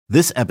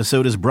This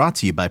episode is brought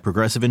to you by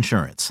Progressive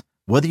Insurance.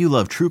 Whether you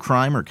love true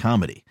crime or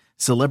comedy,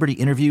 celebrity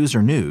interviews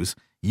or news,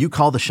 you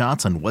call the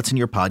shots on what's in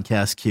your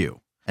podcast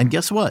queue. And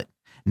guess what?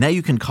 Now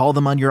you can call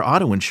them on your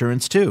auto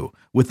insurance too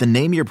with the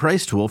Name Your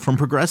Price tool from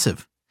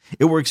Progressive.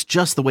 It works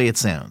just the way it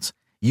sounds.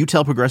 You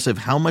tell Progressive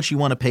how much you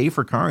want to pay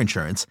for car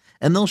insurance,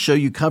 and they'll show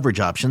you coverage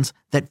options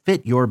that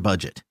fit your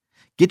budget.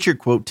 Get your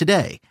quote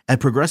today at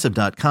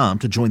Progressive.com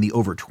to join the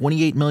over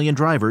 28 million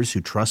drivers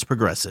who trust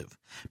Progressive.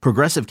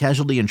 Progressive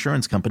Casualty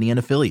Insurance Company and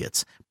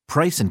Affiliates.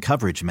 Price and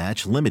coverage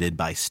match limited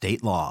by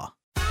state law.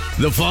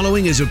 The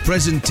following is a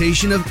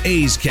presentation of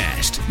A's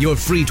Cast, your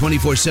free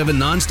 24/7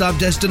 nonstop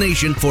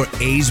destination for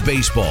A's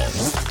baseball.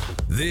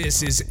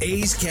 This is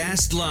A's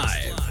Cast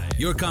Live,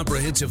 your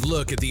comprehensive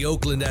look at the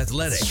Oakland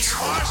Athletics.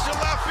 Launch to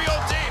left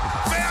field deep.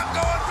 Pham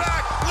going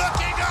back,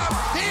 looking up.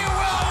 He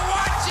will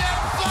watch it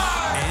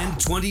fly. And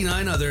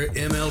 29 other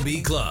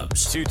MLB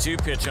clubs. 2-2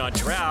 pitch on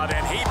Trout,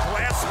 and he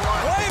blasts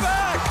one. Way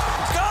back.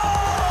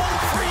 Goal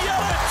for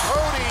Yelich.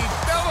 Cody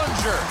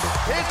Bellinger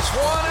hits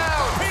one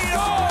out. Pete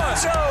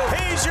Alonso,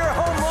 he's your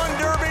home run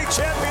derby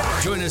champion.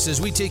 Join us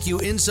as we take you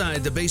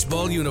inside the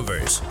baseball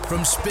universe.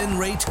 From spin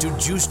rate to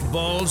juiced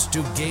balls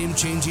to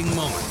game-changing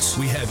moments,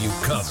 we have you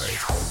covered.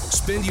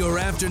 Spend your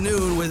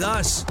afternoon with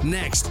us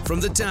next from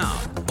the town,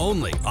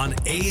 only on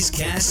A's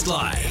Cast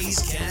Live. A's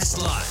Cast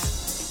Live.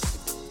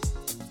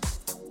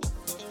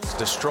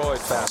 Destroyed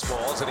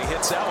fastballs, and he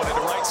hits that one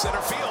into right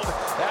center field.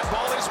 That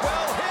ball is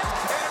well hit,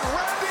 and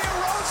Randy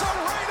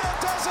Arozarena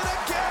does it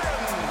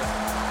again.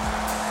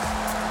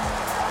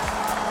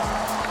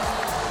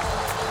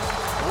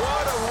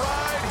 What a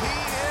ride he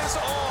is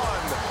on.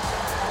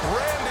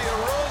 Randy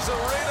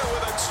Arozarena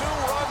with a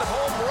two-run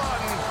home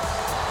run,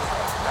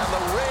 and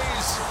the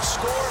Rays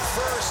score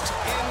first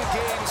in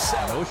Game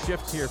 7. No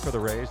shifts here for the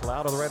Rays.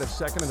 Loud on the right of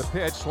second in the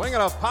pitch.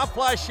 Swinging a pop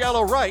fly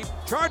shallow right.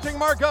 Charging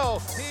Margot.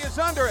 He is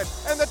under it.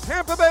 And the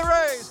Tampa Bay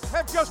Rays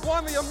have just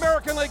won the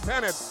American League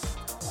pennant.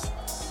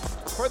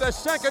 For the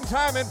second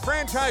time in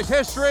franchise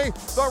history,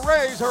 the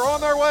Rays are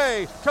on their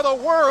way to the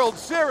World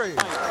Series.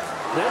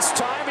 This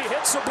time he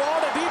hits the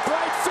ball to deep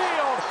right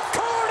field.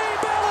 Cody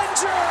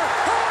Bellinger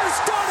has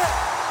done it,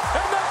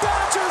 and the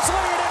Dodgers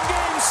lead in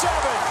Game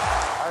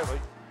 7.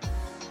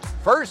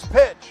 First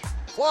pitch,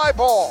 fly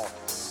ball,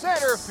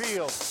 center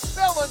field.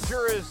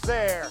 Bellinger is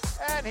there,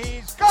 and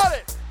he's got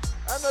it.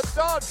 And the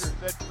Dodgers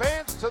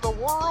advance to the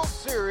World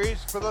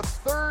Series for the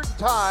third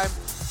time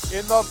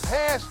in the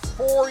past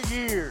 4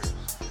 years.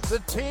 The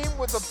team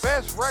with the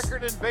best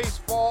record in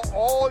baseball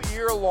all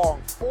year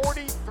long,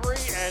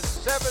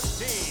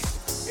 43-17.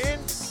 In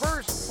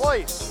first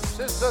place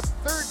since the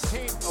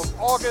 13th of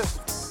August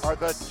are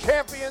the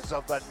champions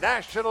of the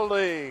National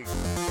League.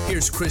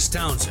 Here's Chris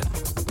Townsend.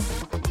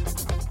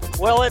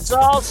 Well, it's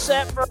all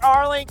set for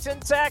Arlington,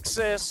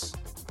 Texas.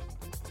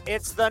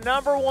 It's the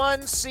number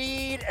one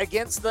seed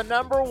against the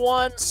number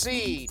one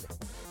seed.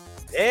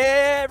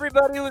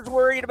 Everybody was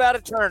worried about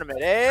a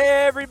tournament.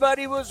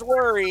 Everybody was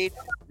worried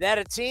that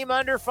a team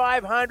under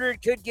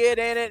 500 could get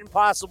in it and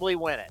possibly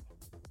win it.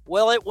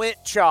 Well, it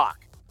went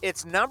chalk.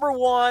 It's number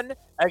one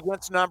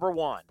against number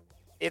one.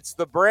 It's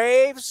the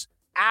Braves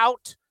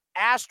out,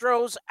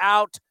 Astros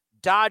out,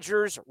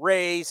 Dodgers,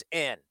 Rays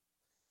in.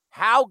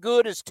 How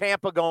good is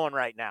Tampa going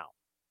right now?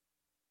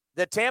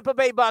 The Tampa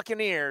Bay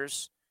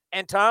Buccaneers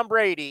and Tom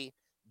Brady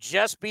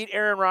just beat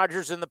Aaron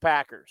Rodgers and the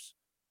Packers.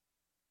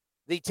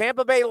 The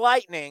Tampa Bay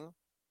Lightning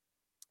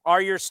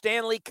are your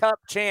Stanley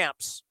Cup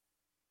champs,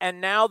 and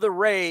now the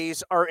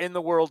Rays are in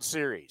the World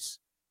Series.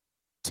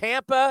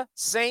 Tampa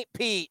St.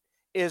 Pete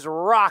is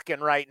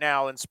rocking right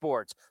now in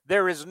sports.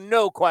 There is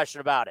no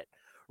question about it.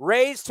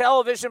 Rays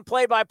television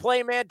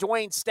play-by-play man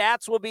Dwayne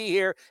Stats will be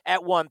here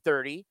at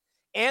 1:30.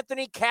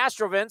 Anthony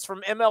Castrovins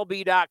from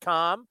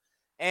MLB.com,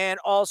 and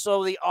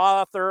also the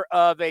author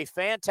of a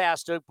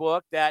fantastic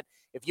book that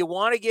if you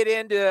want to get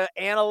into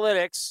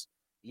analytics,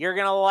 you're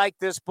going to like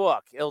this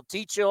book. It'll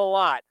teach you a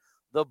lot.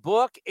 The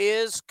book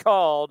is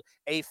called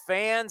A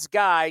Fan's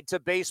Guide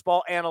to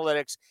Baseball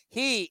Analytics.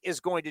 He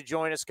is going to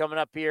join us coming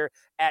up here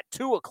at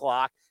 2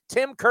 o'clock.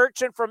 Tim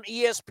Kirchin from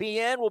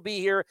ESPN will be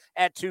here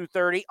at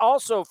 2:30,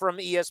 also from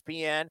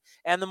ESPN,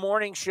 and the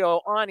morning show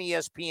on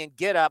ESPN,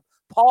 Get Up.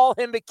 Paul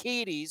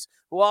Hembekides,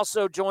 who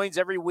also joins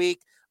every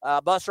week,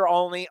 Buster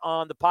Olney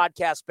on the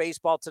podcast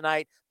Baseball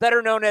Tonight,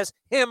 better known as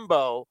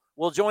Himbo,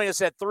 will join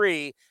us at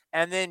 3.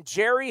 And then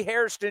Jerry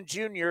Hairston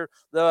Jr.,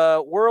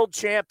 the world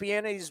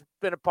champion. He's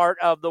been a part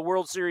of the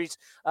World Series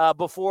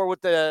before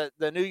with the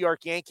New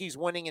York Yankees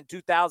winning in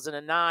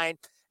 2009.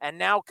 and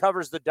now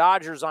covers the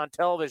Dodgers on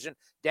television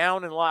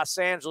down in Los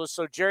Angeles.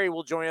 So Jerry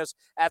will join us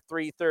at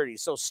 3:30.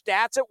 So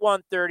Stats at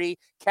 1:30,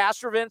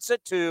 Castrovins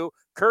at 2,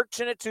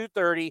 Kirkchin at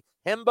 2:30,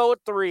 Hembo at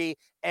 3,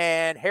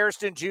 and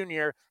Hairston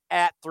Jr.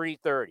 at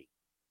 3:30.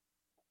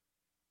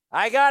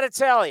 I got to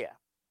tell you,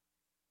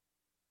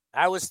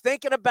 I was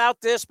thinking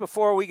about this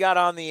before we got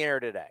on the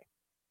air today.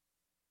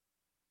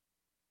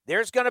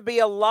 There's going to be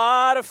a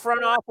lot of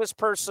front office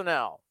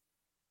personnel,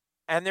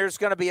 and there's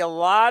going to be a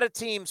lot of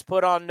teams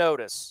put on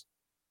notice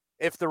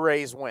if the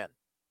Rays win.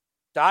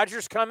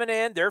 Dodgers coming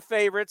in, they're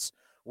favorites.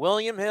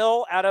 William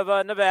Hill out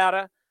of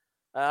Nevada.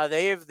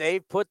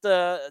 They've put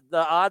the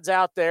odds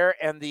out there,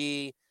 and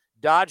the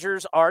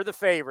Dodgers are the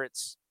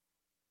favorites.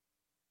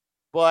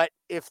 But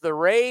if the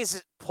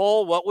Rays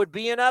pull what would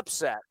be an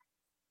upset,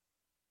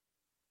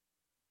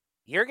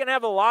 you're going to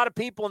have a lot of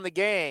people in the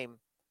game,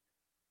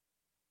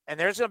 and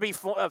there's going to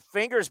be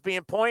fingers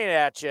being pointed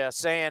at you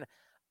saying,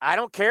 I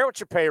don't care what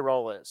your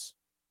payroll is.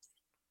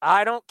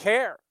 I don't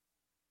care.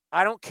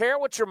 I don't care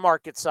what your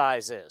market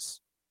size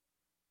is.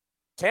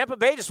 Tampa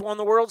Bay just won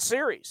the World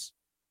Series.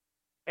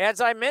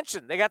 As I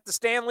mentioned, they got the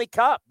Stanley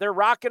Cup. They're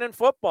rocking in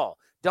football.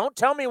 Don't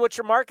tell me what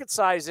your market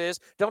size is.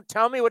 Don't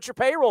tell me what your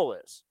payroll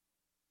is.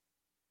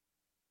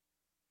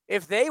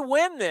 If they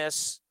win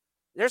this,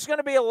 there's going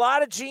to be a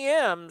lot of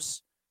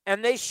GMs,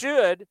 and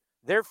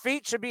their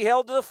feet should be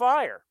held to the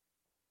fire.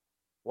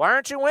 Why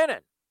aren't you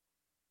winning?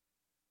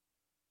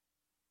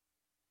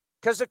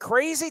 Because the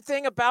crazy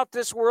thing about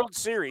this World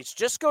Series,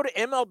 just go to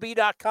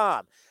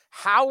MLB.com.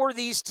 How are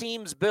these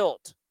teams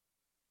built?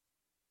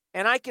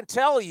 And I can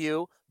tell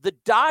you, the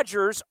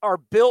Dodgers are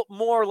built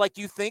more like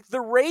you think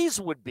the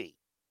Rays would be.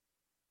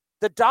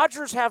 The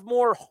Dodgers have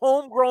more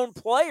homegrown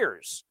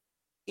players.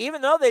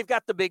 Even though they've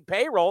got the big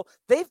payroll,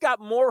 they've got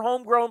more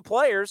homegrown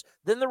players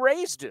than the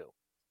Rays do.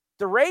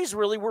 The Rays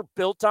really were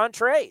built on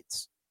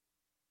trades.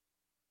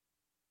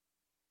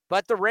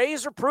 But the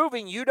Rays are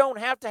proving you don't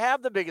have to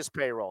have the biggest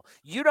payroll.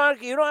 You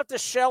don't have to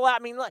shell out.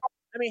 I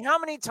mean, how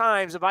many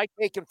times have I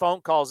taken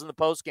phone calls in the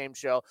postgame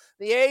show?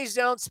 The A's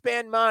don't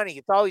spend money.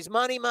 It's always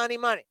money, money,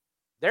 money.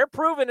 They're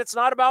proving it's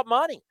not about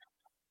money.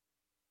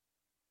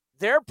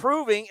 They're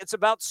proving it's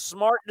about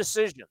smart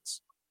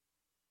decisions.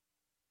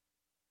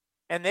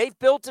 And they've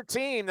built a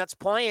team that's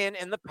playing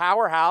in the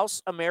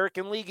powerhouse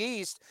American League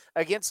East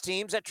against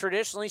teams that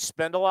traditionally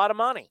spend a lot of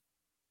money.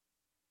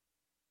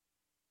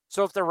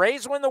 So if the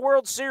Rays win the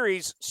World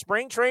Series,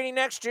 spring training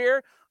next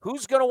year,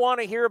 who's going to want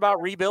to hear about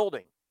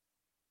rebuilding?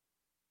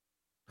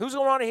 Who's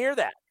going to want to hear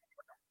that?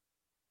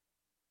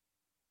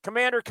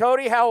 Commander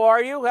Cody, how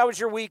are you? How was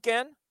your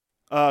weekend?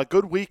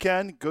 Good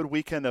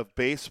weekend of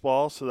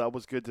baseball, so that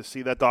was good to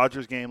see. That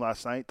Dodgers game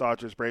last night,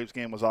 Dodgers-Braves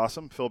game was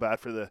awesome. Feel bad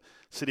for the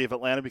city of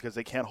Atlanta because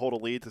they can't hold a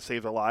lead to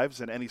save their lives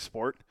in any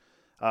sport.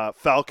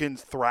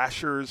 Falcons,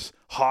 Thrashers,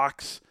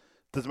 Hawks,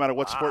 doesn't matter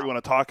what sport you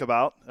want to talk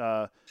about.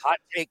 Hot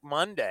Take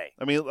Monday.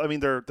 I mean,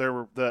 they're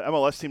the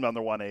MLS team down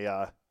there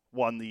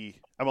won the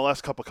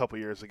MLS Cup a couple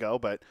years ago,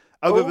 but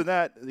other than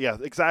that, yeah,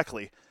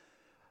 exactly.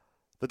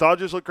 The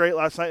Dodgers looked great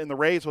last night, and the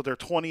Rays, with their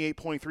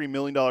 $28.3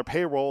 million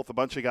payroll, with a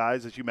bunch of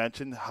guys, as you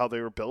mentioned, how they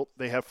were built.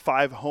 They have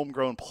 5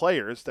 homegrown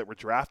players that were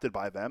drafted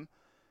by them.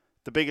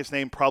 The biggest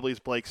name probably is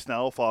Blake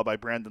Snell, followed by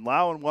Brandon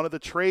Lau, and one of the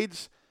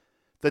trades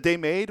that they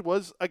made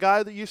was a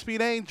guy that used to be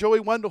named Joey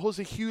Wendell, who's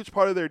a huge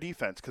part of their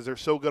defense because they're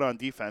so good on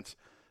defense.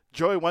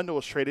 Joey Wendell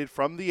was traded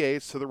from the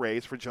A's to the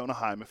Rays for Jonah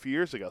Heim a few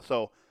years ago.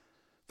 So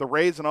the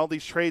Rays and all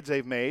these trades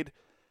they've made,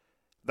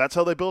 that's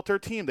how they built their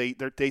team. They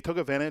took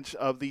advantage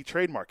of the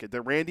trade market.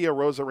 The Randy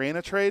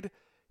Arozarena trade,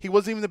 he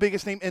wasn't even the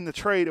biggest name in the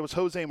trade. It was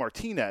Jose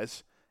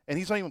Martinez, and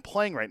he's not even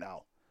playing right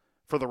now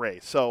for the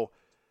Rays. So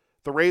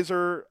the Rays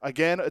are,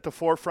 again, at the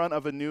forefront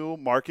of a new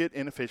market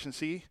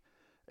inefficiency,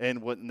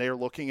 and when they're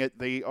looking at,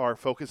 they are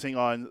focusing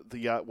on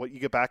the what you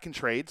get back in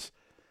trades,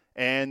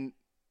 and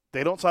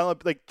they don't sign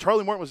up. Like,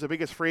 Charlie Morton was the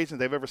biggest free agent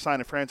they've ever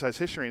signed in franchise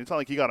history, and it's not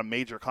like he got a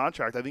major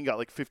contract. I think he got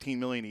like $15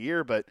 million a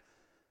year, but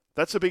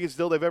that's the biggest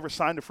deal they've ever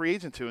signed a free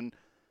agent to, and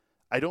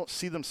I don't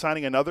see them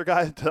signing another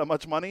guy to that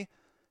much money.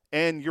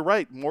 And you're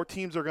right, more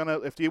teams are going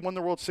to, if they win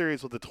the World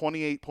Series with a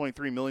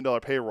 $28.3 million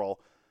payroll,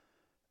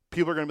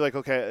 people are going to be like,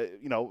 okay,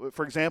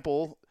 for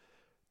example,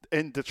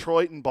 in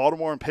Detroit and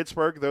Baltimore and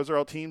Pittsburgh, those are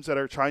all teams that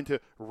are trying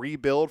to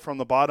rebuild from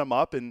the bottom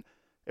up. And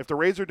if the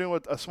Rays are doing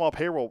a small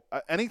payroll,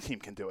 any team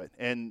can do it.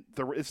 And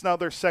it's now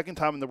their second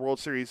time in the World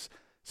Series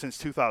since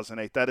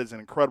 2008. That is an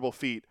incredible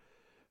feat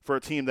for a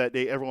team that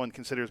everyone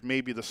considers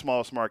maybe the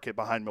smallest market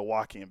behind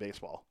Milwaukee in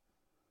baseball.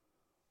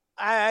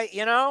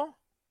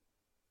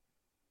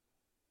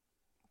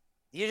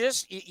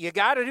 You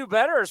got to do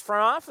better as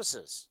front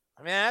offices.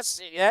 I mean, that's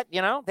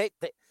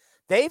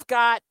they've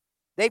got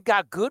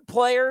good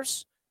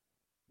players.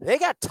 They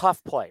got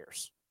tough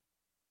players.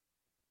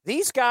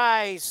 These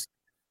guys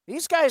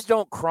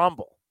don't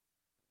crumble.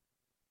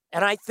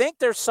 And I think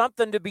there's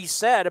something to be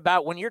said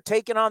about when you're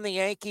taking on the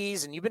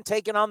Yankees and you've been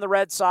taking on the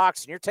Red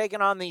Sox and you're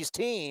taking on these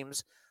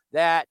teams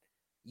that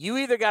you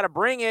either got to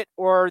bring it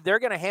or they're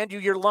going to hand you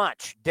your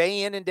lunch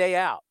day in and day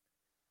out.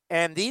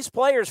 And these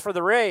players for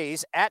the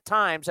Rays at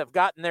times have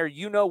gotten their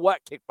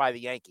you-know-what kicked by the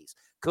Yankees.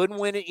 Couldn't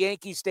win at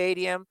Yankee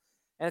Stadium.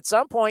 And at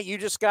some point you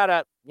just got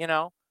to,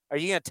 are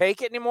you going to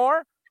take it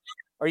anymore?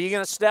 Or are you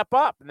going to step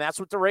up? And that's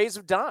what the Rays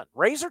have done.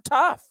 Rays are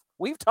tough.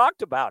 We've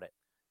talked about it.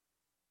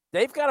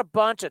 They've got a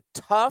bunch of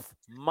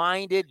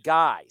tough-minded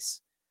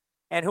guys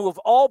and who have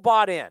all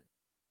bought in.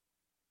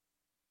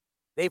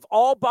 They've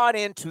all bought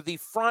into the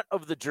front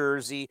of the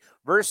jersey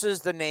versus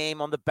the name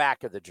on the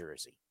back of the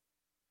jersey.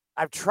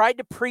 I've tried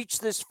to preach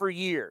this for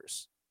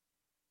years.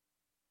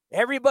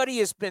 Everybody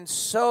has been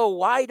so,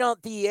 why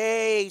don't the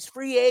A's,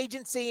 free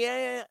agency?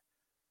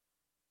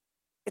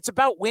 It's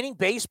about winning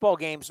baseball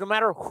games no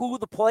matter who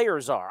the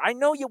players are. I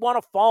know you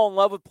want to fall in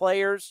love with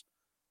players.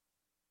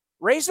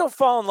 Rays don't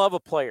fall in love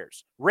with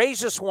players. Rays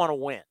just want to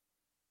win.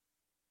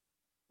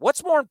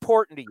 What's more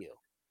important to you?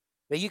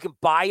 That you can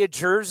buy a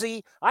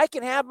jersey? I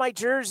can have my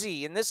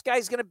jersey, and this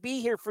guy's going to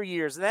be here for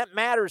years, and that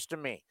matters to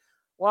me.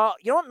 Well,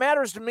 you know what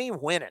matters to me?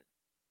 Winning.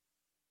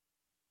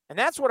 And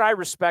that's what I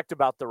respect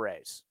about the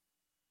Rays.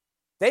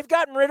 They've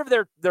gotten rid of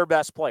their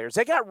best players.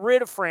 They got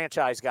rid of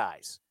franchise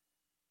guys.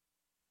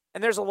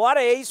 And there's a lot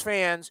of A's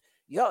fans,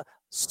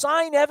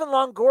 sign Evan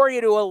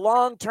Longoria to a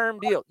long-term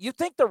deal. You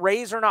think the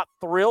Rays are not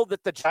thrilled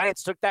that the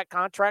Giants took that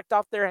contract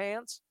off their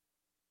hands?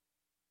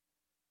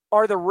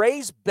 Are the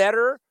Rays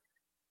better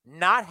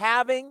not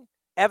having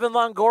Evan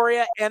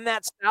Longoria and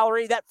that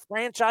salary, that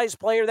franchise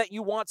player that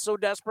you want so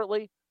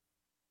desperately?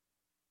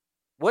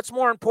 What's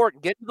more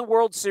important, getting to the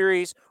World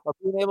Series or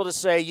being able to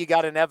say you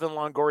got an Evan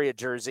Longoria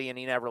jersey and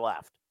he never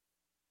left?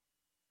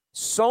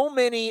 So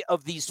many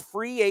of these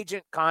free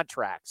agent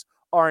contracts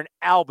are an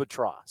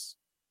albatross.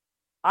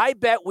 I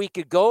bet we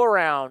could go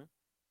around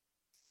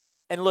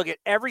and look at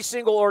every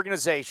single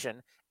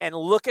organization and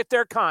look at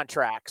their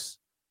contracts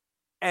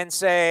and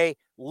say,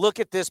 look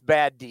at this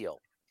bad deal.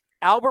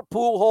 Albert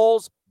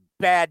Pujols,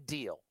 bad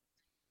deal.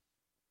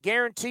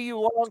 Guarantee you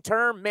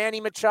long-term, Manny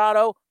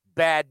Machado,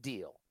 bad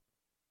deal.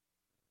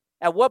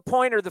 At what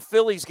point are the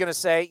Phillies going to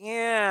say,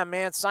 yeah,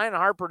 man, signing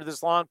Harper to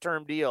this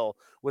long-term deal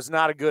was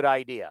not a good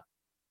idea?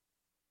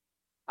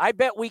 I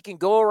bet we can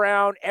go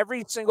around,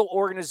 every single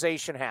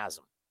organization has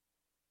them.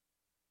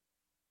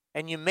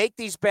 And you make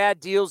these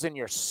bad deals and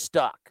you're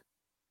stuck.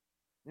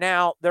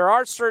 Now, there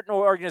are certain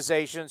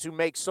organizations who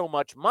make so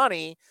much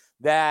money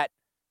that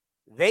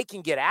they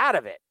can get out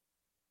of it.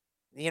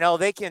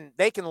 They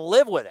can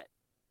live with it.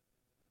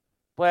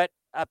 But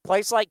a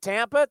place like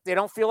Tampa, they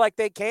don't feel like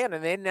they can,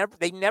 and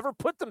they never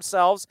put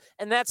themselves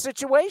in that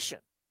situation.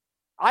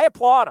 I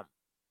applaud them.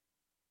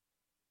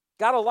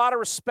 Got a lot of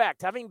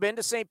respect. Having been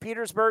to St.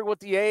 Petersburg with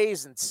the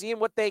A's and seeing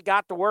what they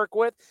got to work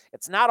with,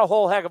 it's not a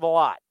whole heck of a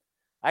lot.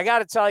 I got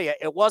to tell you,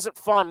 it wasn't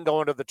fun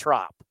going to the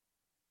Trop.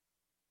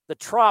 The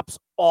Trop's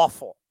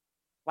awful.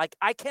 Like,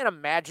 I can't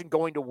imagine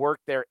going to work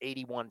there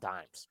 81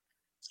 times.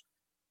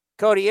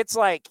 Cody, it's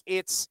like,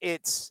 it's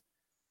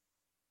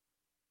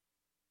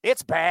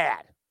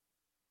bad.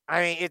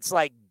 I mean, it's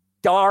like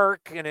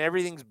dark and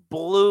everything's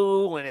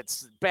blue and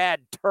it's bad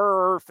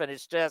turf and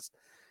it's just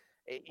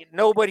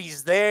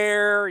nobody's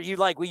there. You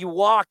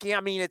walk in.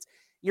 I mean, it's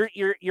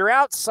you're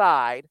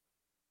outside.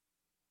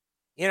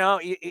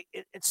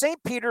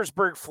 St.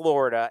 Petersburg,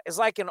 Florida is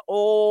like an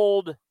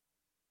old.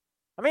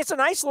 I mean, it's a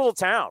nice little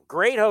town.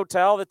 Great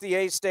hotel that the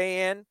A's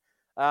stay in.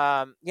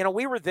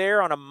 We were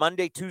there on a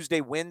Monday,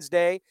 Tuesday,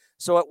 Wednesday,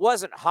 so it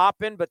wasn't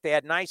hopping, but they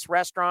had nice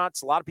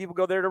restaurants. A lot of people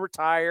go there to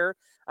retire.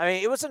 I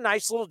mean, it was a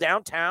nice little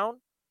downtown.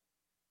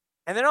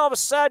 And then all of a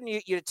sudden,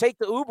 you take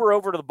the Uber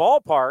over to the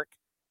ballpark,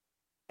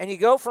 and you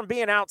go from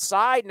being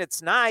outside and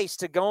it's nice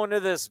to going to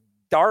this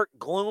dark,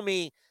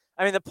 gloomy.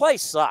 I mean, the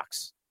place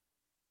sucks.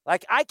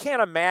 Like, I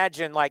can't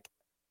imagine, like,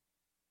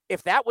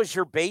 if that was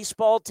your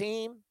baseball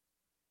team,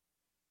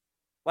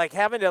 like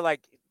having to,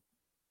 like,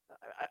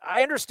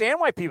 I understand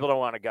why people don't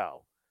want to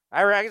go.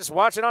 I can just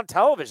watch it on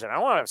television. I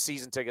don't want to have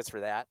season tickets for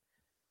that.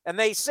 And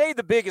they say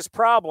the biggest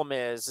problem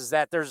is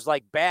that there's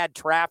like bad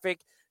traffic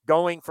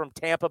going from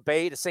Tampa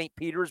Bay to St.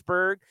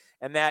 Petersburg,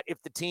 and that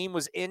if the team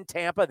was in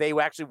Tampa, they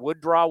actually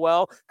would draw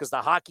well because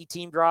the hockey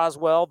team draws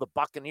well, the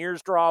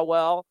Buccaneers draw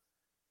well.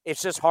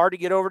 It's just hard to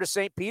get over to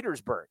St.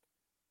 Petersburg.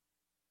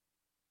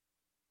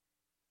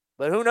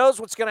 But who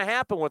knows what's going to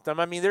happen with them?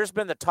 I mean, there's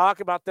been the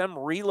talk about them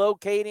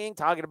relocating,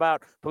 talking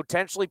about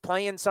potentially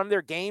playing some of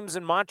their games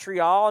in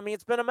Montreal. I mean,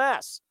 it's been a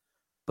mess.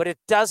 But it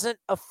doesn't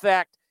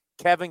affect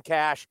Kevin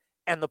Cash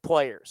and the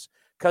players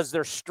because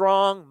they're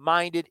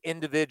strong-minded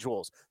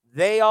individuals.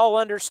 They all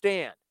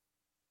understand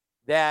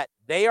that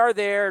they are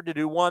there to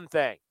do one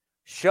thing: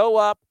 show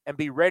up and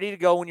be ready to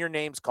go when your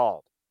name's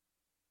called.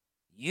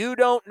 You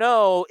don't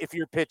know if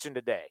you're pitching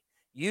today.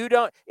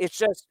 It's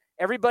just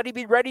everybody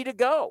be ready to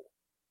go.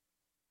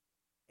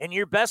 And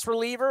your best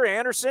reliever,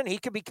 Anderson, he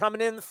could be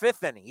coming in the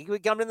 5th inning. He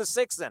could be coming in the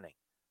 6th inning.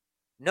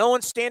 No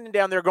one's standing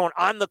down there going,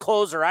 I'm the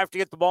closer, I have to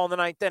get the ball in the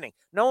 9th inning.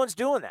 No one's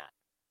doing that.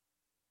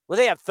 Well,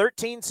 they have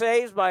 13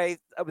 saves they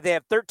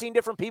have 13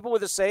 different people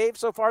with a save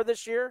so far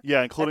this year?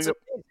 Yeah, including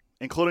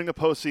the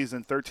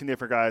postseason, 13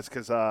 different guys,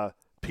 because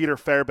Peter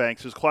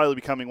Fairbanks is quietly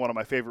becoming one of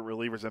my favorite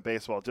relievers in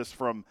baseball, just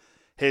from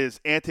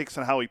his antics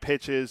and how he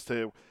pitches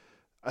to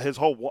his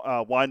whole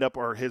wind-up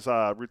or his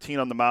routine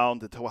on the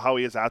mound to how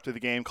he is after the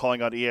game,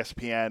 calling on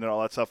ESPN and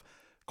all that stuff.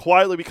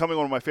 Quietly becoming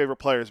one of my favorite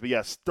players. But,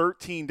 yes,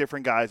 13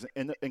 different guys,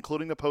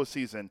 including the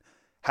postseason,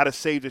 had a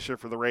save this year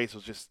for the Rays,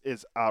 which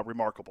is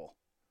remarkable.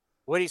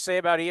 What do you say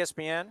about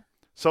ESPN?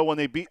 So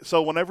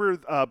whenever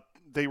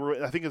they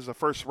were, I think it was the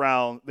first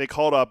round, they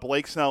called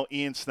Blake Snell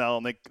Ian Snell,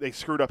 and they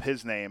screwed up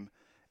his name,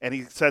 and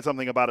he said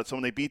something about it. So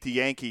when they beat the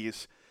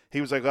Yankees, he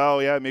was like, oh,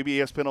 yeah, maybe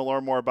ESPN will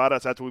learn more about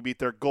us after we beat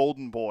their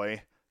golden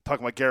boy,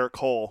 talking about Garrett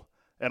Cole,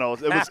 and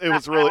it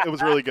was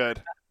really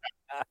good.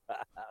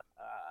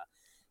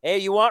 Hey,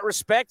 you want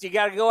respect, you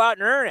got to go out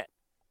and earn it.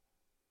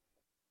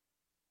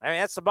 I mean,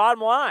 that's the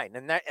bottom line,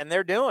 and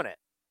they're doing it.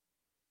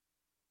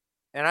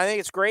 And I think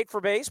it's great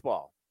for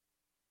baseball.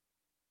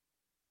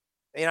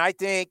 And I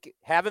think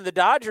having the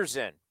Dodgers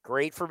in,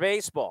 great for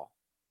baseball.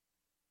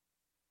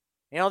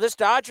 You know, this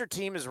Dodger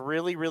team is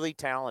really, really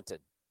talented.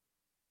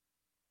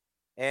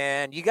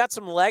 And you got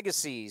some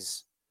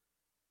legacies.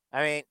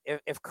 I mean,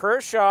 if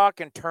Kershaw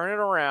can turn it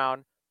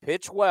around,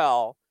 pitch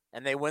well,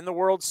 and they win the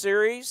World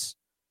Series,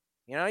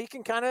 you know, you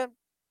can kind of,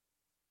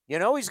 you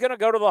know, he's going to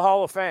go to the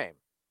Hall of Fame.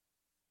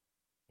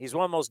 He's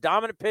one of the most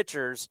dominant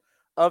pitchers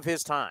of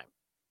his time.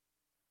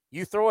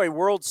 You throw a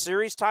World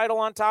Series title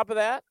on top of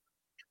that,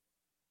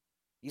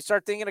 you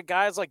start thinking of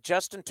guys like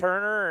Justin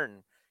Turner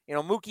and, you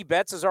know, Mookie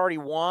Betts has already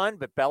won,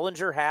 but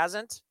Bellinger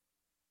hasn't.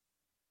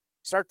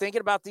 Start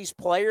thinking about these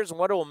players and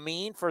what it will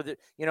mean for the,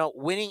 you know,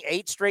 winning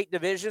 8 straight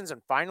divisions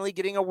and finally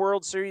getting a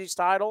World Series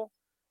title.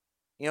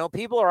 You know,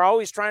 people are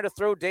always trying to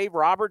throw Dave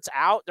Roberts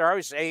out. They're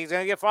always saying he's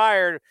going to get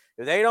fired.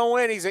 If they don't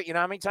win, you know,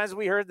 how many times have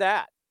we heard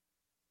that?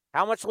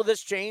 How much will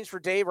this change for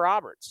Dave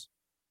Roberts?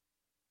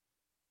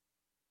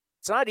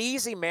 It's not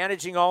easy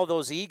managing all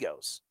those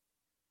egos.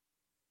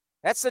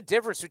 That's the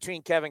difference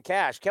between Kevin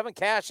Cash. Kevin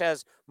Cash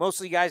has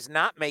mostly guys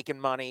not making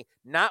money,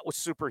 not with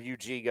super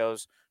huge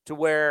egos, to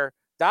where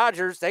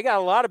Dodgers, they got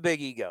a lot of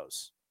big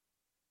egos.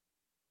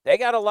 They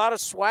got a lot of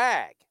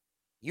swag.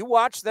 You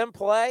watch them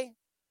play.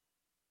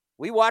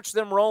 We watch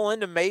them roll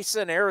into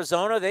Mesa in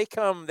Arizona. They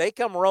come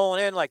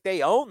rolling in like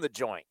they own the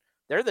joint.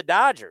 They're the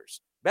Dodgers.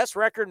 Best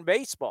record in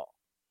baseball.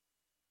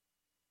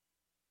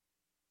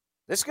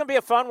 This is going to be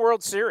a fun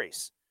World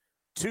Series.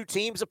 2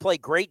 teams that play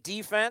great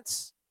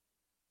defense.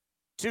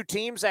 2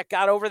 teams that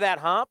got over that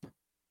hump.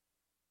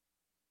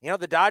 You know,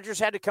 the Dodgers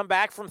had to come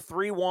back from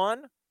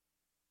 3-1.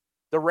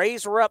 The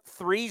Rays were up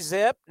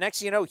 3-0. Next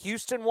thing you know,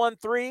 Houston won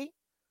 3.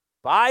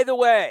 By the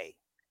way,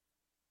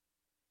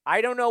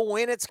 I don't know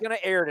when it's going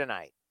to air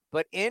tonight,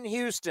 but in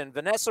Houston,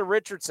 Vanessa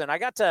Richardson, I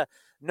got to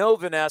know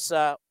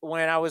Vanessa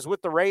when I was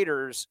with the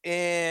Raiders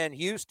in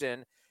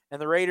Houston, and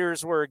the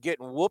Raiders were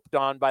getting whooped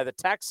on by the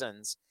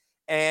Texans.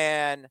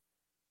 And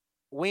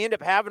we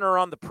ended up having her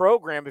on the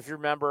program, if you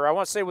remember. I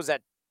want to say, was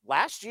that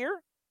last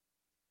year?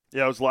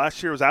 Yeah, it was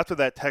last year. It was after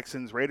that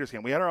Texans-Raiders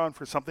game. We had her on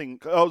for something.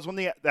 Oh, it was when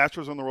the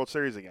Astros won the World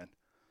Series again.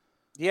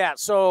 Yeah,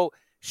 so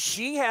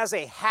she has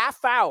a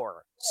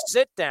half-hour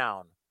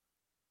sit-down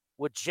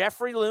with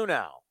Jeffrey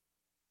Luhnow,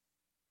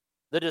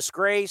 the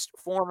disgraced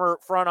former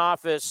front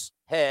office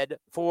head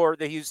for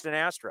the Houston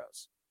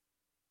Astros.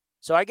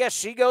 So I guess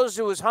she goes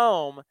to his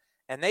home,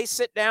 and they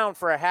sit down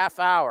for a half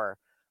hour.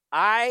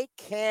 I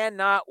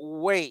cannot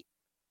wait.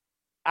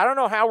 I don't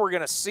know how we're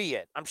going to see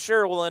it. I'm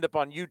sure we'll end up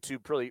on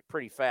YouTube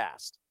pretty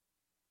fast.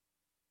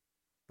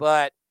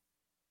 But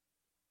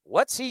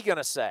what's he going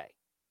to say?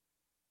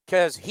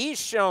 Because he's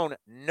shown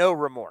no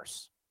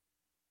remorse.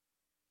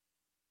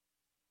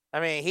 I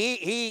mean,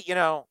 he you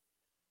know,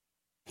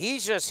 he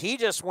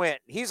just went,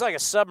 he's like a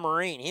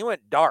submarine. He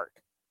went dark.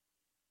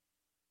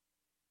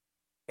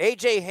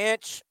 A.J.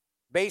 Hinch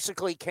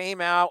basically came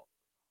out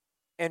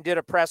and did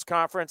a press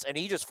conference, and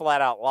he just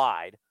flat out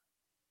lied.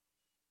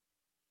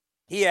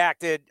 He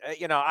acted,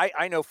 you know,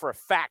 I know for a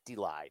fact he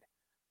lied.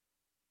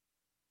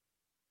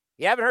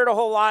 You haven't heard a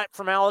whole lot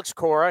from Alex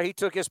Cora. He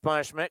took his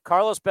punishment.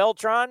 Carlos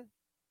Beltran,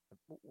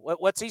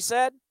 what's he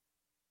said?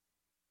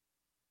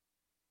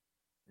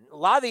 A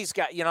lot of these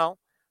guys, you know,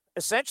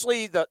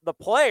 essentially the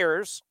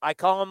players, I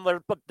call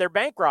them, they're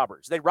bank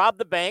robbers. They robbed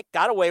the bank,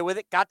 got away with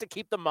it, got to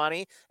keep the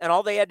money, and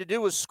all they had to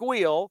do was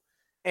squeal,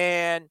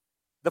 and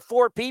the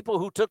 4 people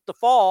who took the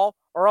fall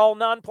are all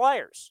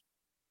non-players.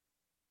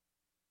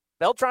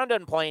 Beltran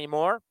doesn't play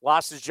anymore,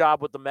 lost his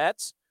job with the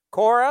Mets.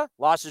 Cora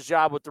lost his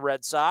job with the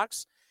Red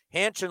Sox.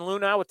 Hinch and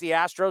Luhnow with the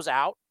Astros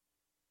out.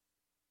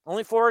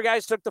 Only 4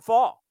 guys took the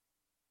fall.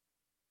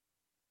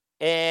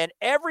 And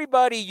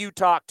everybody you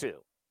talk to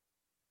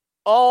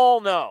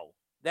all know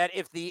that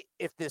if the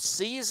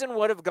season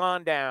would have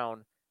gone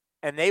down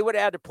and they would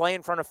have had to play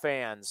in front of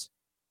fans,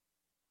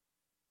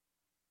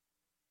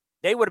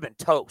 they would have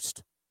been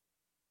toast.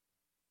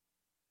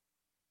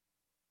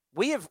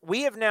 We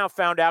have now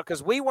found out,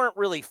 because we weren't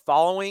really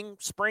following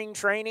spring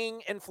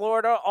training in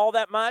Florida all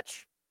that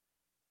much.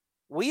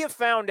 We have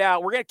found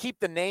out, we're going to keep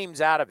the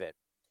names out of it.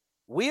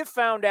 We have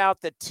found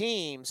out that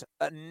teams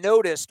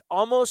noticed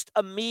almost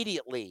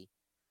immediately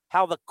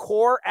how the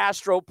core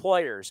Astro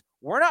players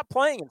were not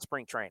playing in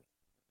spring training.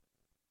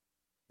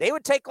 They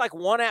would take like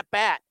 1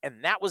 at-bat,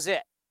 and that was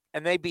it.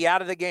 And they'd be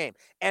out of the game.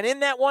 And in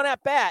that 1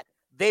 at-bat,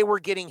 they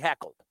were getting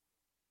heckled.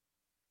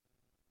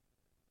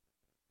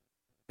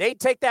 They'd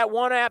take that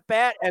 1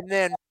 at-bat, and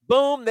then,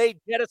 boom, they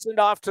jettisoned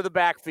off to the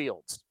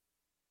backfields.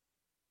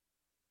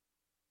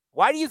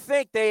 Why do you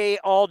think they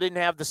all didn't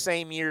have the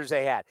same years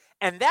they had?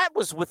 And that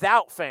was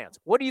without fans.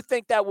 What do you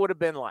think that would have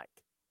been like?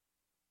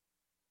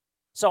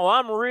 So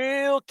I'm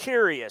real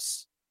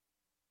curious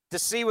to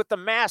see what the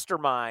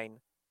mastermind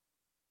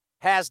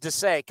has to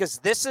say, because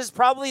this is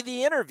probably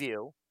the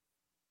interview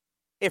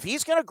if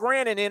he's going to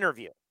grant an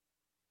interview,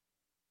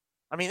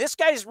 I mean, this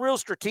guy's real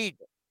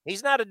strategic.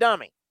 He's not a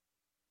dummy.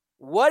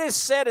 What is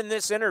said in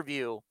this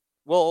interview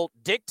will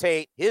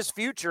dictate his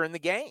future in the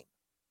game.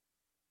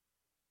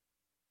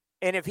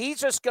 And if he's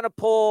just going to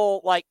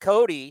pull like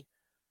Cody,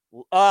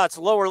 it's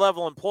lower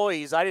level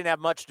employees, I didn't have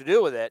much to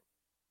do with it.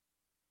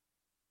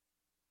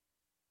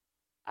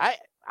 I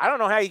don't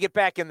know how you get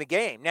back in the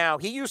game. Now,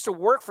 he used to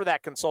work for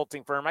that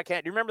consulting firm. Do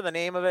you remember the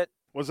name of it?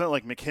 Wasn't it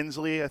like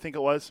McKinsey, I think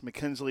it was?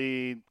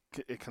 McKinsey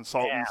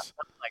Consultants. Yeah,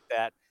 something like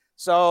that.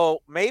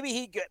 So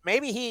maybe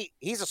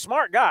he's a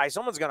smart guy.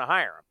 Someone's going to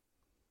hire him.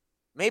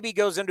 Maybe he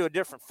goes into a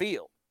different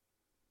field.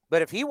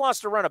 But if he wants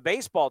to run a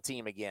baseball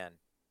team again,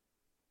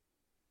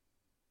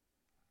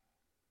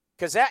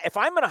 because if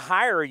I'm going to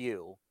hire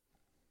you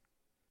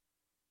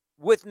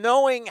with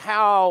knowing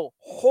how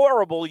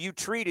horrible you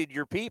treated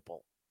your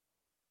people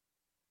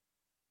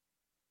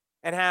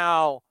and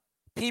how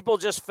people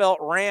just felt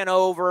ran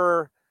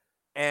over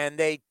and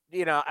it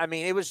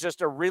was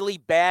just a really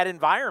bad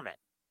environment,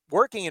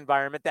 working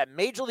environment that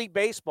Major League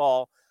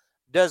Baseball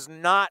does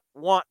not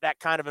want that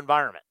kind of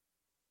environment.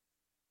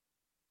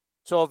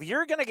 So if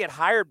you're going to get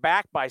hired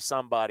back by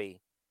somebody,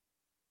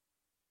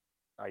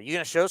 are you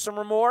going to show some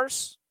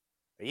remorse?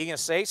 Are you going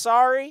to say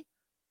sorry?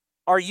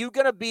 Are you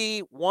going to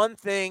be one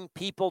thing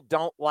people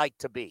don't like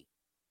to be?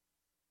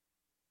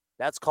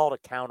 That's called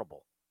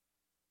accountable.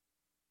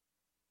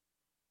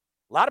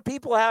 A lot of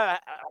people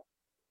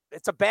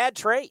it's a bad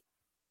trait,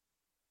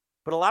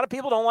 but a lot of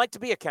people don't like to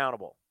be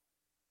accountable.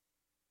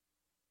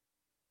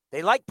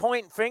 They like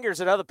pointing fingers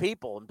at other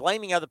people and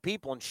blaming other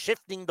people and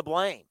shifting the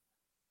blame.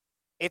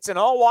 It's in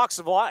all walks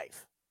of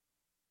life.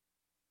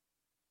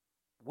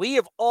 We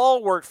have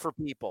all worked for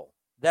people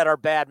that are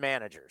bad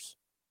managers,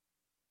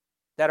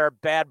 that are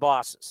bad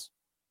bosses,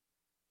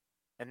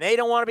 and they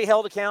don't want to be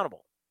held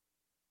accountable.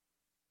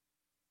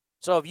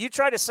 So if you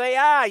try to say,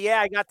 yeah,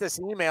 I got this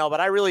email,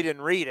 but I really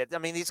didn't read it. I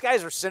mean, these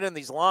guys are sending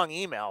these long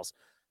emails.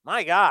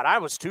 My God, I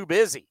was too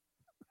busy.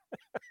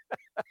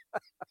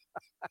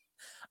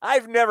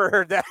 I've never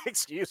heard that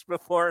excuse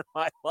before in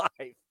my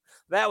life.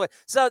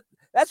 So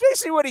that's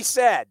basically what he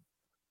said.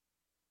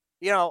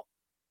 Because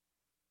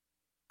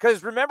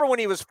remember when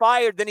he was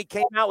fired, then he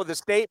came out with a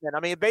statement.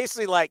 I mean,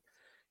 basically like,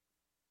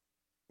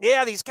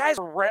 yeah, these guys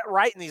are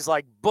writing these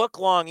like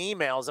book-long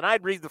emails, and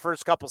I'd read the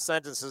first couple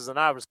sentences, and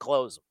I was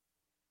closing.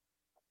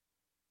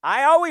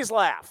 I always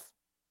laugh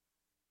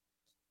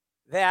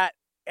that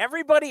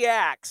everybody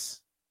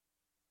acts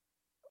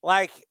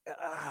like,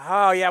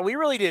 oh, yeah, we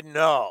really didn't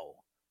know.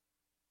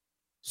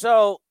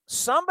 So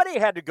somebody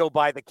had to go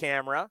buy the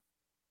camera.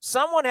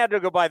 Someone had to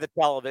go buy the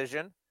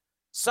television.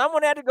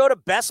 Someone had to go to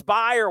Best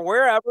Buy or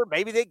wherever.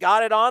 Maybe they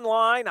got it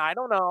online. I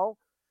don't know.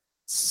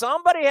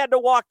 Somebody had to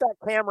walk that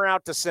camera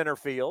out to center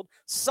field.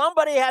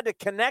 Somebody had to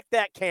connect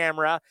that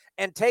camera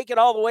and take it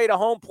all the way to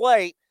home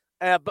plate.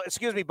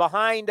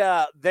 Behind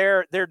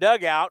their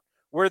dugout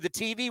where the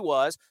TV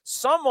was.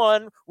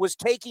 Someone was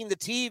taking the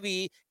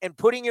TV and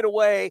putting it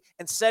away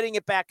and setting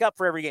it back up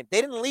for every game.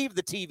 They didn't leave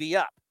the TV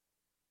up.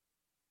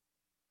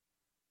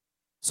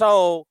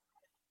 So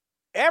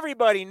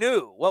everybody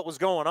knew what was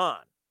going on.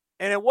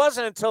 And it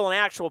wasn't until an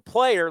actual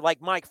player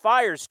like Mike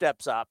Fiers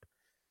steps up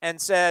and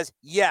says,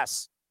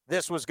 yes,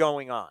 this was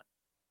going on.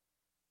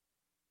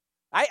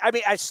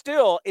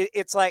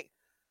 It's like,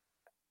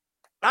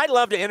 I'd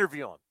love to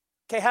interview him.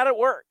 Okay, how'd it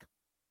work?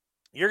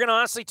 You're going to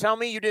honestly tell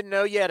me you didn't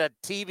know you had a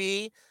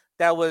TV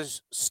that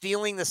was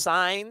stealing the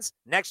signs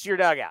next to your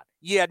dugout?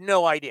 You had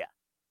no idea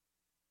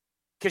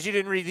because you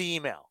didn't read the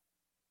email.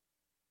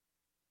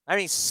 I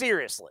mean,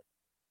 seriously.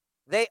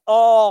 They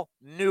all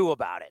knew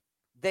about it.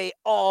 They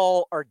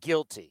all are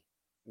guilty.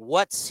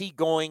 What's he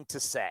going to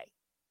say?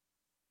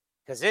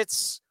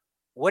 Because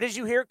what did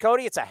you hear,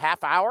 Cody? It's a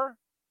half hour?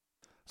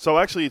 So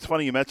actually, it's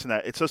funny you mentioned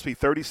that. It's supposed to be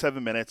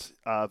 37 minutes.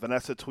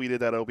 Vanessa tweeted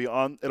that it'll be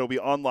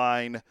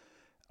online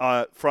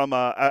from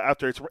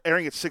after it's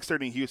airing at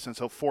 6:30 in Houston,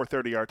 so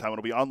 4:30 our time.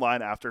 It'll be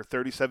online after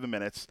 37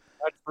 minutes.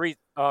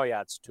 Oh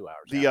yeah, it's 2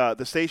 hours.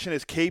 The station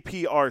is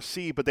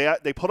KPRC, but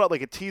they put out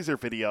like a teaser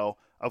video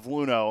of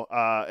Luhnow,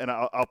 and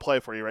I'll play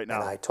it for you right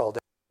now. And I told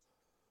him.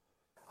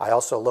 I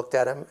also looked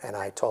at him and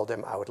I told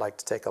him I would like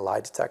to take a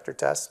lie detector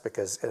test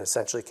because it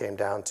essentially came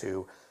down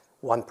to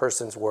one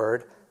person's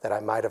word that I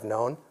might have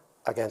known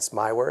against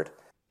my word.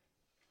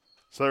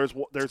 So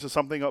there's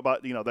something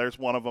about, there's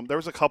one of them. There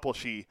was a couple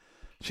she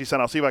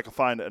sent. I'll see if I can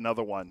find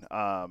another one.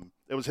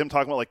 It was him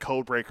talking about like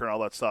code breaker and all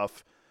that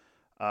stuff.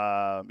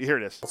 Here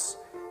it is.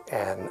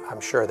 And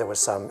I'm sure there was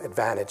some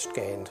advantage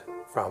gained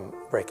from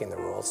breaking the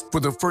rules. For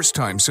the first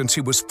time since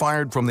he was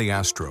fired from the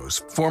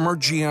Astros, former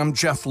GM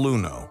Jeff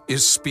Luhnow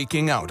is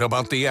speaking out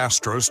about the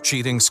Astros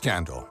cheating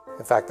scandal.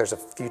 In fact, there's a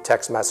few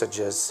text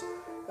messages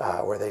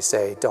where they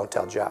say, don't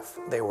tell Jeff.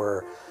 They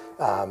were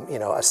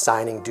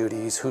assigning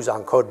duties, who's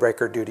on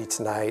codebreaker duty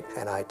tonight,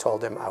 and I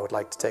told him I would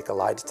like to take a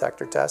lie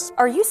detector test.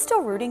 Are you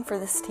still rooting for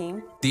this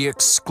team? The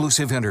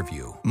exclusive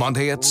interview,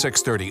 Monday at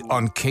 6:30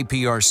 on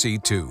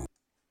KPRC2.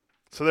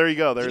 So there you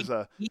go. There's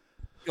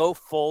go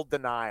full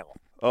denial.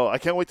 Oh, I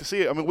can't wait to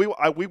see it. I mean,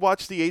 we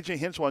watched the AJ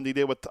Hinch one he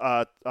did with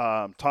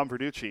Tom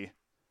Verducci.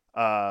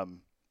 What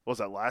was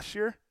that, last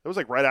year? It was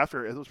like right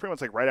after. It was pretty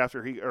much like right after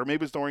or maybe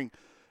it was during.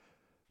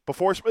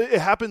 Before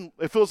it happened,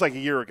 it feels like a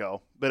year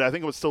ago, but I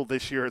think it was still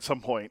this year at some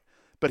point.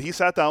 But he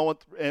sat down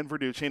with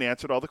Verducci and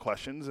answered all the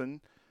questions,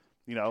 and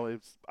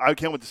I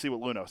can't wait to see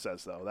what Luno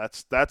says though.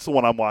 That's the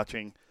one I'm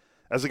watching.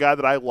 As a guy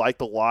that I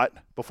liked a lot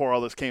before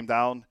all this came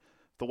down,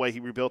 the way he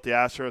rebuilt the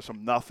Astros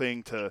from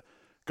nothing to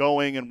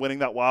going and winning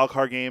that wild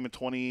card game in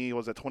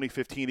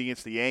 2015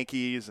 against the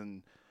Yankees,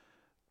 and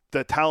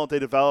the talent they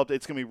developed,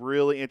 it's going to be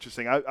really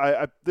interesting.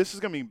 This is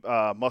going to be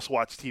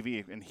must-watch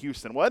TV in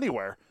Houston, well,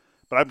 anywhere,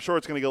 but I'm sure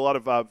it's going to get a lot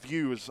of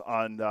views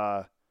on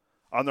their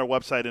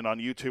website and on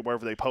YouTube,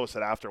 wherever they post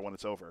it after when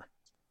it's over.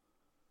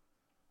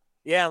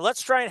 Yeah,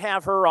 let's try and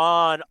have her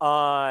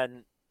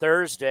on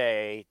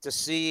Thursday to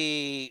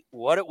see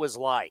what it was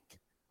like.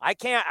 I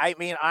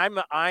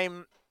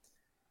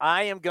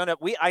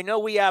know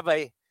we have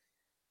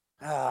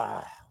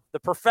the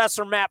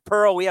Professor Matt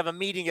Pearl, we have a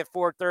meeting at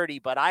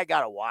 4:30, but I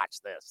got to watch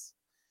this.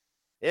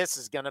 This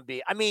is going to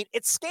be,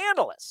 it's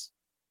scandalous.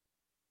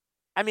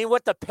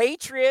 What the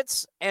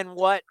Patriots and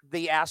what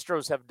the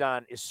Astros have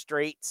done is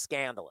straight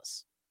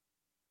scandalous.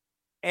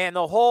 And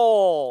the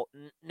whole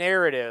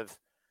narrative,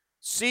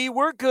 see,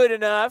 we're good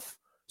enough.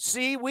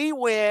 See, we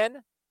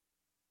win.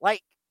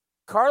 Like,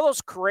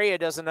 Carlos Correa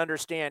doesn't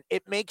understand.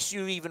 It makes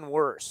you even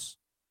worse.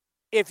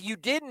 If you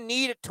didn't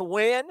need it to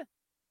win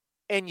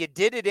and you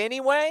did it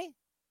anyway,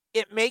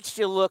 it makes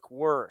you look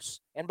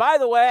worse. And by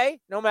the way,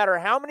 no matter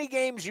how many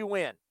games you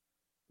win,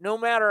 no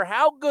matter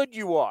how good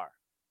you are,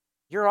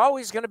 you're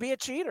always going to be a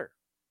cheater.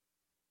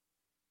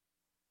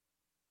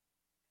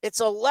 It's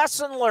a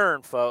lesson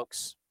learned,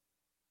 folks.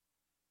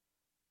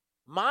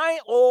 My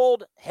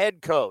old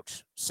head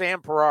coach,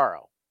 Sam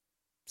Ferraro,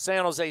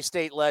 San Jose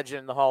State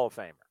legend, the Hall of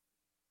Famer,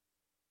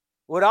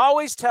 would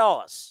always tell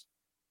us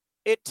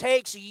it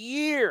takes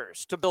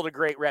years to build a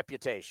great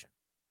reputation.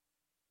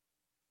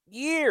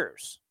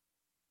 Years.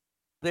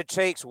 It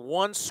takes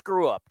one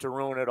screw up to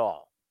ruin it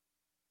all.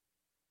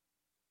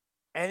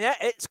 And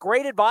it's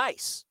great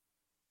advice.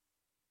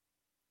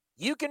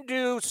 You can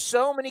do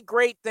so many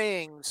great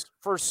things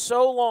for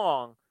so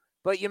long,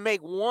 but you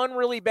make one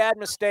really bad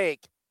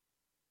mistake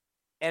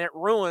and it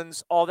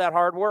ruins all that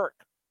hard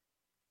work.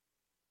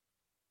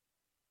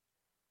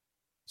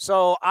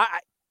 So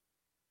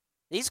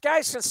these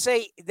guys can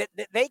say that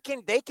they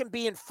can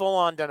be in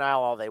full-on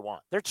denial all they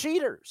want. They're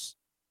cheaters.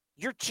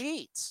 You're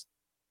cheats.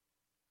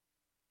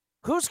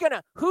 Who's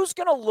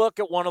gonna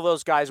look at one of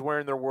those guys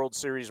wearing their World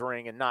Series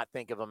ring and not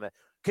think of them?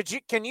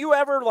 Can you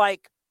ever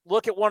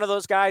look at one of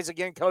those guys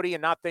again, Cody,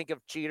 and not think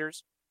of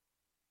cheaters?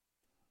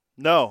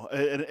 No,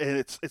 and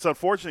it's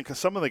unfortunate because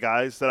some of the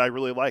guys that I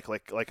really like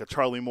a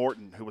Charlie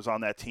Morton who was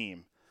on that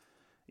team.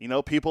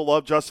 People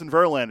love Justin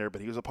Verlander, but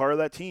he was a part of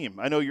that team.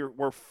 I know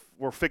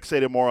we're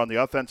fixated more on the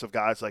offensive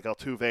guys like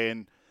Altuve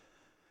and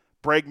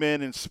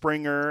Bregman and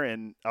Springer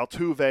and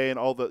Altuve and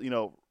all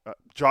the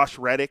Josh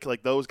Reddick,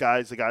 like those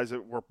guys, the guys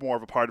that were more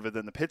of a part of it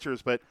than the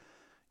pitchers. But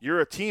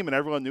you're a team, and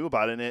everyone knew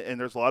about it, and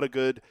there's a lot of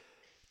good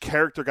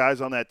character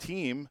guys on that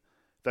team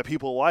that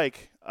people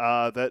like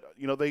that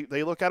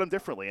they look at them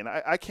differently, and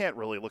I can't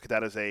really look at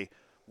that as a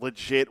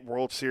legit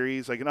World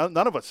Series. Like none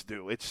of us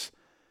do.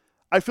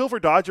 I feel for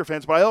Dodger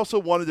fans, but I also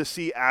wanted to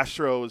see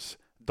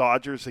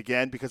Astros-Dodgers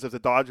again, because if the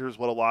Dodgers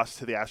would have lost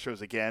to the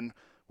Astros again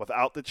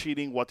without the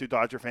cheating, what do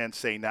Dodger fans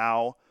say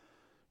now?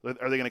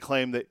 Are they going to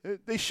claim that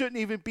they shouldn't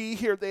even be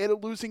here? They had a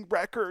losing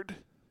record.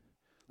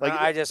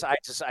 I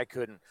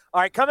couldn't.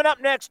 All right, coming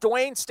up next,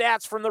 Dwayne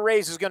Stats from the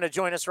Rays is going to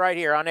join us right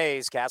here on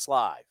A's Cast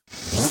Live.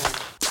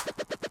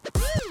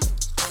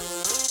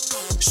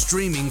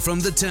 Streaming from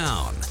the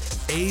town,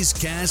 A's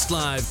Cast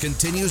Live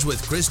continues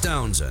with Chris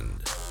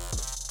Townsend.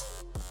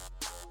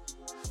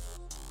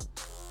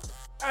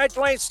 All right,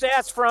 Dwayne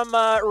Stats from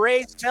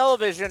Rays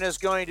Television is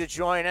going to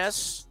join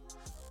us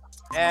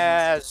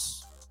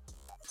as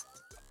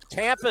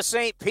Tampa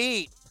St.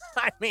 Pete.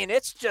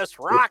 It's just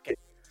rocking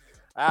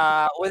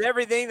with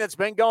everything that's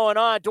been going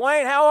on.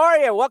 Dwayne, how are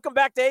you? Welcome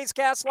back to A's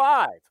Cast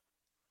Live.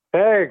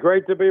 Hey,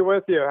 great to be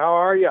with you. How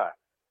are you?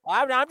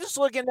 I'm just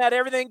looking at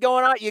everything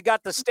going on. You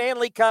got the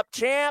Stanley Cup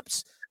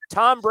champs.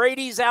 Tom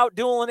Brady's out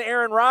dueling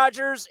Aaron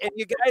Rodgers, and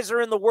you guys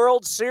are in the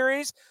World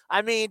Series.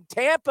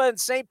 Tampa and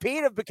St.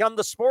 Pete have become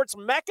the sports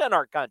mecca in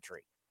our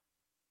country.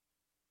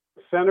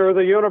 Center of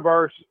the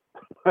universe.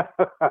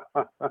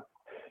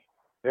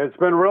 It's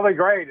been really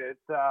great. It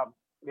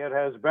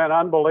has been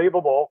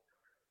unbelievable.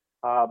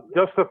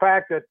 Just the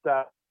fact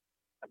that,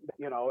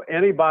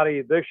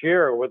 anybody this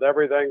year with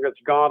everything that's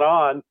gone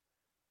on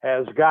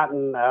has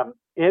gotten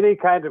any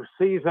kind of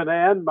season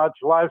end, much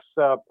less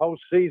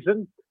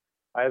postseason,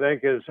 I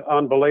think is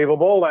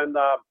unbelievable. And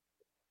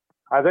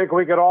I think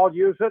we could all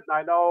use it. And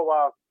I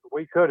know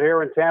we could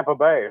here in Tampa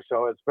Bay.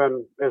 So it's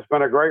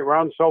been a great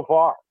run so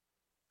far.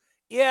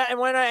 Yeah, and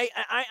when I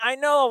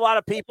know a lot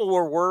of people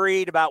were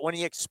worried about when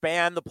you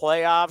expand the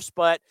playoffs,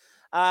 but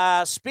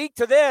speak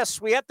to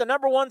this. We have the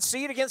number one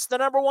seed against the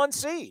number one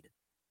seed.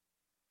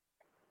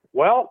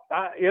 Well,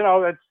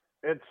 it's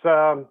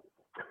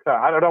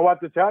I don't know what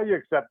to tell you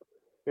except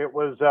it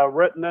was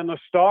written in the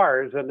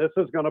stars, and this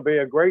is going to be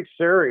a great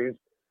series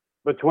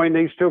between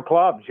these two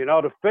clubs.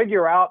 To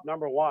figure out,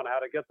 number one, how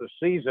to get the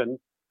season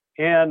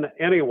in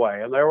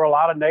anyway, and there were a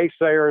lot of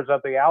naysayers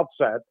at the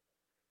outset,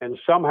 and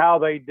somehow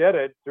they did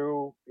it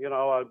through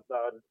a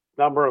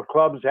number of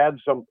clubs had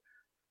some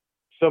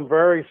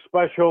very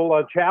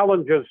special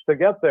challenges to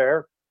get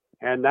there,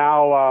 and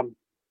now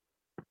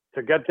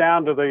to get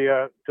down to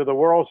the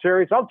World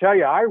Series. I'll tell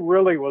you, I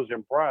really was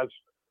impressed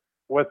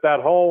with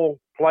that whole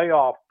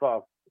playoff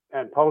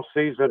and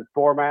postseason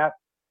format.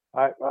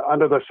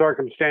 Under the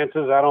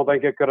circumstances, I don't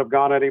think it could have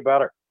gone any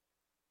better.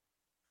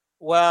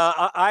 Well,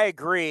 I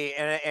agree.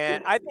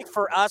 And I think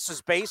for us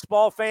as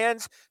baseball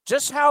fans,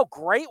 just how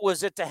great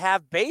was it to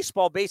have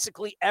baseball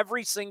basically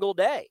every single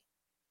day?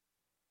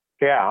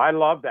 Yeah, I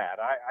love that.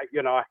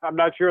 I'm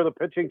not sure the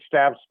pitching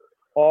staffs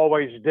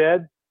always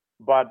did,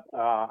 but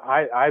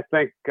I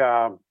think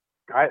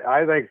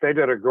they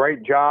did a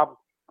great job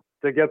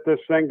to get this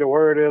thing to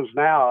where it is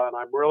now, and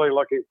I'm really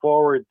looking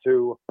forward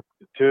to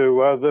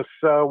this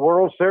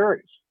World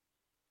Series.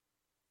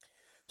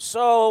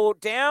 So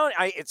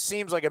it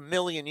seems like a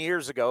million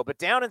years ago, but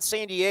down in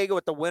San Diego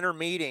at the winter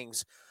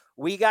meetings,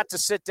 we got to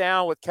sit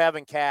down with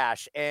Kevin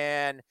Cash,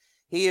 and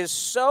he is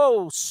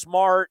so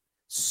smart,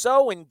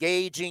 so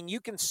engaging. You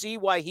can see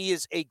why he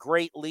is a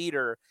great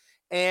leader.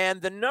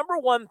 And the number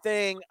one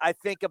thing I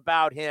think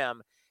about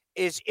him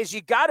is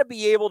you got to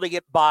be able to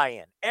get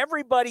buy-in.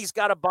 Everybody's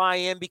got to buy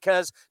in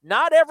because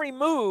not every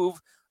move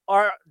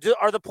are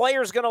the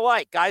players going to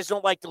like. Guys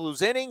don't like to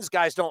lose innings.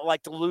 Guys don't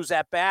like to lose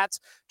at-bats.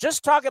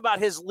 Just talk about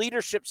his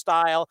leadership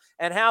style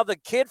and how the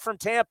kid from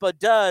Tampa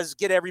does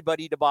get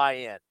everybody to buy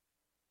in.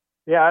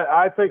 Yeah,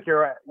 I think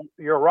you're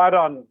right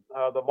on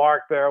the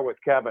mark there with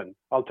Kevin.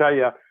 I'll tell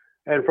you,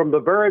 and from the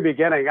very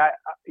beginning,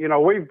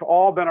 we've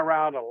all been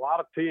around a lot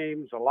of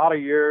teams, a lot of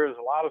years,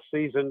 a lot of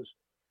seasons.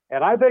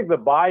 And I think the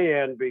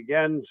buy-in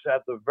begins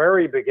at the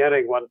very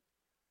beginning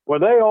when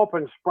they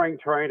open spring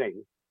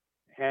training,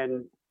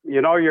 and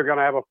you're going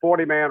to have a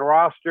 40-man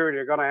roster, and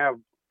you're going to have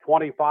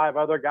 25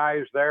 other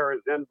guys there as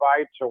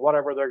invites or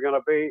whatever they're going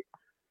to be.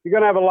 You're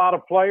going to have a lot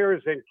of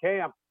players in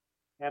camp,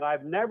 and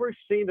I've never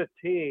seen a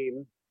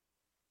team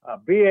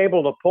be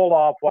able to pull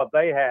off what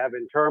they have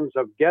in terms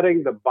of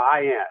getting the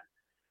buy-in.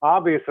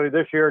 Obviously,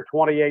 this year,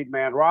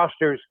 28-man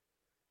rosters.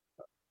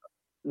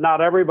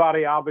 Not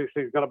everybody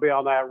obviously is going to be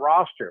on that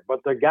roster, but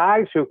the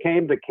guys who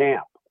came to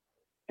camp,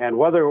 and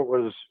whether it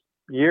was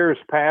years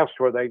past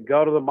where they'd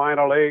go to the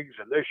minor leagues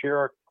and this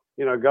year,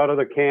 go to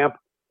the camp,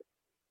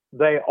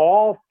 they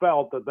all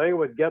felt that they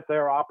would get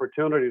their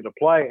opportunity to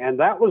play. And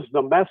that was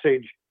the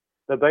message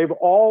that they've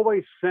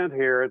always sent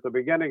here at the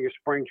beginning of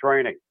spring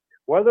training.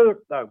 Whether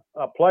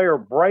a player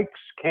breaks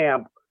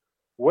camp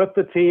with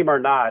the team or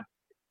not,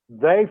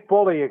 they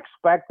fully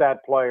expect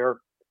that player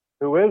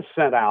who is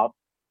sent out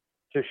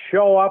to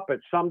show up at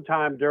some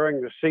time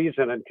during the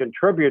season and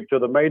contribute to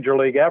the major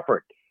league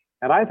effort.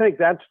 And I think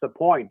that's the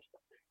point.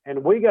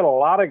 And we get a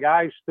lot of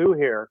guys through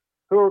here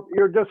who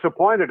you're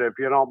disappointed if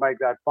you don't make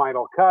that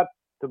final cut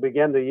to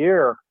begin the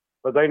year,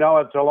 but they know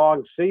it's a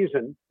long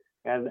season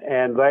and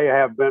they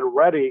have been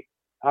ready.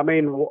 I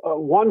mean,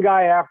 one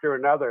guy after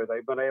another,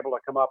 they've been able to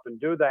come up and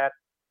do that.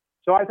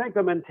 So I think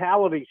the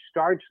mentality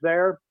starts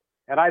there.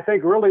 And I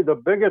think really the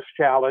biggest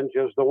challenge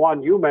is the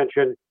one you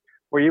mentioned,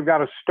 where you've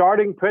got a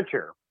starting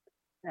pitcher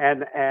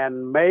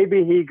and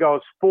maybe he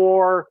goes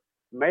 4,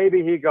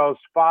 maybe he goes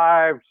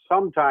 5,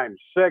 sometimes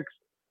 6.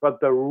 But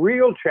the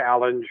real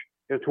challenge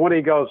is when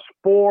he goes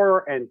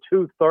 4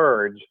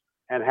 2/3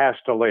 and has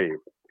to leave.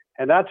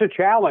 And that's a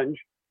challenge,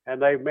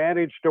 and they've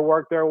managed to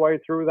work their way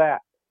through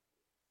that.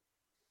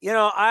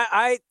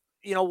 I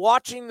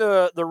watching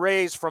the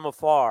Rays from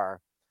afar,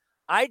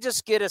 I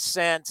just get a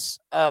sense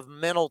of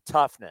mental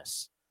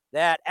toughness.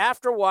 That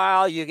after a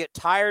while, you get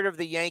tired of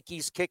the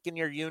Yankees kicking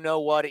your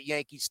you-know-what at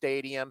Yankee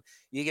Stadium.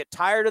 You get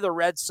tired of the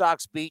Red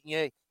Sox beating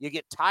you. You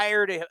get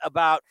tired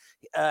about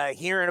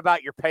hearing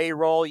about your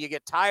payroll. You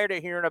get tired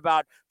of hearing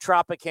about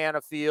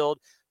Tropicana Field.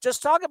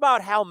 Just talk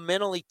about how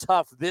mentally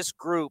tough this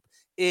group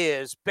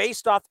is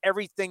based off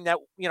everything that,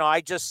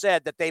 I just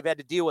said that they've had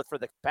to deal with for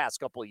the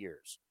past couple of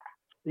years.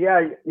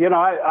 Yeah,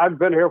 I've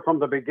been here from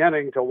the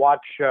beginning to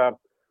watch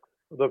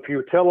the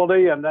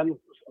futility and then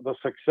the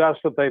success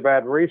that they've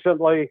had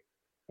recently.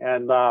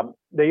 And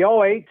the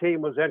 08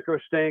 team was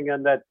interesting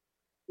in that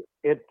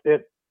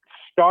it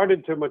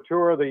started to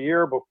mature the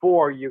year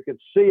before. You could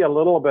see a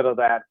little bit of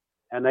that.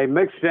 And they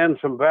mixed in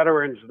some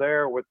veterans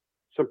there with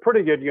some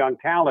pretty good young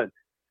talent.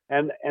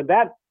 And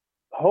that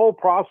whole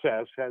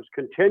process has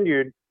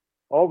continued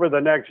over the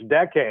next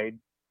decade,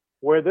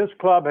 where this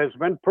club has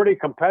been pretty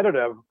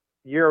competitive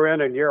year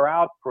in and year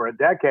out for a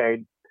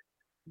decade.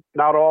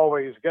 Not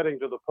always getting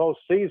to the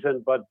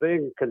postseason, but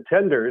being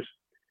contenders.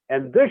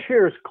 And this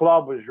year's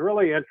club was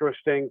really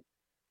interesting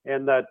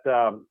in that,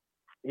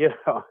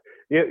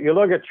 you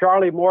look at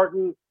Charlie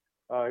Morton,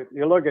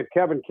 you look at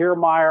Kevin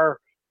Kiermaier,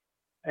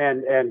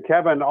 and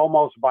Kevin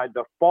almost by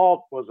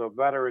default was a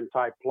veteran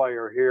type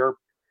player here.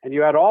 and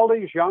you had all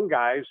these young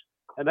guys,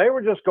 and they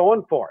were just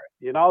going for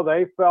it. You know,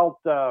 they felt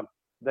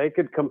they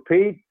could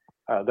compete.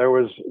 There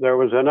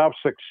was enough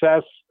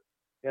success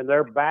in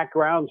their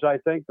backgrounds, I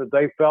think, that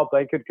they felt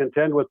they could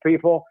contend with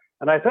people.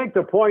 And I think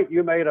the point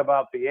you made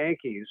about the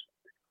Yankees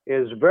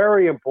is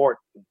very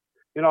important.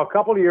 You know, a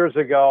couple of years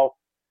ago,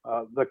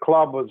 the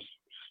club was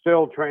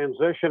still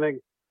transitioning,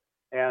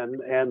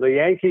 and the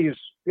Yankees,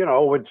 you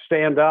know, would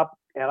stand up.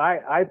 And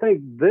I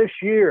think this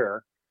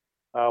year,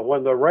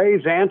 when the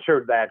Rays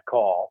answered that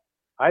call,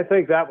 I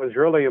think that was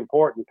really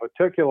important,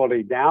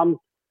 particularly down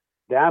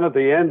at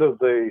the end of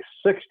the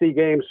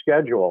 60-game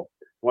schedule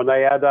when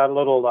they had that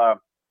little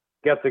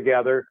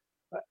get-together.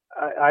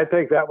 I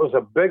think that was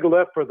a big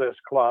lift for this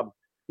club.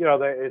 You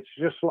know, it's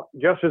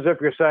just as if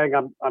you're saying,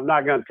 I'm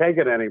not going to take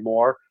it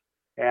anymore,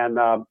 and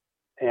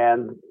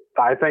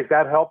I think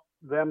that helped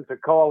them to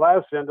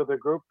coalesce into the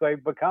group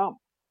they've become.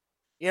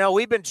 You know,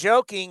 we've been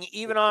joking,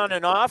 even on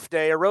an off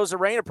day,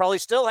 Arozarena probably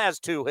still has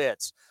 2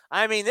 hits.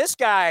 I mean, this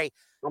guy,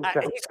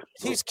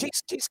 he's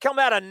come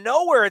out of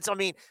nowhere.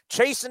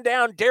 Chasing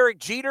down Derek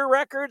Jeter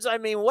records. I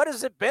mean, what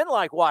has it been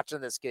like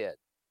watching this kid?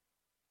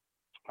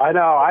 I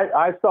know.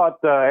 I thought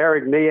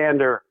Eric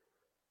Neander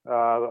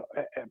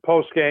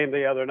post-game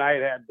the other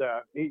night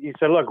he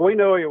said, look, we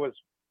knew he was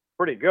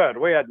pretty good.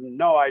 We had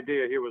no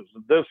idea he was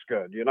this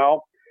good, you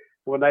know.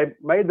 When they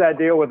made that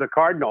deal with the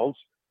Cardinals,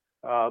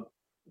 I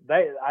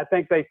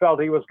think they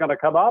felt he was going to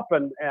come up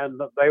and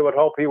they would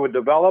hope he would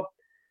develop.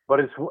 But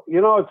it's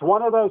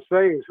one of those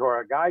things where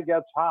a guy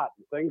gets hot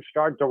and things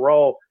start to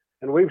roll.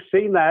 And we've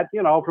seen that,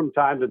 you know, from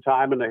time to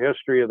time in the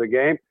history of the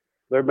game.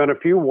 There have been a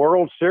few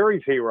World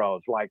Series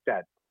heroes like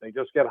that. They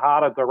just get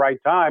hot at the right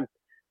time.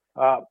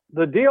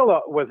 The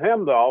deal with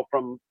him, though,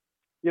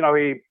 he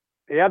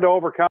had to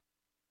overcome.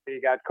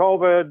 He got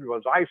COVID,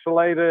 was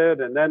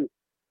isolated, and then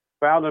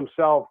found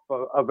himself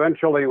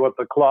eventually with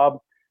the club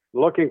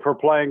looking for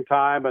playing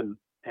time.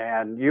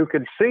 And you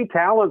could see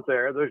talent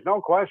there. There's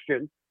no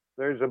question.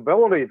 There's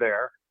ability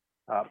there.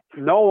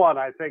 No one,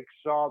 I think,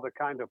 saw the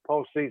kind of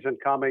postseason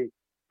coming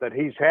that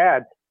he's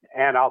had.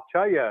 And I'll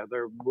tell you,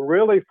 they're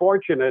really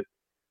fortunate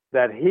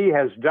that he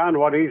has done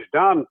what he's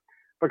done,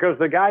 because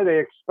the guy they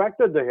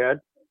expected to hit,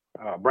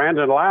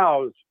 Brandon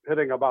Lau, is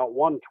hitting about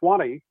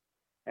 120,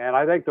 and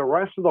I think the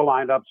rest of the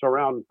lineup's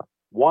around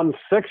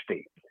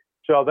 160.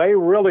 So they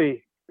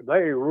really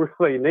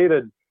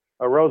needed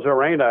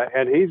Arozarena,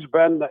 and he's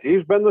been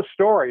the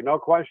story, no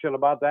question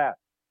about that.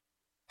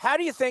 How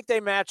do you think they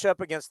match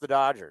up against the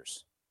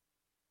Dodgers?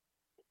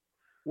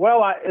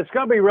 Well, it's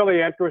going to be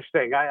really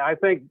interesting. I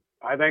think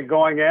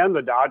going in,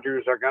 the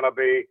Dodgers are going to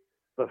be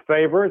the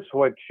favorites,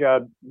 which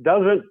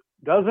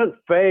doesn't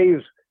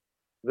faze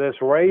this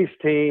Rays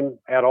team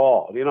at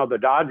all. You know, the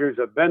Dodgers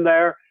have been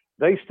there.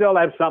 They still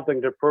have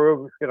something to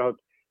prove, you know,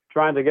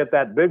 trying to get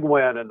that big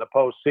win in the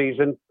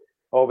postseason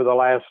over the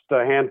last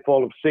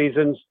handful of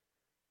seasons.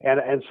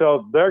 And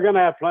so they're going to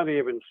have plenty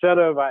of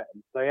incentive.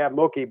 They have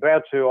Mookie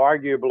Betts, who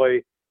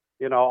arguably,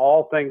 you know,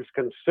 all things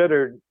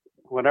considered,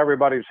 when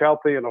everybody's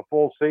healthy in a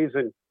full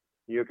season,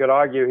 you could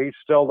argue he's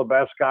still the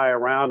best guy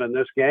around in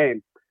this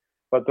game.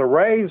 But the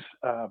Rays,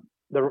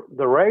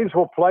 the Rays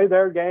will play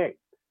their game,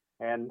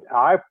 and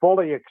I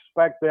fully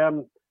expect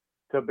them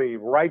to be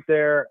right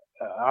there.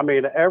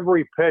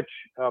 Every pitch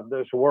of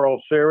this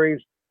World Series,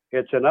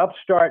 it's an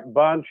upstart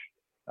bunch.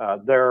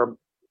 They're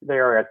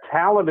a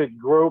talented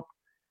group,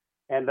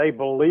 and they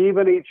believe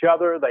in each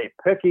other. They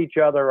pick each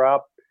other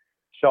up.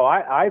 So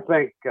I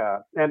think,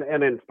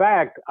 and in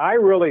fact, I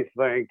really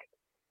think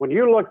when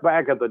you look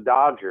back at the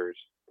Dodgers,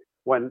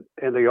 when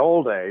in the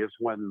old days,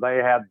 when they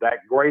had that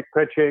great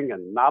pitching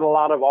and not a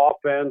lot of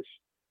offense,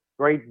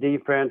 great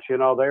defense, you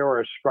know, they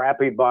were a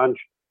scrappy bunch.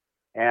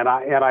 And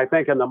I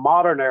think in the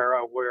modern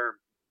era, where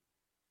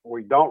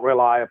we don't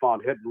rely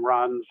upon hit and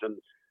runs and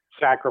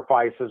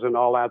sacrifices and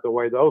all that the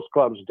way those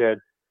clubs did,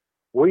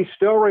 we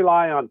still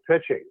rely on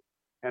pitching,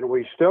 and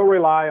we still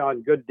rely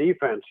on good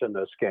defense in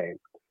this game.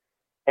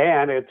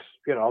 And it's,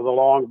 you know, the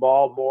long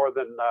ball more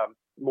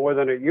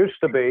than it used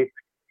to be.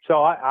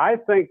 So I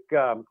think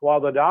while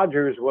the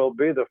Dodgers will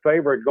be the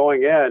favorite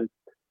going in,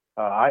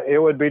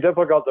 it would be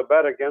difficult to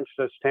bet against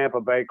this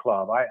Tampa Bay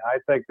club. I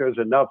think there's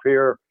enough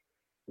here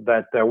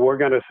that we're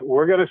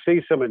gonna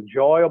see some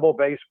enjoyable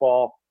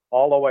baseball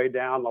all the way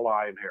down the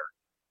line here.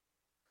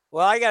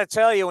 Well, I got to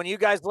tell you, when you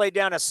guys laid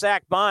down a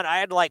sack bunt, I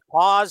had to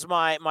pause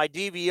my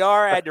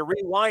DVR. I had to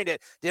rewind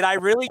it. Did I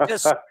really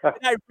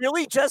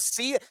just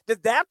see it?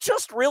 Did that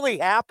just really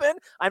happen?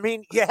 I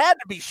mean, you had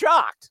to be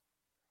shocked.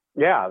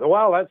 Yeah,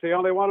 well, that's the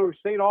only one we've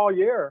seen all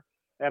year.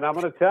 And I'm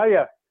going to tell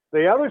you,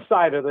 the other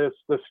side of this,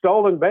 the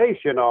stolen base,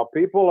 you know,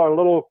 people are a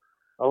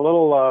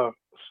little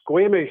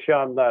squeamish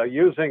on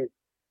using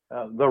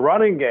the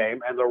running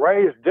game, and the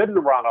Rays haven't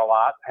run a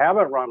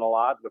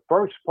lot. The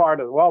first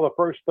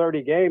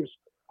 30 games,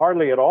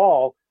 hardly at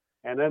all.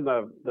 And then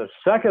the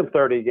second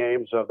 30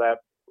 games of that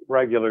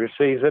regular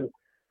season,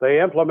 they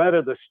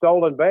implemented the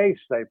stolen base.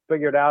 They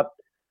figured out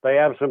they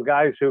have some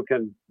guys who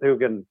can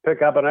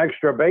pick up an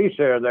extra base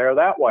here and there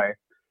that way.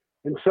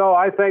 And so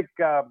I think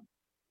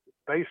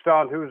based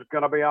on who's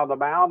going to be on the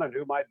mound and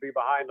who might be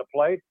behind the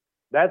plate.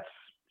 That's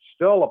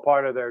still a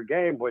part of their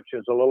game, which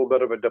is a little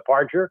bit of a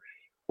departure,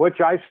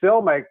 which I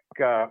still make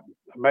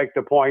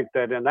the point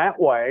that in that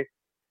way,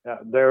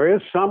 there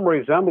is some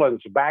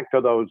resemblance back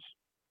to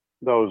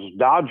those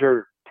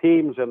Dodger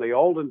teams in the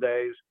olden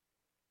days.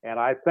 And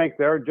I think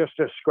they're just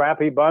a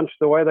scrappy bunch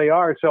the way they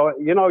are. So,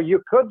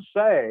 you could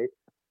say,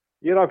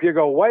 if you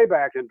go way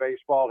back in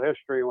baseball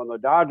history when the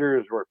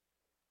Dodgers were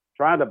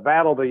trying to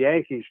battle the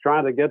Yankees,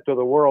 trying to get to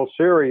the World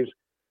Series,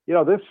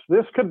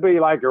 this could be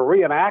like a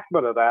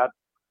reenactment of that,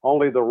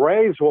 only the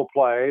Rays will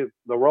play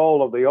the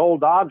role of the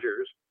old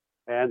Dodgers,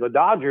 and the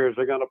Dodgers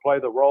are going to play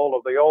the role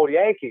of the old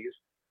Yankees.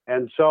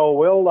 And so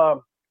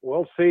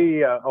we'll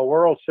see a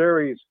World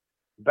Series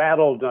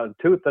battled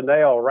tooth and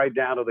nail right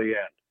down to the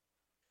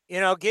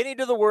end. Getting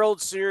to the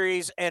World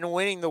Series and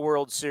winning the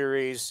World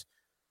Series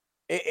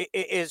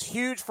is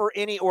huge for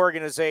any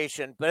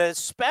organization, but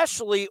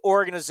especially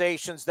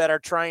organizations that are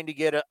trying to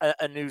get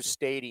a new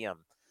stadium.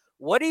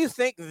 What do you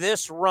think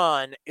this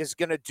run is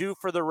going to do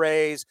for the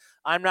Rays?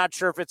 I'm not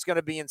sure if it's going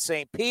to be in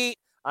St. Pete.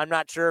 I'm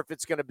not sure if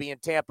it's going to be in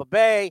Tampa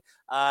Bay.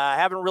 I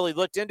haven't really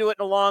looked into it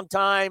in a long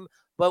time,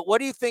 but what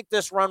do you think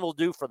this run will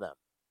do for them?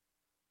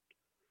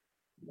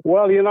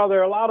 Well, there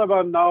are a lot of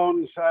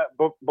unknowns.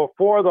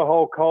 Before the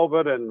whole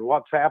COVID and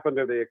what's happened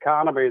to the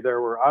economy, there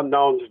were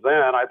unknowns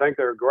then. I think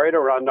there are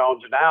greater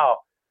unknowns now.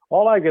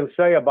 All I can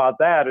say about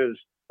that is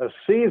a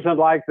season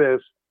like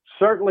this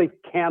certainly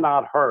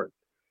cannot hurt.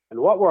 And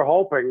what we're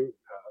hoping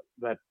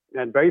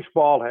and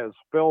baseball has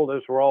filled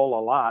this role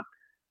a lot,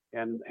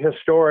 and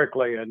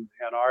historically in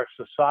our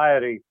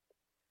society,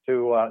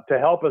 to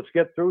help us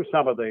get through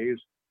some of these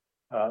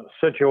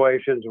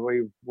situations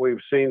we've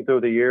seen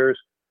through the years.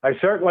 I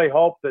certainly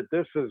hope that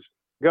this is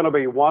going to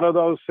be one of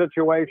those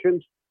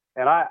situations.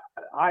 And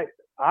I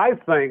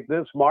think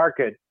this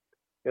market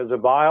is a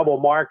viable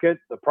market.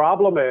 The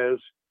problem is,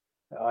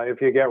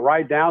 if you get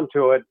right down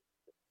to it,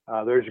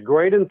 there's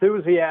great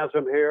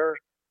enthusiasm here.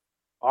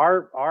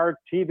 Our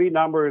TV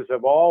numbers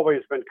have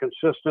always been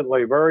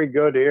consistently very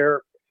good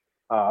here,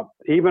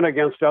 even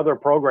against other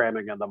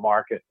programming in the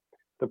market.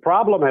 The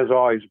problem has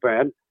always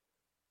been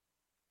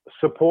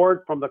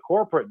support from the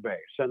corporate base,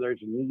 and there's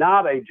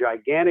not a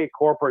gigantic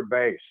corporate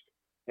base.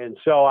 And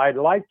so I'd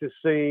like to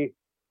see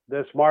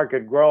this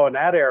market grow in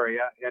that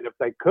area. And if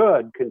they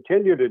could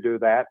continue to do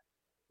that,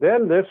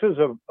 then this is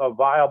a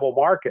viable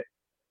market.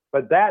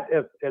 But that,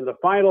 if in the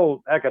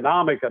final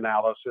economic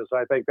analysis,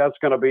 I think that's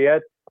going to be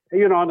it.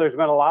 And there's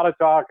been a lot of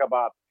talk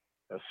about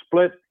a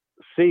split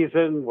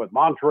season with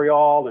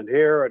Montreal and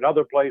here and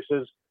other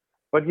places,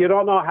 but you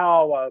don't know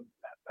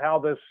how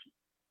this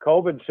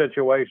COVID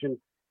situation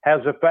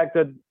has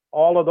affected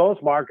all of those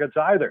markets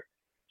either.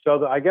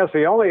 So I guess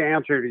the only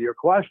answer to your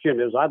question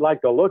is I'd like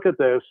to look at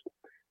this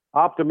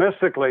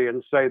optimistically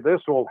and say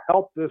this will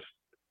help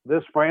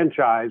this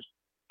franchise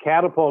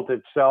catapult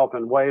itself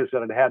in ways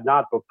that it had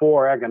not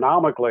before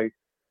economically,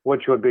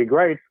 which would be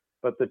great.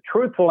 But the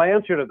truthful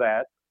answer to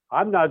that,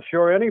 I'm not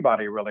sure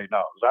anybody really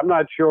knows. I'm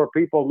not sure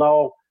people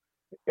know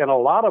in a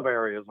lot of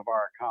areas of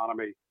our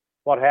economy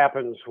what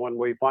happens when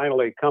we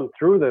finally come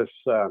through this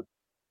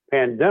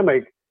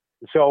pandemic.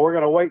 So we're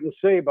going to wait and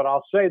see, but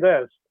I'll say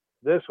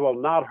this will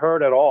not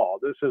hurt at all.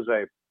 This is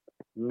a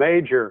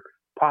major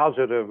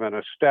positive and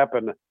a step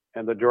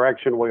in the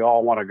direction we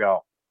all want to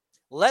go.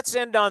 Let's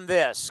end on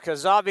this,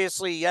 because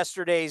obviously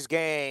yesterday's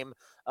game,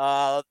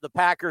 the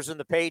Packers and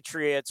the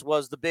Patriots,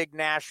 was the big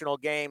national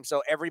game,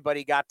 so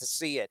everybody got to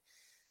see it.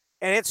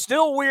 And it's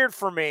still weird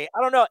for me.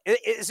 I don't know.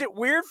 Is it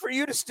weird for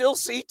you to still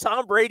see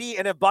Tom Brady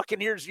in a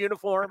Buccaneers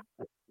uniform?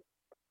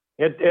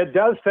 It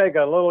does take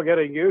a little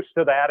getting used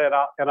to that,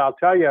 and I'll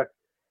tell you,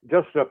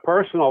 just a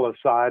personal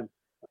aside,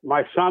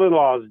 my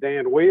son-in-law is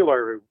Dan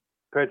Wheeler,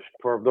 who pitched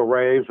for the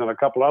Rays and a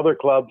couple other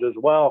clubs as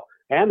well,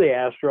 and the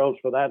Astros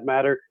for that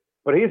matter.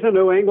 But he's a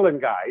New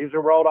England guy. He's a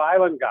Rhode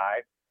Island guy,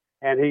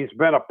 and he's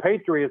been a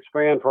Patriots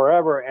fan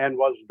forever and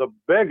was the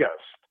biggest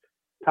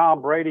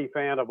Tom Brady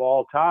fan of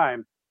all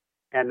time.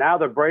 And now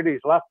that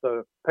Brady's left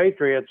the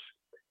Patriots,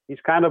 he's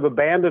kind of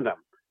abandoned them.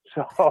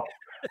 So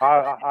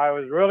I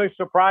was really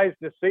surprised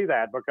to see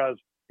that, because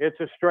it's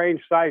a strange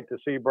sight to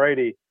see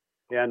Brady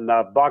in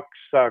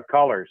Bucs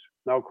colors.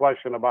 No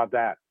question about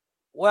that.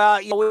 Well,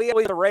 we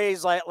always the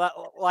Rays like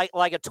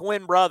a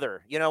twin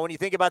brother. When you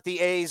think about the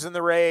A's and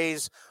the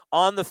Rays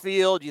on the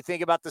field, you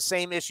think about the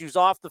same issues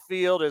off the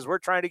field as we're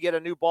trying to get a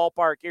new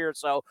ballpark here.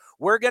 So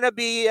we're going to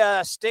be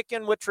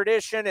sticking with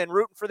tradition and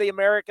rooting for the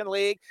American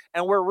League,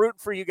 and we're rooting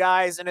for you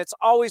guys. And it's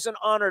always an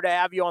honor to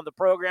have you on the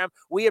program.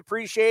 We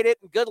appreciate it,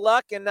 and good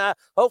luck. And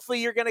hopefully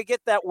you're going to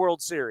get that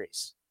World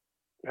Series.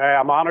 Hey,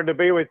 I'm honored to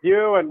be with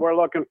you, and we're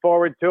looking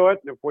forward to it.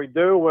 If we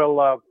do,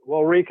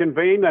 we'll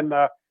reconvene and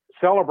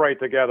celebrate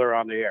together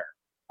on the air.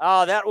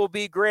 Oh, that will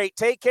be great.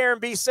 Take care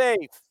and be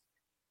safe.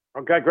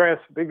 Okay, Chris.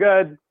 Be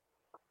good.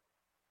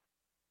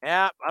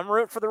 Yeah, I'm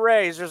rooting for the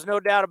Rays. There's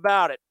no doubt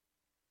about it.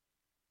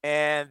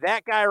 And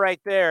that guy right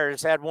there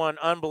has had one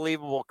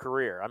unbelievable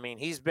career. I mean,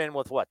 he's been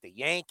with the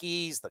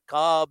Yankees, the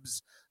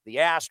Cubs, the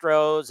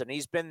Astros, and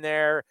he's been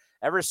there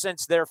ever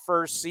since their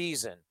first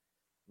season.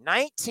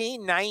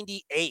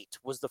 1998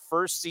 was the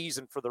first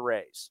season for the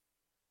Rays.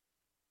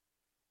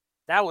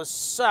 That was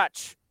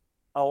such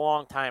a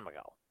long time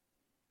ago.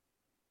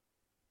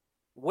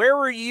 Where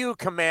were you,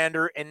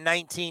 Commander, in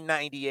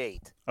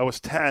 1998? I was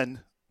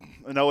 10,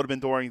 and that would have been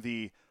during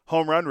the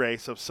home run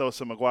race of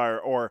Sosa McGuire,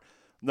 or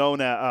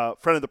known as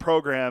friend of the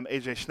program,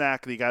 AJ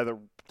Schnack, the guy that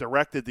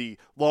directed the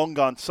Long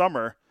Gone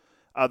Summer.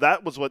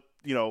 That was what,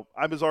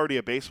 I was already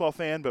a baseball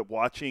fan, but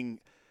watching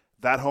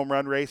that home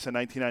run race in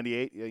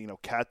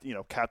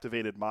 1998,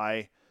 captivated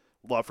my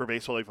love for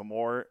baseball even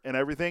more and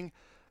everything.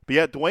 But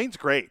yeah, Dwayne's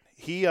great.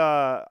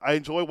 I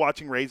enjoy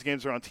watching Rays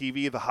games on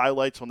TV, the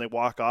highlights when they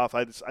walk off.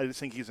 I just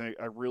think he's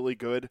a really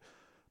good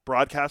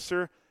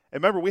broadcaster.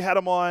 And remember, we had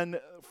him on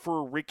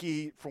for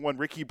when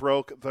Ricky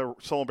broke the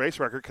stolen base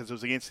record because it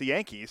was against the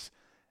Yankees,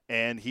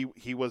 and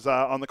he was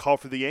on the call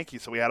for the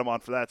Yankees, so we had him on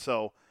for that.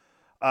 So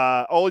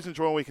always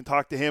enjoy when we can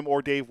talk to him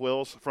or Dave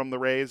Wills from the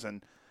Rays.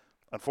 And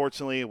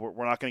unfortunately,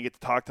 we're not going to get to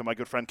talk to my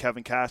good friend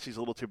Kevin Cash. He's a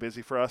little too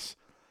busy for us,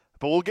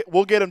 but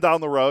we'll get him down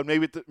the road.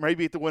 Maybe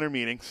at the winter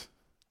meetings.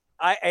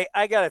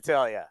 I got to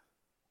tell you,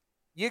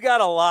 you got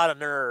a lot of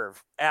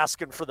nerve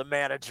asking for the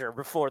manager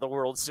before the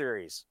World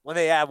Series when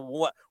they have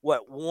what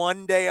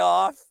 1 day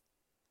off.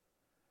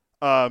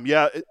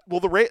 Yeah. Well,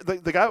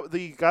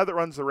 the guy that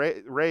runs the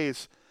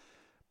Rays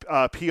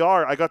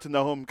PR, I got to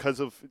know him because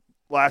of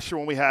last year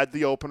when we had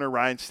the opener,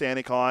 Ryan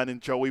Stanek on,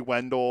 and Joey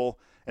Wendell,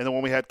 and then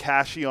when we had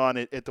Cashy on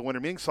at the winter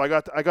meeting. So I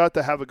got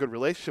to have a good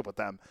relationship with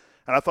them.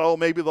 And I thought,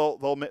 maybe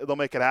they'll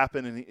make it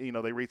happen. And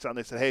they reached out and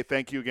they said, "Hey,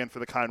 thank you again for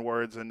the kind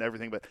words and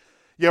everything." But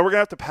yeah, we're gonna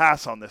have to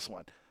pass on this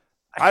one.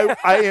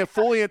 I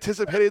fully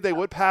anticipated they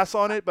would pass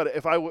on it, but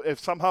if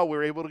somehow we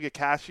were able to get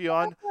Cashy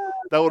on,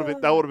 that would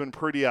have been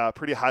pretty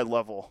high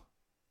level.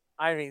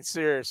 I mean,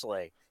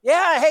 seriously.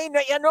 Yeah. Hey,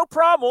 no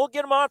problem. We'll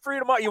get them on for you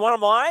tomorrow. You want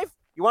them live? Do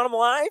you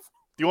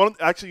want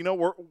them? Actually,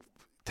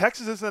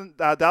 Texas isn't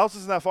Dallas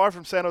isn't that far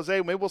from San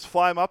Jose. Maybe we'll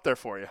fly them up there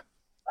for you.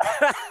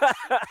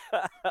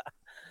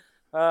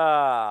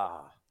 I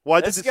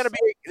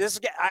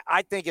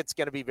think it's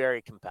going to be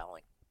very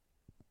compelling,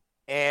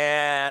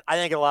 and I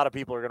think a lot of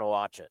people are going to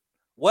watch it.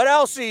 What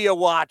else are you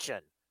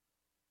watching?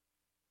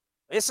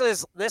 This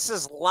is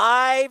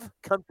live,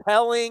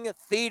 compelling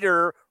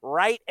theater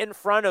right in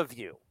front of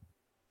you.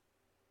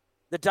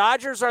 The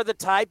Dodgers are the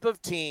type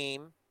of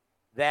team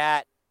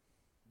that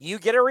you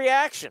get a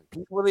reaction.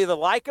 People will either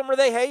like them or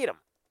they hate them.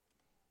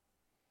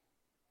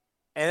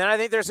 And then I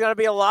think there's going to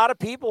be a lot of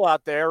people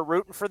out there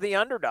rooting for the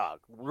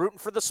underdog, rooting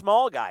for the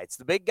small guy. It's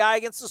the big guy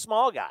against the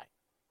small guy.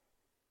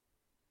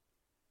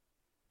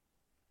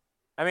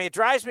 I mean, it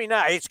drives me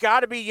nuts. It's got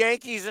to be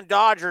Yankees and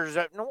Dodgers.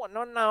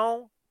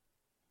 No.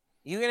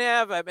 You can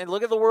have,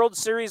 look at the World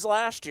Series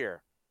last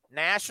year.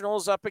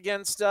 Nationals up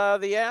against the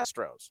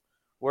Astros,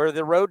 where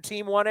the road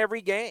team won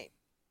every game.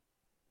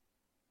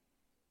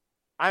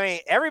 I mean,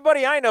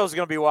 everybody I know is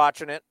going to be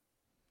watching it.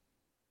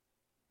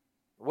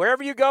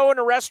 Wherever you go in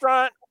a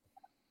restaurant,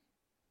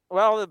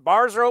 well, the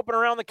bars are open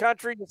around the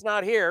country. It's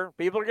not here.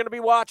 People are going to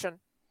be watching.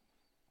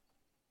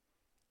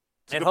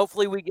 And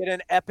hopefully we get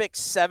an epic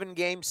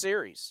 7-game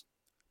series.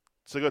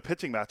 It's a good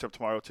pitching matchup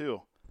tomorrow,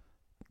 too.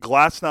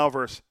 Glasnow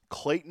versus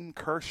Clayton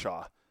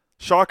Kershaw.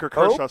 Shocker,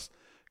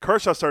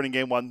 Kershaw starting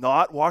game 1,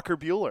 not Walker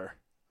Buehler.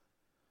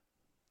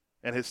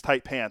 And his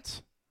tight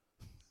pants.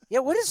 Yeah,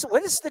 what is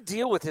the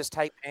deal with his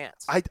tight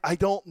pants? I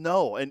don't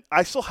know. And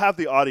I still have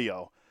the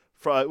audio.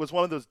 It was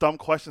one of those dumb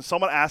questions.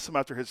 Someone asked him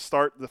after his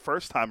start the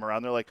first time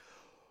around. They're like,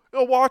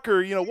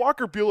 Walker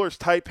Buehler's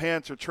tight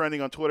pants are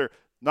trending on Twitter.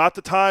 Not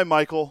the time,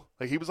 Michael.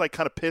 Like, he was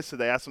kind of pissed that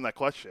they asked him that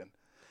question.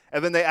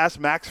 And then they asked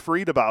Max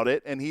Fried about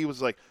it, and he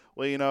was like,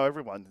 well,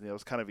 everyone,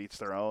 it's kind of each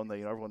their own.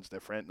 Everyone's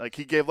different. Like,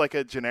 he gave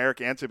a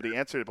generic answer, but he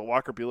answered it. But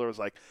Walker Buehler was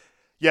like,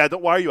 yeah,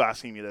 why are you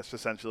asking me this?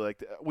 Essentially,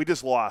 like, we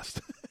just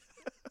lost.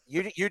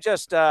 You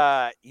just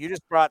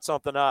brought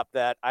something up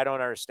that I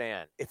don't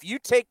understand. If you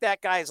take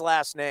that guy's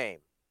last name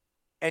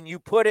and you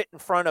put it in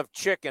front of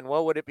chicken,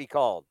 what would it be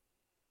called?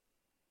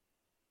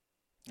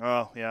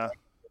 Oh, yeah.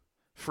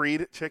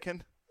 Fried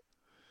chicken?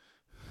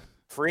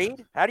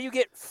 Fried? How do you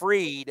get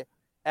Fried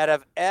out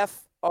of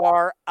F-R-I-E-D?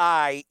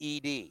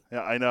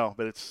 Yeah, I know,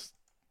 but it's...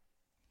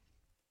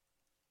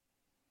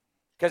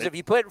 Because if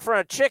you put it in front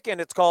of chicken,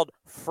 it's called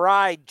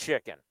fried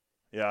chicken.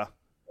 Yeah.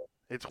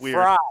 It's weird.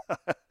 Fried.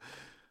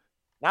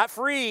 Not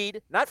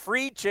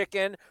fried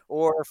chicken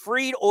or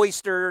fried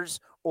oysters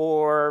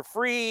or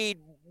fried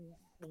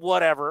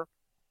whatever.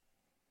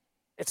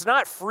 It's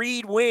not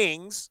fried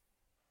wings.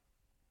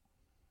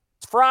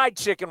 It's fried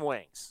chicken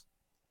wings,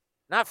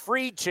 not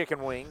fried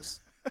chicken wings.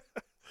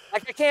 I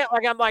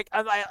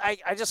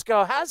just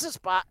go, how's this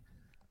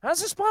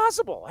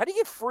possible? How do you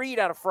get fried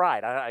out of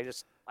fried? I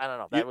don't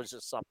know. That was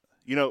just something.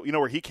 You know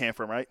where he came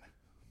from, right?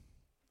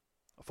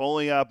 If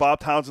only Bob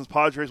Townsend's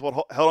Padres would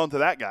held on to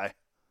that guy.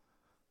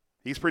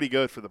 He's pretty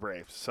good for the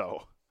Braves,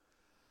 so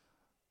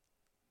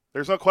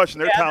there's no question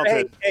they're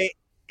talented.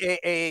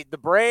 The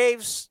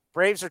Braves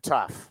are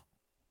tough.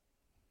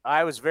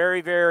 I was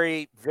very,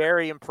 very,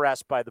 very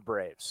impressed by the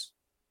Braves.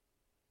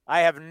 I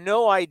have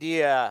no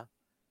idea.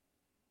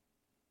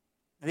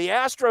 The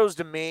Astros,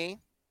 to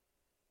me,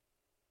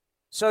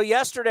 so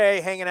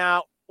yesterday hanging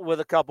out with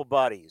a couple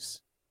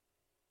buddies,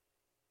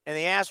 and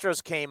the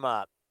Astros came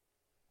up.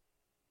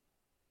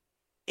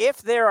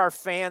 If there are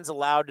fans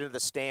allowed into the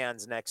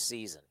stands next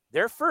season,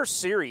 their first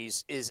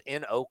series is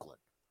in Oakland.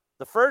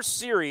 The first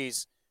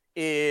series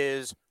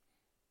is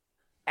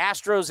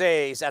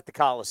Astros-A's at the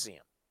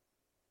Coliseum.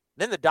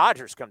 Then the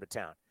Dodgers come to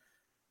town.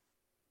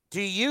 Do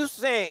you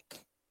think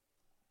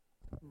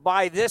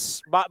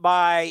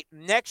by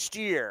next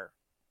year,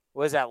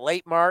 was that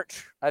late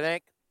March, I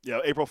think? Yeah,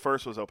 April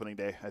 1st was opening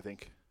day, I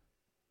think.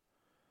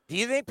 Do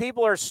you think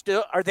people are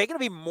they going to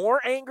be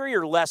more angry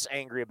or less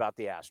angry about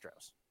the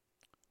Astros?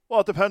 Well,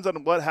 it depends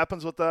on what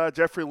happens with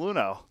Jeffrey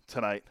Luhnow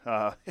tonight.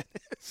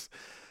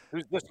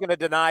 Who's just going to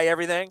deny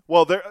everything?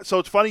 Well, so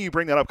it's funny you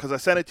bring that up because I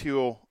sent it to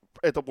you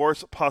at the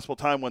worst possible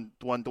time when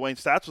Dwayne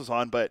Stats was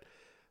on, but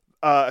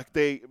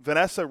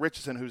Vanessa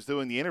Richardson, who's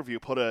doing the interview,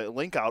 put a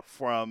link out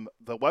from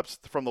the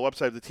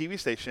website of the TV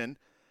station,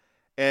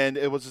 and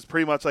it was just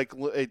pretty much like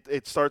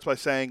it starts by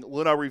saying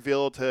Luhnow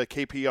revealed to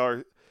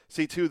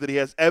KPRC2 that he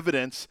has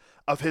evidence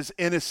of his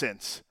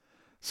innocence.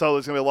 So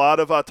there's going to be a lot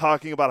of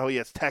talking about how he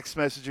has text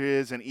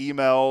messages and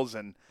emails.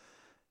 And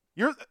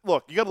you got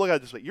to look at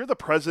it this way. You're the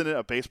president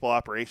of baseball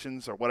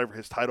operations or whatever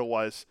his title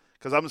was,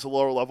 because I'm just a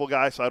lower level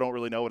guy, so I don't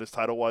really know what his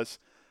title was.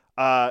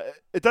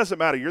 It doesn't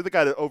matter. You're the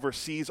guy that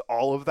oversees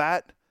all of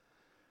that.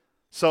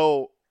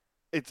 So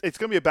it's going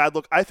to be a bad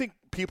look. I think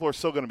people are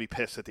still going to be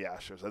pissed at the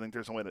Astros. I think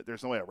there's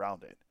no way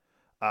around it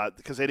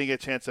because they didn't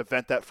get a chance to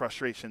vent that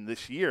frustration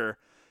this year.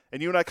 And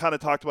you and I kind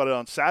of talked about it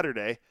on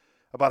Saturday,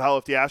 about how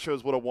if the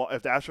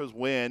Astros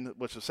win,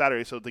 which was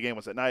Saturday, so the game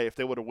was at night, if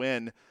they would have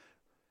win,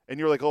 and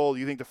you're like, oh,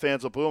 you think the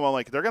fans will boo them? I'm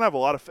like, they're going to have a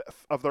lot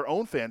of their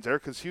own fans there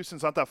because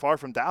Houston's not that far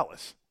from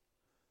Dallas.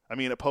 I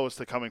mean, opposed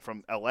to coming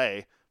from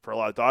L.A. for a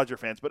lot of Dodger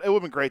fans. But it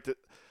would have been great.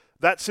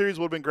 That series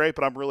would have been great,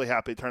 but I'm really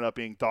happy it turned out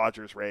being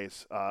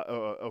Dodgers-Rays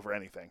over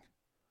anything.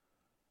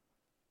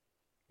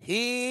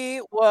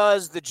 He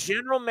was the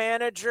general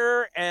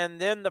manager and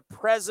then the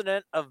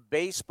president of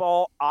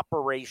baseball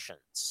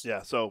operations.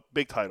 Yeah, so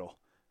big title.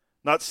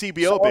 Not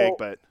CBO big,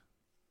 but.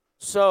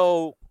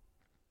 So,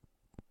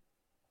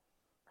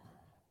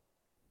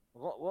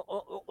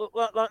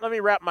 let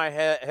me wrap my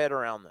head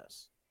around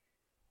this.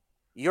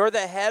 You're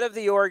the head of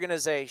the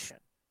organization.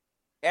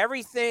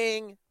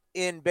 Everything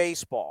in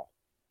baseball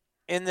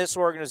in this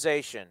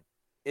organization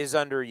is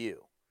under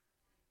you.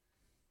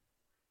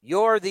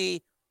 You're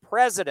the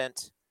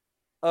president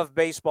of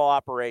baseball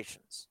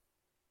operations.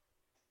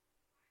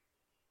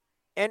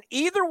 And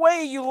either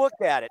way you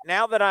look at it,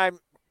 now that I'm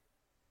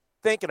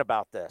thinking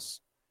about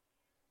this,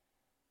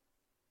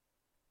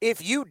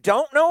 if you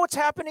don't know what's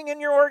happening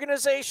in your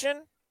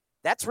organization,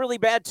 that's really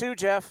bad too,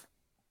 Jeff.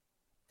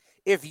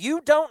 If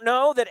you don't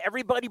know that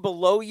everybody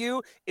below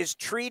you is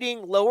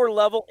treating lower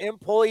level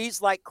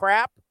employees like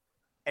crap,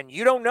 and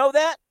you don't know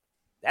that,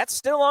 that's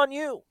still on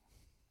you.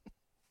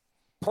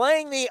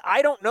 Playing the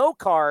I don't know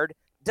card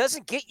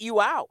doesn't get you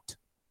out.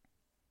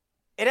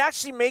 It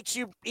actually makes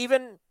you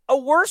even a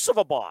worse of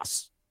a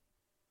boss.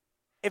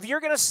 If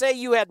you're going to say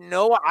you had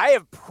I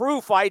have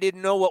proof I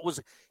didn't know what was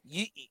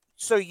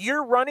so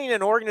you're running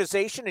an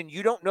organization and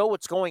you don't know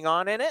what's going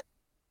on in it?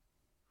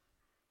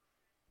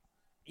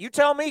 You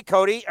tell me,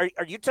 Cody,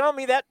 are you telling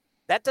me that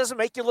doesn't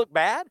make you look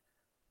bad?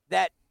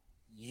 That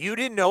you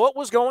didn't know what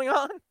was going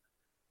on?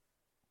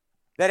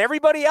 That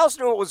everybody else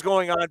knew what was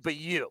going on but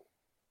you?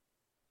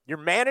 Your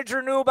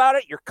manager knew about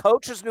it. Your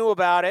coaches knew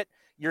about it.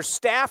 Your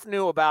staff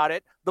knew about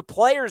it. The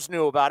players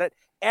knew about it.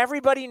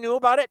 Everybody knew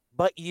about it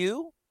but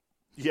you?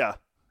 Yeah.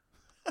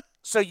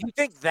 So you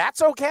think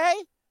that's okay?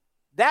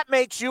 That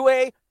makes you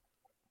a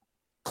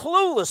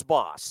clueless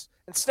boss.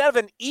 Instead of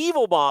an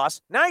evil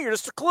boss, now you're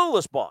just a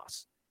clueless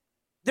boss.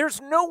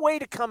 There's no way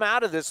to come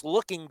out of this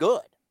looking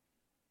good.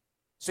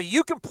 So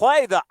you can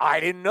play the I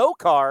didn't know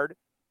card.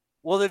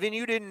 Well, if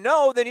you didn't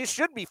know, then you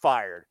should be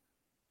fired.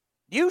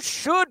 You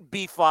should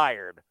be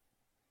fired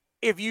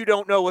if you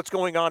don't know what's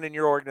going on in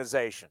your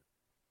organization.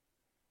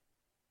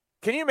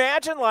 Can you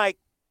imagine, like,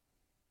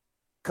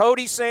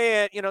 Cody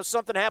saying,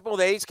 something happened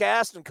with A's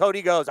Cast, and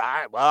Cody goes,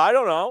 I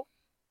don't know.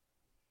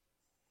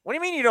 What do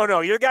you mean you don't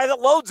know? You're the guy that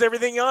loads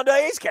everything onto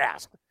A's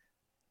Cast.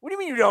 What do you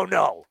mean you don't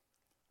know?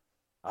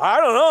 I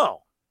don't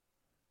know.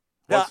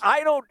 The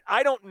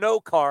I don't know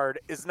card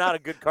is not a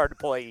good card to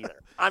play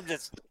either.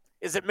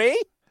 Is it me?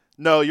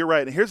 No, you're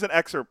right. And here's an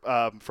excerpt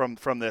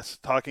from this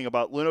talking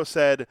about Luhnow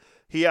said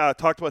he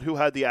talked about who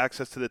had the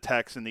access to the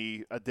text and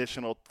the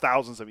additional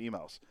thousands of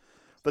emails.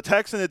 The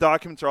text and the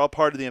documents are all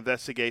part of the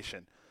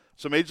investigation.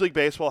 So Major League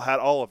Baseball had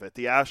all of it.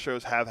 The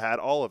Astros have had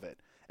all of it.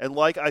 And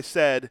like I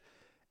said,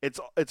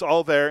 it's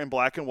all there in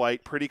black and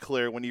white, pretty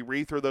clear when you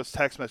read through those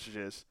text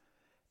messages.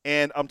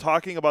 And I'm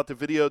talking about the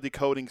video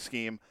decoding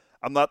scheme.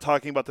 I'm not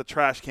talking about the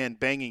trash can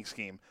banging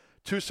scheme.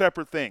 Two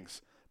separate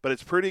things. But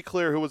it's pretty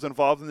clear who was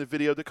involved in the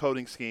video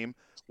decoding scheme,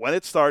 when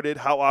it started,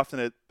 how often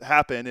it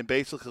happened, and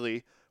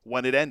basically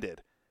when it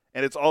ended.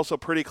 And it's also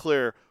pretty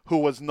clear who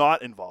was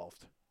not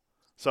involved.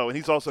 So, and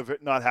he's also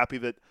not happy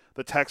that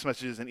the text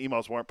messages and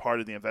emails weren't part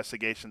of the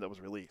investigation that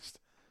was released.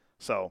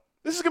 So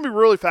this is going to be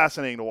really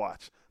fascinating to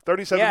watch.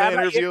 37-minute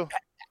interview.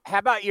 How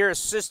about your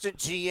assistant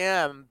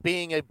GM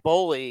being a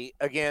bully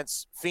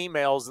against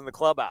females in the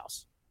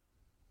clubhouse?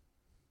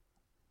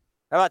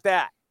 How about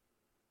that?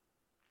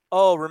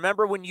 Oh,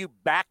 remember when you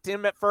backed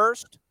him at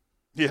first?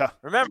 Yeah.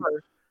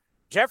 Remember,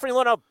 Jeffrey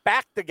Luhnow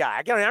backed the guy.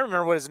 I don't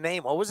remember what his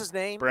name. What was his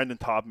name? Brandon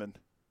Taubman.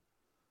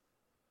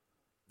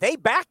 They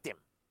backed him.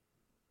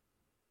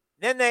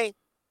 Then they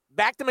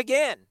backed him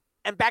again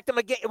and backed him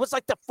again. It was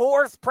like the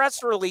fourth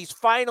press release.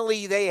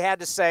 Finally, they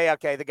had to say,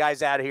 okay, the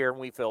guy's out of here and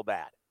we feel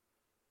bad.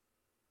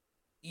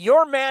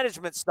 Your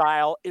management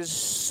style is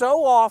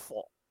so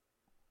awful.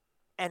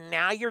 And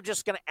now you're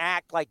just going to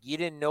act like you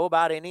didn't know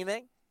about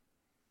anything?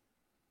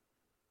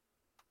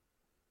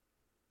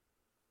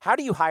 How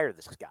do you hire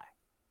this guy?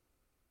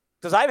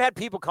 Because I've had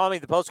people call me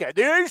the post guy.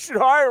 You should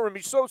hire him.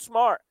 He's so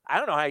smart. I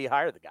don't know how you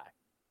hire the guy.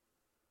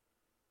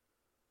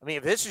 I mean,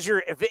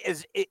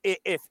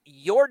 if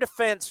your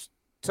defense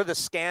to the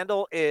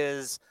scandal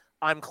is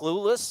I'm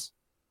clueless,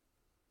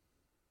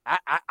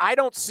 I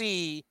don't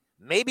see,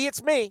 maybe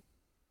it's me,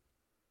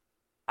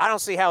 I don't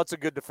see how it's a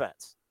good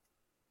defense.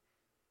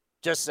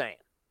 Just saying.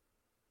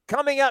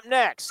 Coming up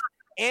next,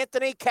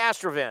 Anthony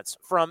Castrovince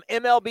from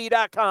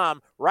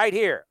MLB.com right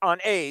here on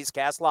A's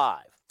Cast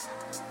Live.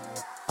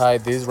 Hi,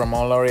 this is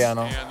Ramon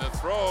Laureano. And the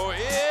throw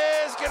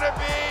is going to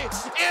be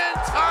in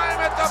time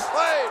at the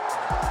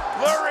plate.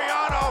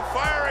 Laureano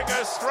firing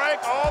a strike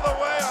all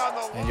the way on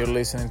the... And you're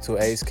listening to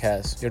A's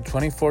Cast, your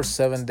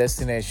 24/7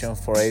 destination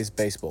for A's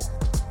baseball.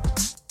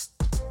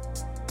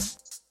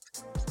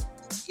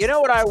 You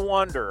know what I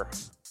wonder?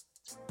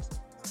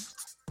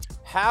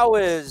 How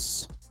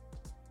is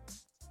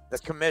the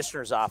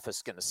commissioner's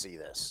office going to see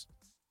this?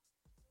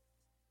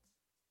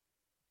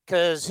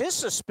 Because his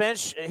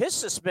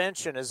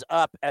suspension is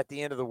up at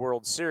the end of the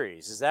World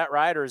Series. Is that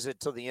right, or is it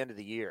till the end of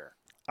the year?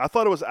 I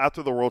thought it was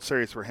after the World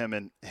Series for him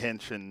and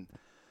Hinch, and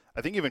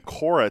I think even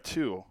Cora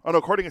too. Oh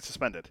no, Cora didn't get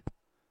suspended,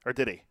 or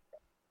did he?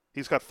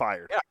 He's got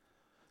fired. Yeah.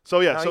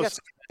 So yeah,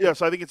 no,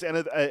 so I think it's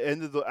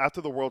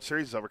after the World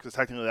Series is over, because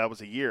technically that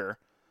was a year.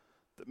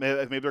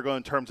 Maybe they're going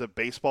in terms of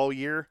baseball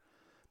year.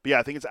 But yeah,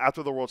 I think it's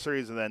after the World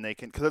Series, and then they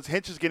can, because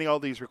Hinch is getting all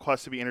these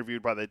requests to be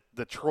interviewed by the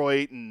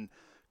Detroit and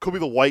could be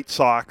the White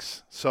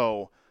Sox.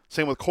 So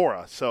same with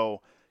Cora.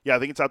 So yeah, I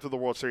think it's after the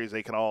World Series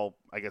they can all,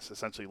 I guess,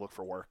 essentially look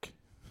for work.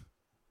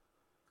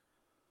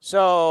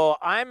 So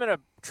I'm going to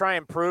try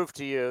and prove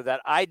to you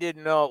that I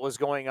didn't know it was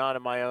going on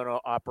in my own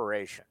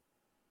operation.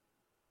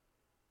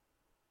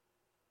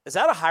 Is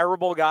that a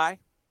hireable guy?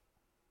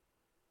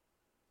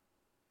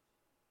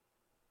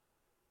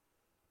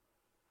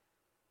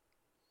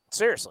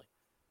 Seriously.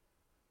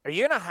 Are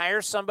you going to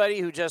hire somebody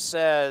who just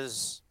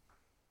says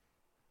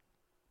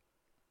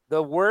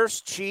the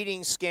worst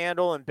cheating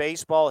scandal in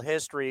baseball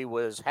history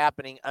was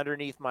happening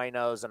underneath my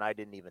nose and I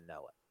didn't even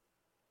know it?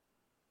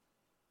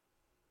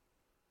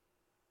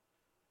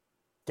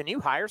 Can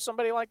you hire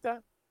somebody like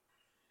that?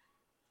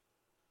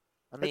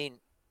 I mean,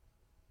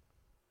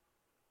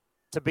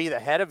 to be the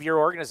head of your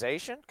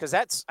organization? Because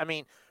that's, I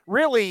mean,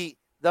 really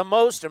the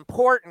most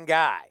important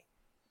guy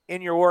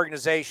in your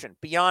organization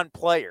beyond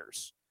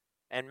players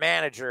and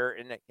manager,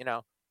 and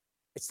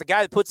it's the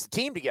guy that puts the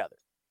team together.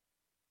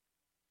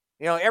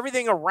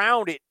 Everything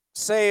around it,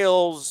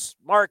 sales,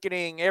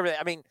 marketing, everything.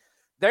 I mean,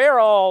 they're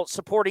all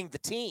supporting the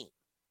team.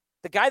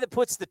 The guy that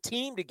puts the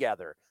team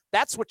together,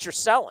 that's what you're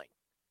selling.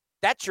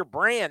 That's your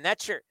brand.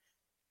 That's your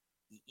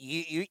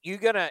you're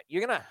gonna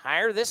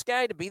hire this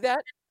guy to be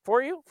that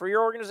for you, for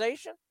your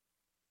organization?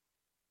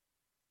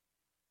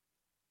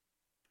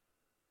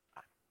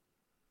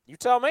 You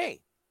tell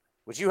me.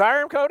 Would you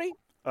hire him, Cody?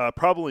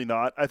 Probably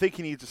not. I think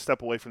he needs to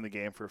step away from the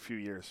game for a few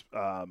years.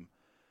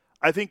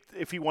 I think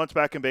if he wants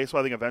back in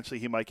baseball, I think eventually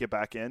he might get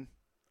back in.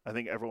 I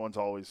think everyone's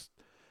always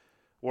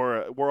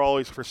we're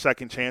always for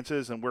second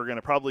chances, and we're going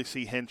to probably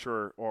see Hinch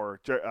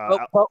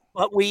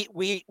but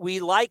we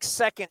like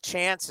second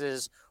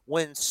chances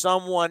when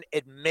someone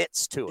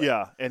admits to it.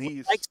 Yeah, and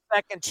he's like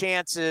second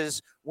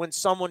chances when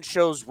someone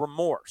shows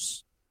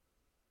remorse.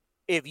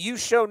 If you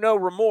show no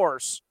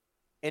remorse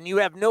and you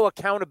have no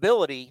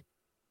accountability,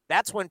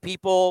 that's when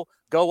people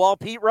go all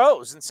Pete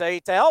Rose and say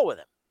to hell with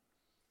him.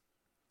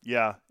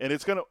 Yeah, and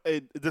it's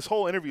this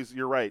whole interview,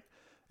 you're right,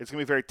 it's going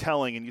to be very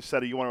telling, and you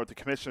said you wonder what the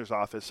commissioner's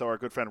office, so our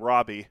good friend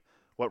Robbie,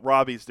 what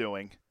Robbie's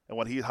doing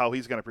and how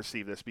he's going to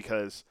perceive this,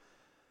 because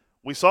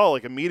we saw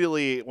like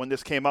immediately when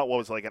this came out, what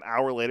was it, like an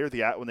hour later,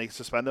 when they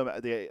suspended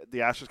him, the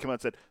Astros came out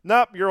and said,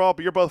 nope,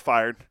 you're both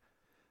fired.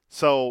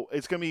 So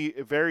it's going to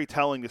be very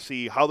telling to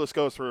see how this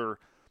goes for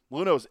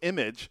Luhnow's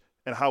image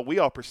and how we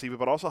all perceive it,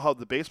 but also how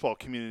the baseball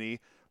community,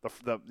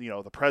 the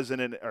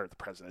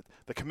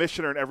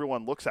commissioner and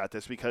everyone looks at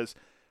this, because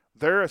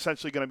they're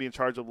essentially going to be in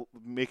charge of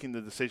making the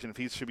decision if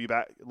he should be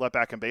let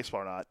back in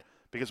baseball or not.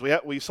 Because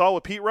we saw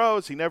with Pete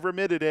Rose, he never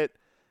admitted it,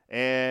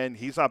 and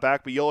he's not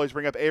back. But you always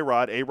bring up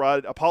A-Rod.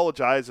 A-Rod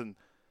apologized, and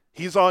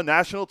he's on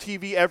national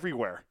TV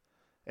everywhere,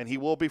 and he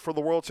will be for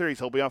the World Series.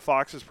 He'll be on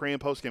Fox's pre-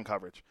 and post-game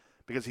coverage.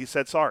 because he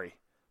said sorry,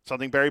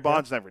 something Barry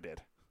Bonds never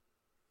did.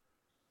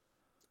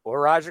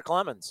 Or Roger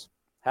Clemens.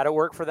 How'd it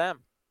work for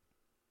them?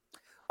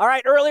 All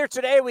right, earlier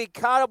today we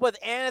caught up with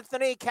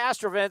Anthony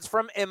Castrovince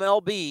from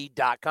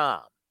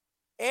MLB.com.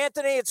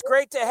 Anthony, it's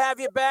great to have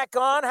you back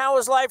on. How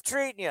is life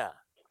treating you?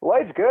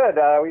 Life's good.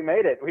 We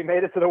made it. We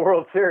made it to the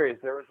World Series.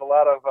 There was a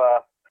lot of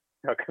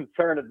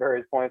concern at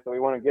various points that we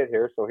wouldn't get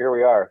here, so here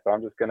we are. So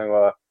I'm just going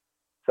to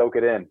soak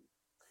it in.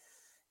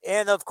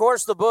 And, of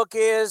course, the book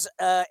is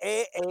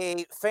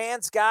a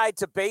Fan's Guide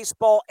to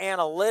Baseball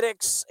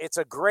Analytics. It's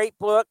a great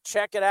book.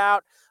 Check it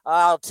out.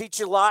 I'll teach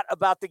you a lot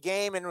about the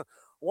game. And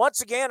once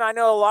again, I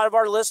know a lot of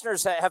our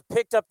listeners have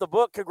picked up the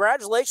book.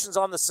 Congratulations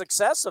on the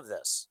success of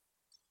this.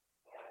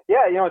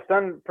 Yeah, it's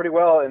done pretty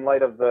well in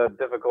light of the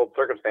difficult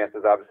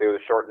circumstances, obviously, with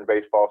a shortened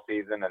baseball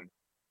season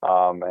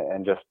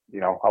and just,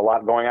 a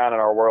lot going on in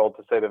our world,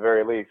 to say the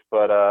very least.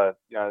 But,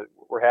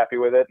 we're happy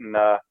with it. And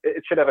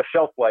it should have a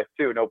shelf life,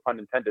 too, no pun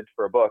intended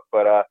for a book.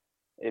 But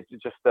it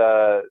just,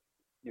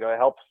 it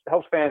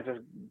helps fans just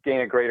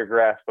gain a greater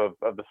grasp of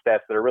the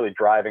stats that are really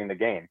driving the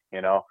game,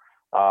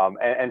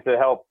 and to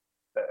help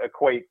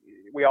equate,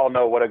 we all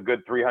know what a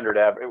good 300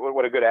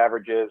 what a good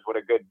average is, what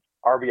a good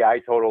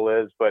RBI total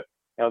is. But,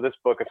 this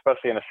book,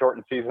 especially in a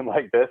shortened season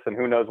like this, and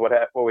who knows what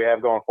we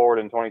have going forward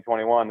in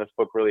 2021, this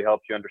book really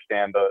helps you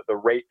understand the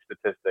rate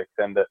statistics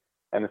and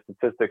the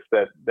statistics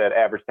that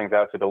average things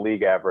out to the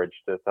league average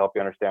to help you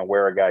understand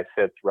where a guy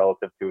sits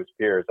relative to his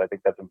peers. I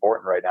think that's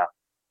important right now.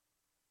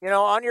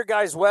 On your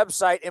guys'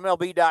 website,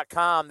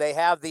 MLB.com, they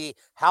have the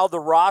how the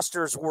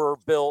rosters were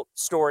built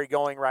story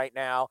going right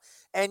now.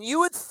 And you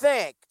would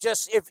think,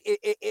 just if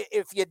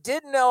you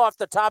didn't know off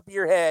the top of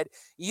your head,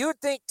 you would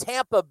think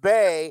Tampa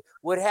Bay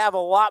would have a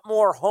lot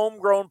more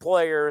homegrown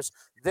players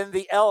than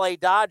the LA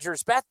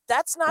Dodgers. But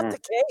that's not the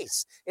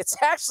case. It's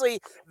actually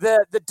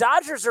the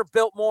Dodgers are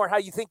built more how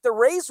you think the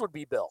Rays would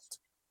be built.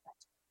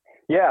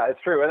 Yeah,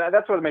 it's true. And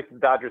that's what makes the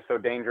Dodgers so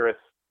dangerous.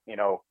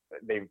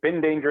 They've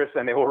been dangerous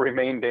and they will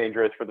remain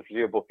dangerous for the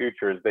foreseeable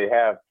future. They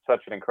have such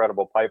an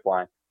incredible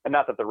pipeline. And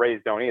not that the Rays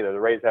don't either. The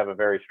Rays have a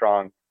very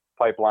strong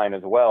pipeline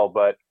as well.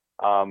 But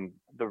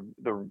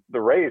the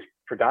Rays,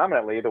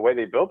 predominantly, the way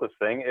they built this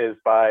thing is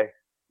by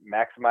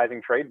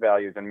maximizing trade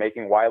values and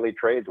making wily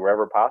trades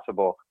wherever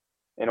possible.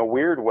 In a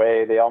weird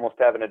way, they almost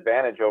have an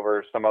advantage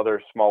over some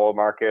other small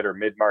market or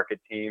mid-market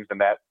teams.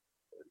 And that,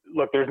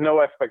 look, there's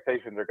no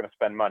expectation they're going to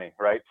spend money,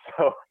 right?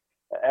 So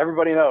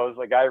everybody knows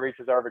a guy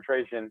reaches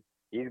arbitration,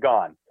 he's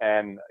gone.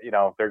 And,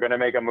 they're going to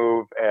make a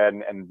move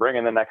and bring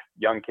in the next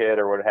young kid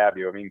or what have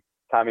you. I mean,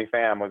 Tommy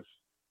Pham was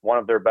one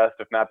of their best,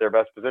 if not their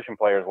best position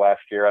players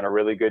last year on a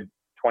really good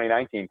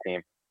 2019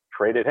 team.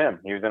 Traded him.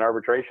 He was in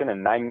arbitration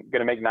and going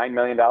to make $9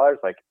 million.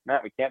 Man,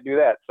 we can't do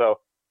that. So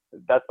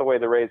that's the way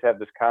the Rays have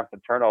this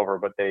constant turnover,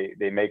 but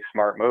they make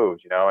smart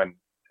moves, and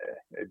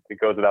it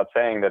goes without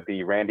saying that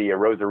the Randy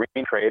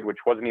Arozarena trade, which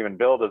wasn't even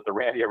billed as the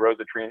Randy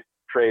Arozarena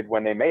trade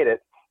when they made it,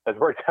 has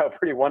worked out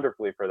pretty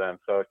wonderfully for them.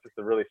 So it's just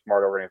a really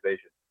smart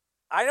organization.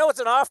 I know it's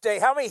an off day.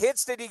 How many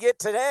hits did he get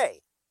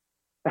today?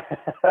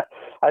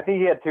 I think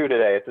he had 2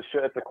 today.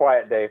 It's a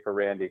quiet day for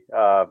Randy.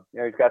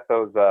 He's got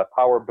those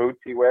power boots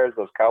he wears,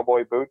 those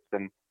cowboy boots,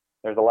 and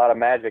there's a lot of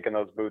magic in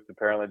those boots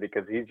apparently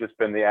because he's just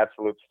been the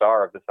absolute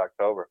star of this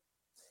October.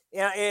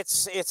 Yeah,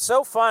 it's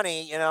so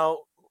funny,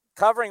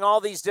 covering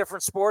all these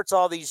different sports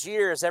all these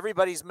years,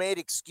 everybody's made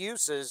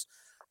excuses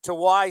to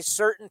why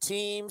certain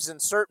teams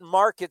and certain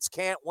markets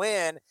can't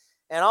win.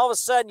 And all of a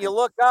sudden you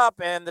look up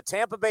and the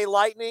Tampa Bay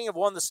Lightning have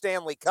won the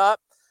Stanley Cup.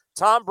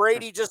 Tom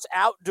Brady just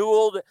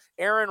outdueled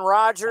Aaron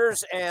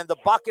Rodgers, and the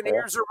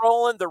Buccaneers are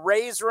rolling. The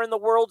Rays are in the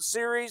World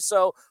Series.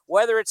 So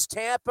whether it's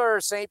Tampa or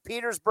St.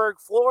 Petersburg,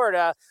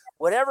 Florida,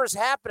 whatever's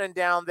happening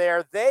down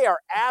there, they are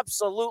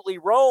absolutely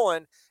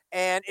rolling.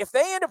 And if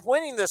they end up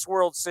winning this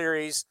World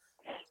Series,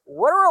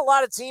 what are a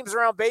lot of teams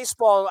around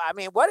baseball? I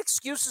mean, what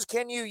excuses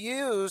can you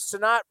use to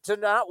not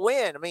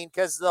win? I mean,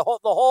 because the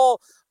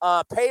whole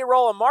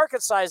payroll and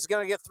market size is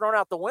going to get thrown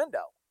out the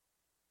window.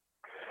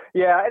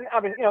 Yeah, and I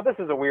mean, this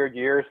is a weird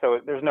year, so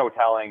there's no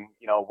telling,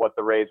 what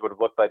the Rays would have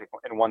looked like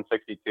in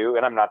 162.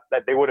 And I'm not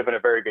that they would have been a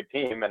very good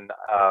team, and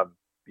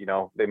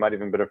they might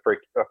have even been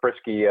a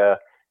frisky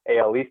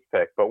AL East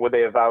pick. But would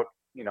they have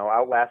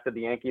outlasted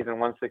the Yankees in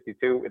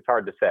 162? It's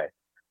hard to say.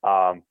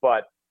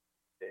 But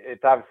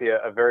it's obviously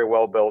a very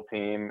well-built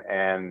team,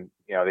 and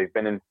they've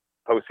been in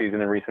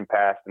postseason in recent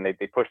past, and they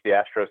pushed the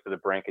Astros to the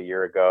brink a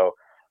year ago.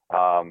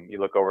 You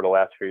look over the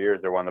last few years,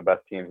 they're one of the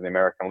best teams in the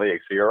American League.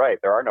 So you're right,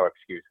 there are no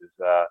excuses.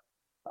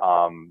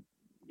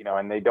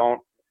 And they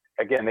don't.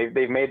 Again,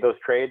 they've made those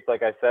trades,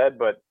 like I said,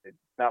 but it's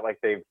not like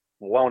they've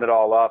blown it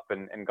all up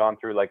and gone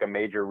through like a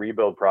major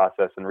rebuild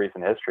process in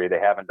recent history. They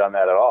haven't done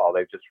that at all.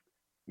 They've just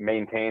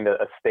maintained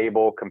a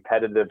stable,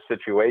 competitive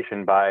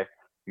situation by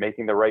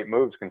making the right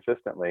moves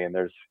consistently. And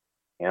there's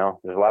a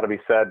lot to be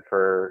said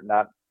for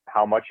not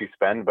how much you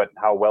spend, but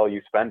how well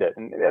you spend it.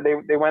 And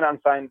they went on and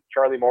signed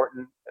Charlie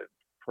Morton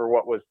for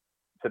what was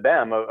to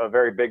them a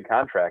very big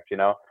contract,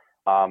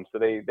 So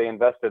they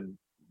invested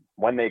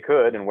when they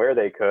could and where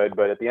they could.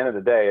 But at the end of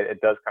the day, it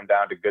does come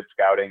down to good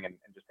scouting and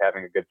just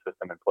having a good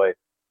system in place.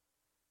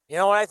 You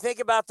know, when I think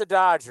about the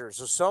Dodgers,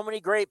 there's so many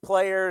great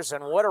players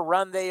and what a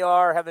run they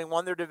are, having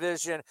won their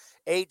division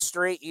 8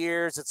 straight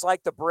years. It's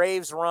like the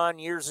Braves run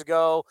years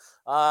ago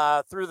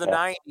through the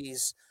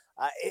 90s.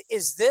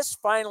 Is this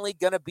finally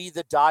going to be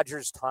the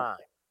Dodgers' time?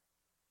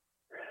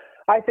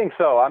 I think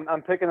so.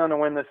 I'm picking them to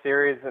win this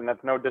series, and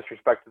that's no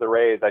disrespect to the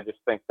Rays. I just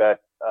think that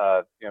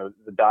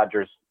the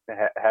Dodgers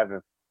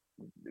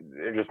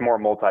they're just more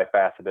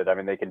multifaceted. I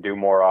mean, they can do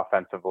more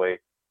offensively,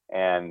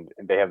 and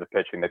they have the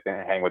pitching that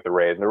can hang with the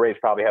Rays. And the Rays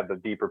probably have the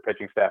deeper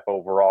pitching staff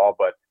overall,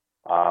 but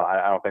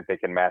I don't think they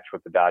can match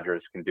what the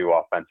Dodgers can do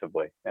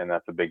offensively, and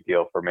that's a big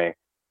deal for me.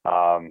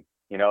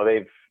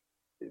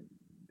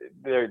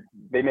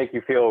 They make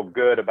you feel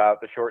good about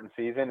the shortened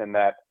season, and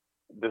that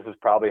this is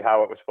probably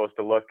how it was supposed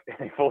to look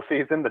in a full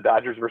season. The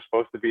Dodgers were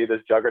supposed to be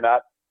this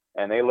juggernaut,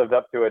 and they lived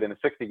up to it in a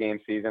 60-game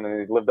season, and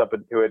they lived up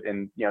to it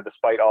in,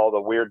 despite all the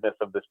weirdness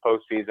of this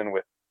postseason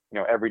with,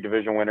 every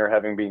division winner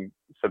having been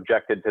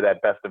subjected to that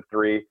best of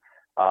 3.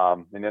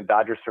 And the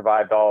Dodgers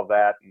survived all of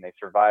that, and they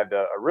survived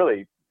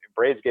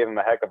Braves gave them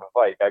a heck of a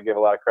fight. I give a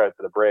lot of credit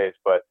to the Braves,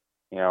 but,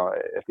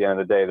 at the end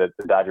of the day, the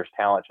Dodgers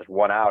talent just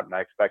won out, and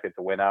I expect it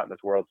to win out in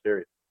this World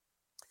Series.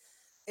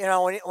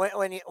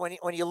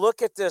 When you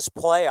look at this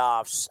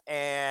playoffs,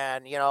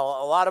 and a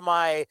lot of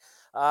my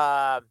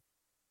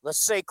let's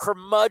say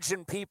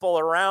curmudgeon people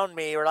around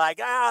me are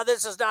like,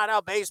 this is not how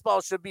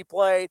baseball should be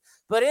played.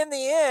 But in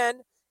the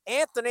end,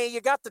 Anthony,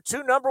 you got the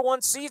 2 number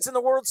 1 seeds in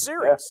the World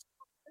Series.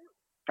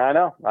 Yeah. I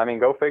know. I mean,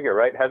 go figure,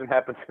 right? It hasn't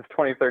happened since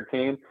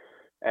 2013,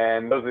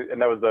 and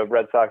that was the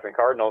Red Sox and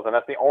Cardinals, and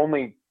that's the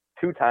only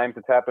 2 times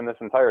it's happened this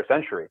entire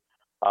century.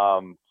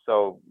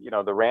 So,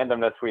 the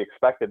randomness we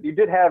expected. You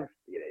did have,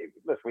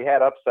 we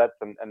had upsets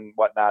and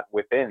whatnot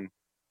within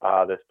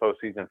this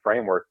postseason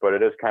framework, but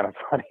it is kind of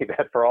funny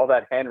that for all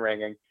that hand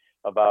wringing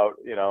about,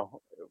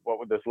 what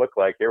would this look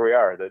like? Here we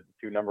are, the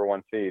 2 number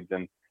 1 seeds.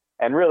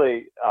 And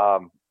really,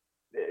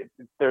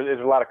 there's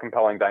a lot of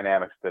compelling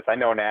dynamics to this. I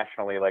know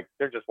nationally,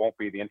 there just won't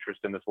be the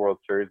interest in this World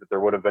Series that there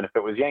would have been if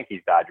it was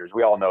Yankees-Dodgers.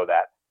 We all know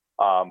that.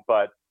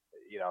 But,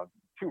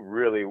 2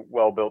 really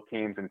well-built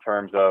teams in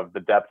terms of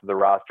the depth of the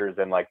rosters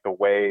and the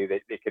way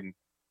they can,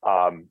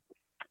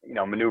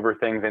 maneuver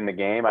things in the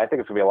game. I think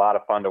it's gonna be a lot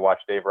of fun to watch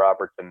Dave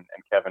Roberts and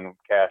Kevin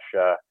Cash,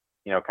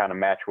 kind of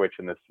match wits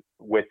in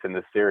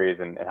this series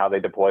and how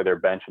they deploy their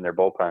bench and their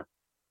bullpen.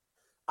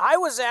 I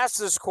was asked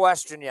this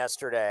question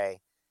yesterday,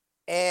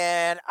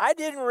 and I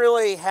didn't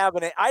really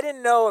I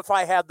didn't know if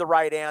I had the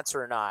right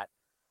answer or not.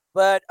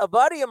 But a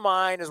buddy of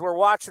mine, as we're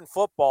watching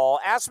football,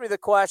 asked me the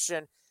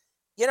question,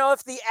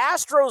 if the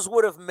Astros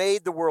would have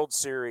made the World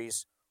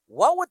Series,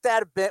 what would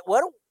that have been?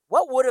 What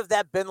would have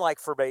that been like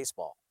for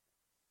baseball?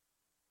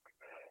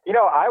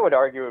 I would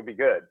argue it would be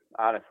good,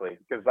 honestly,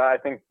 because I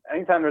think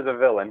anytime there's a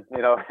villain,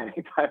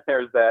 anytime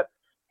there's that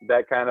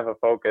kind of a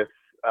focus,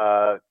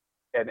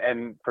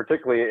 and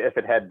particularly if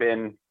it had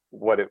been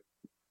what it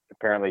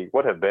apparently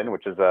would have been,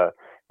 which is a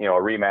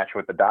rematch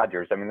with the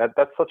Dodgers. I mean,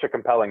 that's such a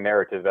compelling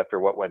narrative after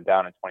what went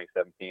down in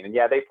 2017. And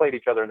yeah, they played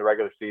each other in the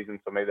regular season,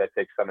 so maybe that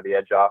takes some of the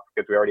edge off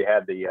because we already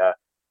had the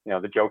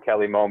Joe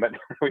Kelly moment.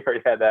 We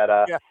already had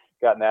that,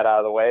 gotten that out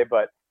of the way.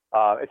 But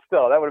it's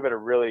still, that would have been a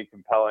really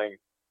compelling,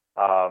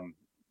 I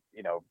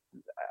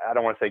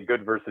don't want to say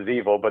good versus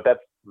evil, but that's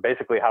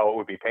basically how it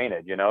would be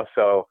painted,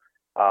 So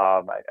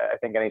I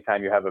think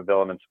anytime you have a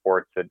villain in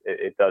sports,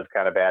 it does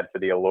kind of add to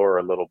the allure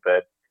a little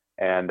bit.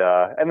 And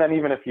then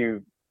even if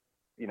you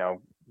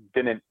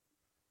didn't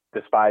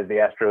despise the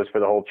Astros for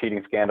the whole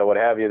cheating scandal, what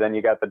have you, then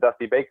you got the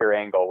Dusty Baker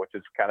angle, which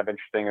is kind of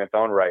interesting in its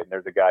own right. And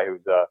there's a guy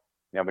who's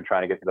been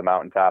trying to get to the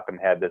mountaintop and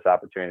had this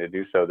opportunity to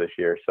do so this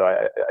year. So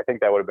I think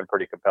that would have been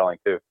pretty compelling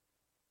too.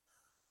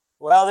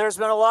 Well, there's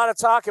been a lot of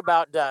talk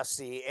about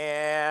Dusty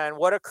and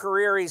what a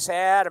career he's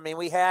had. I mean,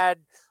 we had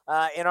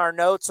in our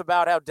notes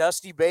about how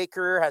Dusty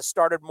Baker has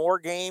started more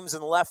games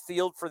in left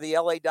field for the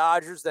LA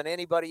Dodgers than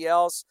anybody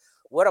else.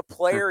 What a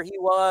player he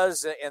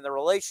was, and the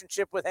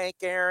relationship with Hank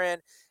Aaron.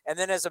 And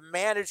then as a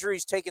manager,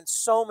 he's taken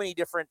so many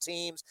different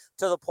teams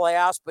to the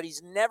playoffs, but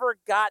he's never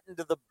gotten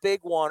to the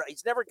big one.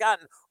 He's never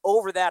gotten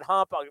over that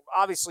hump.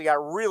 Obviously,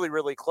 got really,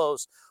 really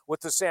close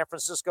with the San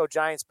Francisco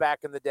Giants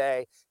back in the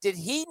day. Did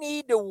he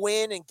need to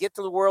win and get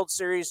to the World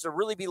Series to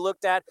really be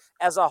looked at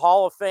as a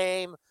Hall of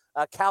Fame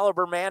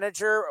caliber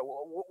manager?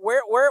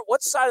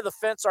 What side of the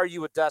fence are you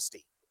with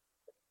Dusty?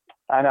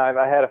 I know.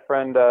 I had a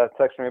friend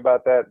text me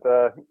about that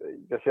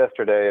just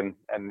yesterday,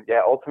 and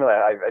yeah, ultimately,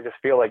 I just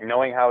feel like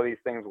knowing how these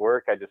things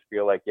work, I just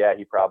feel like, yeah,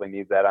 he probably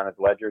needs that on his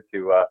ledger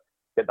to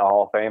get in the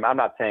Hall of Fame. I'm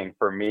not saying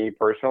for me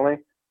personally.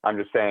 I'm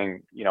just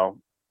saying,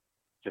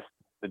 just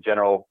the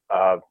general,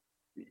 how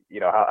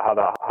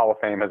the Hall of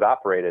Fame has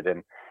operated,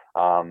 and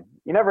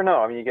you never know.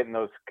 I mean, you get in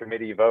those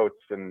committee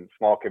votes and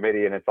small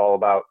committee, and it's all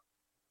about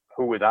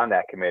who was on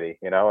that committee,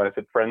 and if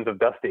it's friends of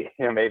Dusty,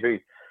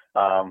 maybe.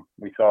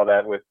 We saw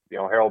that with,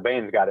 Harold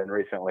Baines got in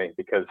recently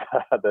because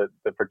the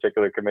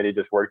particular committee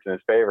just worked in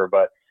his favor.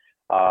 But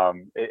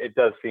it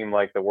does seem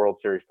like the World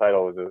Series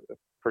title is a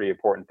pretty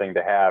important thing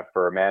to have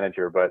for a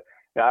manager. But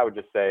I would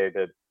just say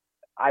that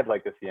I'd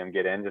like to see him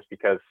get in, just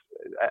because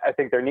I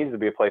think there needs to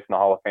be a place in the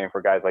Hall of Fame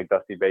for guys like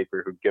Dusty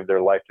Baker who give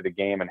their life to the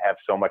game and have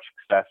so much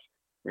success,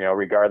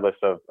 regardless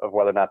of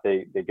whether or not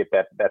they get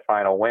that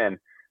final win.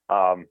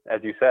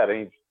 As you said,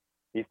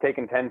 he's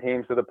taken 10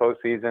 teams to the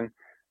postseason,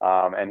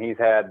 and he's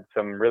had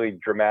some really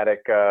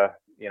dramatic,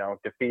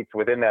 defeats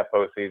within that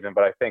postseason.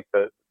 But I think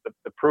the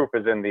proof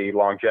is in the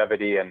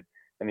longevity and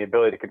the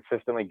ability to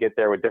consistently get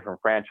there with different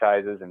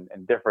franchises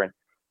and different,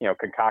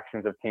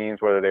 concoctions of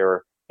teams, whether they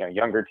were,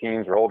 younger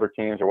teams or older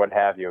teams or what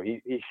have you.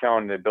 He's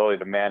shown the ability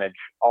to manage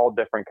all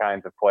different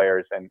kinds of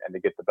players and to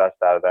get the best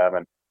out of them.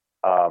 And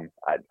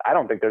I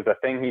don't think there's a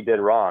thing he did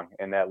wrong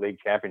in that league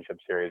championship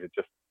series. It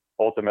just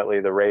ultimately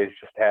the Rays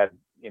just had,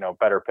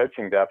 better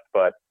pitching depth.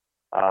 But,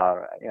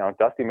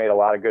 Dusty made a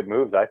lot of good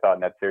moves, I thought,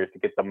 in that series to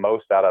get the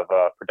most out of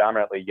a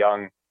predominantly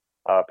young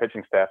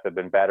pitching staff that had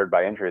been battered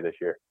by injury this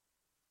year.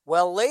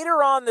 Well,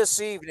 later on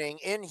this evening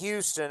in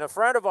Houston, a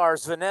friend of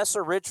ours,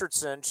 Vanessa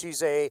Richardson,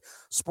 she's a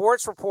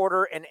sports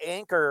reporter and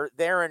anchor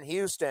there in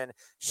Houston.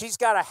 She's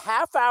got a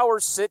half-hour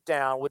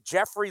sit-down with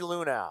Jeffrey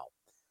Luhnow.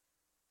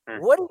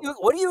 What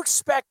do you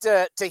expect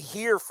to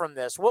hear from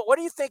this? What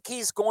do you think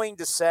he's going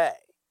to say?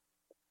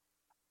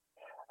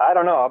 I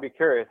don't know. I'll be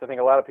curious. I think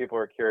a lot of people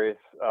are curious.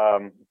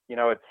 Look,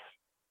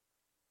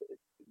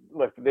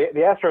 the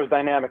Astros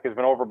dynamic has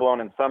been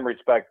overblown in some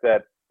respect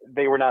that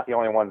they were not the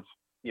only ones,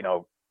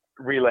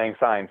 relaying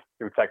signs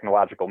through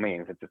technological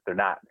means. It's just they're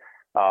not.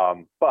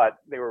 But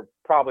they were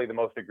probably the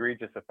most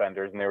egregious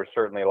offenders, and there were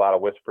certainly a lot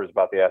of whispers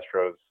about the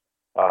Astros,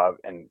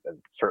 and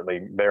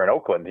certainly there in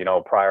Oakland,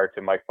 prior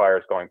to Mike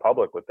Fiers going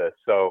public with this.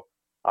 So,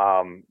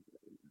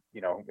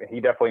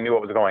 he definitely knew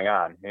what was going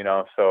on,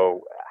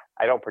 so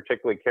I don't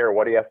particularly care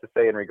what he has to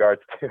say in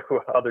regards to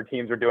other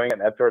teams are doing it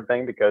and that sort of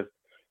thing, because,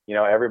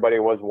 everybody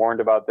was warned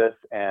about this,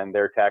 and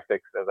their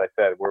tactics, as I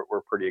said,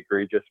 were pretty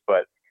egregious.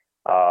 But,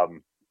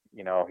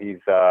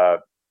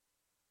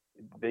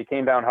 they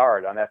came down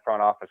hard on that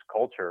front office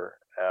culture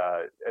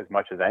as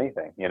much as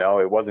anything.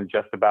 It wasn't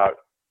just about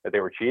that they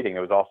were cheating. It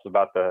was also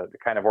about the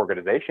kind of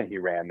organization he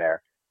ran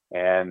there.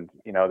 And,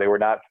 they were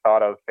not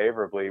thought of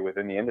favorably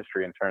within the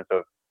industry in terms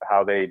of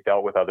how they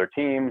dealt with other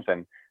teams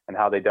and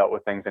how they dealt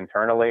with things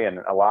internally. And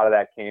a lot of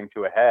that came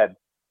to a head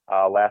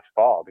last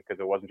fall, because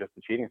it wasn't just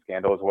the cheating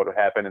scandal, it was what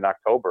happened in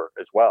October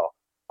as well,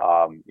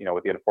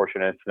 with the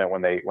unfortunate incident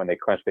when they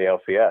clinched the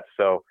LCS.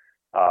 So,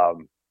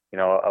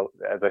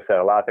 as I said,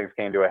 a lot of things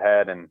came to a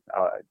head, and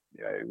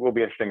it will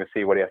be interesting to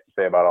see what he has to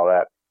say about all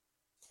that.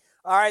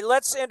 All right,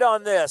 let's end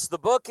on this. The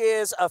book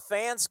is A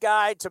Fan's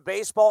Guide to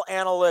Baseball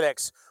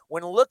Analytics.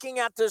 When looking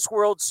at this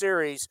World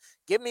Series,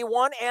 give me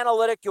one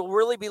analytic you'll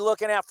really be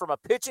looking at from a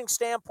pitching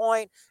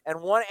standpoint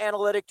and one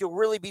analytic you'll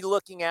really be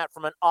looking at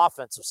from an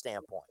offensive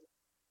standpoint.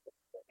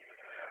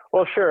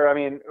 Well, sure. I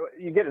mean,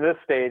 you get to this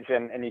stage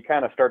and you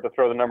kind of start to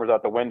throw the numbers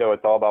out the window.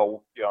 It's all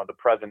about, the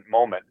present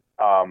moment.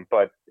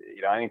 But,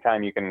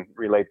 anytime you can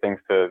relate things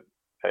to,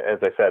 as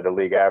I said, the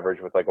league average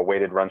with like a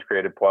weighted runs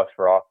created plus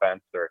for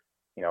offense, or,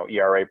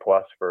 ERA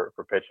plus for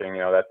pitching,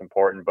 that's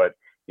important. But,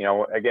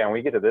 again, when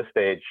we get to this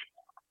stage,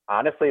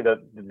 honestly,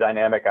 the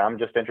dynamic I'm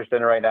just interested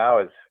in right now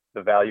is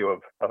the value of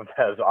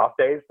those off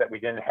days that we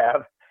didn't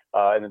have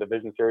in the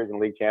division series and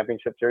league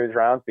championship series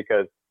rounds,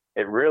 because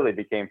it really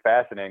became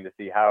fascinating to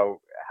see how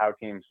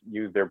teams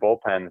use their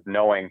bullpens,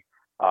 knowing,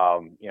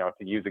 to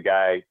use a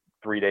guy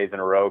 3 days in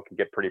a row can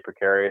get pretty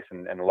precarious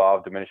and law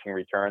of diminishing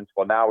returns.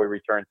 Well, now we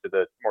return to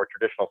the more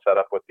traditional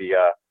setup with the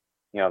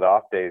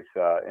off days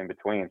in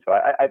between. So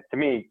to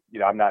me,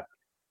 I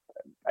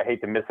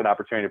hate to miss an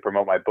opportunity to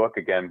promote my book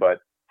again, but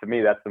to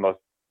me, that's the most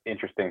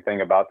interesting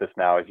thing about this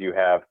now is you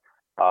have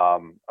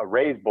a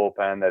Rays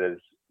bullpen that is,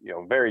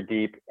 very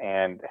deep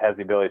and has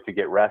the ability to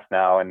get rest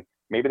now. And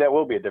maybe that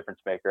will be a difference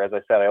maker. As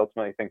I said, I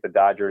ultimately think the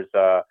Dodgers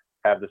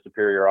have the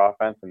superior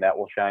offense, and that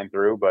will shine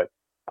through. But,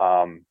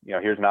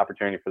 here's an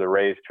opportunity for the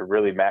Rays to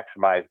really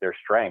maximize their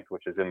strength,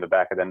 which is in the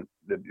back end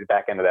of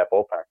that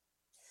bullpen.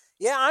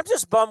 Yeah, I'm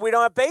just bummed we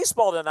don't have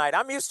baseball tonight.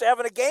 I'm used to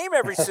having a game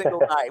every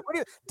single night.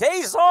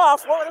 Days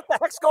off? What the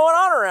heck's going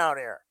on around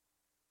here?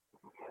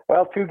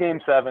 Well, 2 Game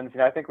 7s.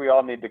 I think we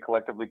all need to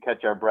collectively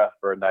catch our breath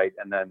for a night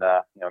and then,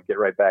 get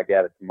right back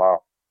at it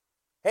tomorrow.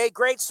 Hey,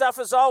 great stuff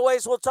as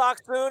always. We'll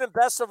talk soon, and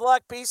best of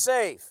luck. Be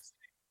safe.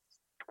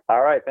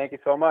 All right. Thank you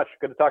so much.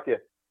 Good to talk to you.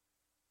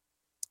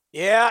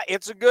 Yeah,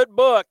 it's a good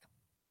book.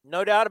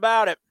 No doubt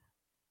about it.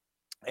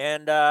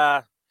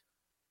 And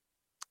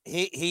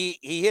he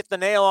hit the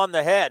nail on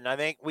the head, and I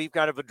think we've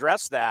kind of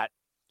addressed that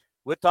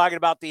with talking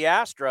about the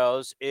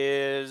Astros,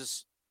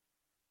 is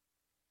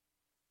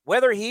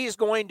whether he's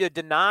going to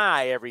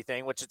deny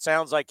everything, which it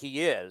sounds like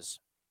he is.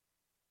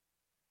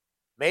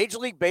 Major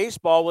League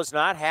Baseball was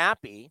not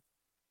happy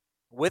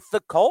with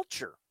the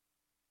culture,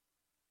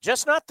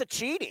 just not the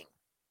cheating.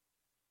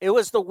 It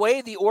was the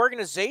way the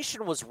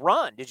organization was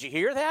run. Did you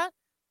hear that?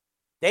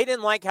 They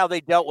didn't like how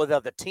they dealt with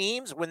other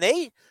teams. When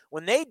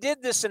they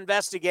did this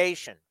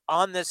investigation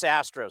on this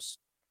Astros,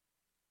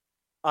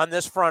 on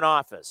this front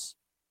office,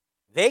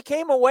 they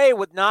came away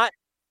with not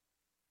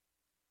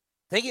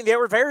thinking they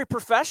were very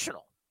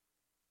professional.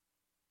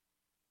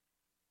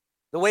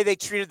 The way they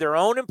treated their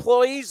own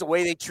employees, the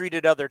way they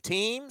treated other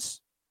teams.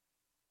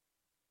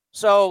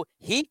 So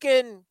he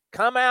can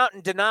come out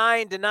and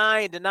deny.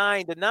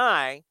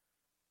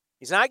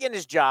 He's not getting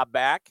his job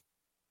back.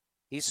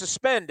 He's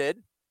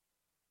suspended.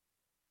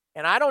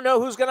 And I don't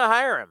know who's going to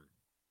hire him.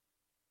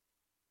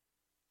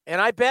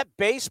 And I bet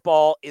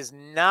baseball is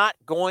not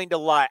going to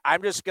lie.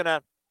 I'm just going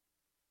to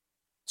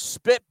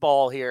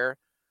spitball here,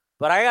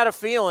 but I got a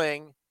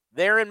feeling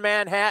they're in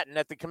Manhattan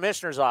at the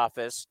commissioner's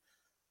office.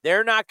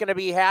 They're not going to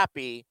be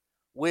happy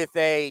with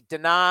a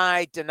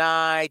deny,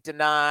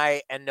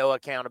 and no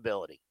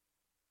accountability.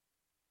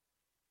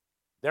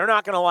 They're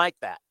not going to like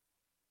that.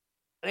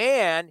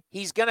 And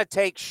he's going to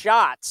take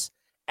shots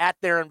at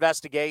their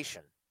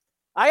investigation.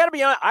 I got to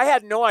be honest, I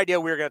had no idea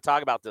we were going to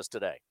talk about this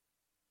today.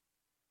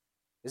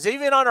 Is it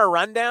even on our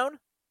rundown?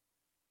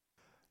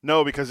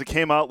 No, because it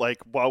came out like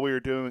while we were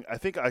doing. I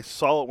think I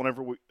saw it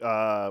whenever we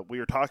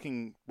were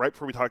talking right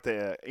before we talked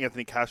to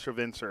Anthony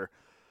Castrovince, or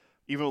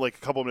even like a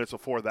couple of minutes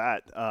before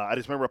that. I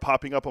just remember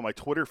popping up on my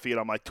Twitter feed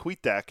on my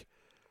tweet deck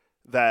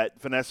that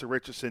Vanessa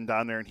Richardson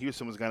down there in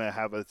Houston was going to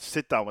have a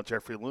sit down with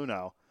Jeffrey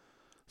Luhnow.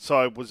 So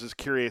I was just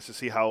curious to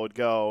see how it would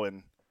go,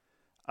 and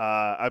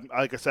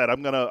like I said,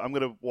 I'm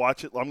gonna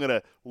watch it. I'm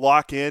gonna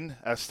lock in,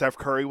 as Steph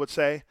Curry would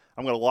say.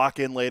 I'm gonna lock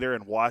in later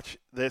and watch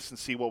this and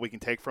see what we can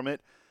take from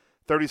it.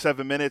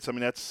 37 minutes. I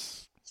mean,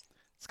 it's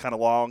kind of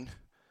long.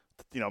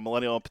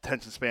 Millennial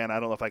attention span. I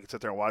don't know if I can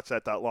sit there and watch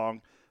that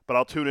long, but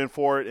I'll tune in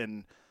for it,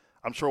 and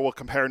I'm sure we'll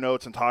compare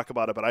notes and talk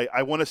about it. But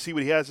I want to see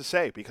what he has to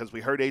say, because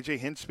we heard AJ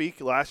Hinch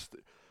speak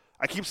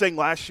I keep saying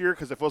last year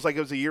because it feels like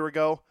it was a year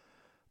ago,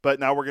 but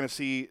now we're going to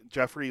see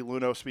Jeffrey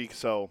Luhnow speak.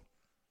 So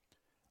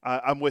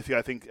I'm with you.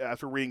 I think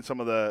after reading some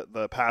of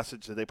the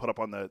passage that they put up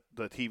on the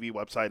TV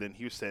website in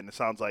Houston, it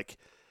sounds like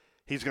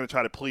he's going to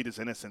try to plead his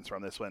innocence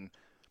from this one.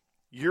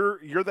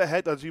 You're the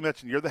head, as you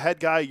mentioned, you're the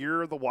head guy.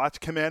 You're the watch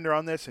commander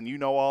on this, and you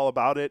know all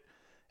about it.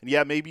 And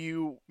yeah, maybe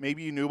you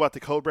knew about the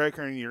code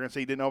breaker, and you're going to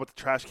say you didn't know about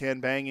the trash can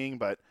banging,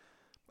 but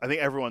I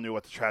think everyone knew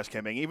about the trash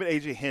can banging. Even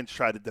AJ Hinch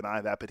tried to deny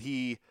that, but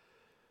he,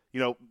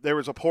 there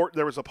was a part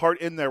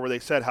in there where they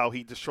said how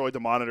he destroyed the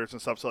monitors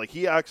and stuff. So like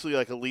he actually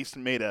at least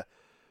made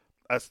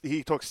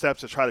he took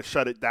steps to try to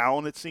shut it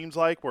down. It seems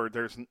like where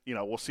there's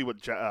we'll see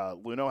what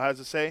Luhnow has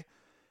to say.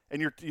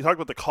 And you talked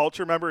about the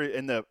culture. Remember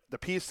in the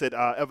piece that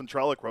Evan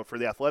Trellick wrote for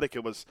The Athletic,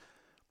 it was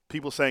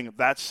people saying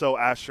that's so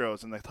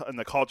Astros, and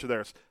the culture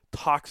there is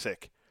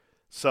toxic.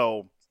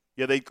 So,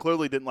 yeah, they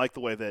clearly didn't like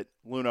the way that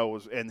Luhnow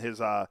was and his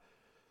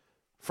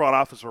front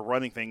office were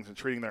running things and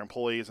treating their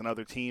employees and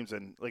other teams.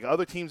 And,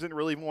 other teams didn't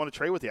really even want to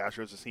trade with the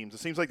Astros, it seems. It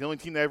seems like the only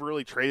team they ever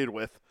really traded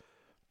with,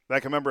 I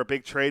can remember a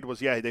big trade was,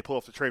 they pulled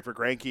off the trade for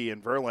Greinke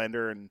and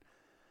Verlander, and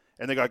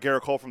they got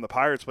Garrett Cole from the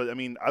Pirates. But,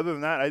 other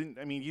than that, you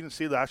didn't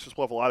see the Astros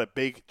pull off a lot of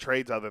big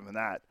trades other than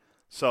that.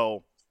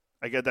 So,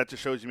 I guess that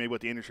just shows you maybe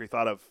what the industry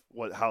thought of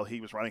how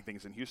he was running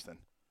things in Houston.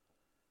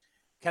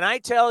 Can I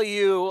tell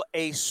you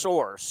a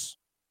source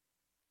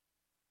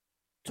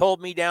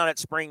told me down at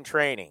spring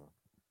training,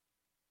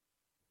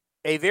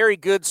 a very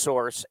good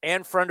source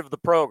and friend of the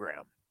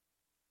program,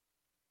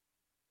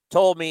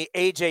 told me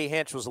AJ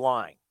Hinch was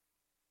lying.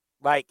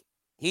 Like,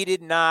 he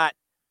did not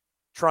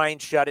try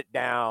and shut it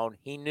down.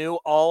 He knew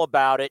all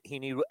about it. He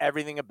knew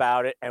everything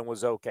about it and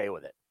was okay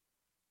with it.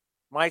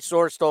 My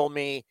source told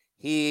me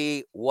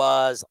he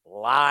was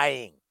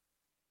lying.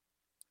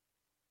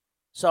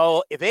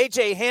 So if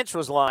AJ Hinch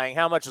was lying,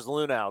 how much is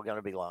Luhnow going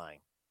to be lying?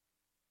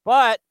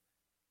 But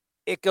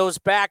it goes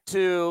back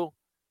to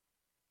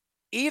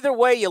either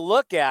way you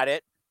look at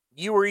it,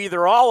 you were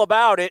either all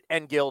about it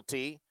and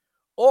guilty,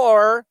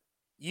 or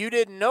you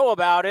didn't know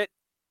about it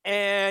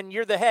and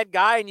you're the head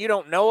guy and you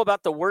don't know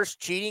about the worst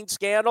cheating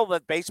scandal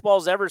that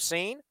baseball's ever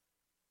seen.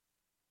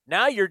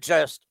 Now you're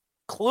just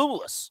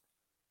clueless.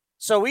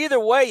 So either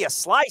way you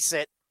slice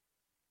it,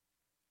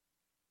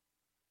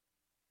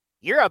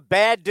 you're a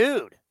bad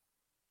dude.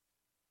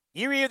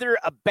 You're either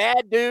a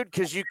bad dude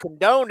because you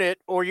condone it,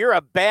 or you're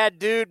a bad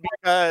dude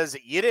because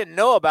you didn't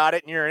know about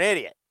it and you're an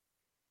idiot.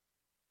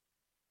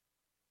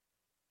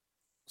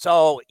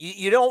 So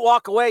you don't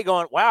walk away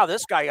going, wow,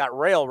 this guy got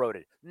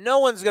railroaded. No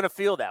one's going to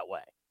feel that way.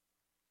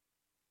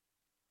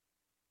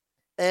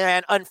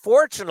 And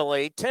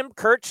unfortunately, Tim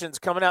Kurkjian's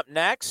coming up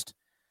next.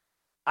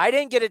 I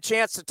didn't get a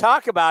chance to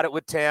talk about it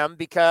with Tim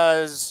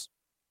because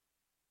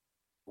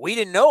we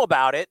didn't know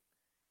about it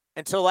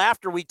until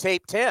after we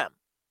taped him.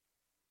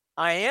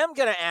 I am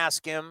going to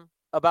ask him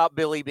about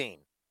Billy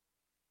Beane.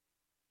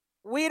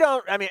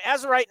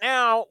 As of right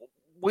now,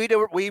 we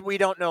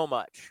don't know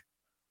much.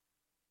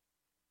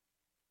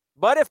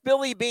 But if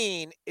Billy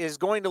Beane is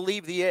going to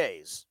leave the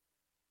A's,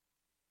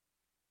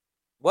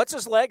 what's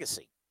his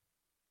legacy?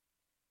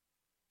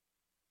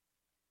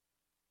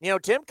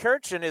 Tim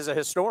Kurkjian is a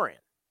historian.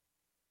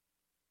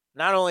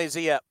 Not only is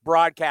he a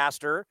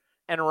broadcaster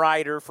and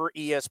writer for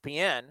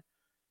ESPN,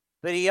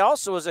 but he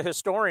also is a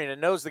historian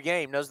and knows the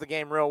game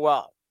real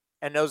well,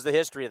 and knows the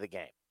history of the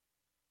game.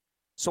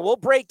 So we'll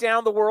break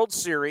down the World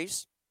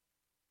Series.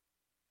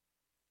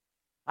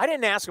 I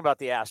didn't ask about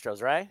the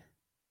Astros, right?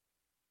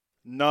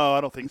 No, I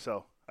don't think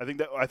so. I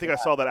think I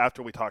saw that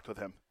after we talked with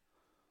him.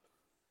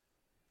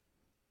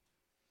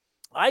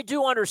 I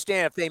do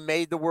understand if they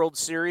made the World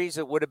Series,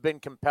 it would have been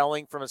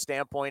compelling from a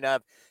standpoint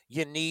of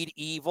you need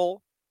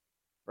evil,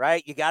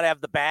 right? You got to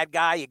have the bad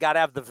guy. You got to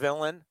have the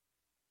villain.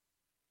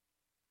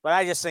 But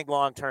I just think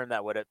long term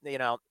that would have,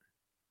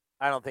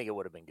 I don't think it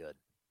would have been good.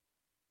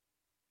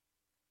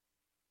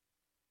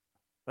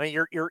 I mean,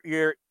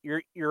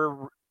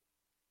 you're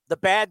the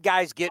bad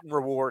guy's getting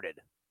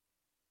rewarded.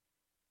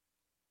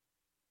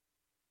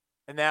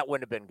 And that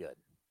wouldn't have been good.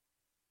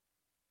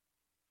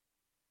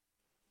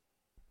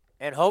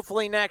 And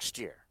hopefully next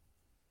year,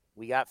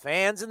 we got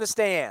fans in the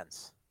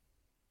stands.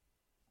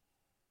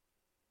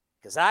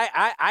 Because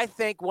I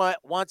think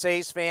once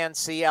A's fans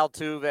see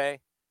Altuve,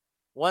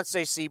 once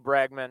they see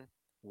Bregman,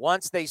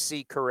 once they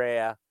see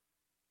Correa,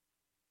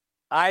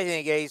 I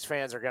think A's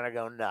fans are going to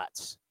go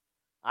nuts.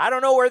 I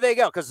don't know where they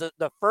go because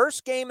the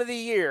first game of the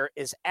year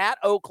is at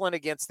Oakland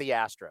against the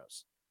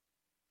Astros.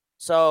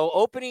 So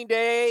opening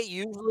day,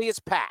 usually it's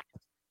packed.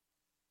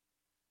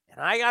 And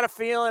I got a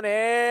feeling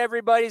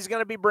everybody's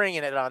going to be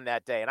bringing it on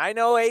that day. And I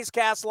know A's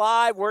Cast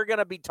Live, we're going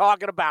to be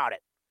talking about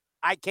it.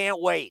 I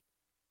can't wait.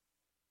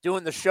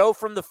 Doing the show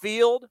from the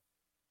field,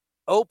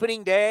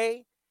 opening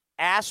day,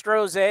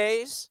 Astros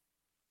A's.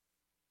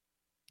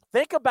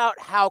 Think about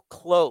how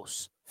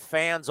close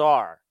fans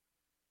are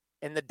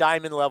in the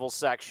diamond level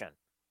section.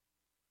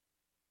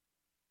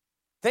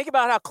 Think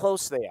about how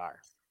close they are.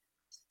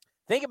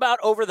 Think about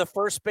over the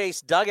first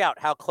base dugout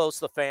how close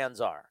the fans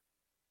are.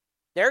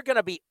 They're going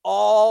to be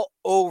all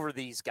over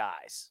these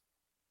guys.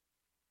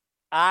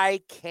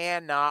 I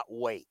cannot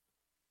wait.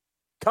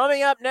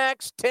 Coming up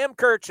next, Tim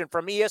Kurkjian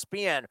from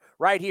ESPN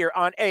right here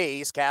on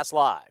A's Cast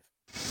Live.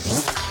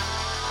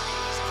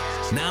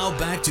 Now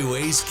back to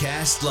A's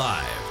Cast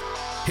Live.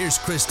 Here's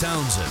Chris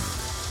Townsend.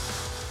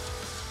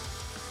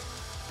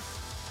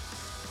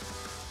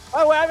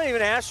 Oh, I haven't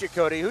even asked you,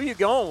 Cody. Who you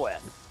going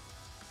with?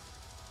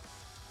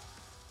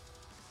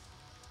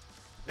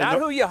 Not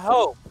who you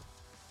hope.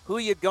 Who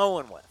you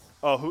going with?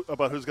 Oh,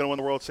 about who's going to win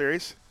the World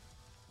Series?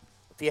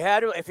 If you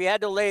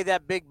had to lay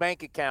that big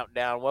bank account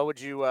down, what would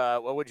you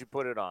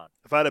put it on?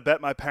 If I had to bet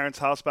my parents'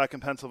 house back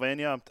in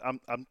Pennsylvania, I'm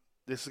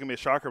this is gonna be a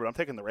shocker, but I'm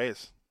taking the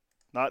Rays.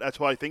 That's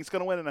who I think's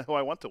gonna win and who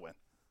I want to win.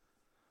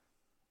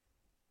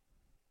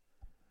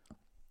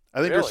 I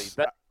think really?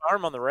 Bet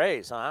arm on the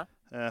Rays, huh?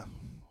 Yeah.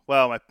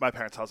 Well, my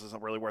parents' house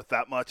isn't really worth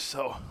that much,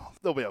 so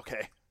they'll be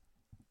okay.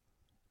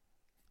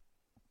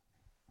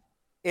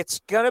 It's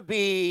gonna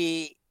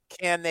be.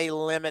 Can they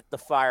limit the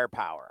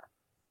firepower?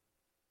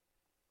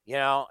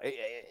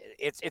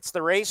 It's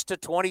the race to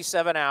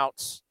 27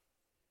 outs.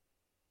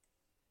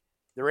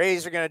 The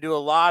Rays are going to do a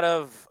lot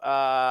of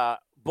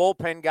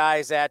bullpen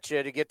guys at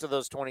you to get to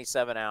those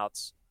 27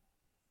 outs.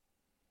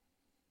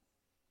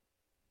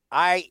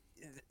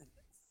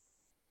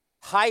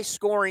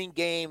 High-scoring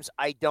games,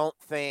 I don't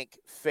think,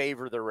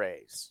 favor the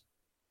Rays.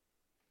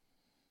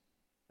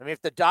 I mean,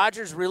 if the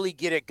Dodgers really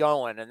get it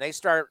going and they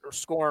start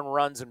scoring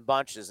runs in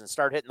bunches and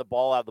start hitting the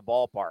ball out of the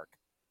ballpark,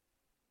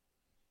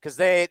 because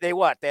they had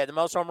the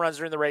most home runs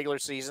during the regular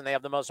season. They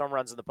have the most home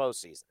runs in the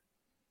postseason.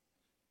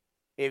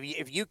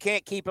 If you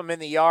can't keep them in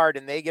the yard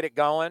and they get it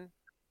going,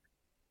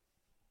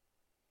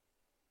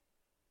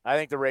 I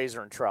think the Rays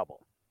are in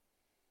trouble.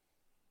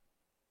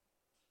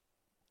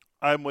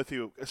 I'm with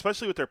you,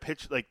 especially with their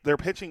pitch. Like their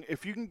pitching,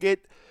 if you can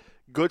get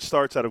good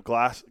starts out of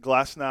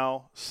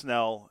Glasnow,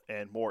 Snell,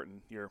 and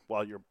Morton, your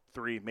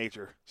three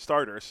major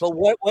starters. But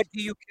what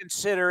do you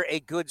consider a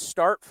good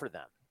start for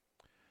them?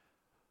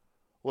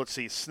 Let's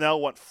see.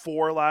 Snell went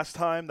 4 last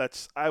time.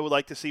 I would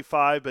like to see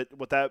 5, but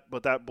with that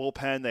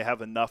bullpen, they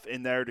have enough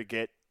in there to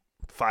get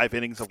 5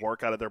 innings of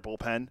work out of their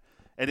bullpen.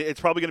 And it's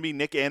probably going to be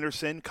Nick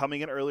Anderson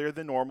coming in earlier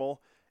than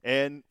normal,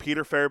 and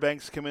Peter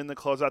Fairbanks come in to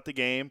close out the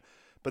game.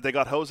 But they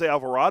got Jose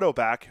Alvarado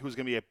back, who's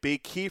going to be a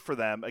big key for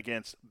them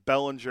against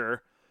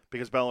Bellinger,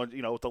 because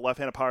Bellinger, with the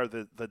left-handed power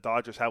the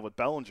Dodgers have with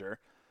Bellinger,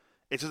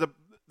 it's just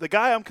the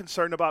guy I'm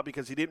concerned about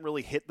because he didn't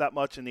really hit that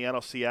much in the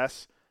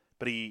NLCS,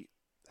 but he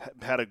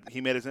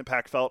made his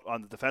impact felt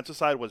on the defensive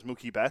side was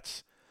Mookie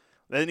Betts.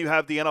 Then you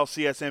have the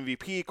NLCS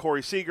MVP,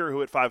 Corey Seager,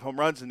 who hit 5 home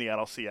runs in the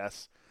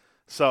NLCS.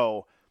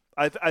 So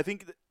I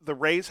think the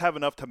Rays have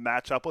enough to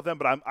match up with them,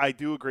 but I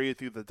do agree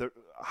with you that the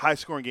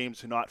high-scoring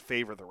games do not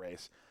favor the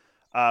Rays.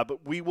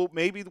 But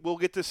we'll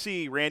get to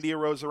see Randy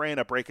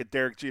Arozarena break a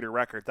Derek Jeter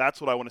record.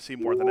 That's what I want to see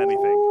more than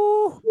anything.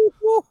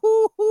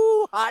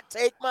 Hot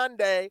Take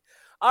Monday.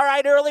 All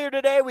right, earlier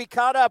today we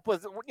caught up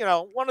with,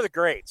 one of the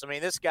greats. I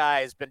mean, this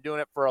guy has been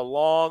doing it for a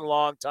long,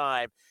 long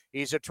time.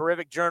 He's a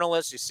terrific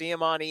journalist. You see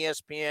him on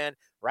ESPN,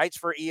 writes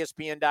for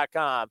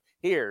ESPN.com.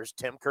 Here's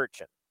Tim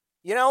Kurkjian.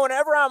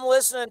 Whenever I'm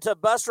listening to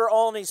Buster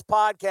Olney's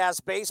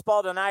podcast,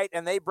 Baseball Tonight,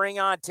 and they bring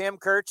on Tim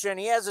Kurkjian,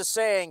 he has a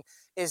saying,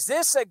 is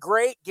this a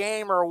great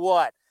game or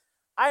what?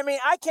 I mean,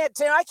 I can't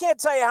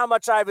tell you how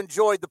much I've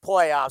enjoyed the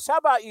playoffs. How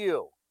about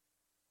you?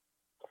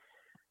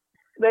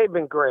 They've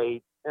been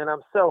great. and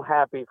I'm so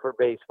happy for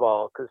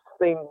baseball because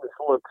things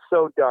looked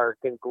so dark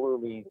and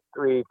gloomy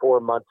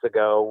 3-4 months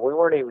ago. We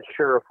weren't even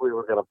sure if we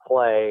were going to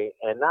play,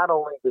 and not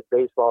only did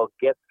baseball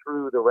get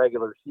through the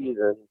regular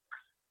season,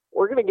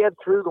 we're going to get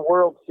through the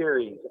World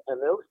Series,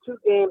 and those 2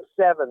 Game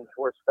 7s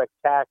were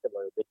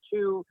spectacular. The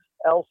 2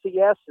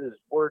 LCSs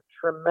were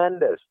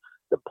tremendous.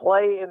 The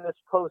play in this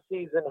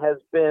postseason has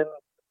been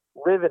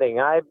riveting.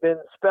 I've been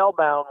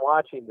spellbound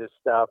watching this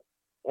stuff,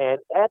 and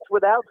that's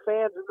without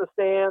fans in the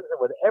stands and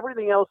with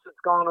everything else that's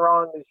gone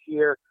wrong this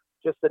year.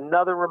 Just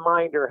another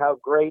reminder how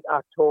great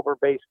October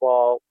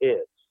baseball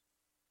is.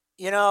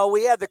 You know,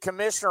 we had the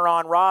commissioner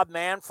on, Rob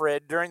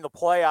Manfred, during the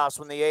playoffs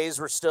when the A's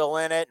were still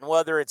in it, and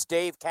whether it's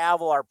Dave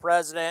Kaval, our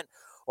president,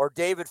 or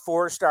David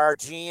Forster, our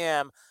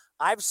GM,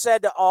 I've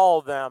said to all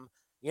of them,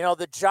 you know,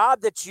 the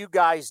job that you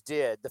guys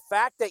did, the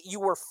fact that you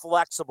were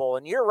flexible,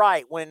 and you're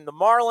right, when the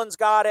Marlins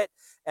got it,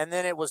 and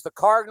then it was the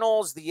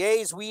Cardinals, the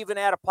A's, we even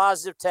had a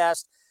positive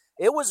test,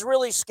 it was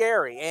really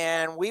scary.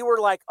 And we were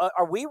like,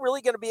 are we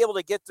really going to be able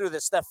to get through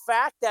this? The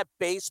fact that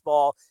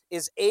baseball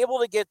is able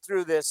to get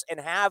through this and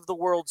have the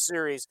World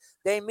Series,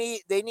 they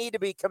need to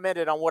be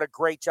committed on what a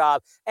great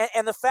job.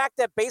 And the fact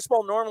that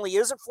baseball normally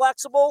isn't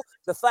flexible,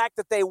 the fact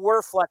that they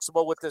were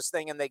flexible with this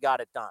thing and they got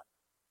it done.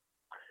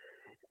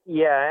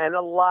 Yeah, and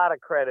a lot of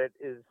credit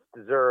is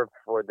deserved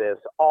for this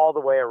all the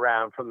way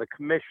around from the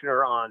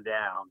commissioner on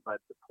down. But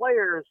the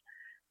players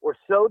were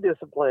so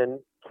disciplined,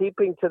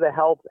 keeping to the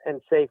health and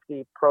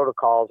safety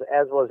protocols,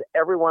 as was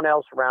everyone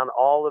else around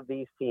all of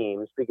these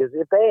teams, because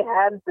if they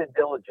hadn't been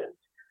diligent,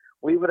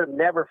 we would have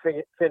never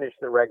finished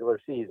the regular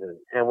season.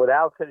 And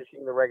without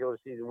finishing the regular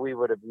season, we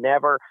would have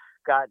never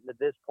gotten to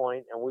this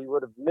point, and we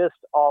would have missed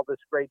all this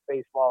great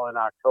baseball in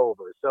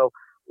October. So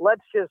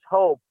let's just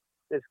hope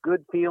this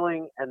good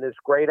feeling and this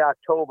great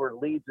October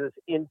leads us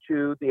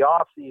into the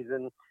off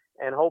season,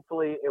 and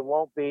hopefully it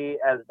won't be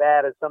as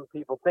bad as some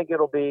people think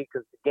it'll be,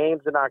 because the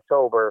games in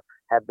October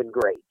have been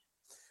great.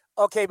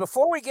 Okay,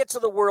 before we get to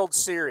the World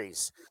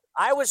Series,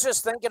 I was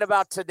just thinking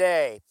about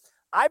today.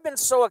 I've been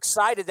so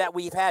excited that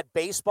we've had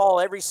baseball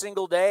every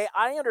single day.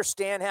 I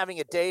understand having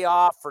a day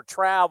off for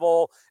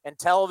travel and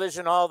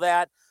television, all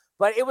that.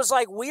 But it was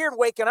like weird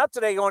waking up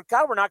today going,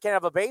 God, we're not going to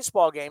have a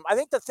baseball game. I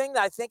think the thing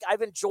that I think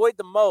I've enjoyed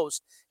the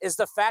most is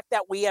the fact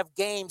that we have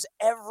games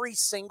every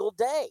single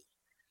day.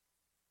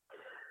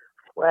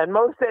 Well, and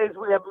most days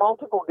we have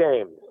multiple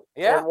games.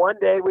 Yeah. And one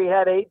day we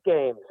had 8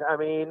 games. I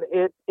mean,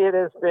 it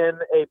has been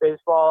a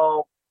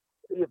baseball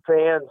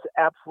fan's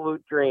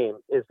absolute dream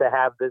is to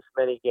have this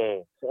many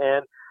games.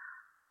 And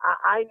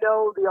I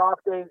know the off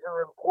days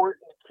are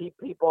important to keep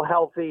people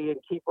healthy and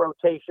keep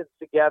rotations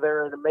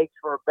together, and it makes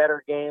for a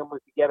better game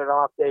if you get an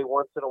off day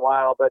once in a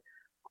while. But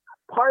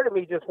part of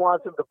me just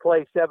wants them to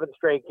play 7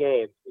 straight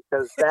games,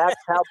 because that's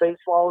how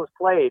baseball is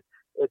played.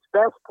 It's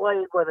best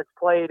played when it's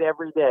played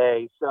every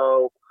day.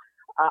 So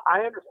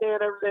I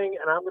understand everything,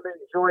 and I'm going to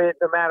enjoy it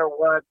no matter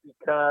what,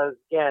 because,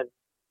 again,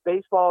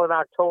 baseball in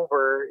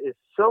October is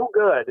so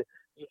good.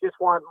 You just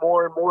want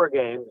more and more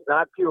games,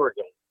 not fewer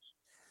games.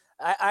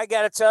 I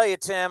got to tell you,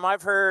 Tim,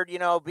 I've heard, you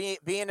know,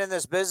 being in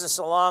this business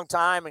a long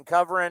time and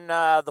covering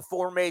the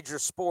 4 major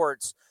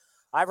sports,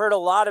 I've heard a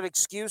lot of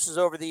excuses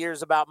over the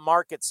years about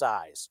market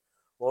size.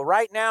 Well,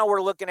 right now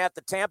we're looking at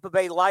the Tampa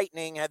Bay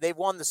Lightning. They've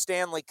won the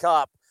Stanley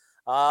Cup.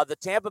 The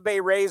Tampa Bay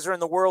Rays are in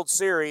the World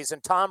Series,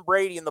 and Tom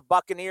Brady and the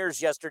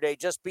Buccaneers yesterday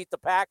just beat the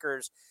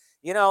Packers.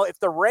 You know, if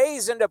the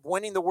Rays end up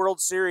winning the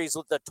World Series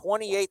with the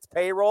 28th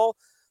payroll,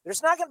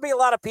 there's not going to be a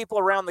lot of people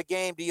around the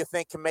game, do you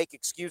think, can make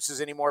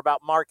excuses anymore about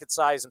market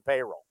size and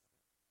payroll?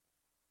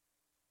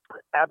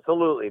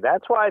 Absolutely.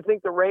 That's why I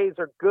think the Rays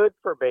are good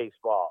for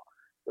baseball.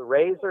 The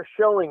Rays are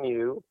showing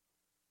you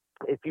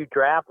if you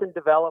draft and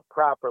develop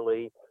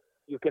properly,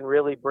 you can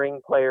really bring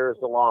players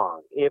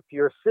along. If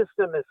your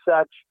system is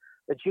such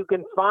that you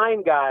can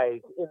find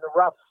guys in the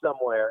rough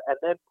somewhere and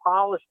then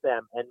polish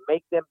them and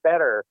make them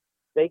better,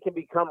 they can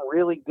become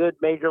really good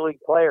major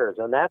league players.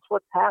 And that's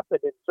what's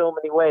happened in so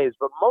many ways.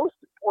 But most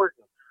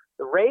important,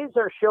 the Rays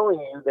are showing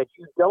you that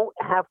you don't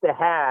have to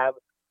have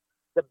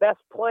the best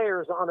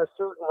players on a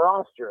certain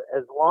roster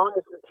as long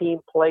as the team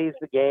plays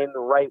the game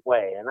the right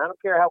way. And I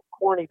don't care how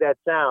corny that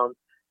sounds,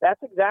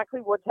 that's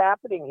exactly what's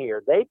happening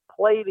here. They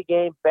play the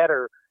game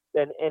better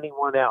than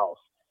anyone else.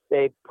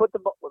 They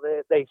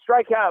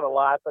strike out a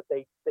lot, but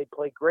they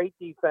play great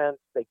defense.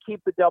 They keep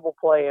the double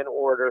play in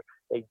order.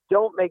 They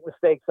don't make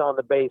mistakes on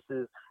the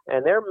bases.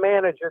 And their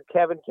manager,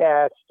 Kevin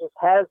Cash, just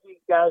has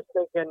these guys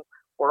thinking,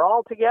 we're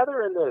all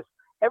together in this.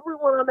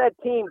 Everyone on that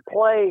team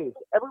plays.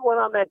 Everyone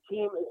on that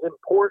team is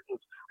important.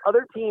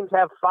 Other teams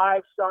have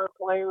 5-star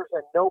players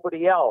and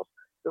nobody else.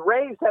 The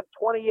Rays have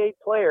 28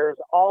 players,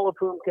 all of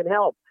whom can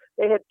help.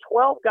 They had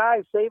 12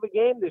 guys save a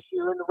game this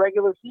year in the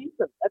regular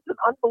season. That's an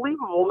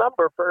unbelievable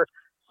number for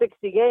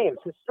 60 games,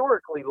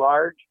 historically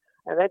large,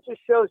 and that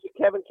just shows you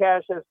Kevin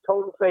Cash has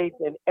total faith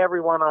in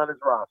everyone on his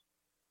roster.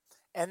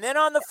 And then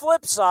on the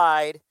flip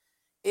side,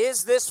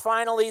 is this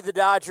finally the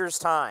Dodgers'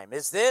 time?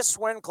 Is this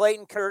when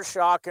Clayton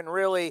Kershaw can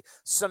really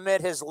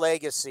cement his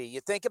legacy? You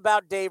think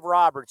about Dave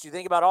Roberts. You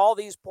think about all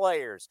these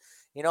players.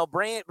 You know,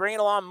 bring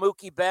along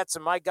Mookie Betts,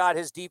 and my God,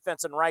 his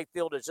defense in right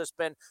field has just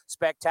been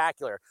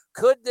spectacular.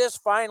 Could this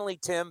finally,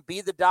 Tim,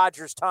 be the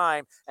Dodgers'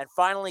 time and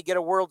finally get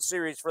a World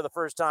Series for the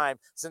first time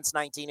since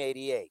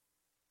 1988?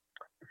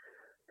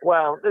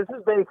 Well, this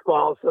is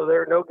baseball, so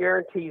there are no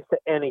guarantees to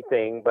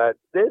anything, but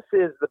this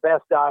is the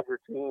best Dodger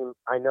team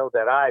I know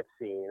that I've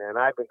seen, and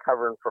I've been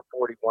covering for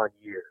 41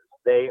 years.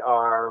 They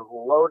are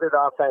loaded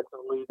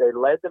offensively. They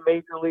led the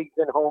major leagues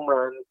in home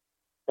runs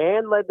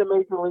and led the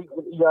major leagues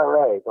in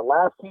ERA. The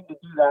last team to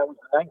do that was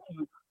the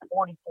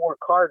 1944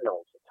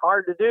 Cardinals. It's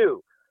hard to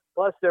do.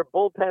 Plus, their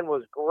bullpen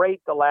was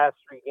great the last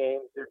 3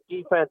 games. Their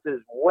defense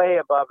is way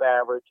above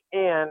average,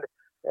 and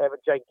they have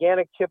a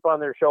gigantic chip on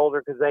their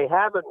shoulder because they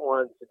haven't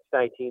won since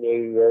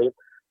 1988.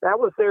 That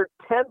was their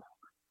 10th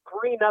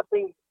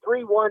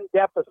 3-1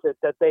 deficit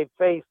that they've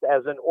faced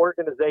as an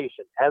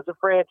organization, as a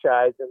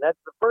franchise, and that's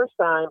the first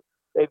time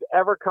they've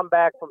ever come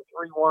back from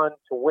 3-1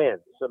 to win.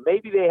 So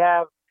maybe they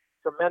have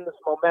tremendous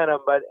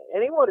momentum, but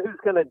anyone who's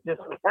going to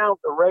discount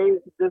the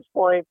Rays at this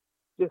point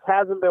just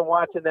hasn't been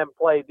watching them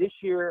play this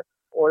year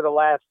or the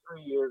last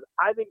 3 years.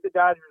 I think the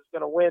Dodgers are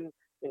going to win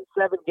in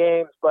 7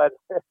 games, but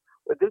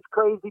with this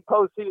crazy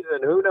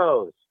postseason, who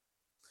knows?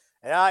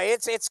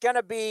 It's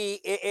gonna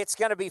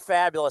be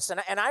fabulous,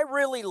 and I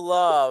really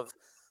love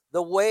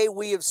the way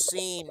we have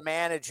seen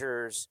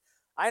managers.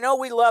 I know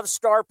we love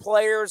star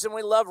players, and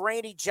we love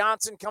Randy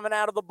Johnson coming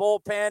out of the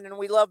bullpen, and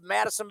we love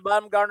Madison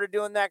Bumgarner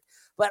doing that.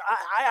 But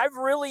I've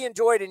really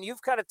enjoyed, and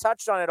you've kind of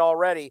touched on it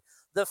already,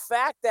 the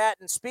fact that,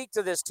 and speak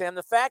to this, Tim,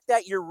 the fact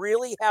that you're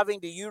really having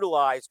to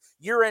utilize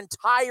your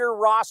entire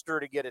roster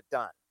to get it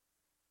done.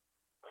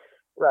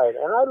 Right,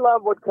 and I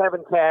love what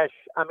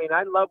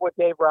I love what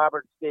Dave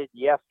Roberts did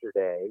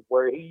yesterday,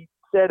 where he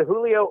said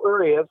Julio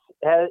Urias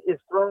is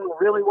throwing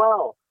really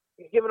well.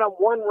 He's given up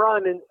 1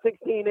 run in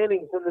 16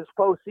 innings in this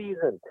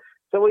postseason.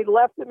 So he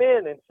left him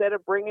in instead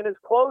of bringing his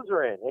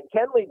closer in. And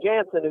Kenley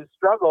Jansen, who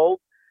struggled,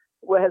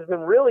 has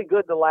been really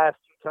good the last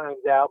 2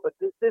 times out. But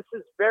this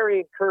is very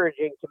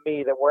encouraging to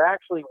me that we're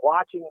actually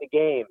watching the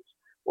games.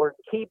 We're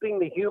keeping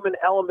the human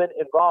element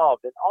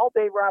involved. And all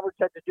Dave Roberts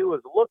had to do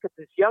was look at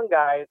this young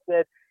guy and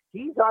said,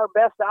 he's our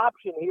best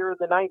option here in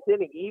the 9th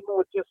inning, even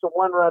with just a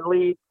 1-run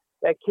lead.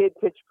 That kid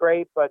pitched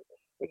great, but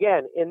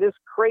again, in this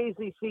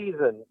crazy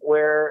season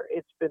where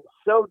it's been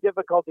so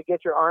difficult to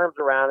get your arms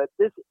around it,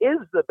 this is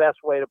the best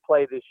way to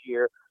play this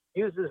year.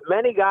 Use as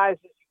many guys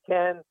as you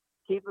can,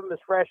 keep them as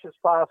fresh as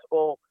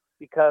possible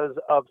because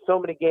of so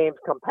many games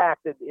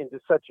compacted into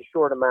such a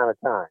short amount of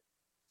time.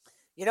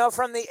 You know,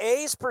 from the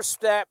A's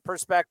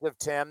perspective,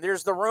 Tim,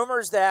 there's the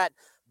rumors that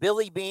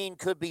Billy Beane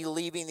could be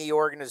leaving the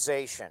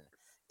organization.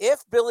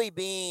 If Billy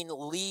Beane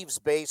leaves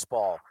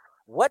baseball,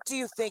 what do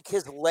you think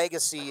his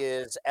legacy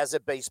is as a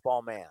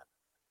baseball man?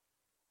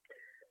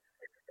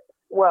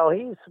 Well,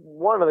 he's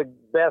one of the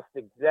best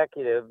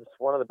executives,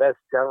 one of the best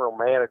general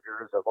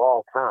managers of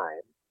all time.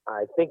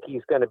 I think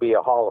he's going to be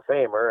a Hall of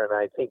Famer, and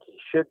I think he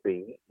should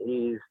be.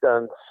 He's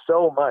done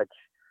so much.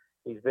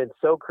 He's been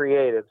so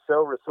creative,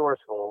 so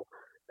resourceful,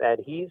 that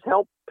he's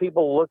helped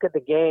people look at the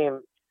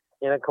game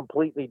in a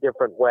completely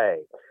different way.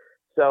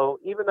 So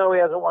even though he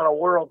hasn't won a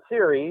World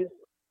Series,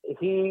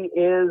 he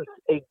is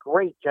a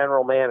great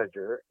general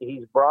manager.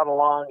 He's brought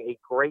along a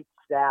great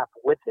staff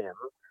with him.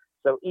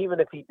 So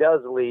even if he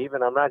does leave,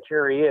 and I'm not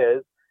sure he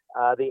is,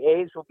 the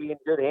A's will be in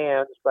good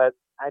hands. But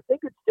I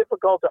think it's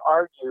difficult to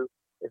argue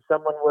if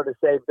someone were to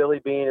say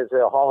Billy Beane is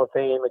a Hall of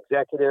Fame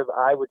executive.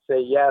 I would say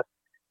yes.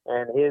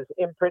 And his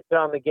imprint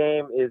on the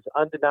game is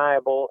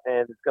undeniable,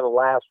 and it's going to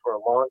last for a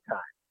long time.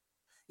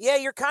 Yeah,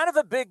 you're kind of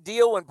a big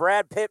deal when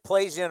Brad Pitt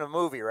plays you in a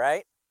movie,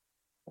 right?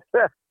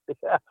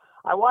 Yeah.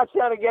 I watched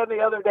that again the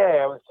other day.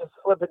 I was just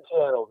flipping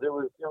channels. It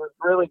was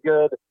really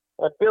good,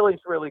 and Billy's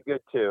really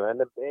good too.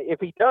 And if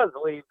he does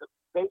leave, the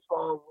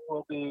baseball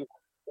will be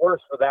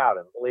worse without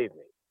him. Believe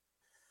me.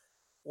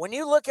 When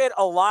you look at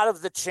a lot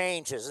of the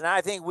changes, and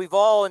I think we've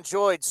all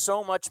enjoyed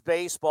so much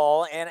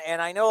baseball, and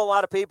I know a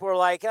lot of people are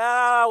like,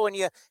 when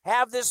you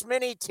have this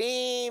many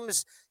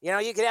teams, you know,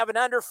 you could have an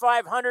under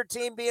 500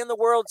 team be in the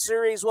World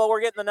Series. Well, we're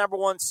getting the number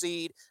 1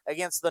 seed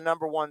against the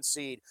number 1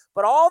 seed.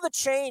 But all the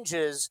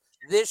changes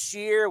this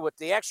year with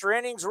the extra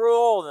innings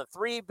rule and the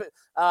 3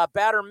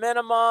 batter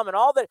minimum and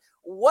all that,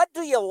 what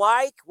do you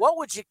like? What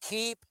would you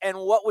keep, and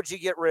what would you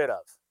get rid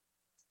of?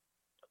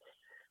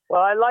 Well,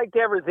 I liked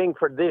everything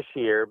for this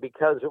year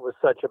because it was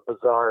such a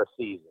bizarre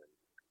season.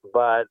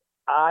 But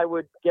I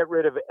would get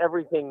rid of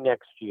everything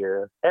next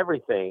year,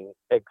 everything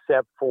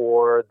except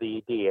for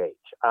the DH.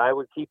 I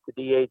would keep the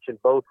DH in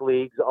both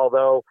leagues,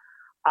 although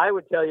I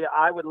would tell you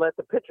I would let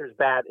the pitchers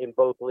bat in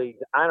both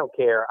leagues. I don't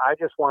care. I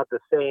just want the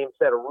same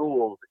set of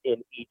rules in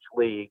each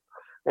league.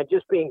 And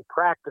just being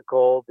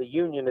practical, the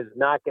union is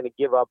not going to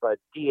give up a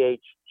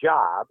DH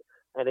job.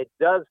 And it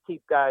does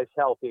keep guys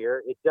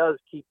healthier. It does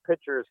keep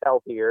pitchers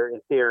healthier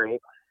in theory.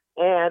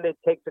 And it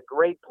takes a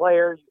great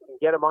player. You can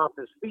get him off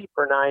his feet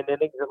for 9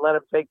 innings and let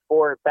him take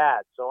 4 at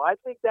bats. So I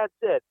think that's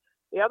it.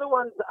 The other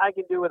ones I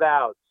can do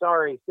without.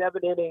 Sorry,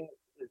 7 innings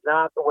is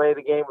not the way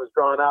the game was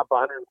drawn up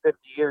 150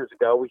 years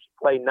ago. We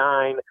should play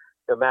 9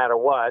 no matter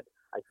what.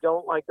 I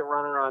don't like the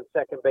runner on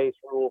second base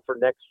rule for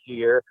next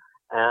year.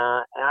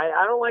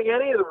 I don't like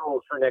any of the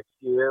rules for next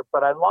year,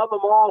 but I love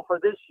them all for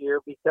this year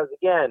because,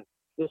 again,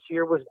 this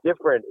year was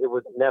different. It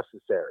was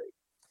necessary.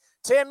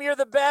 Tim, you're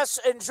the best.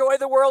 Enjoy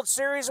the World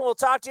Series, and we'll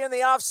talk to you in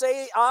the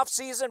off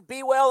season.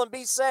 Be well and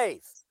be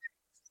safe.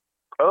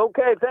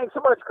 Okay, thanks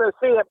so much, Chris.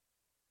 See ya.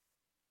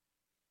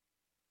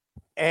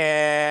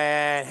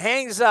 And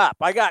hangs up.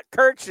 I got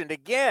Kirchend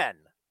again.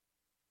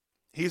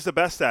 He's the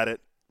best at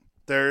it.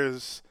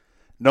 There's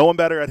no one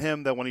better at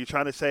him than when you're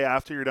trying to say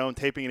after you're done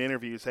taping an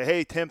interview, say,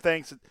 hey, Tim,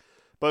 thanks.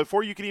 But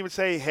before you can even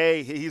say,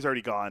 hey, he's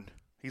already gone.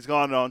 He's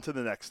gone on to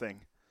the next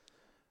thing.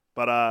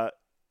 But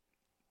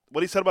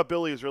what he said about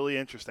Billy is really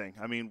interesting.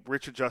 I mean,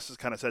 Richard Justice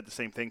kind of said the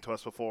same thing to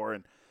us before,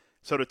 and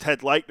so did Ted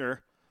Leitner,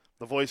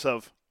 the voice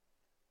of,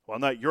 well,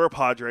 not your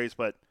Padres,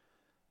 but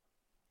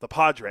the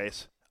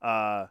Padres,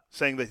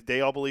 saying that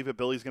they all believe that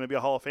Billy's going to be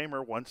a Hall of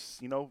Famer once,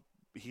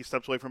 he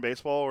steps away from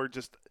baseball, or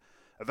just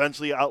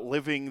eventually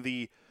outliving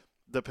the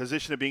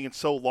position of being in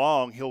so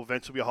long, he'll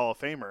eventually be a Hall of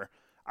Famer.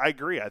 I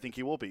agree. I think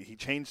he will be. He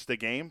changed the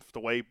game, the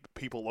way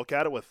people look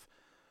at it, with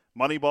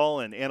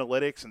Moneyball and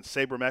analytics and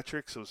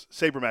sabermetrics. It was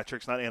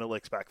sabermetrics, not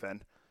analytics back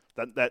then.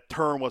 That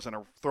term wasn't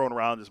thrown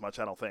around as much,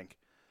 I don't think.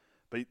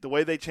 But the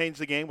way they changed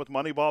the game with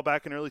Moneyball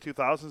back in early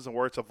 2000s and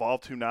where it's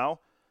evolved to now,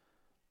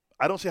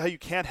 I don't see how you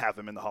can't have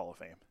him in the Hall of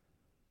Fame.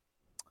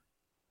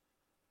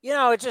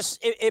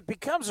 It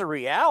becomes a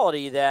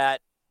reality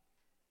that,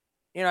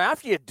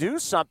 after you do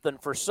something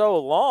for so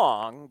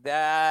long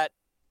that,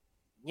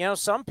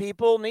 some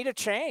people need a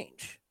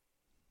change.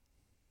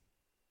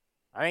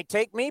 I mean,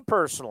 take me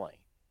personally.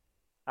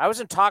 I was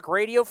in talk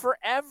radio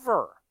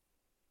forever.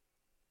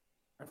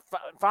 And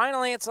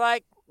finally, it's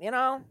like,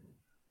 I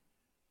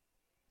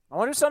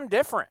want to do something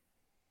different.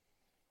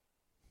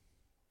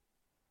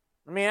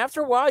 I mean,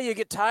 after a while, you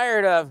get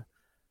tired of,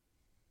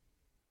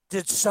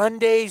 did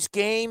Sunday's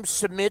game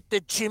submit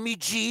that Jimmy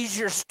G's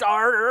your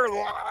starter?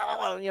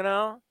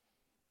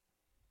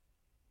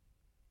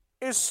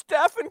 Is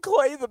Steph and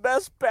Clay the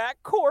best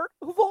backcourt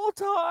of all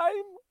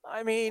time?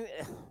 I mean,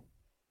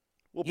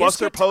 will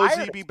Buster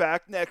Posey be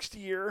back next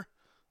year?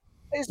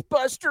 Is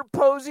Buster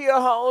Posey a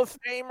Hall of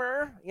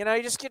Famer? You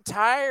just get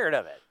tired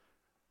of it.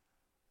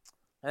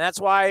 And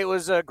that's why it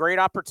was a great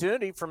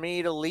opportunity for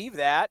me to leave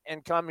that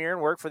and come here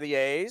and work for the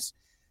A's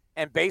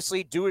and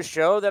basically do a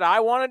show that I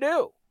want to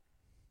do.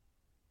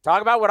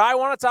 Talk about what I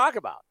want to talk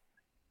about.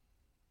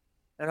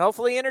 And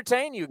hopefully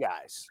entertain you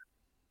guys.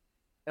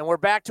 And we're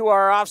back to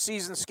our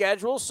off-season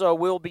schedule, so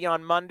we'll be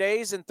on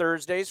Mondays and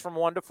Thursdays from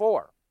 1 to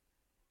 4.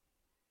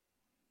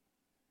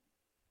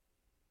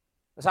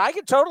 So I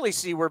can totally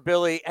see where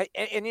Billy,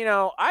 and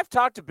I've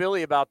talked to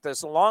Billy about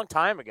this a long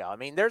time ago. I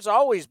mean, there's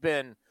always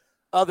been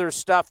other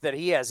stuff that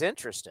he has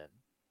interest in.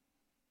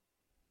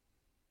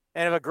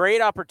 And if a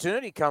great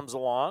opportunity comes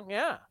along,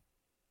 yeah.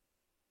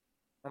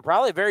 And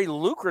probably a very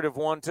lucrative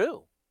one,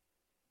 too.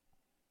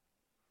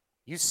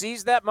 You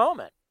seize that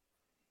moment.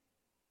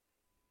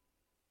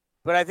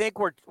 But I think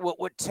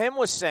what Tim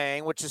was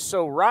saying, which is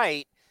so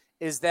right,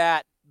 is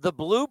that the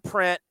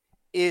blueprint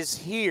is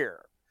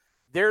here.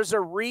 There's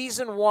a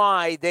reason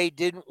why they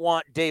didn't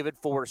want David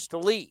Forst to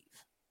leave.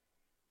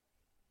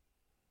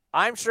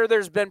 I'm sure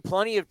there's been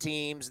plenty of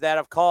teams that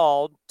have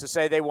called to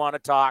say they want to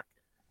talk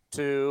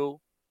to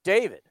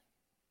David.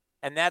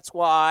 And that's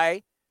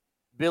why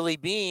Billy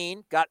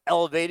Beane got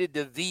elevated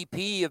to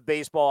VP of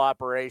baseball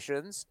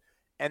operations,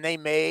 and they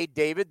made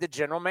David the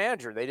general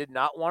manager. They did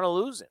not want to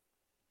lose him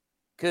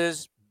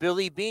because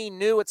Billy Beane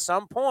knew at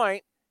some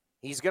point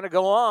he's going to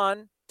go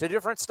on to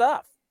different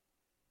stuff.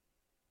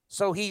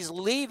 So he's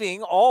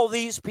leaving all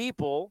these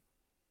people.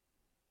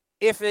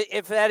 If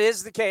that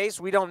is the case,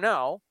 we don't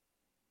know.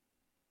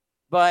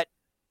 But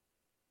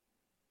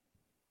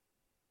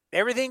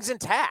everything's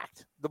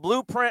intact. The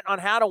blueprint on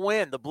how to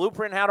win, the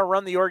blueprint how to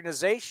run the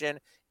organization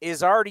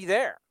is already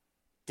there.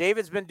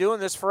 David's been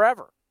doing this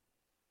forever.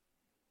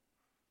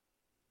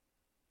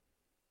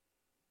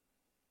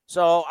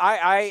 So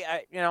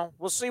I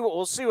we'll see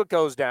what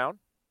goes down.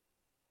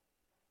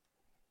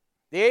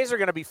 The A's are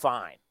going to be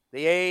fine.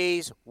 The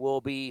A's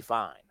will be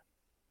fine.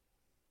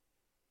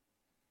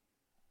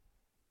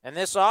 And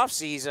this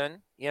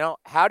offseason,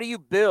 how do you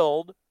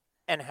build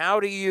and how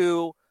do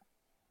you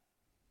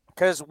 –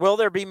 because there's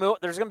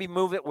going to be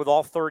movement with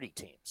all 30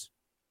 teams.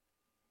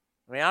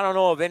 I mean, I don't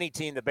know of any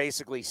team that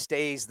basically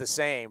stays the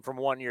same from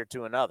one year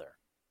to another.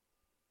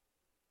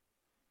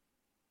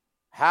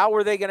 How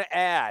are they going to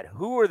add?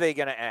 Who are they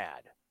going to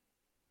add?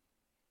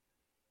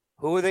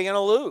 Who are they going to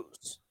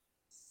lose?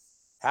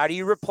 How do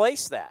you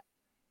replace that?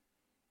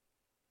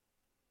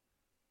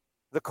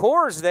 The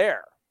core is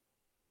there.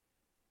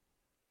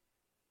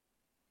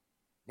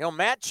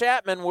 Matt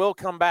Chapman will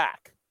come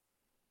back.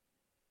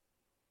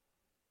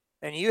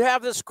 And you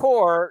have this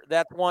core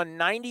that won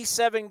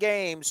 97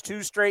 games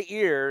 2 straight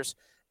years,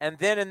 and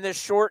then in this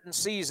shortened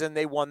season,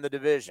 they won the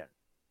division.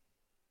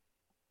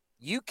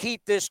 You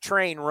keep this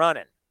train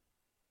running.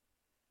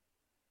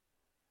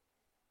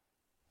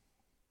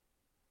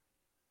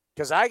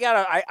 Because I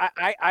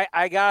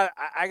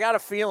got a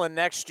feeling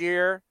next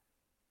year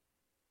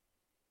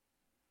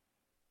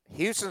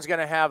Houston's going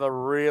to have a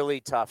really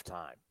tough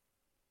time.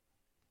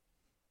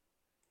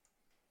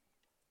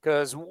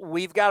 Because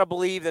we've got to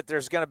believe that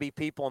there's going to be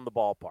people in the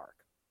ballpark.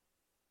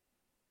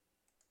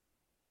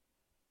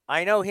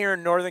 I know here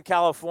in Northern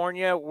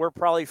California, we're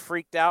probably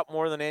freaked out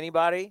more than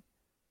anybody.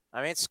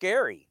 I mean, it's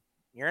scary.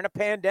 You're in a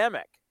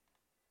pandemic.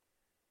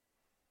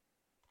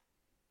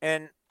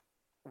 And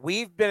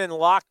we've been in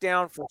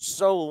lockdown for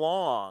so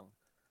long.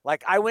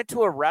 Like, I went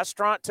to a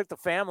restaurant, took the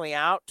family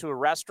out to a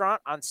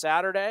restaurant on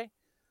Saturday,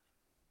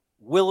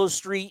 Willow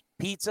Street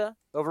Pizza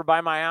over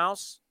by my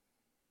house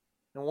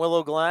in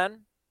Willow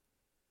Glen.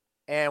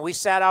 And we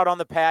sat out on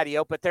the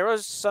patio, but there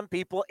was some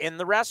people in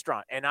the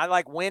restaurant. And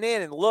I, went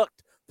in and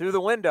looked through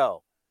the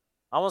window,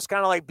 almost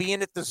kind of like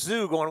being at the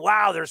zoo going,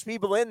 wow, there's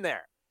people in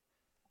there.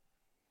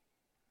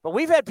 But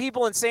we've had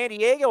people in San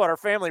Diego at our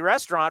family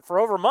restaurant for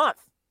over a month.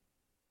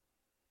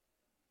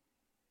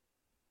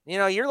 You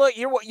know, you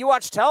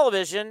watch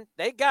television,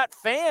 they got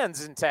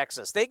fans in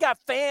Texas. They got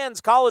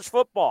fans college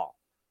football.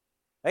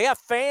 They got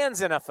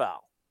fans NFL.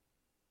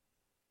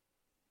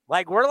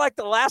 We're like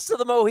the last of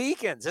the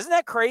Mohicans. Isn't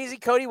that crazy,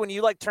 Cody, when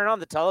you turn on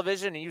the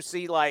television and you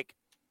see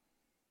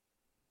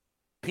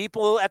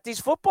people at these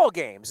football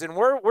games and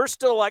we're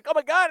still like, oh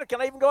my God, can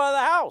I even go out of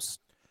the house?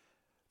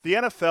 The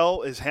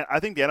NFL is,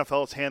 I think the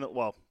NFL is handled,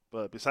 well,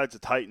 besides the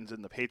Titans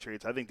and the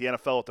Patriots, I think the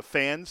NFL with the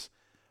fans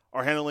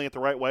are handling it the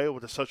right way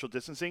with the social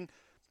distancing.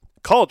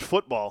 College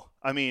football,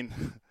 I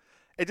mean,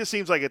 it just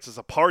seems like it's just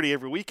a party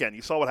every weekend.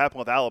 You saw what happened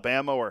with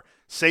Alabama, where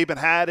Saban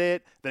had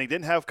it, then he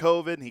didn't have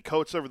COVID, and he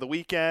coached over the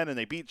weekend, and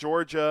they beat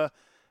Georgia,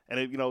 and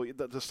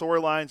the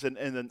storylines, and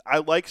then I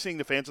like seeing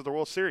the fans of the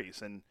World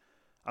Series, and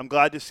I'm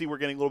glad to see we're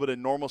getting a little bit of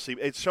normalcy.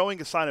 It's showing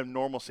a sign of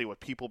normalcy with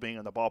people being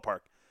in the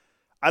ballpark.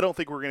 I don't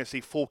think we're going to see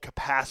full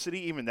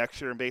capacity even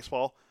next year in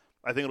baseball.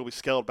 I think it'll be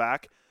scaled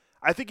back.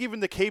 I think even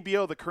the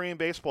KBO, the Korean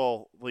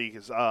Baseball League,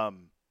 is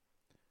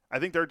I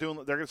think they're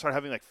going to start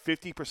having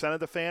 50% of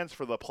the fans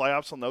for the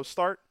playoffs when those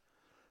start.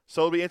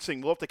 So it'll be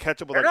interesting. We'll have to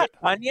catch up with They're not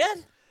done yet?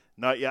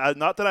 Not yet.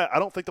 Not that I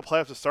don't think the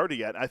playoffs have started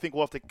yet. I think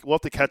we'll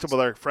have to catch up with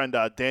our friend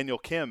Daniel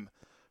Kim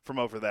from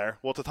over there.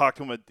 We'll have to talk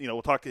to him.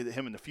 We'll talk to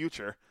him in the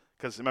future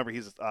because remember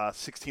he's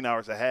 16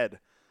 hours ahead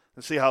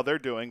and see how they're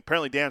doing.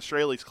 Apparently Dan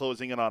Straley's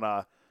closing in on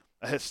a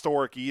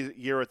historic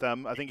year with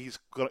them. I think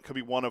could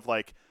be one of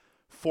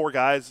 4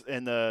 guys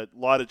in a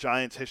lot of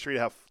Giants history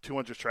to have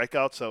 200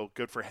 strikeouts. So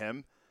good for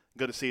him.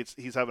 Good to see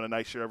he's having a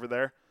nice year over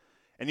there.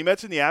 And you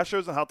mentioned the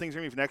Astros and how things are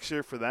going to be next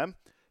year for them.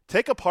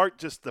 Take apart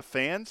just the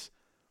fans.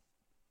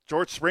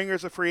 George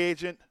Springer's a free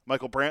agent.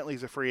 Michael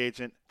Brantley's a free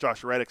agent.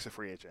 Josh Reddick's a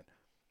free agent.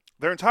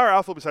 Their entire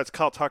outfield besides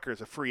Kyle Tucker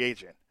is a free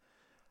agent.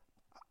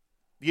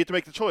 You get to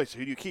make the choice.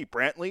 Who do you keep,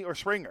 Brantley or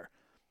Springer?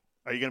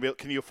 Are you going to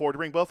can you afford to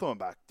bring both of them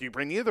back? Do you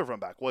bring either of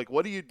them back?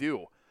 What do you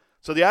do?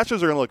 So the Astros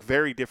are going to look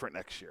very different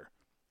next year.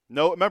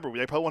 No, remember,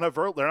 they probably won't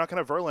have they're not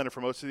going to have Verlander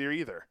for most of the year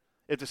either.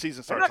 If the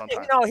season starts on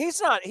time. No, he's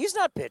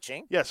not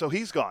pitching. Yeah, so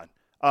he's gone.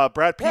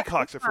 Brad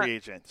Peacock's a free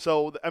agent.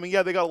 So, I mean,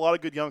 they got a lot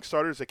of good young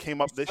starters that came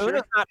up this year.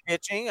 He's not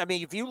pitching. I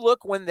mean, if you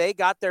look when they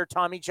got their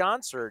Tommy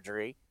John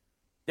surgery,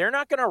 they're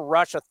not going to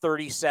rush a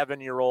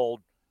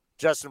 37-year-old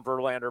Justin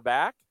Verlander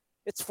back.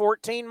 It's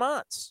 14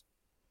 months.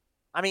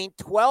 I mean,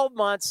 12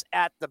 months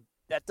at the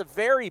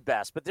very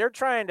best. But they're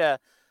trying to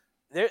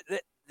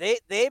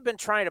they've been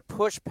trying to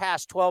push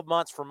past 12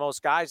 months for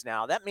most guys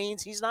now. That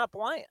means he's not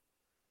playing.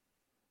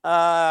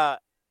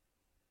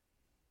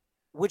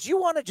 Would you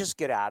want to just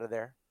get out of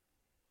there?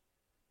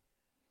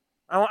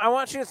 I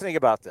want you to think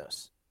about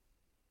this.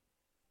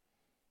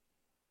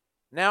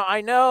 Now,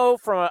 I know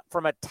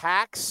from a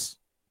tax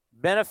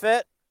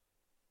benefit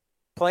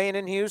playing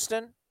in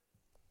Houston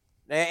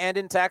and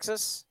in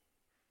Texas,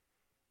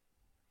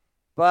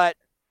 but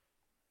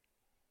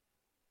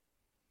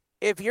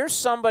if you're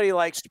somebody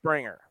like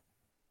Springer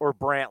or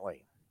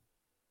Brantley,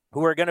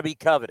 who are going to be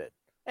coveted,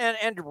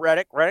 and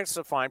Reddick's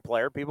a fine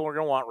player. People are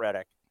going to want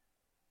Reddick.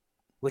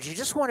 Would you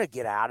just want to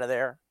get out of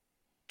there?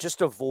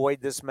 Just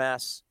avoid this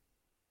mess?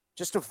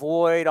 Just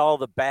avoid all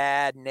the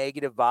bad,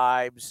 negative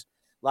vibes?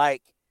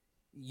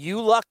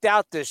 You lucked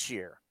out this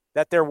year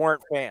that there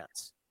weren't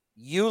fans.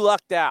 You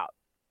lucked out.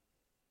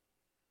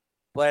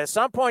 But at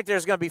some point,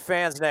 there's going to be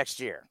fans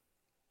next year.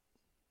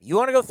 You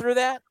want to go through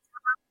that?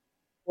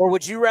 Or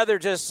would you rather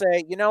just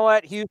say, you know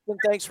what, Houston,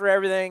 thanks for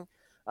everything.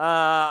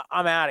 I'm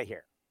out of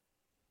here.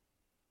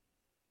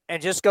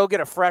 And just go get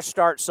a fresh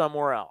start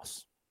somewhere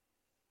else?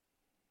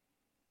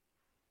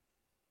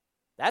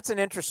 That's an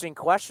interesting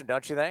question,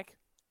 don't you think?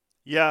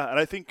 Yeah, and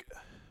I think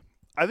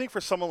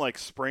for someone like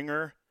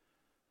Springer,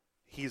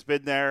 he's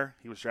been there.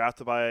 He was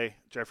drafted by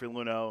Jeffrey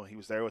Luhnow. He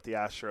was there with the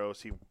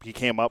Astros. He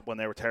came up when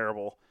they were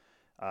terrible.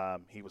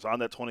 He was on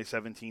that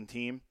 2017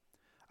 team.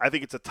 I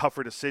think it's a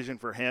tougher decision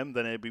for him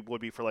than it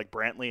would be for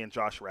Brantley and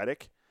Josh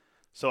Reddick.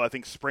 So I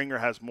think Springer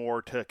has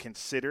more to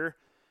consider.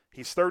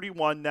 He's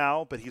 31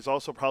 now, but he's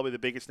also probably the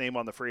biggest name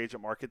on the free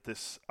agent market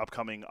this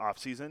upcoming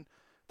offseason,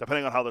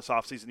 depending on how this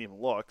offseason even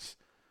looks.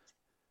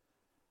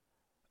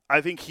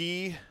 I think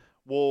he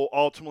will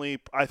ultimately,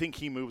 I think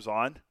he moves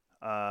on.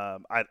 I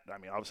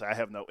mean, obviously, I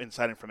have no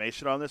inside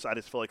information on this. I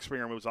just feel like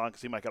Springer moves on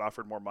because he might get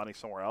offered more money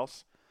somewhere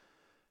else.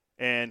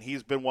 And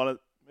he's been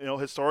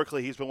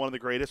historically, he's been one of the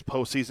greatest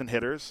postseason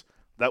hitters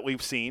that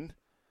we've seen.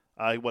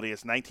 He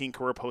has 19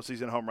 career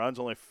postseason home runs.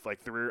 Only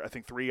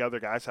three other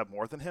guys have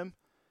more than him.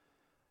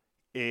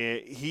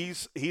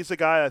 He's a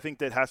guy I think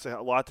that has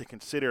a lot to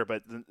consider.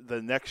 But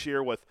the next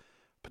year with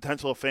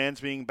potential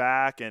fans being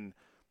back and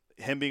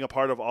him being a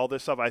part of all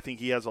this stuff, I think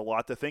he has a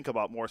lot to think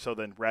about, more so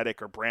than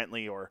Reddick or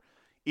Brantley or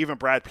even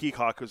Brad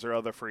Peacock, who's their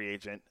other free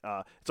agent.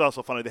 It's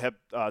also funny, they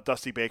have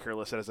Dusty Baker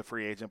listed as a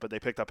free agent, but they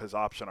picked up his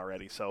option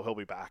already, so he'll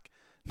be back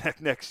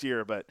next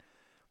year. But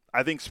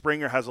I think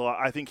Springer has a lot.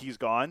 I think he's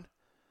gone.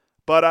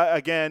 But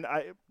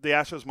the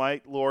Astros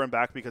might lure him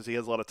back because he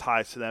has a lot of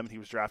ties to them. He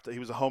was drafted. He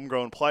was a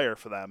homegrown player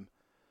for them,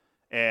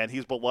 and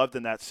he's beloved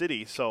in that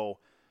city. So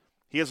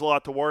he has a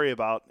lot to worry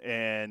about.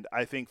 And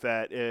I think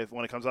that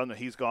when it comes down to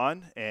he's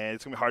gone, and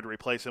it's going to be hard to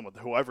replace him with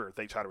whoever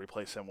they try to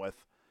replace him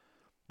with.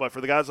 But for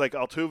the guys like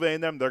Altuve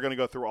and them, they're going to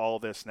go through all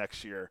of this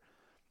next year.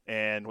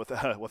 And with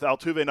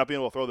Altuve not being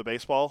able to throw the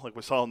baseball, like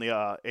we saw in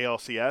the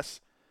ALCS,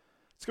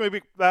 it's going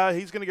to be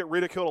he's going to get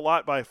ridiculed a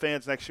lot by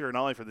fans next year,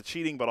 not only for the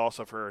cheating, but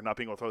also for not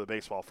being able to throw the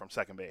baseball from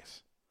second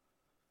base.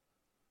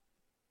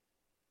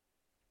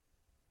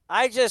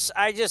 I just,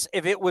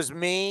 if it was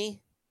me,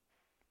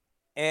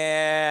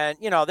 and,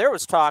 there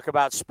was talk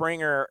about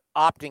Springer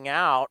opting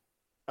out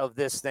of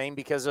this thing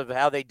because of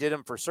how they did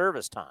him for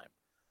service time.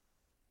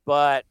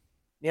 But,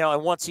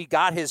 and once he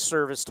got his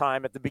service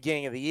time at the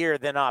beginning of the year,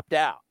 then opt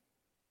out.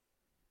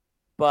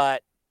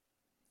 But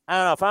I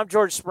don't know. If I'm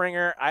George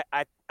Springer,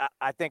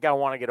 I think I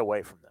want to get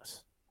away from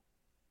this.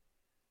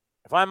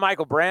 If I'm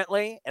Michael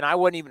Brantley and I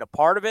wasn't even a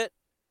part of it,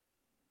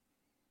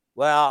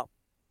 well,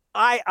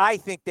 I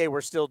think they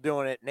were still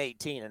doing it in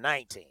 18 and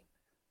 19.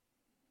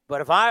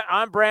 But if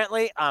I'm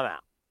Brantley, I'm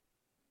out.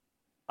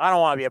 I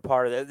don't want to be a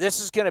part of it. This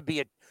is going to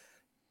be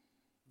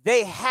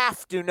they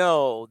have to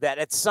know that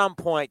at some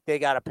point they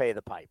got to pay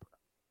the piper.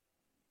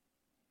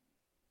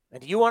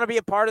 And do you want to be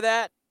a part of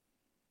that?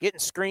 Getting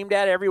screamed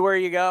at everywhere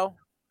you go?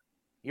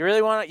 You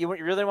really want it? You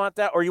really want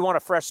that? Or you want a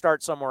fresh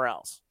start somewhere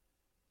else?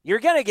 You're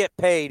going to get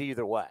paid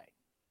either way.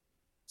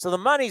 So the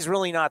money's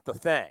really not the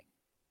thing.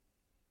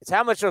 It's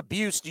how much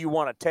abuse do you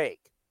want to take?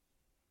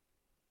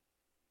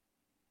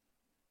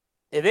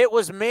 If it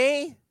was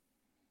me,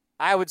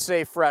 I would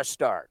say fresh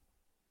start.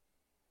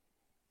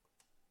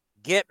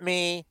 Get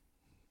me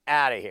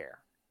out of here.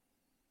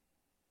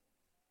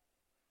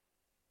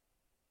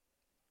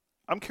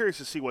 I'm curious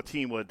to see what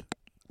team would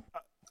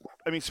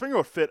 – I mean, Springer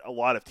would fit a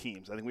lot of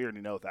teams. I think we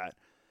already know that.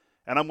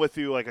 And I'm with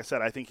you. Like I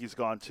said, I think he's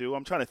gone too.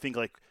 I'm trying to think,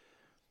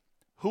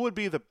 who would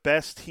be the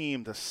best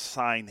team to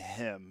sign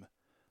him?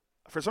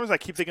 For some reason, I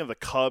keep thinking of the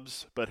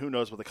Cubs, but who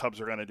knows what the Cubs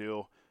are going to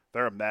do.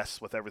 They're a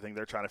mess with everything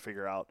they're trying to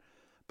figure out.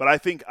 But I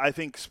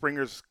think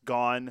Springer's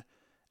gone,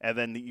 and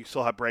then you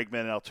still have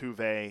Bregman and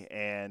Altuve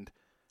and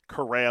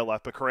Correa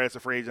left. But Correa's a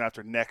free agent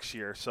after next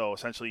year, so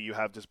essentially you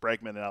have just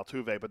Bregman and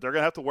Altuve. But they're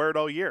going to have to wear it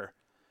all year.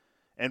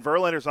 And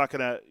Verlander's not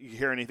going to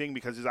hear anything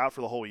because he's out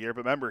for the whole year.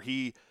 But remember,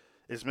 he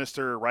is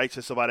Mr.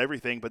 Righteous about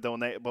everything. But when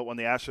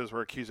the Astros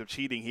were accused of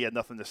cheating, he had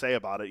nothing to say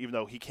about it, even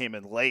though he came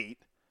in late.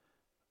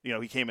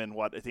 He came in,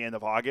 at the end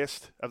of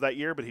August of that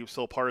year, but he was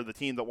still part of the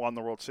team that won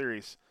the World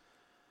Series.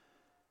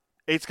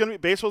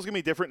 Baseball's going to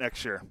be different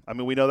next year. I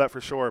mean, we know that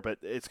for sure, but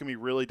it's going to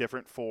be really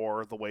different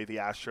for the way the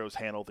Astros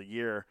handle the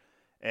year.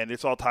 And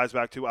this all ties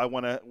back to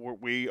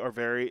we are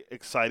very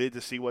excited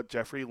to see what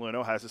Jeffrey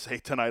Luhnow has to say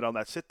tonight on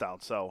that sit-down.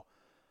 So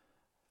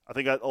I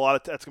think that's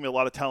going to be a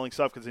lot of telling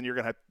stuff, because then you're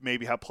going to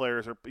maybe have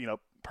players or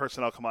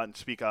personnel come out and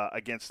speak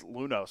against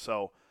Luhnow.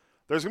 So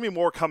there's going to be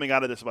more coming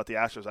out of this about the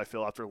Astros, I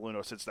feel, after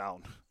Luhnow sits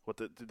down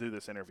to do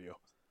this interview.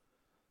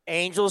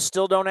 Angels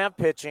still don't have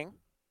pitching.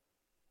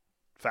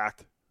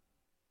 Fact.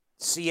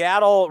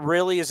 Seattle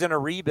really is in a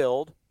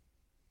rebuild.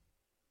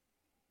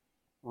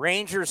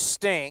 Rangers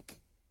stink.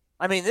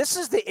 I mean, this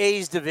is the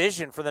A's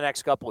division for the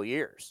next couple of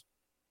years.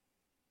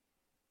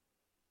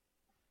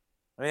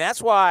 I mean,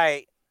 that's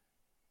why,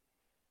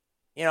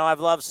 I've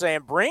loved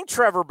saying, bring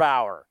Trevor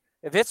Bauer.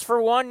 If it's for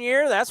 1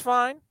 year, that's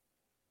fine.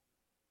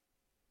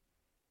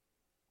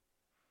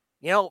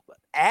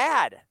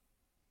 Add.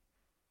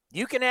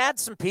 You can add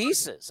some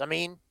pieces. I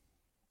mean,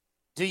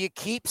 do you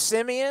keep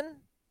Simeon?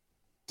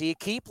 Do you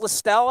keep La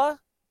Stella?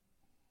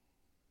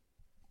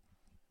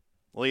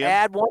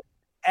 Liam?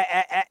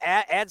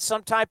 Add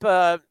some type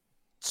of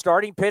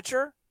starting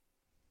pitcher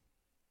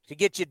to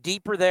get you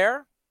deeper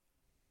there.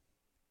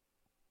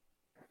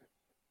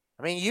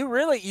 I mean, you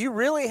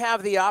really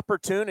have the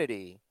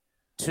opportunity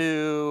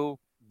to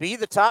be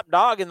the top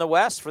dog in the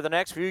West for the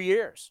next few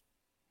years.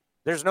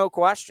 There's no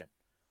question.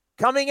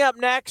 Coming up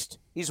next,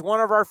 he's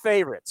one of our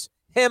favorites,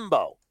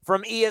 Himbo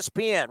from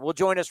ESPN, will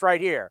join us right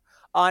here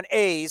on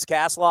A's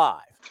Cast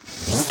Live.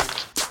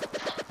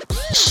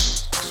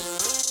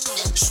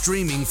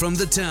 Streaming from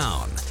the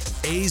town,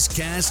 A's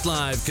Cast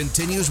Live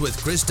continues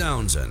with Chris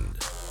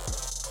Townsend.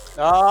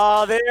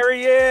 Oh, there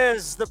he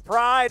is, the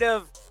pride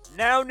of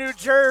now New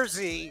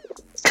Jersey,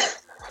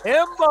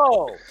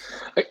 Himbo.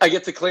 I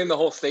get to claim the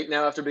whole state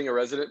now after being a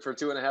resident for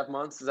 2.5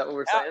 months. Is that what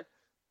we're saying?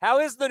 How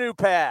is the new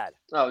pad?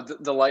 Oh,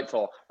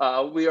 delightful.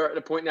 We are at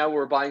a point now where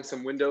we're buying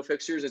some window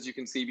fixtures, as you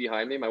can see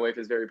behind me. My wife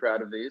is very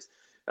proud of these.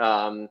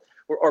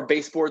 Our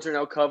baseboards are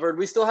now covered.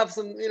 We still have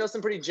some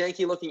pretty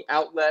janky looking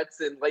outlets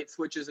and light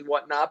switches and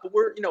whatnot, but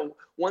we're,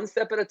 one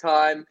step at a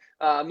time,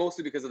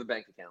 mostly because of the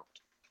bank account.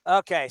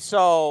 Okay,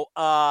 so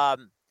I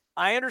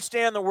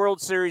understand the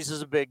World Series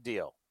is a big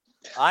deal.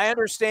 I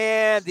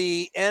understand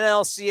the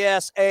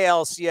NLCS,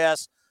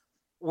 ALCS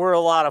were a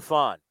lot of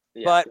fun.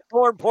 Yeah. But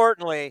more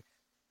importantly,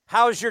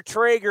 how's your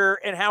Traeger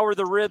and how are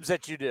the ribs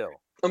that you do?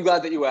 I'm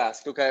glad that you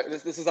asked. Okay,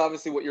 this is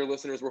obviously what your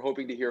listeners were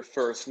hoping to hear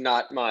first,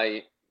 not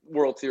my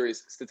World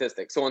Series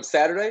statistics. So on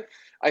Saturday,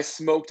 I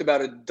smoked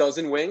about a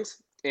dozen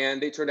wings,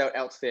 and they turned out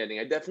outstanding.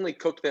 I definitely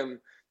cooked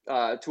them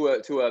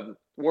to a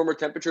warmer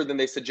temperature than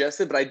they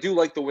suggested, but I do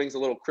like the wings a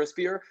little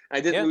crispier, and I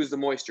didn't lose the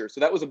moisture.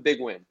 So that was a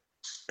big win.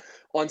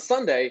 On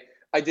Sunday,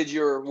 I did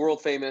your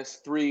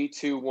world-famous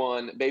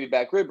 3-2-1 baby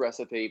back rib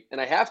recipe, and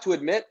I have to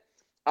admit,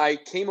 I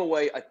came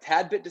away a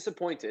tad bit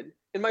disappointed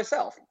in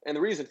myself. And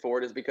the reason for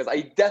it is because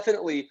I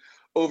definitely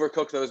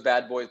overcooked those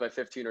bad boys by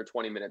 15 or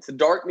 20 minutes. The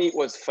dark meat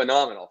was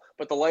phenomenal,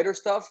 but the lighter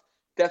stuff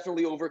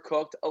definitely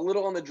overcooked, a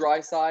little on the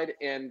dry side.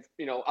 And,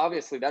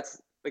 obviously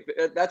that's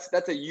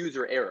a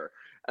user error.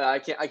 I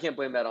can't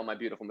blame that on my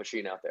beautiful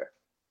machine out there.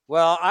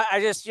 Well, I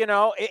just,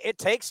 it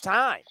takes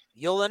time.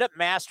 You'll end up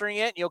mastering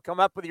it. You'll come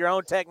up with your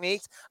own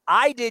techniques.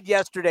 I did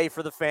yesterday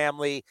for the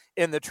family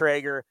in the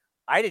Traeger.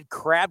 I did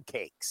crab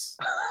cakes.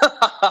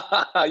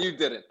 You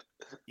didn't.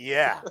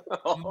 Yeah.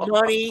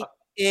 Money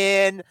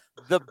in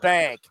the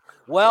bank.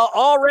 Well,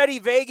 already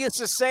Vegas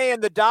is saying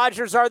the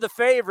Dodgers are the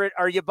favorite.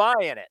 Are you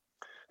buying it?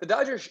 The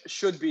Dodgers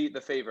should be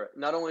the favorite.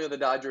 Not only are the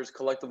Dodgers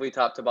collectively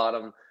top to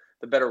bottom,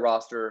 the better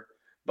roster,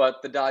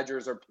 but the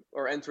Dodgers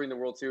are entering the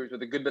World Series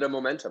with a good bit of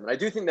momentum. And I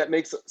do think that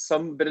makes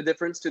some bit of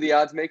difference to the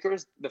odds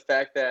makers, the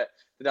fact that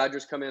the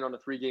Dodgers come in on a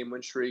 3-game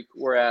win streak,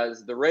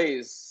 whereas the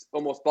Rays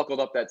almost buckled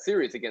up that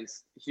series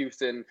against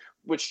Houston,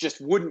 which just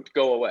wouldn't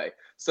go away.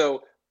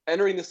 So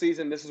entering the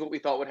season, this is what we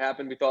thought would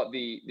happen. We thought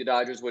the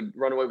Dodgers would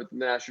run away with the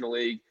National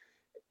League.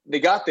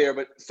 They got there,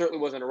 but certainly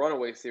wasn't a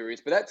runaway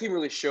series. But that team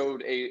really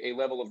showed a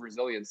level of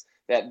resilience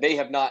that they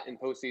have not in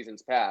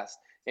postseasons past.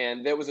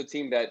 And that was a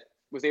team that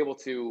was able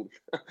to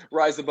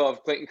rise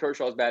above Clayton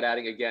Kershaw's bad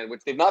adding again,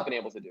 which they've not been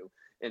able to do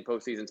in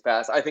postseasons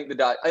past. I think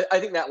I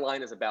think that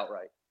line is about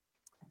right.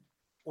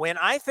 When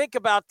I think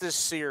about this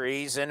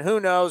series, and who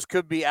knows,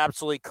 could be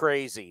absolutely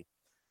crazy,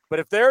 but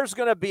if there's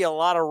going to be a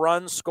lot of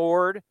runs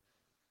scored,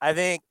 I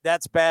think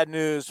that's bad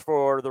news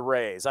for the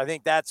Rays. I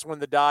think that's when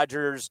the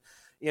Dodgers,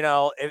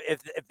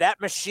 if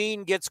that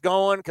machine gets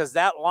going, because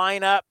that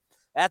lineup,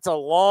 that's a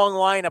long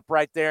lineup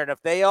right there. And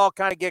if they all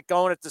kind of get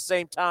going at the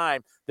same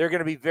time, they're going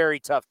to be very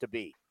tough to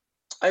beat.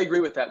 I agree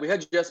with that. We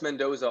had Jess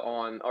Mendoza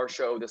on our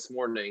show this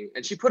morning,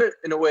 and she put it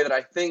in a way that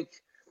I think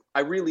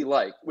I really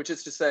like, which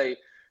is to say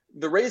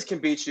the Rays can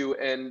beat you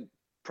and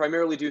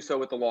primarily do so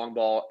with the long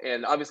ball.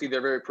 And obviously they're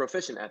very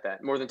proficient at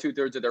that. More than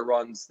 2/3 of their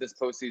runs this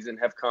postseason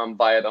have come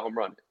via the home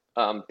run.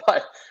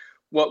 But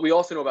what we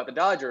also know about the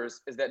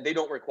Dodgers is that they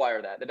don't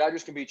require that. The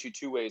Dodgers can beat you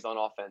two ways on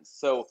offense.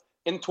 So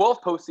in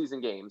 12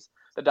 postseason games,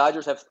 the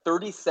Dodgers have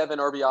 37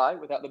 RBI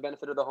without the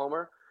benefit of the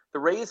homer. The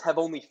Rays have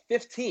only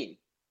 15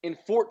 in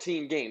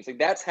 14 games.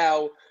 That's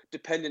how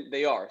dependent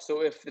they are.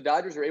 So if the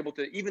Dodgers are able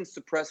to even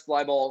suppress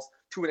fly balls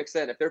to an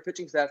extent, if their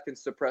pitching staff can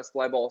suppress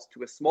fly balls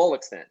to a small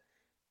extent,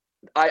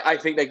 I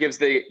think that gives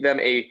them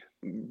a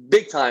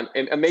big time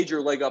and a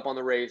major leg up on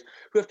the Rays,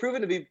 who have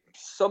proven to be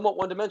somewhat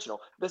one-dimensional.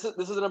 This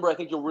is a number I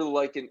think you'll really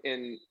like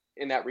in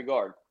that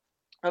regard.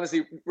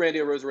 Obviously, Randy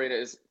Arozarena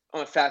is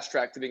on a fast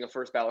track to being a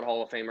first ballot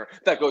Hall of Famer.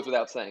 That goes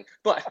without saying.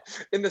 But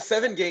in that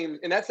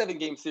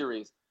 7-game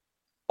series,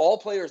 all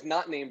players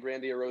not named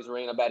Randy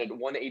Arozarena batted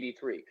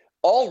 .183.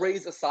 All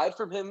Rays aside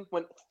from him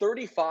went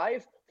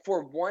 35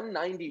 for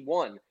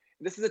 .191.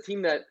 This is a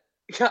team that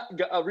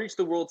reached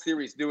the World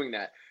Series doing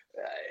that.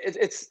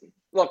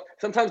 Look,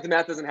 sometimes the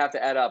math doesn't have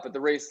to add up, but the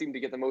Rays seem to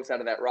get the most out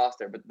of that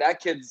roster. But that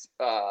kid's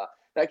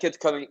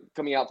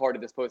coming out party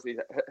this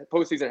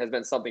postseason has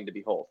been something to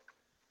behold.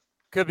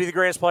 Could be the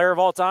greatest player of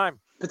all time.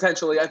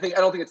 Potentially. I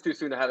don't think it's too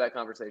soon to have that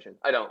conversation.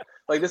 I don't.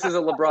 This is a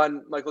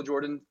LeBron, Michael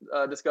Jordan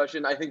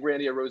discussion. I think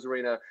Randy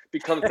Arozarena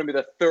becomes maybe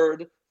the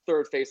third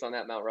face on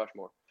that Mount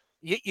Rushmore.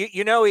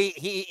 He's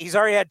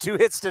already had 2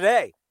 hits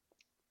today.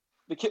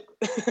 The kid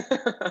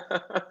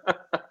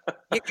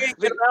you can't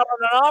get him out on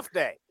an off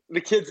day.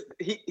 The kid's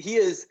he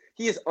is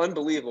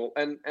unbelievable.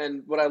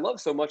 And what I love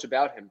so much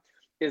about him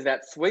is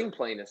that swing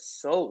plane is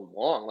so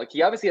long.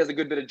 He obviously has a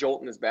good bit of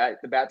jolt in his bat.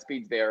 The bat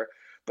speed's there.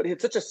 But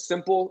it's such a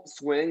simple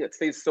swing that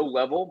stays so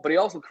level. But he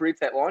also creates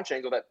that launch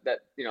angle that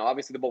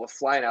obviously the ball was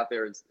flying out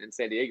there in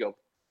San Diego,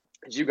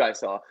 as you guys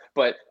saw.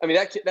 But I mean,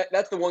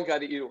 that's the one guy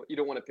that you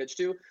don't want to pitch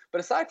to. But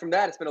aside from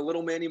that, it's been a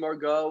little Manny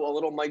Margot, a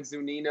little Mike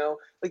Zunino.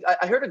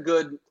 I heard a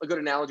good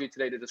analogy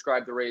today to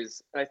describe the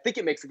Rays, and I think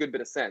it makes a good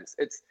bit of sense.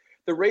 It's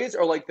the Rays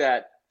are like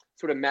that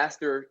sort of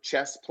master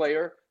chess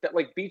player that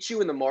like beats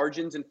you in the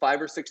margins in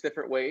 5 or 6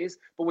 different ways.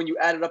 But when you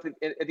add it up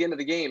at the end of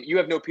the game, you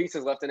have no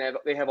pieces left and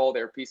they have all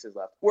their pieces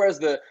left. Whereas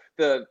the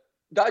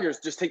Dodgers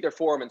just take their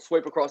forearm and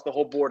swipe across the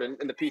whole board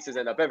and the pieces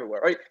end up everywhere,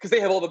 right? Because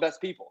they have all the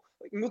best people.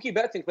 Like Mookie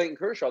Betts and Clayton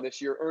Kershaw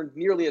this year earned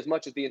nearly as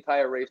much as the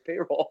entire Rays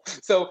payroll.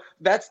 So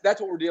that's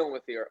what we're dealing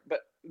with here. But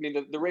I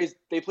mean, the Rays,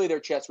 they play their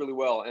chess really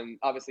well. And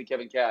obviously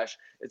Kevin Cash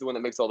is the one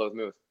that makes all those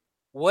moves.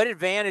 What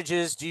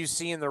advantages do you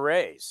see in the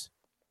Rays?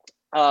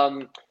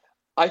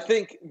 I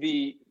think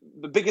the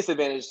biggest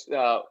advantage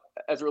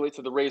as it relates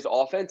to the Rays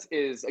offense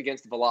is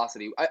against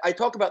velocity. I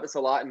talk about this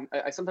a lot, and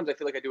sometimes I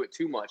feel like I do it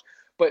too much.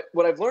 But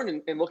what I've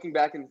learned in looking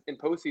back in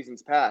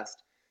postseasons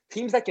past,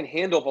 teams that can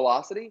handle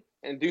velocity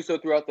and do so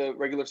throughout the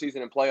regular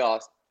season and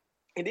playoffs,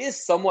 it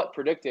is somewhat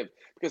predictive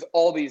because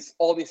all these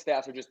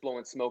stats are just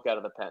blowing smoke out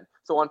of the pen.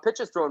 So on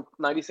pitches thrown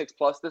 96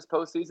 plus this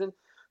postseason,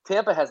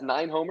 Tampa has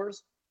 9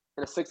 homers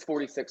and a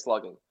 646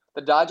 slugging.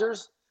 The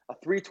Dodgers, a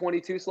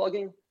 322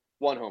 slugging,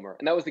 1 homer.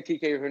 And that was the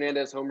Kike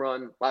Hernandez home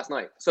run last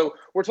night. So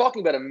we're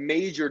talking about a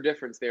major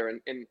difference there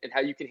in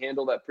how you can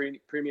handle that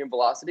premium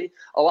velocity.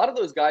 A lot of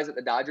those guys that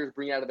the Dodgers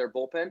bring out of their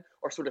bullpen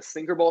are sort of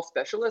sinker ball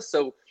specialists.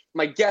 So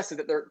my guess is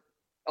that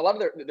a lot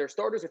of their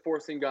starters are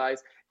 4-seam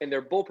guys, and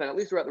their bullpen, at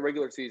least throughout the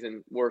regular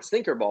season, were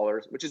sinker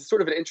ballers, which is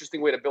sort of an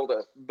interesting way to build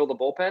a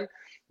bullpen.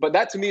 But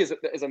that to me is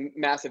a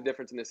massive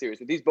difference in this series.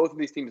 With both of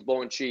these teams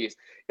blowing cheese,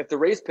 if the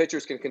Rays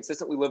pitchers can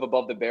consistently live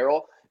above the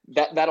barrel,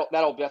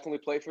 that'll definitely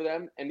play for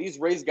them. And these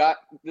Rays got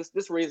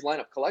this Rays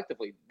lineup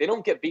collectively, they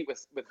don't get beat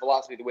with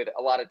velocity the way that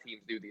a lot of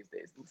teams do these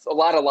days. It's a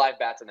lot of live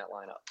bats in that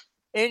lineup.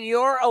 In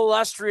your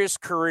illustrious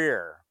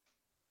career,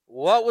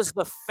 what was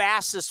the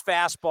fastest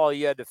fastball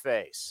you had to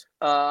face?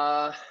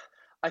 I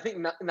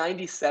think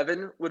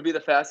 97 would be the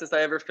fastest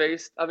I ever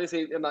faced.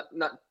 Obviously, I'm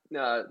not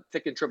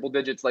ticking triple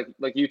digits like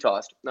you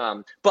tossed.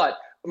 But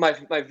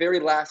my very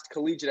last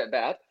collegiate at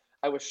bat,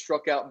 I was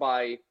struck out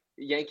by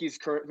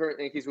current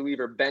Yankees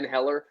reliever Ben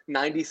Heller,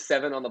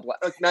 97 on the black,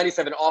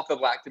 97 off the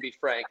black, to be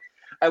frank.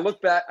 I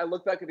look back at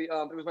the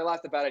it was my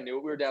last at bat. I knew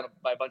it. We were down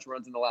by a bunch of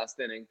runs in the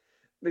last inning.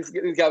 This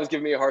guy was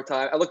giving me a hard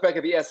time. I look back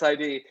at the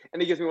SID,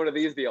 and he gives me one of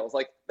these deals.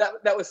 Like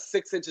that was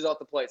 6 inches off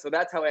the plate. So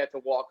that's how I had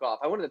to walk off.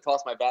 I wanted to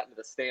toss my bat into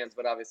the stands,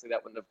 but obviously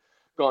that wouldn't have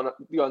gone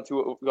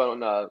too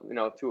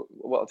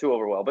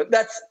over well. But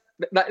that's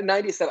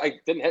 97. I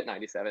didn't hit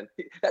 97.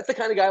 That's the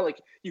kind of guy,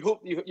 like you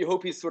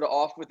hope he's sort of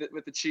off with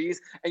the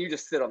cheese, and you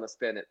just sit on the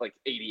spin at like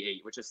 88,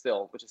 which is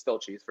still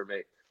cheese for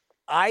me.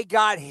 I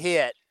got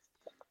hit.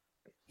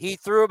 He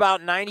threw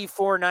about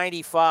 94,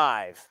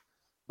 95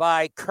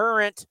 by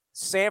current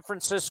San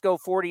Francisco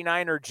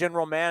 49er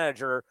general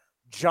manager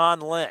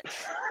John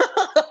Lynch.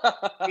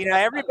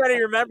 Everybody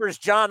remembers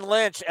John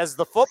Lynch as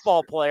the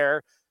football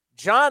player.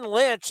 John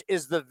Lynch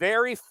is the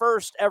very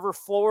first ever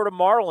Florida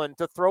Marlin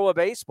to throw a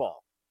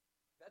baseball.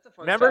 That's a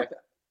fun remember? fact.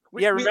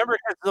 Remember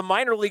the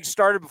minor league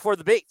started before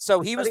the big. So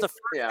he was the first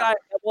guy in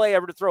LA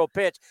ever to throw a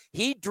pitch.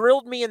 He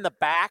drilled me in the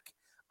back.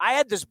 I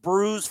had this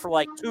bruise for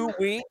like 2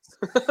 weeks.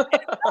 And it's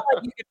not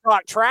like you could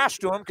talk trash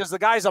to him because the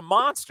guy's a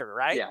monster,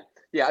 right? Yeah.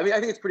 Yeah, I mean, I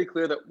think it's pretty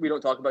clear that we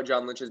don't talk about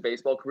John Lynch's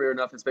baseball career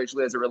enough,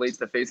 especially as it relates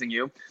to facing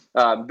you.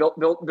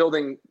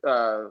 Building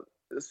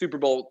Super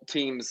Bowl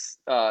teams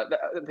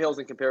that pales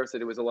in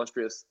comparison to his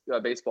illustrious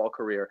baseball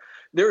career.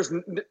 There's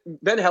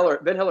Ben Heller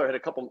had a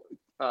couple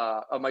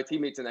of my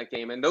teammates in that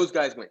game, and those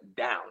guys went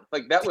down.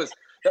 Like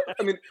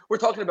I mean, we're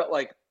talking about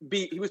like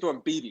he was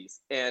throwing BBs,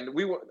 and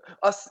we were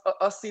us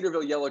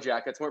Cedarville Yellow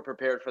Jackets weren't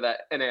prepared for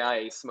that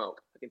NAIA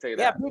smoke. I can tell you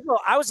that. Yeah,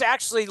 I was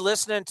actually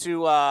listening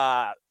to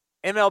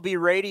MLB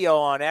radio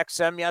on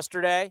XM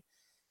yesterday,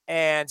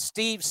 and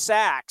Steve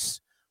Sachs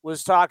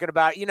was talking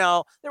about,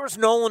 there was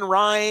Nolan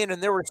Ryan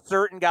and there were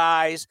certain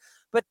guys,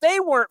 but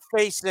they weren't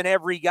facing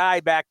every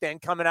guy back then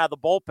coming out of the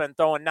bullpen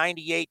throwing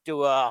 98 to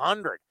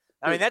 100.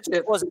 I mean, that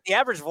just wasn't the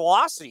average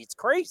velocity. It's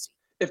crazy.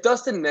 If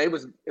Dustin May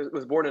was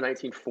born in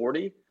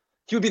 1940,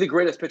 he would be the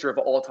greatest pitcher of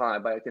all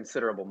time by a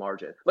considerable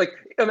margin. Like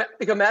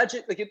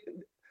imagine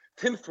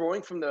him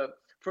throwing from the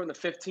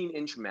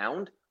 15-inch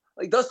mound.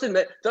 Like Dustin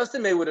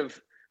May would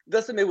have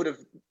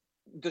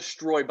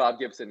destroyed Bob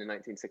Gibson in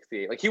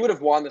 1968. Like he would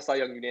have won the Cy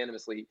Young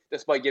unanimously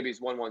despite Gibby's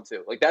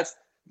 1-1-2. Like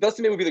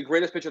Dustin May would be the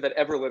greatest pitcher that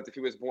ever lived if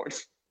he was born,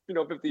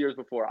 50 years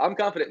before. I'm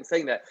confident in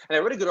saying that. And I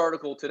read a good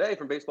article today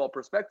from Baseball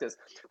Prospectus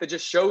that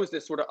just shows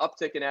this sort of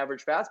uptick in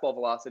average fastball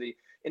velocity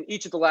in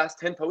each of the last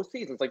 10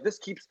 postseasons. Like this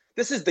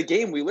is the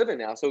game we live in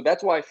now. So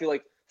that's why I feel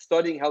like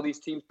studying how these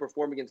teams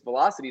perform against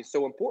velocity is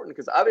so important,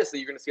 because obviously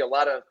you're going to see a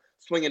lot of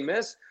swing and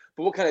miss,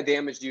 but what kind of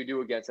damage do you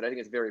do against it? I think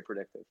it's very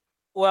predictive.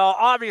 Well,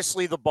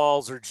 obviously the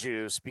balls are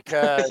juice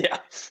because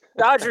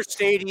Dodger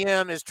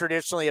Stadium is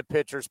traditionally a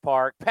pitcher's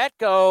park,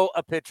 Petco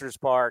a pitcher's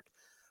park,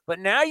 but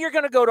now you're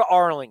going to go to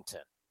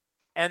Arlington,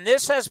 and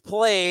this has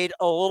played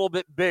a little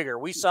bit bigger.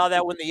 We saw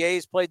that when the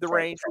A's played the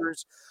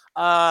Rangers.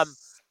 So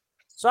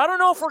I don't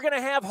know if we're going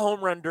to have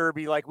home run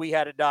derby like we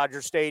had at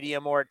Dodger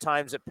Stadium or at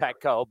times at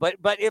Petco, but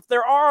if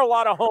there are a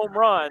lot of home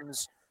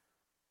runs,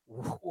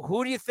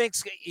 who do you think?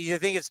 You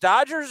think it's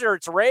Dodgers or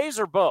it's Rays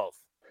or both?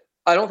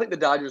 I don't think the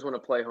Dodgers want to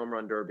play home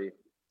run derby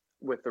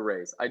with the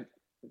Rays.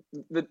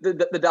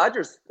 The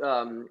Dodgers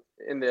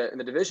in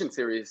the division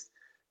series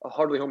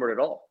hardly homered at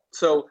all.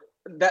 So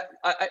that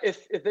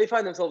if they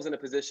find themselves in a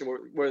position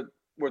where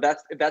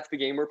that's the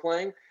game we're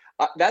playing,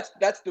 that's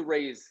the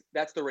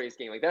Rays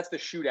game. Like that's the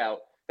shootout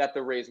that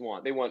the Rays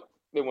want. They want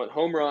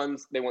home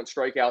runs, they want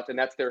strikeouts, and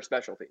that's their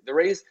specialty. The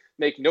Rays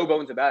make no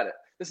bones about it.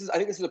 I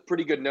think this is a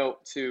pretty good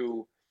note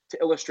to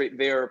illustrate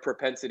their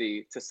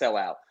propensity to sell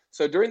out.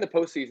 So during the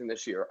postseason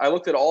this year, I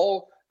looked at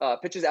all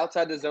pitches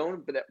outside the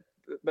zone,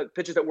 but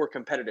pitches that were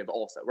competitive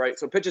also, right?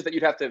 So pitches that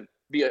you'd have to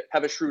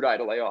have a shrewd eye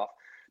to lay off.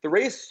 The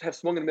Rays have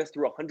swung and missed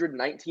through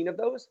 119 of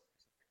those.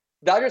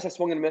 Dodgers have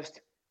swung and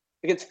missed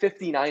against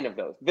 59 of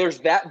those. There's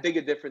that big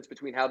a difference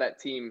between how that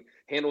team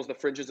handles the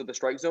fringes of the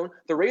strike zone.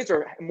 The Rays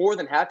are more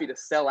than happy to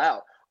sell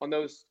out on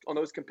those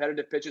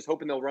competitive pitches,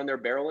 hoping they'll run their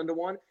barrel into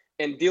one,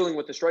 and dealing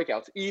with the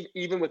strikeouts,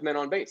 even with men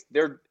on base.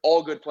 They're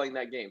all good playing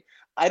that game.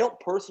 I don't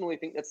personally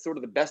think that's sort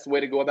of the best way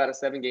to go about a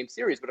 7-game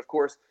series, but of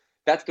course,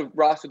 that's the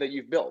roster that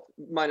you've built,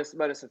 minus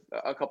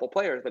a couple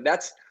players. But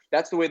that's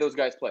the way those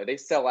guys play. They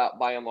sell out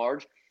by and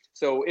large.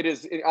 So it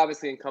is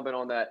obviously incumbent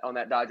on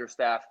that Dodger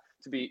staff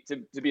to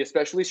be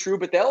especially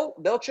shrewd, but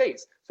they'll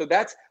chase. So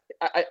that's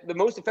the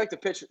most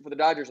effective pitch for the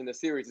Dodgers in this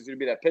series is going to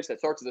be that pitch that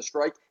starts as a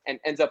strike and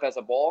ends up as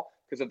a ball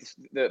because of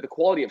the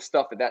quality of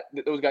stuff that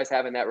those guys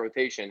have in that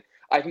rotation.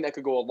 I think that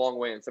could go a long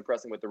way in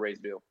suppressing what the Rays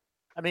do.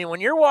 I mean, when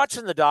you're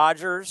watching the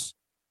Dodgers,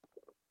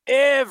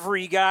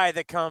 every guy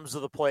that comes to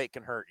the plate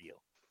can hurt you.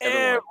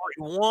 Every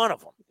one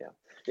of them.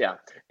 Yeah.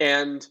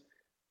 And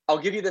I'll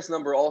give you this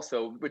number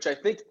also, which I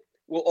think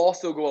will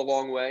also go a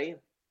long way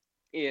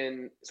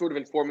in sort of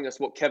informing us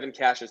what Kevin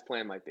Cash's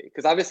plan might be.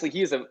 Because obviously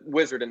he is a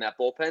wizard in that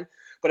bullpen,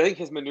 but I think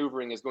his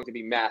maneuvering is going to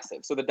be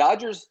massive. So the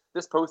Dodgers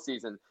this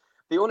postseason,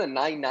 they own a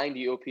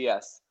 990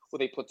 OPS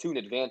with a platoon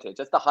advantage.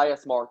 That's the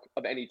highest mark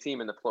of any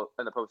team in the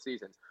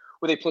postseason.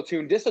 With a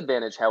platoon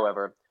disadvantage,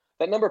 however,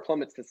 that number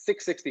plummets to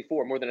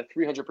 664, more than a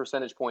 300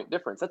 percentage point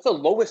difference. That's the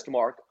lowest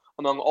mark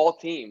among all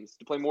teams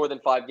to play more than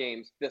 5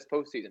 games this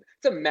postseason.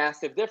 It's a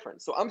massive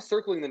difference. So I'm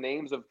circling the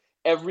names of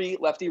every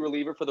lefty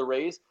reliever for the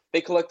Rays.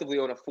 They collectively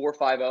own a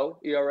 4.50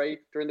 ERA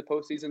during the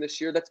postseason this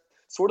year. That's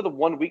sort of the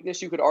one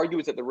weakness you could argue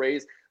is that the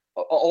Rays,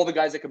 all the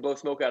guys that can blow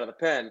smoke out of the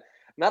pen,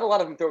 not a lot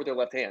of them throw with their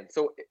left hand.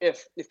 So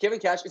if Kevin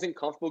Cash isn't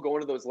comfortable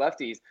going to those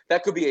lefties,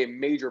 that could be a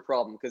major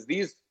problem because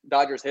these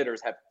Dodgers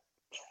hitters have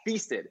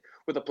feasted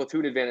with a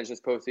platoon advantage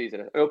this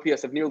postseason. An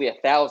OPS of nearly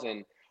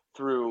 1,000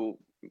 through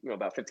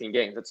about 15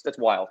 games. That's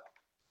wild.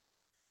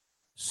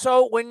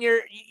 So when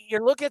you're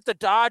looking at the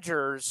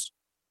Dodgers,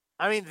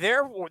 I mean,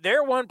 their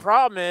one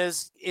problem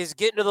is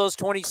getting to those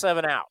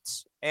 27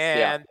 outs.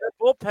 And their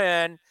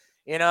bullpen,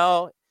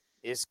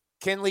 is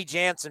Kenley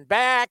Jansen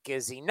back?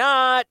 Is he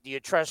not? Do you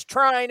trust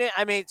trying it?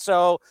 I mean,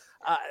 so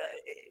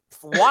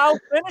wild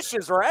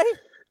finishes, right?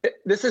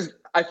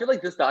 I feel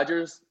like these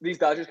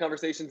Dodgers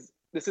conversations,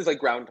 this is like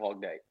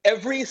Groundhog Day.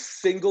 Every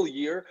single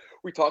year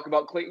we talk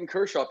about Clayton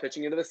Kershaw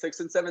pitching into the 6th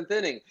and 7th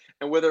inning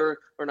and whether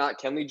or not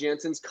Kenley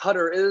Jansen's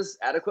cutter is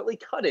adequately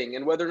cutting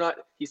and whether or not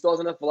he still has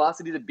enough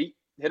velocity to beat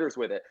hitters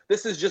with it.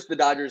 This is just the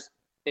Dodgers,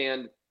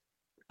 and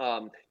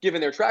given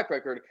their track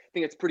record, I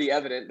think it's pretty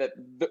evident that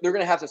they're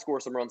going to have to score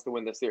some runs to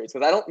win this series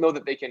because I don't know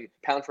that they can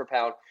pound for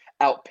pound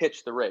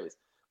outpitch the Rays.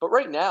 But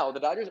right now, the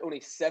Dodgers own a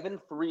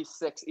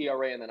 7.36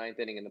 ERA in the 9th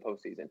inning in the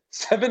postseason.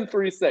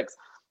 7.36.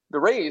 The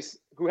Rays,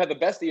 who had the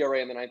best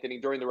ERA in the 9th inning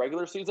during the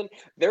regular season,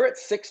 they're at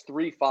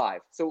 6.35.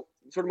 So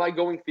sort of my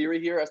going theory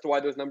here as to why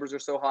those numbers are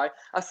so high,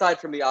 aside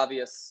from the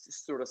obvious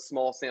sort of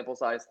small sample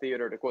size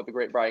theater, to quote the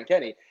great Brian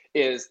Kenny,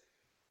 is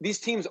these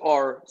teams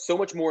are so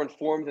much more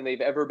informed than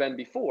they've ever been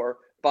before,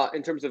 but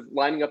in terms of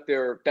lining up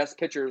their best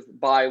pitchers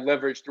by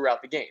leverage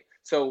throughout the game.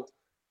 So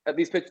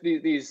these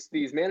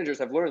managers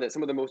have learned that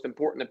some of the most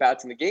important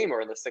at-bats in the game are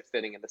in the 6th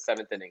inning and the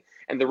 7th inning.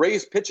 And the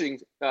Rays pitching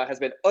has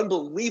been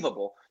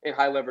unbelievable in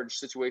high-leverage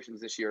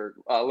situations this year,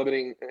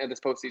 limiting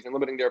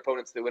their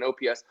opponents to an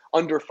OPS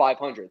under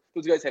 500.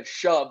 Those guys have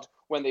shoved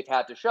when they've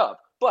had to shove.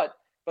 But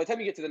by the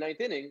time you get to the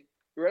 9th inning,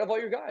 you're out of all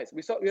your guys.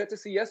 We had to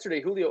see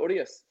yesterday Julio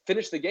Urias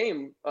finish the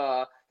game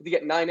to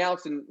get 9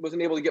 outs and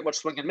wasn't able to get much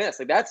swing and miss.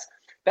 Like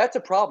that's a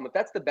problem. If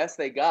that's the best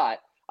they got,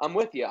 I'm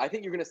with you. I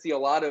think you're going to see a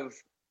lot of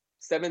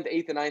 7th,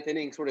 8th, and 9th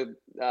inning sort of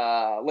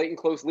late and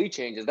close lead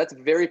changes. That's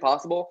very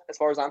possible as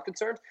far as I'm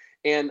concerned.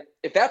 And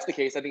if that's the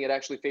case, I think it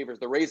actually favors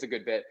the Rays a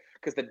good bit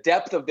because the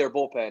depth of their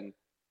bullpen,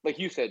 like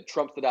you said,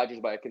 trumps the Dodgers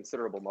by a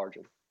considerable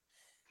margin.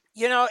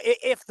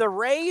 If the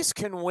Rays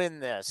can win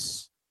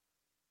this,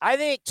 I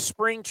think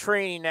spring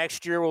training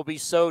next year will be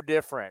so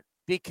different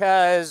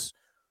because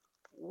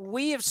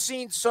we have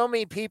seen so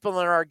many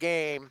people in our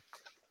game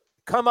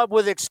come up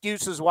with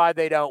excuses why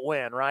they don't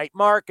win, right?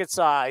 Market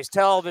size,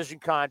 television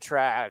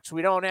contracts,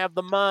 we don't have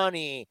the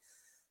money.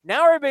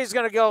 Now everybody's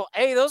going to go,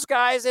 hey, those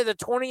guys had the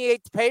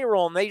 28th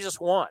payroll and they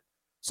just won.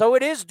 So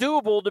it is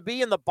doable to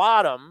be in the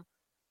bottom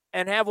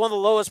and have one of the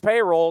lowest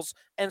payrolls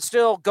and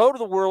still go to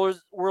the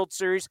World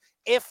Series,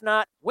 if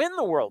not win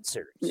the World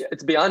Series. Yeah,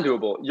 it's beyond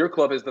doable. Your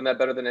club has done that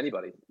better than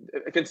anybody.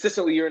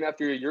 Consistently, year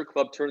after year, your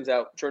club turns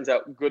out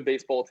good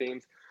baseball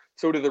teams.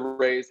 So do the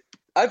Rays.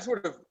 It's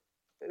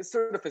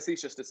sort of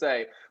facetious to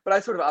say, but I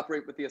sort of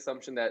operate with the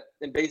assumption that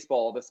in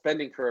baseball, the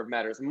spending curve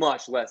matters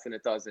much less than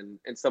it does in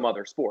some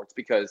other sports,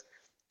 because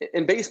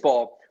in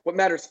baseball, what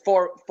matters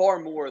far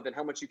more than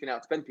how much you can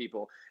outspend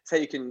people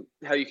is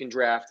how you can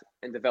draft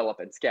and develop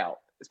and scout,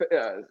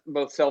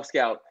 both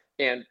self-scout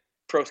and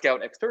pro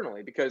scout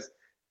externally, because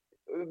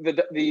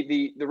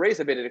the Rays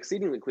have made it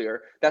exceedingly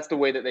clear that's the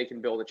way that they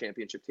can build a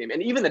championship team.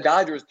 And even the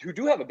Dodgers, who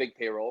do have a big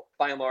payroll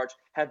by and large,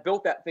 have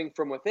built that thing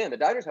from within. The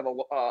Dodgers have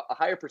a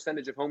higher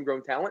percentage of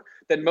homegrown talent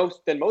than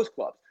most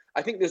clubs.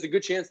 I think there's a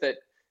good chance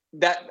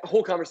that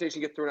whole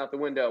conversation gets thrown out the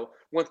window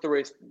once the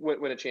Rays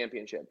win a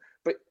championship.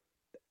 But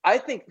I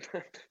think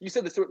you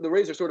said the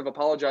Rays are sort of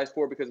apologized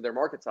for because of their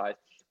market size.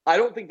 I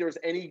don't think there's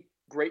any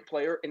great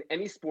player in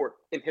any sport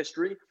in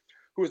history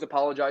who is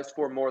apologized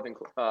for more than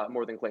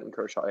Clayton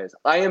Kershaw is.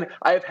 I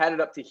have had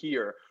it up to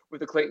here with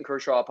the Clayton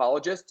Kershaw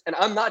apologists, and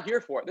I'm not here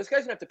for it. This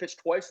guy's gonna have to pitch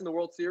twice in the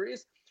World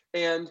Series,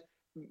 and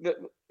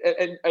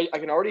I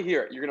can already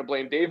hear it. You're gonna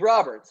blame Dave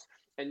Roberts,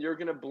 and you're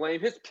gonna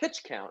blame his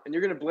pitch count, and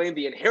you're gonna blame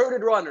the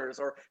inherited runners,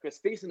 or his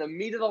facing the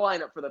meat of the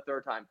lineup for the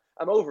third time.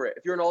 I'm over it.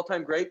 If you're an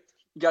all-time great,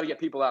 you got to get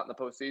people out in the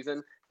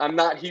postseason. I'm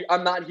not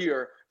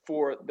here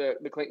for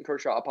the Clayton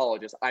Kershaw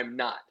apologists. I'm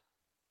not.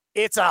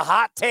 It's a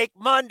hot take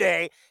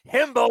Monday.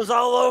 Himbo's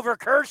all over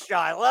Kershaw.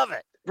 I love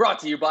it. Brought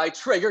to you by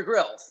Traeger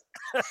Grills.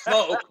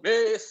 Smoke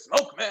me,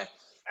 smoke me.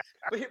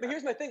 But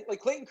here's my thing. Like,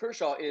 Clayton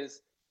Kershaw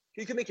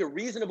he can make a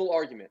reasonable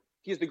argument.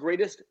 He is the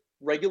greatest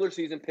regular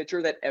season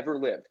pitcher that ever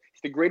lived.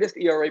 He's the greatest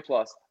ERA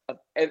plus of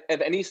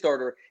any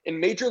starter in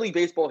Major League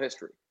Baseball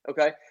history.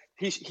 Okay,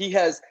 he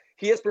has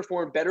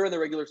performed better in the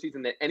regular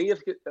season than any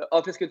of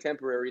his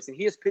contemporaries, and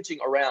he is pitching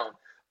around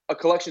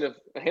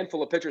a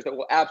handful of pitchers that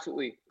will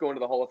absolutely go into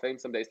the Hall of Fame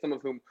someday, some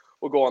of whom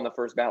will go on the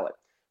first ballot.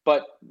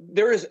 But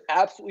there is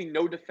absolutely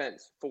no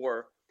defense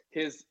for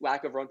his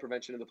lack of run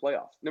prevention in the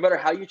playoffs, no matter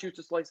how you choose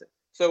to slice it.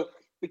 So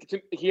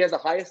he has the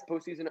highest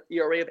postseason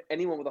ERA of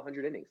anyone with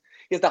 100 innings.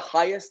 He has the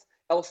highest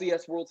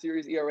LCS World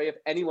Series ERA of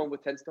anyone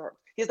with 10 starts.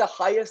 He has the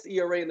highest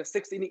ERA in the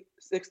sixth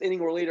inning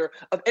or later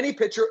of any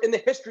pitcher in the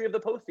history of the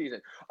postseason.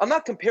 I'm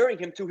not comparing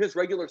him to his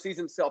regular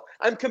season self.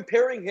 I'm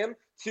comparing him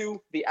to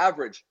the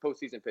average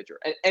postseason pitcher.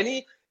 And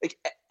any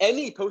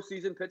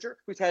postseason pitcher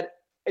who's had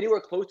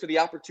anywhere close to the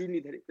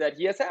opportunity that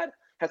he has had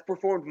has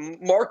performed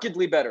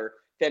markedly better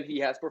than he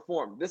has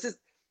performed.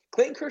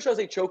 Clayton Kershaw is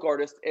a choke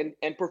artist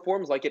and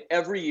performs like it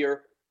every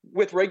year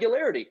with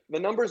regularity. The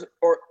numbers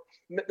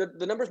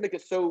make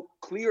it so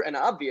clear and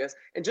obvious,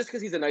 and just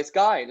because he's a nice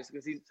guy and just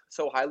because he's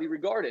so highly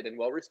regarded and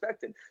well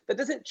respected, that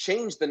doesn't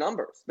change the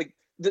numbers. Like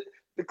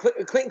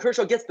Clayton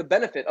Kershaw gets the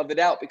benefit of the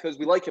doubt because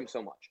we like him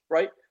so much,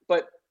 right?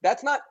 But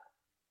that's not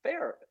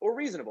fair or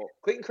reasonable.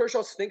 Clayton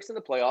Kershaw stinks in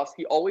the playoffs.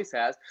 He always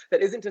has.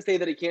 That isn't to say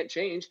that he can't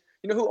change.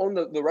 You know who owned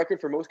the record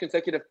for most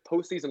consecutive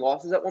postseason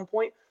losses at one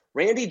point?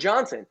 Randy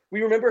Johnson.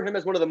 We remember him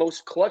as one of the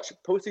most clutch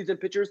postseason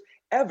pitchers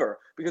ever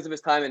because of his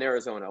time in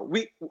Arizona.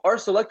 Our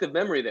selective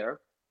memory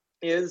there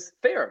is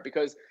fair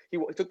because he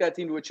took that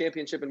team to a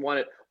championship and won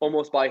it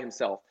almost by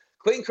himself.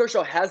 Clayton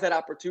Kershaw has that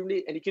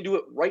opportunity, and he can do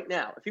it right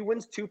now. If he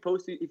wins two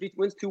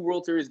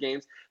World Series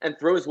games and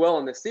throws well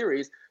in this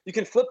series, you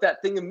can flip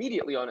that thing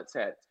immediately on its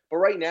head. But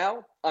right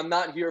now, I'm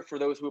not here for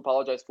those who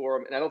apologize for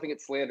him, and I don't think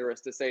it's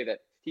slanderous to say that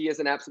he is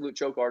an absolute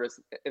choke artist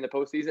in the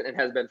postseason and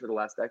has been for the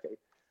last decade.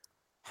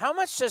 How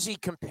much does he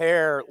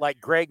compare, like,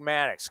 Greg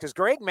Maddux? Because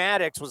Greg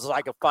Maddux was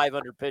like a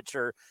 500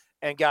 pitcher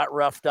and got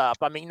roughed up.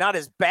 I mean, not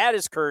as bad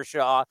as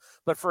Kershaw,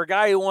 but for a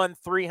guy who won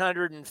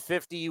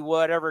 350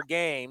 whatever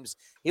games,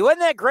 he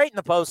wasn't that great in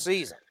the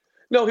postseason.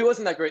 No, he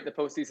wasn't that great in the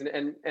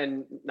postseason,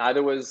 and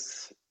neither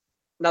was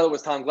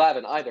Tom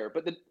Glavine either.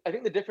 But I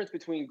think the difference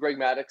between Greg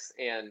Maddux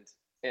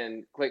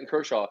and Clayton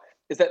Kershaw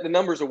is that the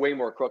numbers are way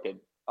more crooked.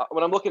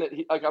 When I'm looking at,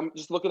 I'm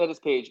just looking at his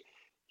page,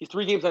 he's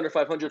 3 games under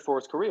 500 for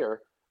his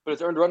career, but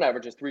his earned run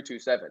average is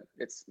 3.27.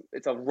 It's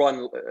a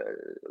run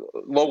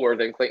lower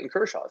than Clayton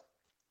Kershaw's.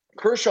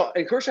 Kershaw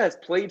has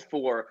played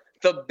for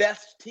the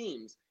best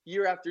teams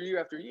year after year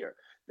after year.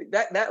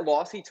 That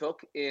loss he took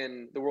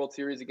in the World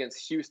Series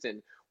against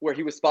Houston, where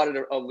he was spotted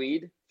a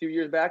lead a few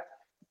years back,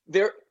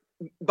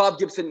 Bob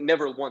Gibson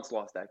never once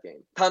lost that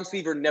game. Tom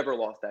Seaver never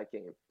lost that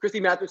game. Christy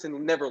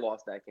Mathewson never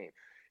lost that game.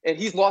 And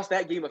he's lost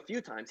that game a few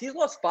times. He's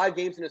lost 5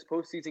 games in his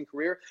postseason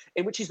career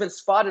in which he's been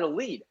spotted a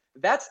lead.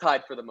 That's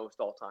tied for the most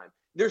all time.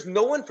 There's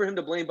no one for him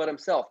to blame but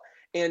himself.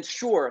 And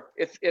sure,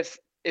 if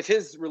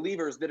his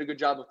relievers did a good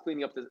job of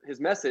cleaning up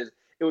his messes,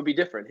 it would be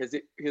different.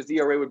 His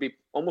ERA would be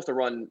almost a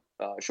run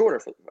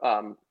shorter,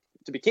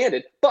 to be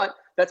candid. But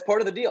that's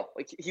part of the deal.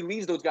 Like, he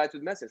leaves those guys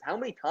with messes. How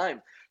many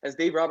times has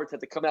Dave Roberts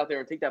had to come out there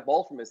and take that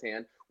ball from his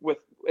hand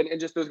and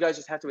just those guys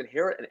just have to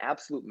inherit an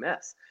absolute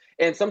mess?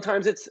 And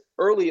sometimes it's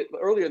earlier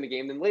in the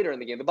game than later in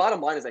the game. The bottom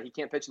line is that he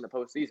can't pitch in the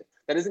postseason.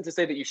 That isn't to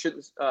say that you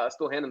shouldn't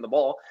still hand him the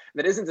ball.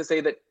 That isn't to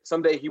say that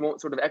someday he won't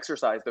sort of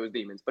exercise those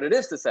demons. But it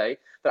is to say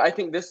that I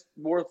think this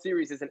World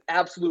Series is an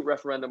absolute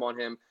referendum on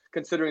him,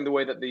 considering the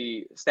way that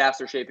the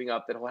staffs are shaping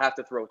up, that he'll have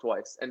to throw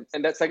twice. And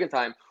that second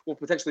time will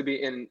potentially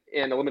be in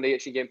an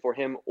elimination game for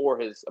him or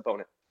his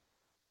opponent.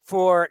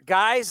 For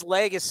guys'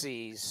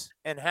 legacies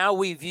and how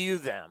we view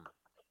them,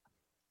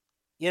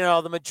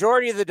 the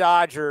majority of the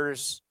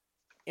Dodgers,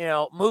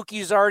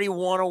 Mookie's already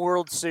won a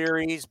World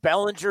Series.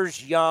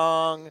 Bellinger's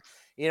young.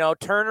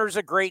 Turner's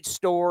a great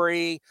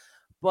story.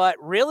 But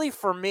really,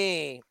 for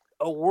me,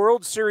 a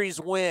World Series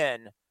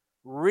win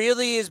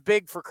really is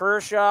big for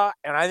Kershaw,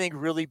 and I think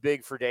really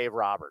big for Dave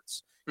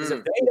Roberts. Because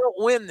if they don't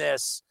win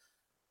this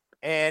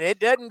and it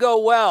doesn't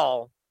go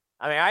well,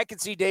 I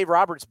could see Dave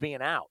Roberts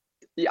being out.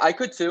 Yeah, I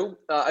could too.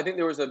 I think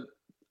there was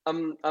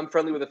I'm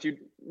friendly with a few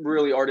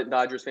really ardent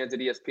Dodgers fans at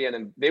ESPN,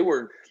 and they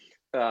were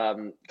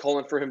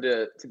calling for him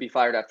to be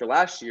fired after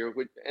last year.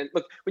 And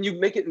look, when you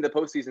make it in the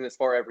postseason this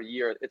far every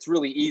year, it's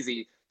really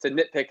easy to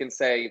nitpick and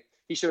say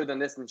he should have done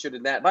this and should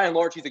have done that. By and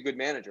large, he's a good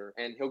manager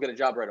and he'll get a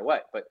job right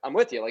away. But I'm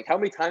with you. Like, how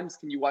many times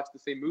can you watch the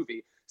same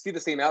movie, see the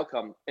same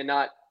outcome, and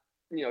not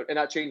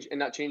change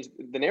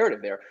the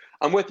narrative there?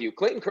 I'm with you.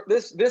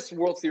 This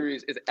World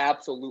Series is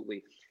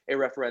absolutely a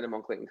referendum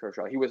on Clayton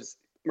Kershaw. He was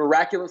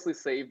miraculously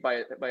saved by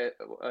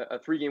a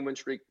 3-game win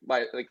streak.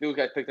 Those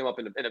guys picked him up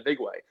in a big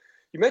way.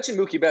 You mentioned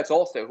Mookie Betts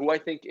also, who I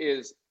think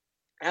is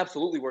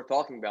absolutely worth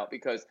talking about,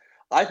 because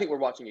I think we're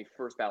watching a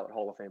first ballot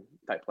Hall of Fame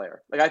type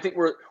player. I think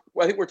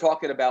we're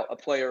talking about a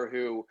player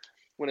who,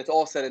 when it's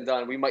all said and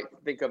done, we might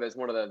think of as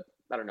one of the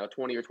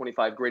 20 or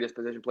 25 greatest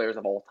position players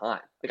of all time.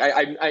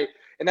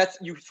 And that's,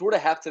 you sort of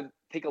have to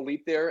take a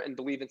leap there and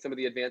believe in some of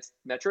the advanced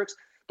metrics.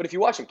 But if you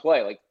watch him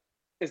play,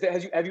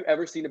 have you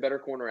ever seen a better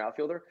corner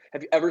outfielder?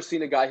 Have you ever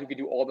seen a guy who can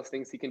do all the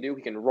things he can do?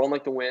 He can run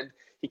like the wind.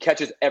 He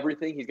catches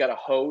everything. He's got a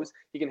hose.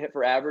 He can hit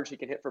for average. He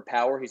can hit for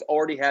power. He's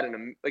already had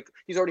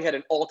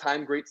an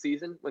all-time great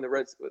season when the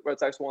Red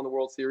Sox won the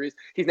World Series.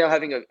 He's now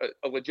having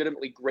a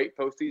legitimately great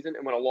postseason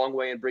and went a long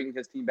way in bringing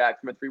his team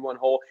back from a 3-1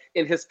 hole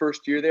in his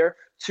first year there.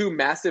 2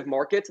 massive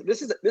markets.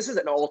 This is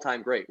an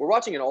all-time great. We're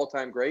watching an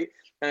all-time great,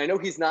 and I know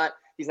he's not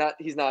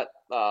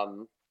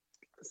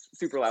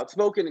super loud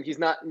spoken, and he's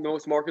not the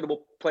most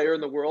marketable player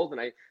in the world.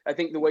 And I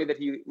think the way that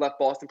he left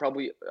Boston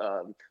probably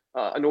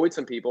annoyed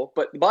some people.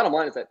 But the bottom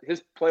line is that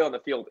his play on the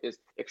field is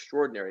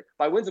extraordinary.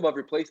 By wins above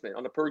replacement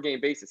on a per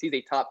game basis, he's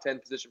a top 10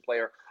 position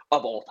player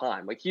of all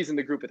time. He's in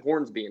the group with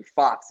Hornsby and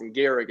Fox and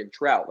Gehrig and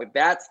Trout.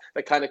 That's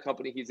the kind of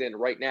company he's in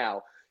right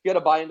now. You got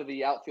to buy into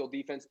the outfield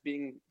defense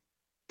being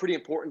pretty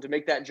important to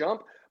make that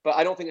jump. But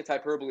I don't think it's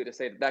hyperbole to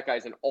say that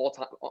guy's an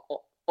all-time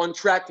on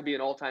track to be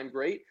an all-time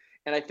great.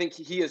 And I think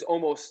he is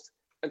almost,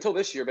 until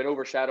this year, been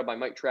overshadowed by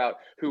Mike Trout,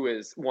 who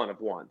is one of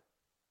one.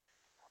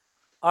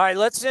 All right,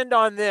 let's end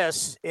on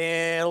this.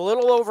 In a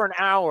little over an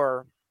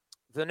hour,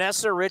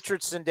 Vanessa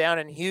Richardson down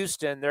in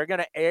Houston, they're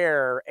going to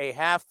air a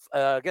half,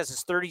 I guess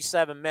it's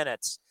 37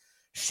 minutes.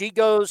 She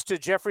goes to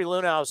Jeffrey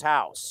Lunau's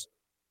house,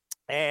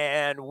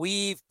 and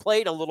we've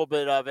played a little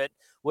bit of it,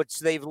 which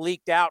they've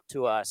leaked out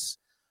to us.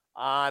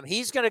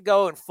 He's going to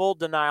go in full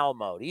denial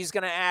mode. He's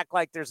going to act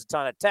like there's a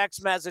ton of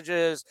text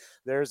messages.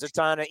 There's a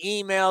ton of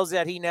emails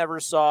that he never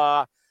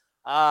saw.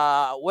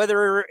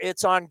 Whether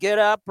it's on Get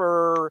Up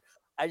or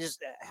how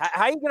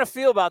are you going to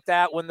feel about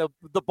that when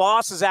the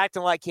boss is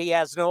acting like he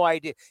has no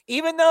idea?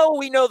 Even though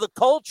we know the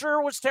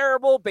culture was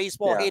terrible,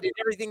 baseball hated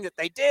everything that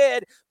they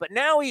did, but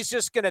now he's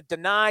just going to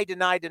deny.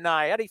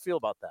 How do you feel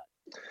about that?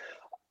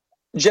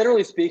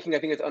 Generally speaking, I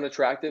think it's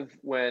unattractive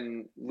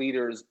when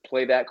leaders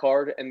play that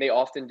card, and they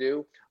often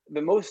do.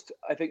 The most,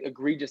 I think,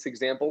 egregious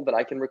example that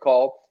I can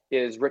recall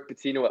is Rick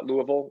Pitino at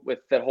Louisville with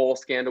that whole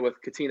scandal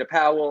with Katina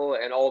Powell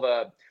and all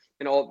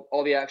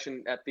the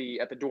action at the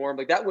dorm.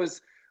 That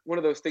was one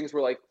of those things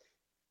where,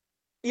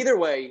 either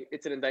way,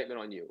 it's an indictment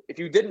on you. If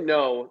you didn't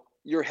know,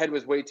 your head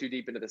was way too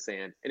deep into the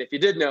sand, and if you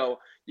did know,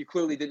 you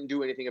clearly didn't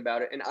do anything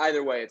about it. And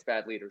either way, it's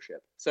bad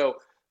leadership. So,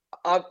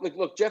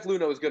 look, Jeff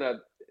Luhnow is gonna,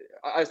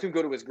 I assume,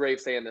 go to his grave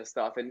saying this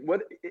stuff, and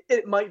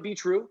it might be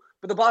true,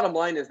 but the bottom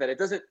line is that it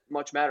doesn't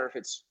much matter if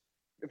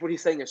what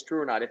he's saying is true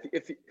or not.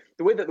 If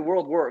the way that the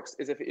world works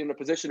is if you're in a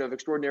position of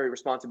extraordinary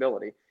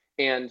responsibility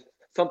and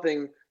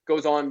something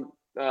goes on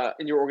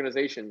in your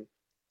organization,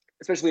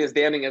 especially as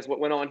damning as what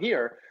went on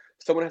here,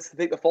 someone has to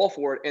take the fall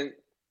for it, and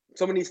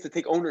someone needs to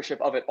take ownership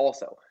of it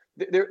also.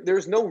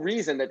 There's no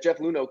reason that Jeff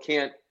Luhnow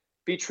can't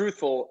be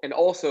truthful and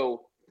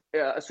also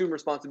assume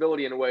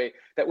responsibility in a way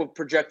that will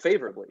project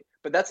favorably.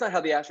 But that's not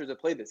how the Astros have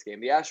played this game.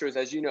 The Astros,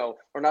 as you know,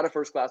 are not a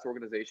first-class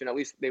organization. At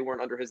least they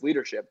weren't under his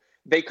leadership.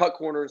 They cut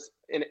corners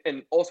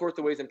in all sorts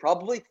of ways, and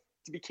probably,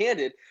 to be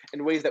candid,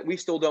 in ways that we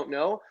still don't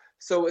know.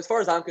 So as far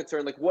as I'm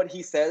concerned, what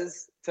he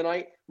says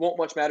tonight won't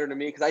much matter to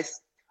me,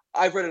 because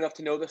I've read enough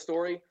to know the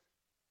story.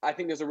 I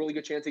think there's a really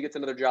good chance he gets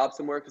another job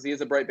somewhere because he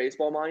is a bright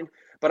baseball mind.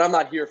 But I'm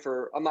not here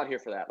for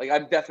that.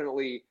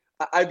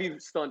 I'd be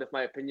stunned if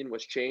my opinion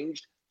was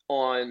changed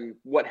on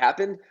what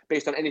happened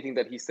based on anything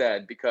that he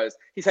said, because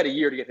he's had a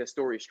year to get his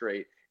story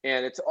straight,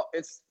 and it's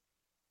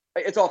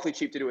awfully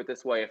cheap to do it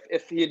this way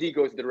if he indeed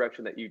goes the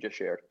direction that you just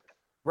shared.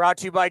 Brought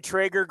to you by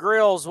Traeger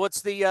Grills.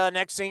 What's the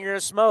next thing you're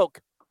gonna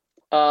smoke?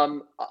 I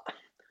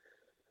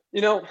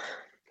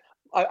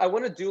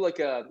want to do like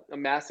a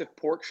massive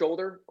pork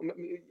shoulder.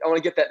 I want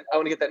to get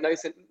that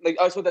nice and like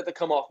I just want that to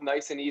come off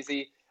nice and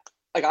easy.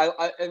 Like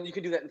and you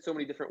can do that in so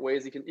many different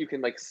ways. You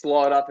can like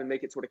slaw it up and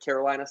make it sort of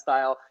Carolina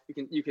style.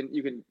 You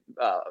can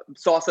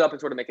sauce it up and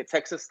sort of make it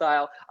Texas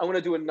style. I want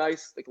to do a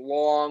nice like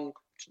long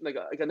like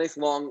a nice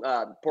long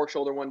pork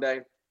shoulder one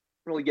day.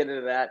 Really get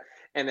into that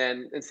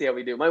and see how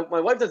we do. My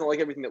wife doesn't like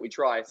everything that we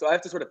try, so I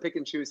have to sort of pick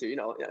and choose here.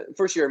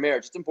 First year of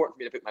marriage, it's important for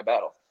me to pick my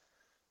battles.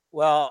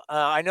 Well,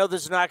 I know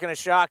this is not going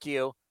to shock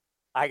you.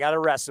 I got a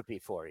recipe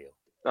for you.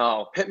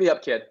 Oh, hit me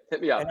up, kid.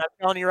 Hit me up. And I'm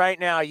telling you right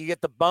now, you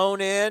get the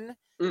bone in,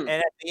 and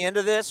at the end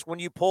of this, when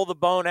you pull the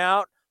bone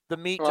out, the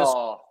meat just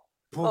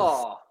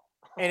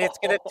and it's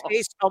going to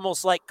taste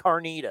almost like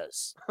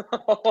carnitas.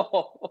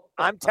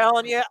 I'm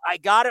telling you, I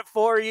got it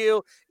for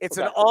you. It's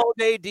an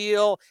all-day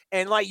deal,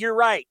 and like you're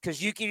right,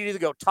 because you can either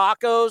go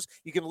tacos,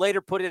 you can later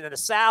put it in a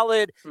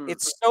salad.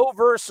 It's so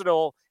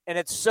versatile, and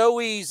it's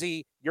so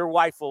easy. Your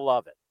wife will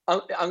love it.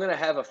 I'm going to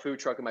have a food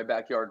truck in my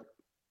backyard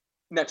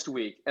next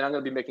week, and I'm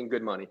going to be making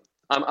good money.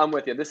 I'm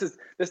with you. This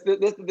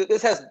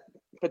has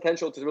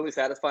potential to really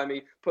satisfy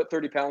me, put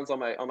 30 pounds on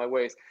my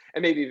waist,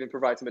 and maybe even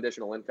provide some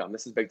additional income.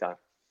 This is big time.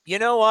 You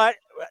know what?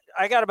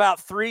 I got about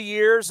 3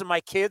 years, and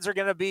my kids are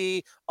going to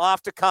be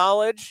off to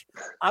college.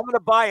 I'm going to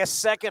buy a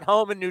second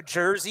home in New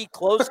Jersey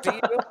close to you,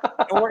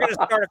 and we're going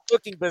to start a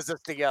cooking business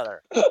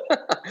together.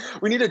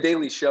 We need a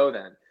daily show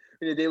then.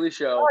 We need a daily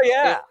show. Oh,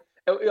 yeah.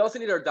 And we also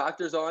need our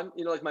doctors on,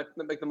 like my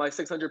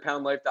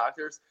 600-pound life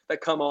doctors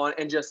that come on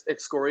and just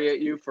excoriate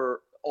you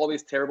for all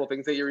these terrible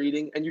things that you're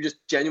eating, and you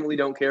just genuinely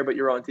don't care, but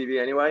you're on TV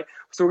anyway.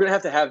 So we're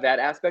going to have that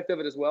aspect of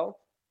it as well,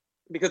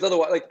 because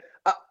otherwise, like,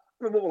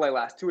 what will I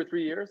last, 2 or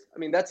 3 years? I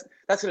mean, that's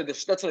gonna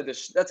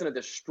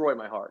destroy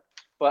my heart.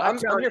 But I'm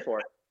here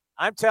for it.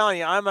 I'm telling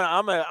you,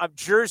 I'm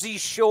Jersey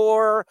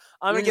Shore.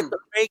 I'm gonna get the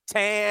fake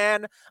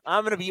tan.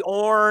 I'm gonna be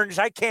orange.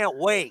 I can't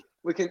wait.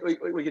 We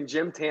can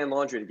gym tan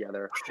laundry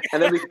together,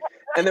 and then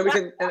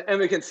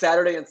we can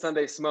Saturday and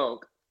Sunday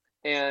smoke,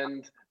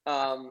 and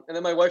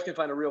then my wife can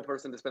find a real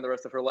person to spend the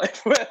rest of her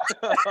life with.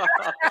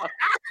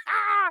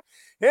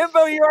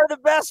 Himbo, you are the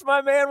best,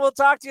 my man. We'll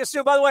talk to you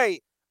soon. By the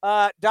way,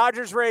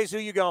 Dodgers, Rays, who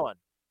you going?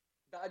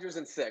 Dodgers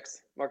in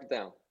 6. Mark it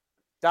down.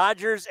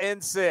 Dodgers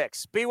in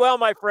 6. Be well,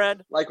 my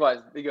friend. Likewise.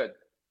 Be good.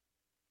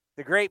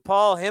 The great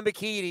Paul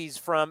Hembekides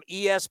from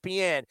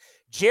ESPN.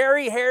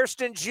 Jerry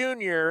Hairston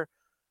Jr.,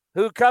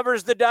 who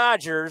covers the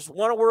Dodgers,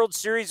 won a World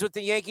Series with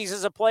the Yankees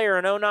as a player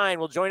in 2009,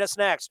 will join us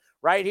next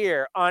right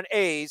here on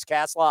A's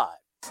Cast Live.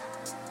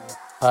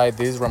 Hi,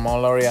 this is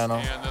Ramon Laureano.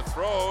 And the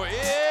throw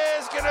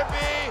is going to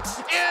be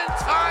in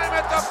time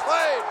at the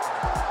plate.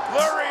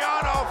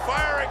 Laureano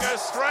firing a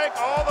strike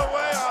all the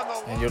way on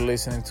the... And you're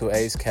listening to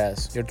A's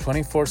Cast, your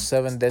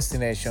 24/7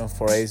 destination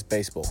for A's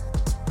baseball.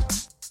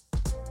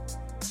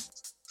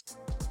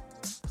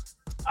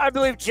 I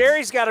believe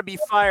Jerry's got to be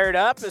fired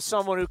up as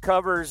someone who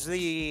covers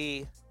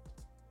the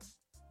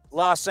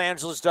Los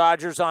Angeles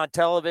Dodgers on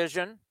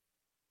television.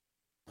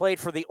 Played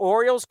for the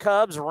Orioles,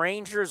 Cubs,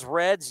 Rangers,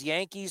 Reds,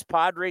 Yankees,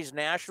 Padres,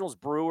 Nationals,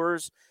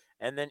 Brewers,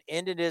 and then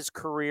ended his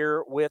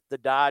career with the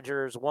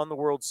Dodgers, won the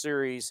World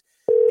Series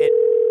in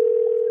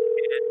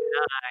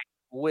 2009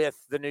 with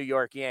the New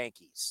York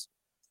Yankees.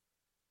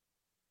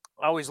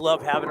 I always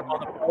love having him on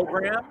the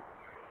program.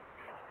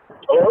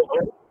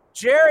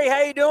 Jerry,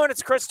 how you doing?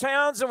 It's Chris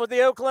Townsend with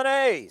the Oakland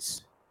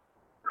A's.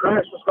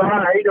 Chris, what's going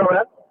on? How you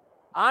doing?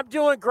 I'm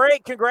doing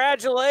great.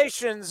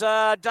 Congratulations.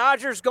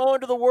 Dodgers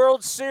going to the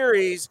World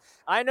Series.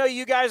 I know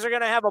you guys are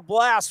going to have a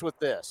blast with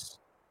this.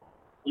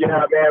 Yeah,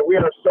 man. We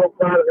are so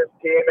proud of this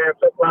team, man.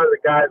 So proud of the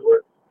guys.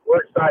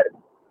 We're excited.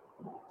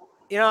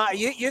 You know,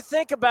 you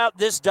think about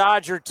this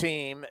Dodger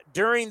team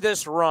during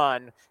this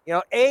run,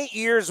 8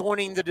 years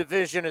winning the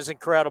division is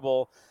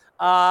incredible.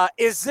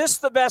 Is this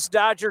the best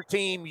Dodger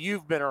team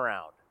you've been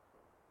around?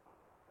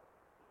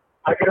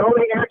 I can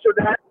only answer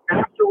that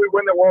after we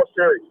win the World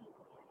Series.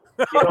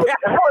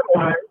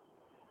 Talent-wise,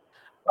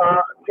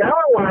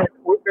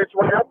 it's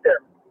right up there.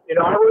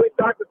 I really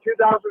thought the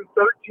 2013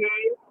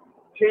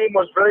 team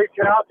was very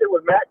talented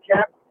with Matt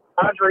Kemp,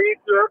 Andre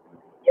Ether,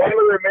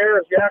 Hanley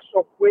Ramirez,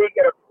 Yasiel Puig,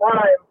 and a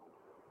prime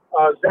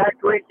Zach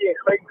Greinke and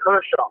Clayton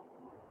Kershaw.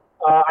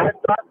 I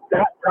thought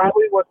that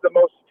probably was the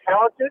most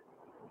talented.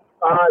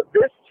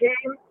 This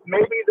team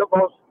may be the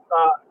most,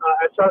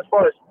 as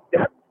far as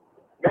depth,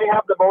 may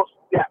have the most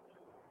depth.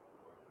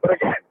 But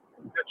again,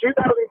 the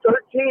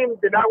 2013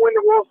 did not win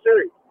the World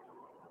Series.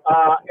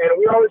 And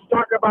we always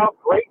talk about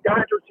great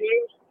Dodger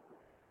teams.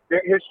 The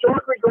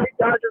historically great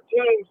Dodger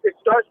teams, it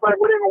starts by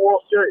winning a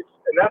World Series.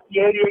 And that's the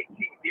 88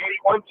 team, the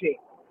 81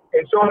 team,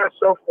 and so on and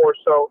so forth.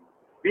 So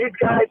these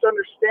guys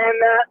understand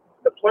that.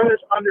 The players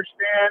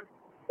understand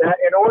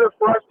that in order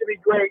for us to be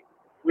great,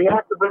 we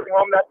have to bring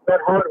home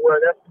that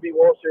hardware. That's to be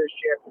World Series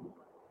champions.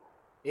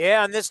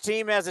 Yeah, and this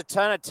team has a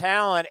ton of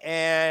talent,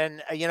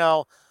 and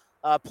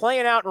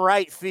playing out in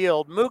right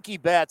field,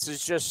 Mookie Betts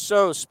is just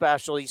so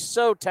special. He's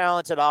so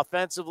talented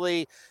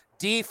offensively,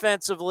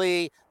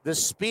 defensively, the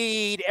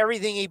speed,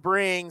 everything he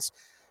brings.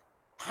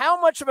 How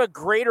much of a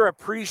greater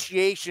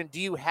appreciation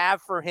do you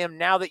have for him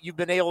now that you've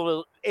been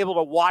able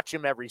to watch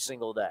him every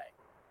single day?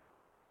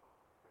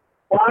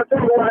 Well, I'll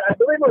tell you what, I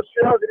believe it was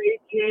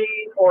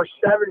 2018 or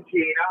 17.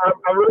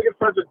 I'm really good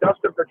friends with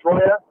Dustin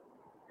Pedroia.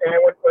 And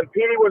when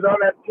Petey was on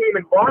that team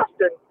in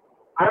Boston,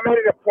 I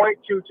made it a point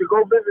to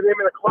go visit him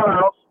in the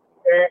clubhouse.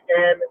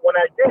 And when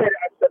I did,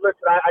 I said,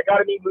 listen, I got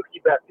to meet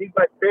Mookie Betts. He's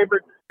my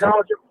favorite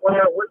intelligent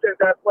player with his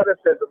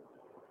athleticism.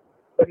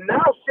 But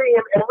now seeing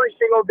him every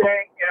single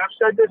day, and I've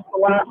said this the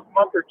last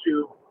month or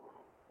two,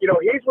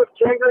 he's with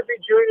Ken Griffey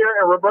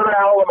Jr. and Roberto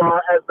Alomar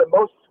as the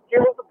most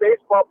skilled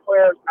baseball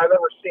players I've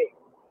ever seen.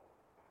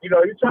 You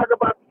talk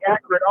about the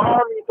accurate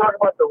arm, you talk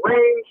about the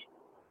range,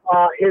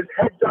 his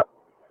heads-up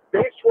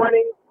base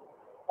running,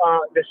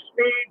 the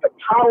speed, the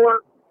power.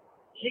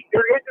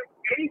 There isn't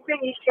anything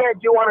he can't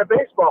do on a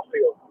baseball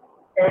field.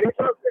 And it's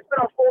been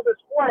on full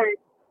display,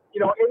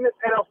 in this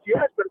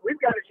NLCS, but we've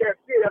got a chance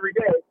to see it every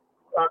day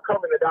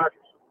covering the Dodgers.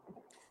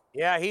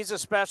 Yeah, he's a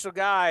special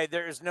guy.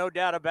 There's no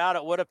doubt about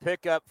it. What a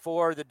pickup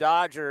for the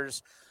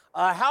Dodgers.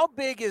 How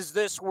big is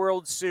this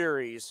World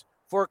Series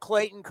for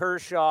Clayton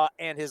Kershaw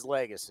and his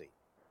legacy?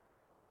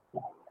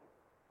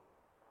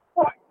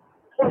 Well,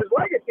 for his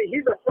legacy,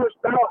 he's a first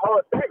ballot Hall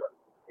of Famer.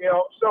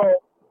 So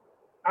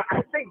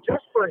I think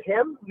just for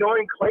him,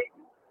 knowing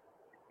Clayton,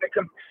 the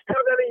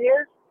competitor that he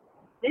is,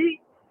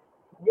 he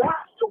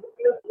wants to win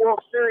this World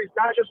Series,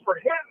 not just for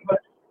him, but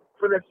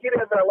for the city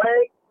of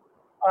LA,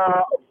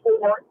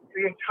 for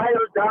the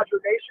entire Dodger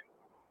nation.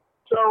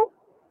 So,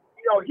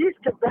 he's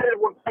competitive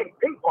when playing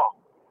ping pong,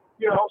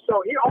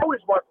 so he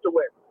always wants to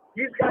win.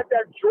 He's got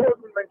that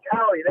Jordan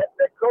mentality,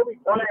 that Kobe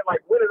Bryant,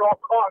 win at all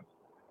costs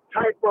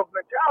type of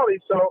mentality.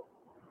 So,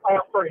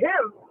 for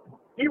him,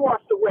 he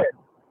wants to win.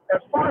 As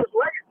far as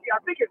legacy,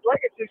 I think his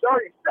legacy is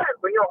already set,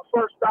 but,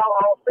 first ballot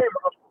Hall of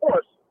Famer, of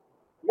course,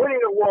 winning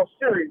the World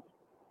Series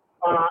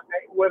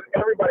with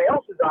everybody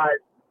else's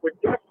eyes would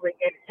definitely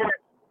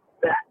enhance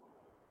that.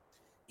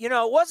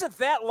 It wasn't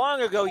that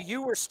long ago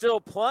you were still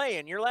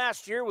playing. Your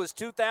last year was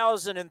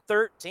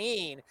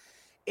 2013.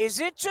 Is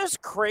it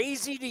just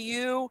crazy to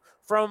you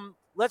from,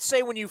 let's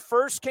say, when you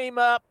first came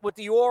up with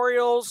the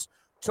Orioles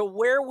to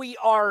where we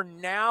are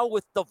now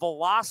with the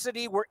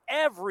velocity where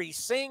every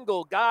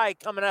single guy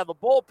coming out of the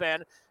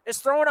bullpen is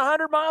throwing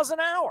 100 miles an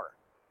hour?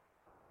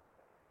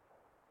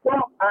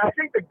 Well, I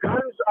think the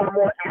guns are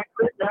more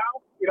accurate now.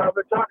 I've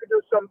been talking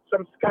to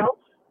some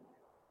scouts.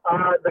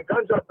 The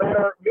guns are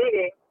better,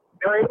 meaning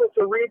they're able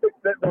to read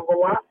the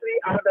velocity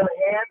out of their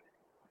hand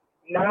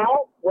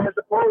now, whereas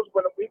opposed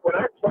when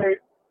I played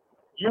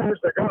years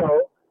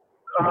ago,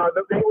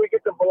 they would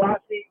get the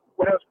velocity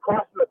when I was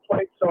crossing the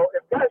plate. So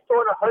if guys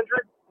throwing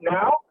 100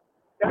 now,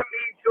 that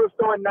means he was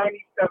throwing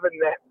 97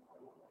 then.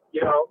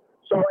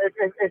 So it's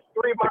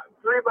 3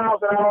 miles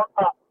an hour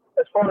up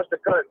as far as the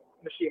gun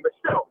machine, but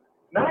still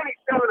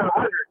 97 to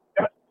 100,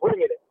 that's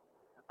bringing it.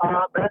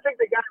 But I think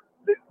they got,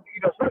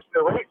 especially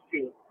the race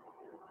team.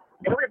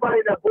 Everybody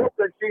in that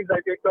bullpen seems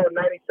like they throw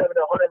 97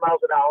 to 100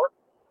 miles an hour.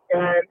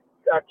 And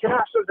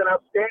Cash does an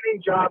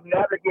outstanding job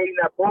navigating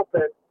that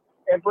bullpen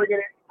and bringing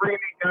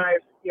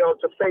guys,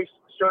 to face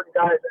certain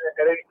guys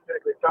at any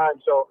particular time.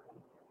 So,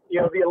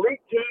 the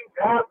elite teams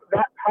have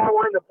that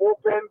power in the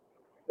bullpen.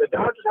 The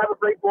Dodgers have a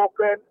great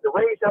bullpen. The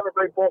Rays have a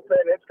great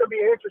bullpen. It's going to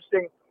be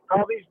interesting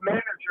how these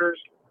managers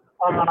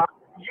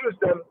use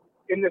them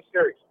in this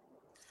series.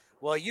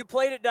 Well, you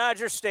played at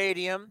Dodger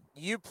Stadium.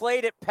 You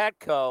played at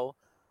Petco.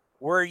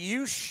 Were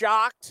you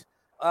shocked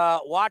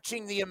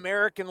watching the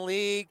American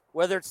League,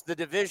 whether it's the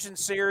Division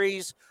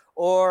Series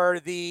or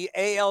the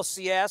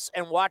ALCS,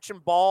 and watching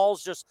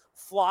balls just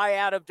fly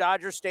out of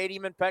Dodger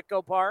Stadium in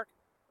Petco Park?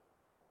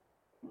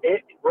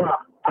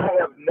 I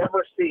have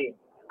never seen.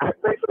 I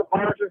played for the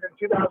Padres in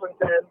 2010,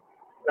 and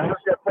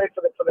obviously I played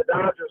for the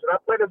Dodgers, and I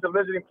played as a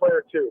visiting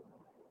player too.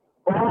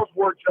 Balls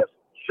were just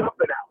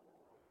jumping out,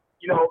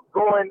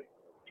 going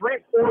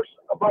 3/4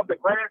 above the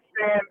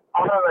grandstand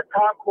out on the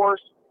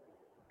concourse.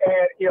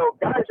 And,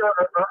 guys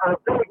are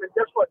big, and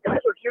guess what?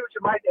 Guys are huge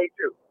in my day,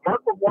 too.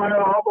 Mark McGwire,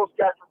 all those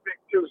guys are big,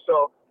 too.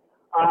 So,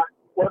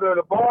 whether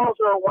the balls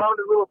are wound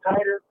a little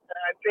tighter,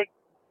 I think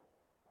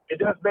it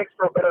does make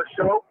for a better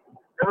show.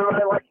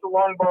 Everybody likes the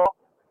long ball,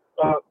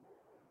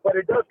 but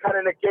it does kind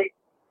of negate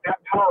that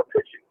power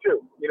pitching,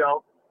 too.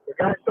 The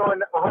guy's throwing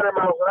 100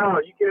 miles an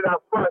hour. You get it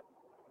out front,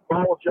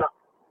 ball will jump.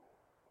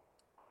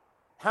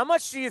 How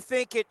much do you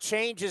think it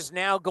changes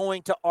now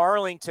going to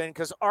Arlington?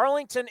 Because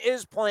Arlington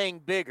is playing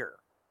bigger.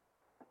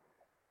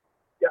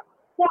 Yeah.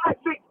 Well, I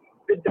think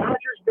the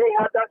Dodgers may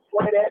have that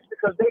slight edge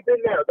because they've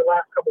been there the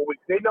last couple of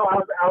weeks. They know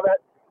how that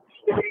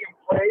stadium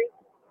plays.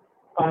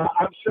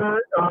 I'm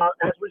sure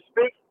as we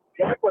speak,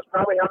 Tampa's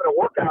probably having a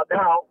workout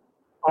now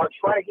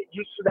trying to get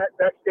used to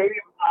that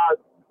stadium.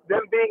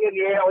 Them being in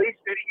the AL East,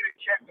 they didn't get a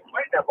chance to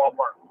play in that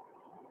ballpark.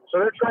 So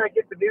they're trying to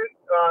get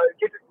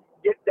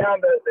down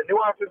the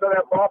nuances of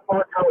that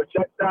ballpark, how it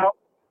jets out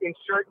in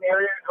certain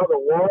areas, how the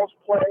walls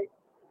play.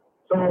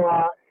 So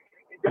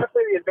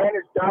definitely the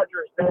advantage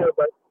Dodgers there.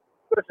 But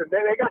listen,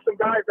 they got some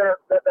guys that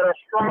are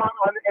strong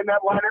in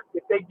that lineup.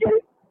 If they get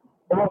it,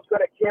 ball's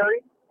going to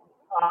carry.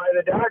 And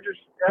the Dodgers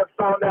have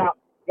found out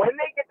when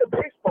they get the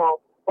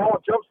baseball,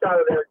 ball jumps out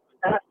of there.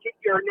 Ask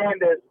Kiki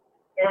Hernandez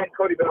and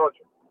Cody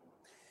Bellinger.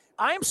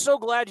 I'm so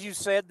glad you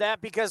said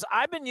that because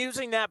I've been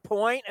using that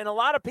point, and a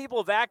lot of people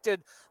have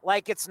acted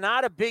like it's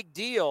not a big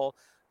deal.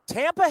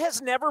 Tampa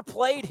has never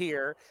played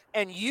here,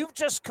 and you've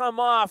just come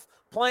off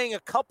playing a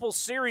couple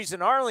series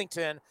in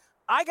Arlington.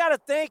 I got to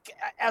think,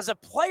 as a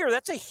player,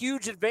 that's a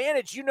huge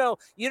advantage. You know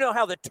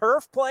how the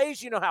turf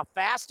plays. You know how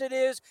fast it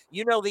is.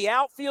 You know the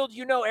outfield.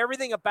 You know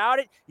everything about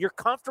it. You're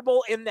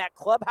comfortable in that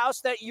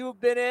clubhouse that you've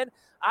been in.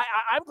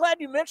 I'm glad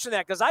you mentioned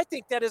that because I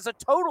think that is a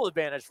total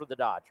advantage for the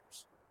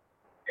Dodgers.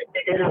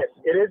 It is.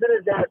 It is an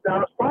advantage.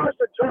 Now, as far as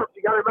the turf,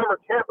 you got to remember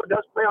Tampa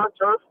does play on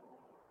turf,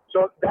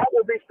 so that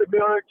will be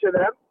familiar to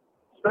them.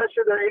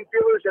 Especially their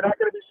infielders, they're not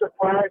going to be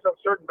surprised on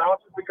certain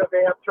bounces because they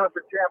have turf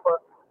in Tampa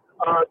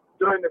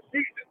during the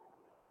season.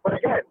 But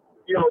again,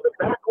 the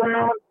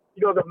background,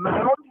 the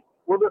mound,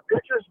 where the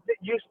pitchers get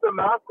used to the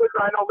mound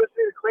quicker. I know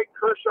listening to Clayton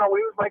Kershaw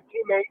when he was my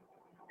teammate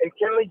and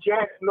Kenley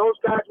Jansen, those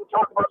guys would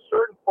talk about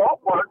certain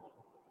ballparks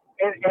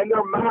and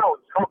their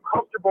mounds, how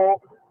comfortable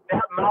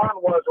that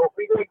mound was. Or if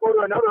we go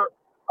to another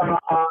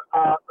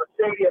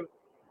stadium,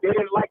 they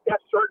didn't like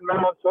that certain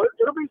mound. So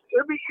it'll be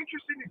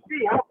interesting to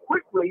see how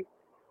quickly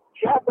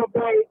Tampa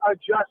Bay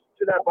adjusts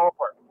to that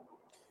ballpark.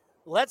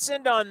 Let's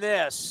end on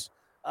this.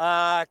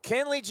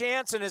 Kenley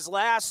Jansen, his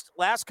last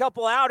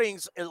couple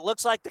outings, it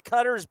looks like the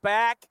cutter's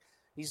back.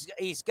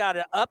 He's got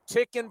an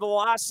uptick in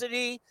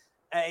velocity.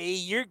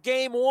 You're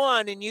game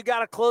one, and you got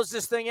to close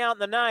this thing out in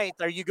the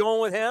ninth. Are you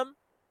going with him?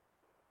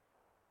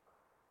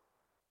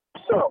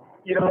 So,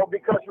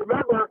 because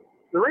remember,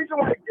 the reason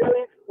why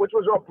Dave, which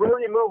was a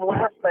brilliant move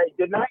last night,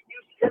 did not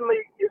use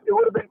Kenley, it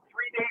would have been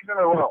 3 days in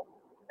a row.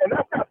 And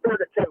that's not fair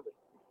to Kenley.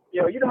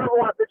 You don't ever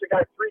want to pitch a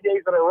guy 3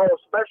 days in a row,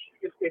 especially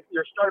if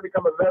you're starting to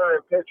become a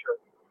veteran pitcher.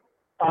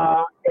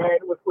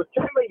 And with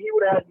Kenley, he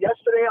would have had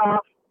yesterday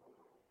off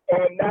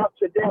and now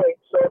today.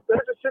 So if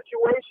there's a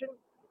situation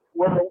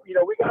where,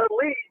 we got a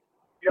lead,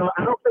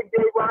 I don't think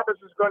Dave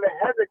Roberts is going to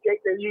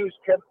hesitate to use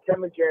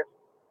Kenley Jansen.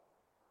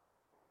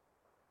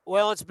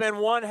 Well, it's been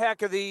one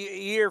heck of the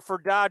year for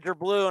Dodger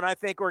Blue, and I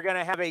think we're going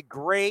to have a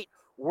great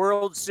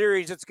World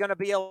Series. It's going to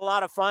be a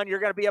lot of fun. You're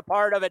going to be a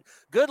part of it.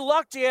 Good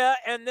luck to you,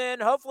 and then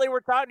hopefully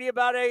we're talking to you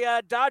about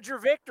a Dodger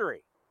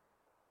victory.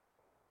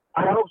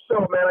 I hope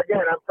so, man.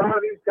 Again, I'm proud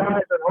of these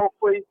guys, and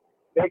hopefully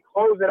they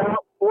close it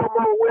out. 4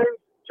 more wins,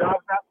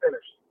 job's not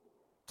finished.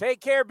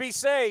 Take care. Be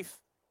safe.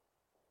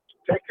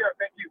 Take care.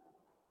 Thank you.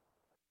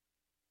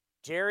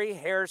 Jerry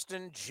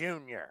Hairston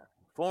Jr.,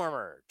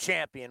 former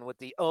champion with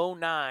the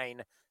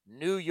 2009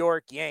 New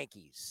York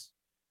Yankees.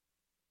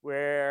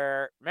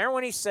 Remember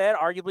when he said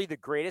arguably the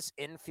greatest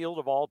infield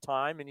of all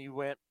time, and you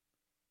went,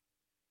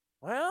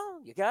 well,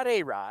 you got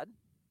A-Rod,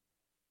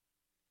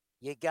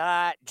 you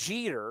got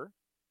Jeter,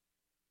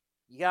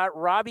 you got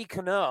Robbie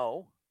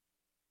Cano,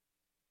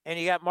 and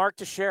you got Mark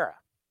Teixeira.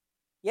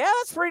 Yeah,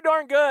 that's pretty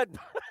darn good.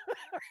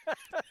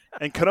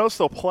 And Cano's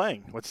still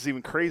playing, which is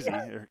even crazy.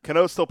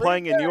 Cano's still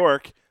playing in New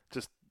York,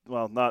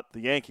 not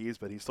the Yankees,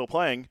 but he's still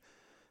playing.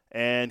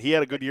 And he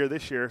had a good year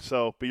this year.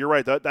 So, but you're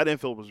right, that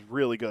infield was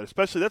really good.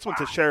 Especially that's when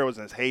Teixeira was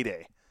in his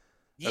heyday.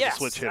 Yes,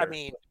 switch hitter. I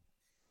mean,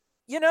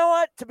 you know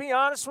what? To be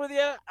honest with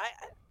you,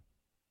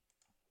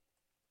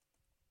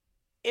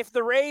 if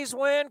the Rays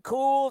win,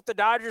 cool. If the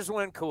Dodgers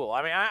win, cool.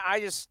 I mean, I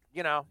just,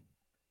 it's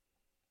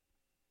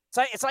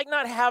like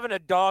not having a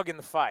dog in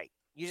the fight.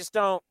 You just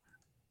don't.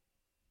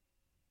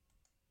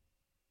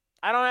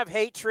 I don't have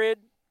hatred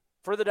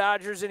for the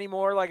Dodgers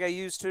anymore like I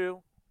used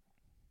to.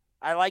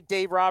 I like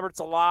Dave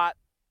Roberts a lot.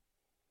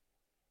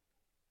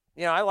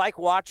 I like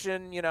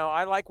watching,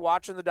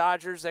 the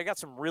Dodgers. They got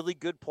some really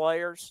good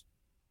players.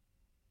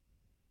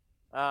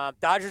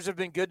 Dodgers have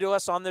been good to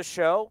us on this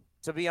show,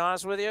 to be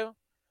honest with you.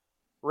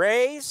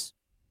 Rays,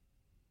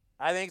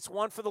 I think it's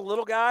one for the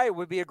little guy. It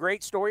would be a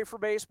great story for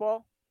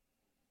baseball.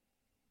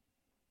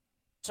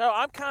 So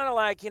I'm kind of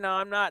like,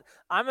 I'm going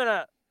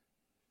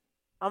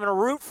to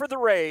root for the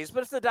Rays,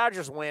 but if the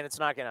Dodgers win, it's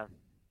not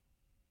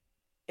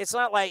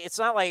like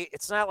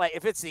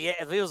if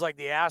it feels like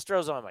the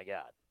Astros, oh my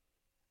God.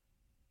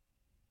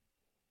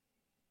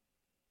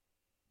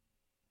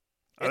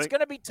 It's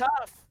going to be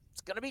tough. It's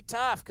going to be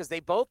tough because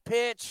they both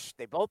pitch.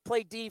 They both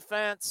play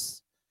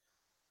defense.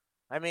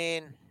 I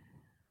mean,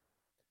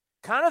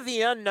 kind of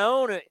the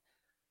unknown.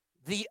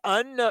 You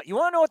want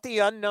to know what the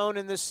unknown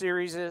in this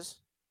series is?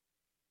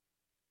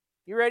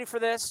 You ready for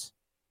this?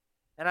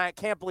 And I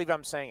can't believe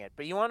I'm saying it,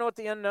 but you want to know what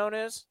the unknown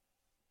is?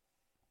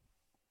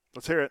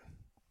 Let's hear it.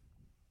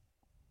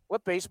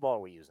 What baseball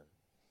are we using?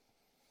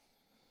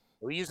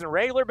 Are we using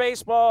regular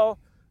baseball?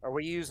 Are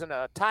we using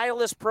a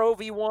Titleist Pro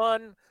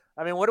V1?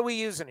 I mean, what are we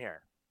using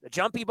here? A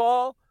jumpy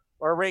ball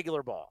or a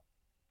regular ball?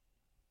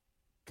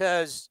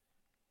 Because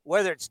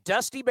whether it's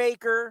Dusty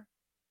Baker,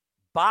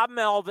 Bob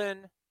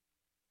Melvin,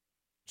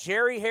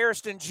 Jerry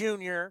Hairston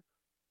Jr.,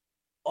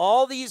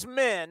 all these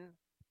men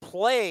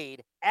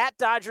played at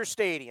Dodger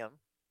Stadium.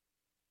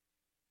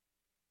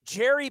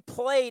 Jerry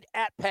played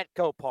at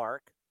Petco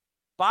Park.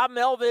 Bob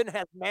Melvin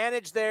has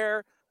managed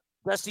there.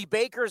 Dusty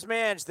Baker's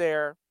managed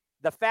there.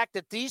 The fact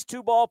that these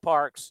two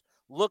ballparks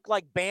look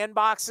like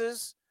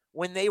bandboxes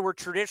when they were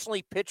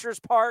traditionally pitchers'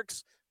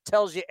 parks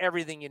tells you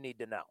everything you need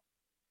to know.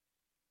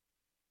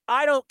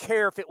 I don't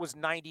care if it was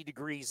 90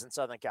 degrees in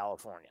Southern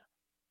California.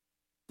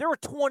 There were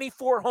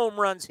 24 home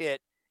runs hit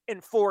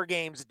in 4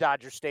 games at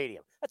Dodger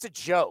Stadium. That's a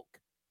joke.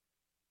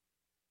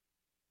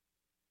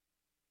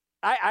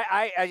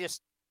 I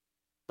just,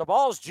 the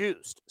ball's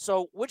juiced.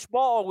 So which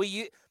ball will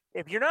you,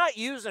 if you're not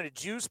using a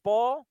juice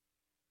ball,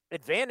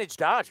 advantage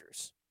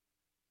Dodgers.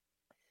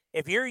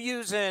 If you're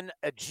using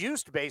a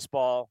juiced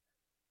baseball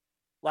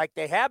like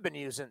they have been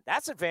using,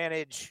 that's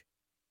advantage.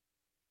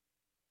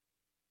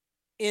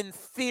 In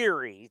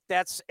theory,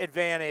 that's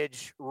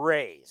advantage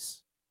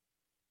Rays.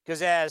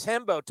 Because as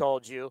Hembo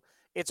told you,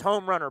 it's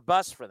home run or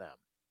bust for them.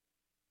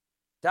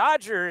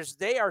 Dodgers,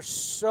 they are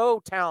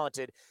so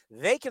talented.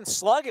 They can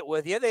slug it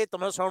with you. They hit the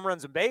most home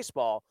runs in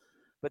baseball,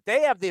 but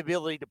they have the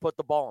ability to put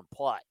the ball in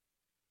play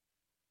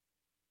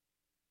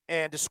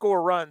and to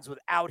score runs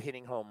without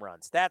hitting home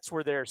runs. That's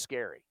where they're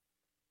scary.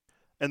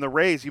 And the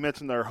Rays, you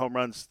mentioned their home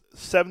runs,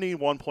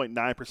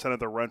 71.9% of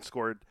their runs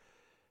scored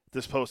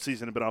this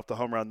postseason have been off the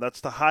home run.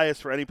 That's the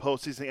highest for any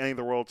postseason, any of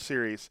the World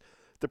Series.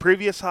 The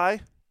previous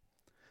high,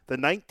 the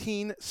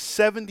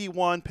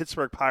 1971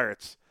 Pittsburgh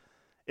Pirates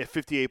at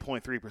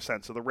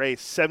 58.3%. So the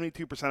Rays,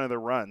 72% of their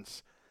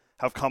runs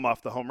have come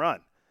off the home run.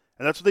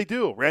 And that's what they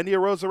do. Randy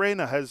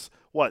Arozarena has,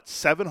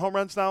 7 home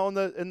runs now in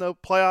the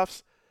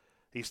playoffs?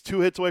 He's 2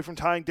 hits away from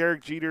tying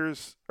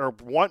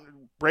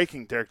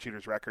breaking Derek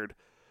Jeter's record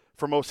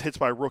for most hits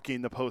by rookie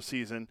in the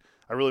postseason.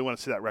 I really want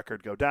to see that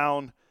record go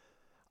down.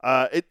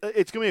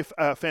 It's going to be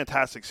a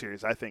fantastic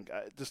series, I think.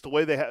 Just the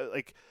way they have,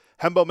 like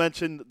Hembo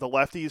mentioned, the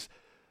lefties.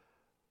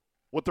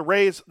 With the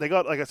Rays, they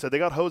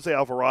got Jose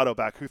Alvarado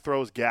back, who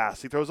throws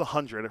gas. He throws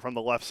 100 from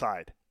the left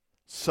side.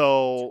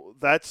 So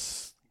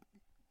that's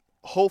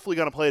hopefully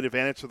going to play an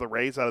advantage for the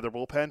Rays out of their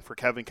bullpen for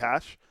Kevin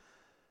Cash.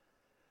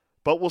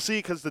 But we'll see,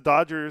 because the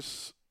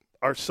Dodgers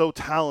are so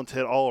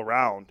talented all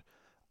around.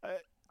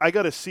 I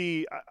got to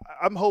see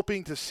 – I'm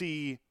hoping to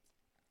see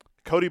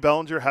Cody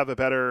Bellinger have a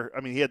better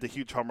 – he had the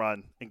huge home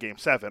run in Game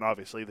 7,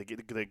 obviously,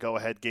 the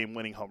go-ahead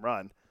game-winning home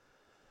run.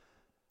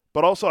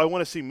 But also I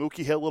want to see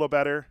Mookie hit a little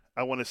better.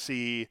 I want to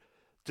see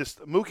just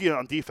Mookie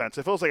on defense.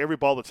 It feels like every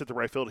ball that's hit the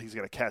right field he's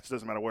going to catch. It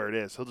doesn't matter where it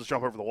is. He'll just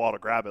jump over the wall to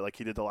grab it like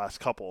he did the last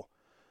couple.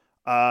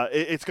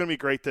 It's going to be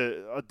great.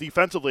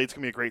 Defensively, it's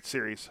going to be a great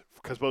series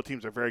because both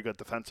teams are very good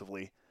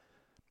defensively.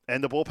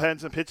 And the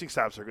bullpens and pitching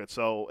staffs are good.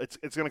 So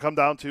it's going to come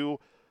down to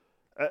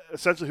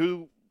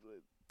essentially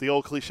the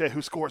old cliche,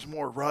 who scores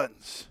more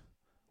runs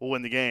will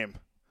win the game.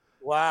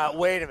 Wow,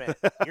 wait a minute.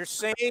 You're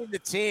saying the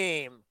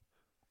team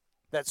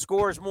that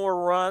scores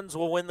more runs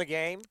will win the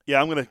game?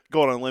 Yeah, I'm going to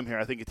go on a limb here.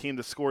 I think a team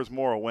that scores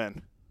more will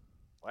win.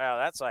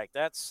 Wow,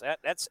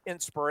 that's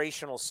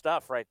inspirational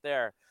stuff right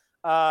there.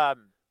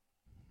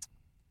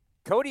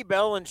 Cody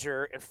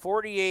Bellinger in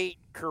 48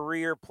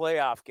 career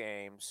playoff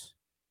games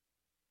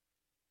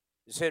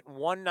is hitting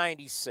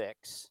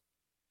 196.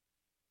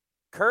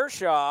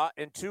 Kershaw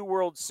in 2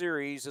 World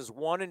Series is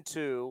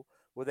 1-2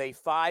 with a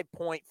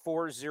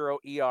 5.40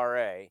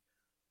 ERA.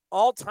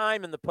 All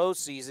time in the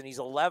postseason, he's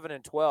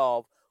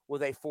 11-12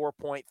 with a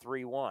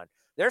 4.31.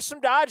 There's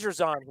some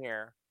Dodgers on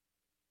here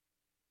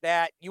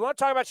that you want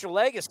to talk about your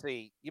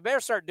legacy. You better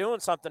start doing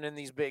something in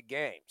these big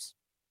games.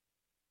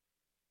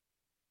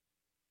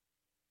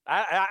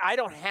 I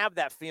don't have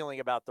that feeling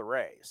about the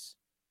Rays.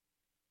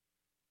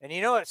 And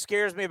you know what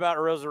scares me about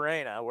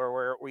Arozarena,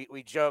 where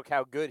we joke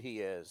how good he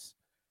is?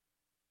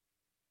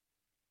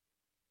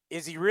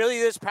 Is he really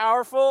this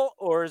powerful,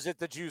 or is it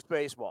the juice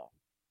baseball?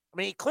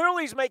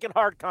 Clearly he's making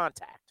hard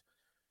contact.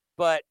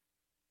 But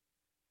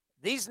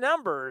these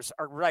numbers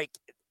are like,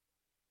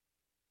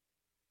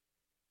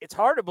 it's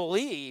hard to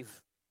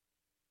believe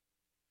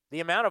the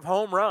amount of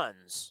home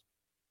runs.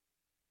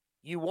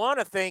 You want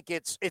to think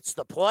it's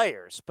the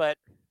players, but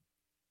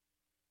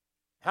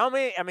how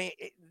many?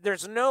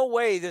 There's no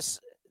way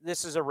this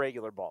is a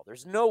regular ball.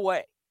 There's no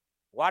way.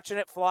 Watching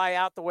it fly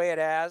out the way it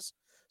has.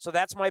 So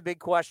that's my big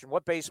question.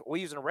 What base are we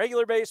using, a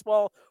regular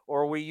baseball,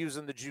 or are we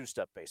using the juiced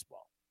up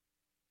baseball?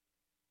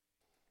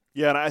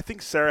 Yeah, and I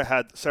think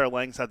Sarah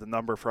Langs had the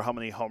number for how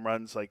many home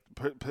runs, like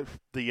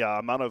the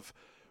amount of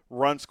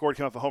runs scored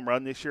came off a home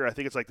run this year. I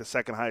think it's like the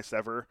second highest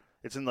ever.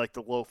 It's in like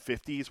the low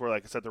 50s, where,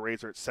 like I said, the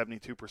Rays are at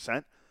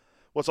 72%.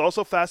 What's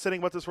also fascinating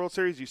about this World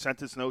Series, you sent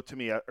this note to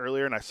me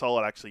earlier, and I saw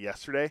it actually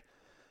yesterday.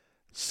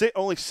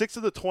 Only 6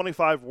 of the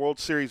 25 World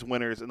Series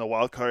winners in the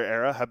wild card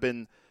era have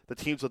been the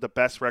teams with the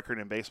best record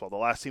in baseball. The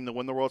last team to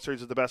win the World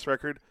Series with the best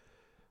record,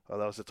 that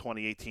was the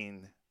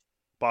 2018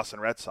 Boston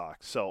Red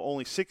Sox. So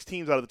only 6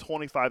 teams out of the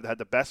 25 that had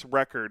the best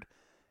record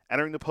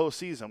entering the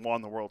postseason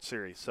won the World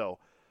Series. So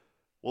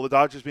will the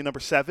Dodgers be number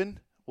 7?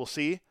 We'll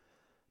see.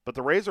 But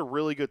the Rays are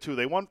really good too.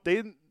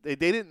 They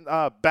didn't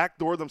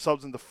backdoor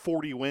themselves into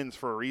 40 wins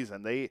for a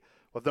reason.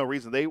 With no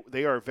reason.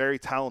 They are a very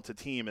talented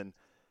team. And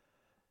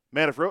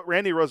man, if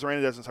Randy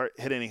Arozarena doesn't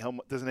hit any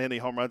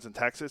home runs in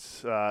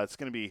Texas, it's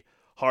going to be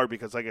hard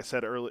because, like I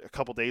said a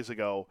couple days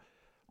ago,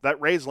 that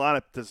Rays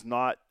lineup is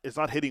not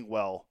hitting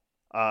well.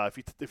 If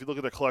you look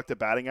at the collective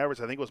batting average,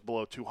 I think it was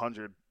below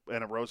 200,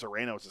 and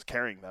Arozarena was just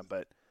carrying them.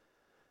 But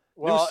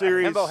well, new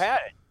series, Hembo had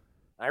it.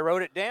 I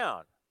wrote it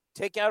down.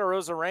 Take out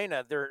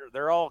Arozarena,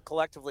 they're all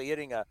collectively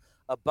hitting a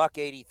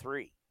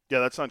 $183. Yeah,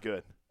 that's not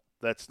good.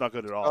 That's not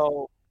good at all.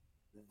 So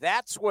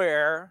that's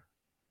where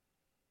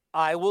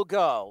I will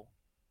go.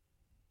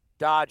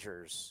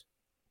 Dodgers.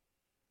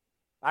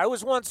 I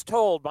was once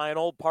told by an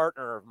old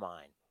partner of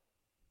mine,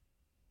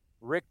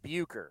 Rick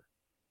Bucher,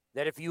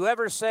 that if you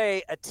ever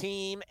say a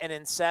team and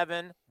in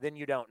 7, then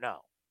you don't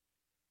know.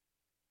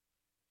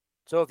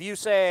 So if you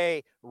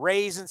say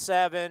Rays in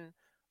 7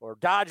 or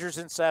Dodgers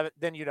in 7,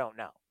 then you don't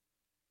know.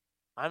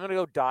 I'm going to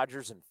go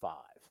Dodgers in 5.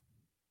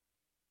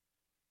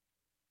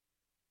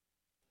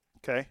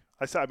 Okay.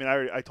 I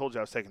told you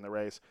I was taking the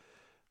Rays.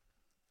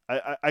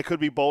 I could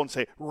be bold and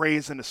say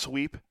Rays in a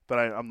sweep, but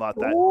I'm not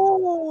that.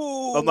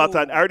 Ooh. I'm not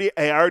that.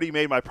 I already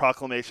made my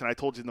proclamation. I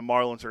told you the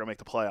Marlins are going to make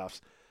the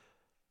playoffs.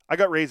 I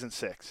got Rays in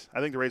 6. I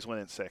think the Rays win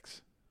in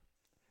 6.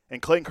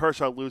 And Clayton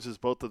Kershaw loses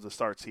both of the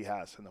starts he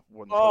has in the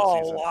postseason.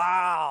 Oh,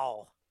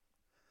 wow.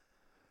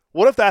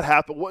 What if that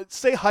happened?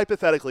 Say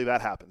hypothetically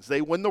that happens.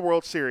 They win the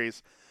World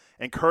Series,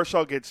 and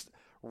Kershaw gets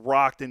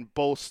rocked in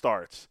both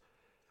starts.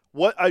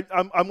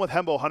 I'm with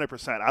Hembo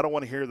 100%. I don't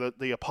want to hear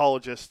the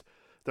apologist.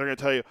 They're going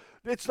to tell you,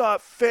 it's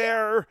not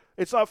fair.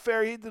 It's not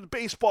fair. The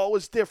baseball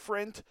was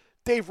different.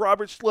 Dave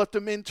Roberts left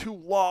him in too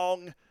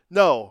long.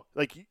 No.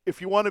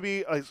 If you want to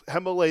be, as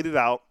Hembo laid it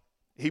out,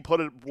 he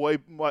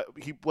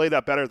laid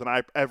out better than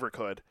I ever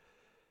could.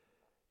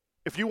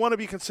 If you want to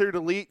be considered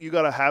elite, you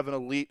got to have an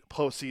elite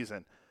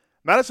postseason.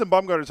 Madison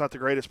Bumgarner's not the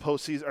greatest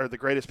postseason or the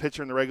greatest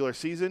pitcher in the regular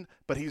season,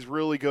 but he's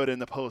really good in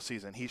the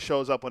postseason. He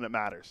shows up when it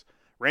matters.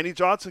 Randy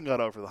Johnson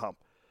got over the hump.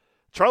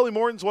 Charlie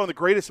Morton's one of the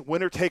greatest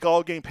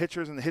winner-take-all-game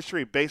pitchers in the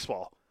history of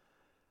baseball.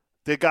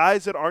 The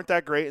guys that aren't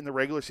that great in the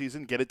regular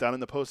season get it done in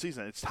the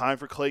postseason. It's time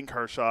for Clayton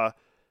Kershaw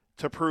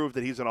to prove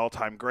that he's an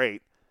all-time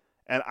great,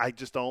 and I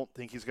just don't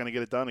think he's going to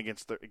get it done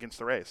against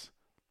the Rays.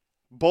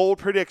 Bold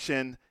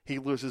prediction, he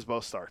loses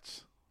both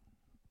starts.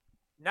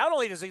 Not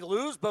only does he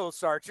lose both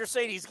starts, you're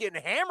saying he's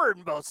getting hammered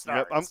in both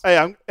starts.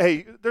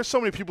 Hey, there's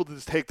so many people that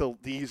just take the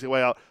easy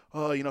way out.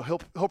 Oh,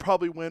 he'll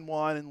probably win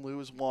one and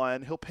lose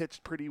one. He'll pitch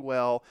pretty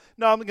well.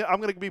 No, I'm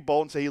gonna be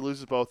bold and say he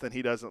loses both and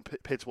he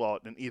doesn't pitch well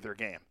in either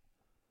game.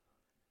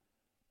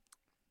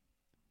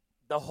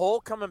 The whole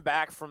coming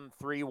back from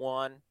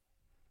 3-1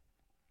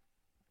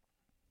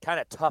 kind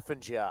of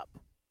toughens you up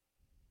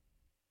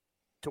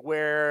to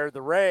where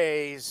the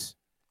Rays,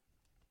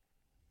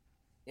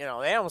 they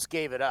almost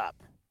gave it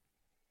up.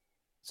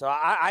 So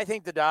I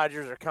think the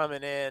Dodgers are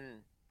coming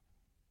in.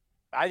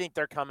 I think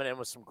they're coming in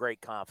with some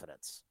great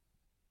confidence.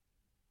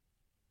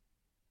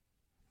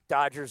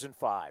 Dodgers in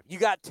 5. You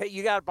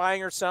got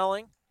buying or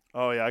selling?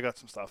 Oh yeah, I got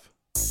some stuff.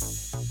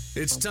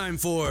 It's time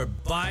for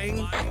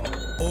buying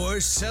or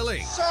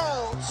selling.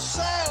 Sell.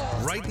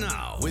 Right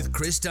now with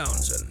Chris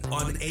Townsend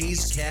on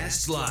A's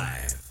Cast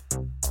Live.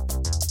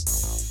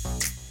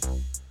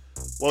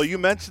 Well, you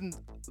mentioned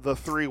the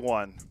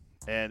 3-1,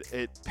 and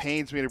it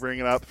pains me to bring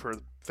it up for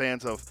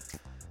fans of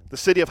the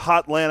city of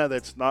Hotlanta.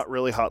 That's not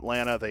really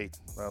Hotlanta.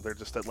 They're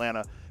just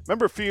Atlanta.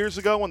 Remember a few years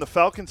ago when the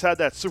Falcons had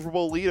that Super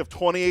Bowl lead of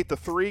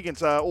 28-3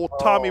 against old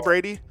Tommy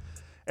Brady?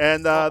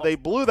 And they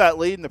blew that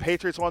lead, and the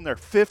Patriots won their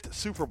 5th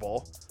Super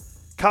Bowl.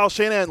 Kyle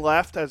Shanahan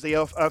left as the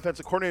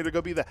offensive coordinator to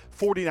go be the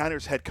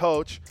 49ers head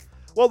coach.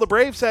 Well, the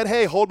Braves said,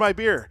 hey, hold my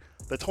beer.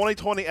 The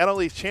 2020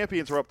 NL East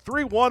champions were up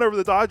 3-1 over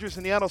the Dodgers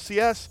in the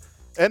NLCS.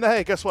 And,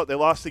 hey, guess what? They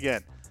lost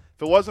again.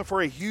 If it wasn't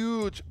for a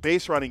huge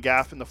base running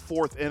gaffe in the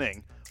 4th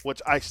inning,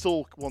 which I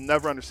still will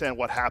never understand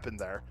what happened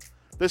there,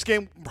 this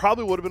game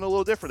probably would have been a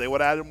little different. They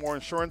would have added more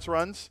insurance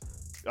runs,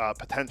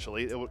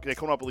 potentially. They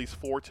come up at least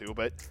 4-2,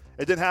 but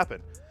it didn't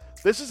happen.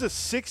 This is the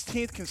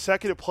 16th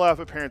consecutive playoff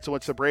appearance in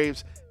which the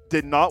Braves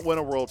did not win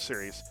a World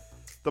Series.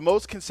 The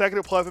most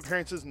consecutive playoff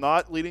appearances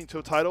not leading to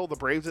a title, the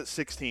Braves at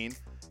 16,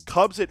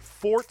 Cubs at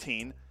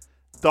 14,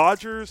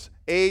 Dodgers,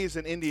 A's,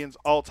 and Indians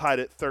all tied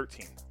at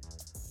 13.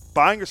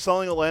 Buying or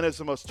selling Atlanta is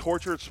the most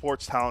tortured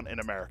sports town in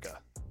America.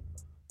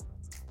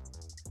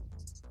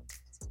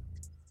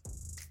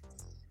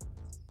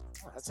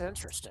 That's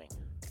interesting.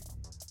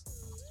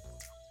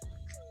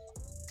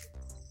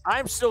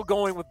 I'm still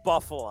going with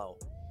Buffalo.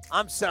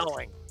 I'm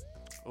selling.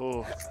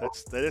 Oh,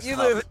 that is you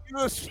tough.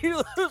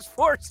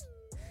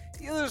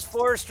 You lose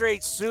 4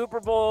 straight Super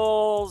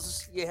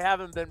Bowls. You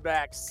haven't been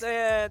back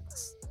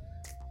since.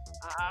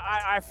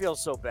 I feel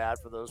so bad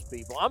for those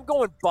people. I'm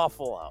going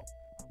Buffalo.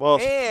 Well,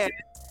 and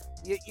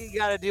you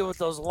got to deal with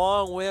those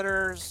long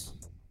winters.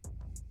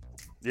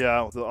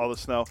 Yeah, with all the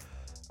snow.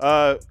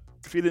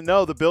 If you didn't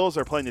know, the Bills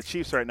are playing the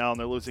Chiefs right now, and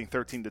they're losing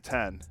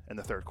 13-10 in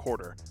the third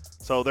quarter.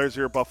 So there's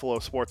your Buffalo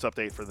sports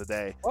update for the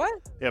day. What?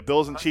 Yeah,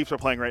 Bills and Chiefs are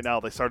playing right now.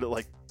 They started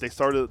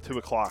at 2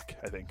 o'clock,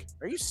 I think.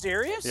 Are you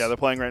serious? Yeah, they're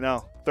playing right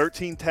now.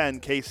 13-10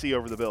 KC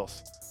over the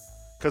Bills.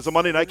 Because the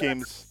Monday night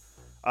game's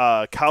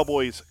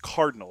Cowboys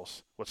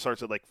Cardinals, which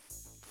starts at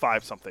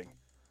 5 something.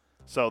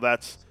 So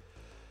that's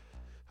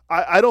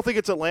I don't think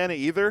it's Atlanta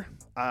either.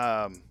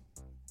 I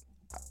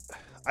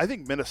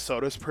think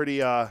Minnesota's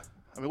pretty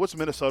what's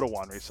Minnesota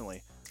won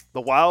recently?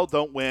 The Wild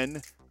don't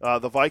win.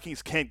 The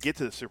Vikings can't get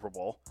to the Super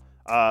Bowl.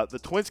 The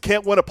Twins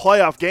can't win a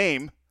playoff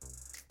game.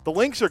 The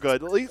Lynx are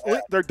good. At least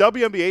their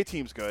WNBA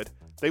team's good.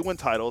 They win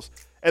titles.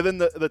 And then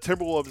the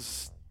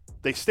Timberwolves,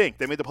 they stink.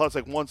 They made the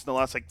playoffs once in the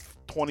last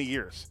 20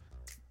 years.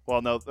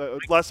 Well, no,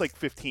 last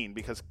 15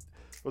 because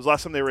it was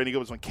last time they were any good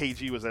was when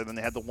KG was there. And then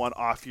they had the one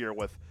off year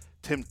with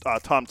Tom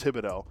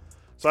Thibodeau.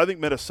 So I think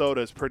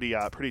Minnesota is pretty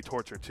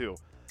tortured too.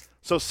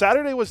 So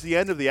Saturday was the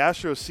end of the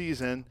Astros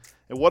season,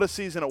 and what a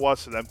season it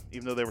was for them,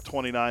 even though they were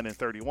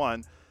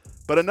 29-31.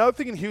 But another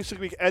thing in Houston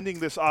week ending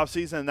this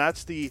offseason, and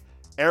that's the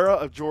era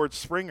of George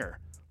Springer.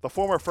 The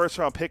former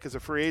first-round pick as a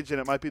free agent,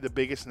 it might be the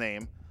biggest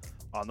name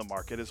on the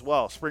market as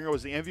well. Springer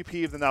was the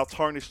MVP of the now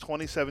tarnished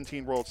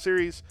 2017 World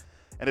Series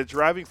and a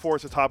driving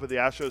force atop of the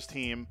Astros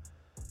team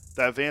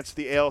that advanced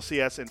the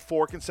ALCS in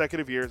 4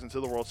 consecutive years into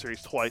the World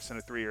Series twice in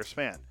a 3-year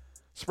span.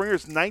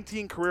 Springer's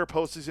 19 career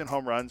postseason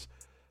home runs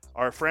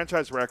are a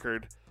franchise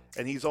record,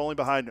 and he's only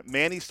behind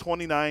Manny's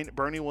 29,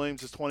 Bernie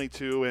Williams is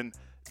 22, and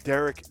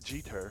Derek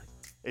Jeter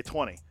at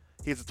 20.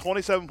 He has a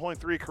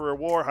 27.3 career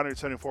WAR,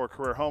 174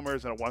 career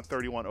homers, and a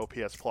 131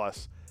 OPS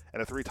plus,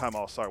 and a 3-time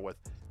All-Star with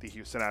the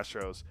Houston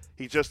Astros.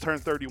 He just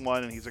turned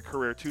 31, and he's a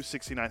career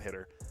 .269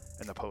 hitter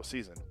in the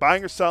postseason.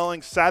 Buying or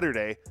selling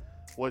Saturday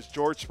was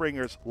George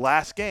Springer's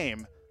last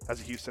game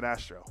as a Houston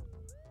Astro.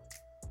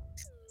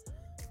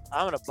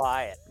 I'm going to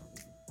buy it.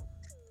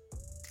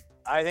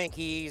 I think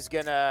he's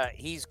going to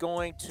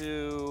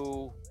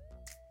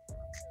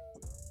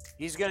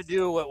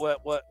do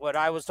what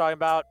I was talking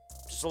about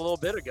just a little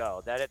bit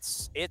ago, that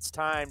it's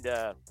time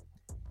to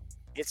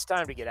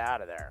get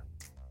out of there.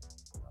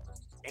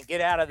 And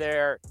get out of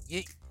there.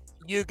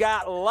 You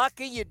got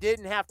lucky you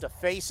didn't have to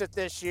face it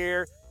this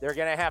year. They're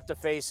going to have to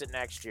face it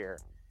next year.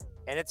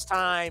 And it's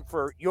time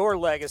for your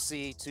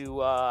legacy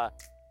to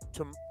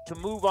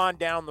move on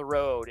down the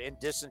road and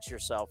distance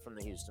yourself from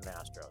the Houston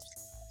Astros.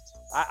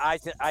 I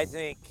think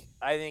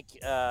he's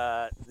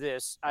out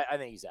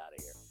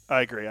of here.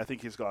 I agree. I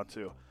think he's gone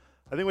too.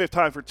 I think we have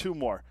time for 2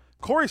 more.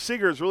 Corey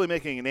Seager is really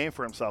making a name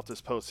for himself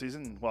this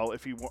postseason. Well,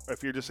 if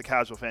you're just a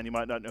casual fan, you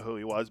might not know who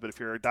he was, but if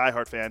you're a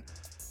diehard fan,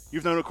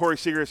 you've known who Corey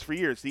Seager is for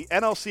years. The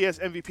NLCS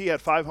MVP had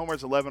 5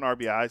 homers, 11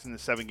 RBIs in the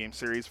 7-game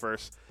series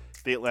versus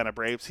the Atlanta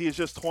Braves. He is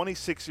just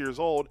 26 years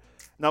old.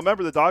 Now,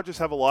 remember, the Dodgers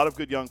have a lot of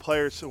good young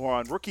players who are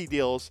on rookie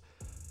deals,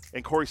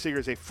 and Corey Seager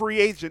is a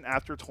free agent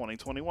after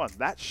 2021.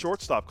 That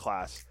shortstop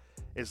class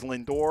is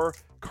Lindor,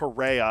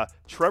 Correa,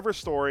 Trevor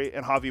Story,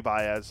 and Javi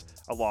Baez,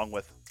 along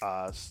with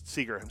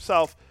Seager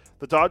himself.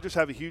 The Dodgers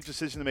have a huge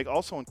decision to make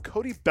also on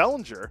Cody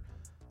Bellinger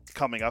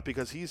coming up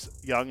because he's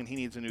young and he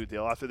needs a new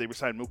deal after they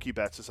resigned Mookie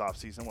Betts this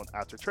offseason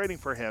after trading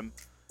for him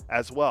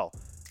as well.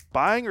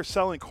 Buying or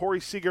selling Corey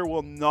Seager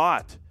will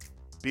not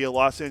be a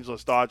Los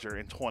Angeles Dodger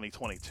in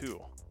 2022.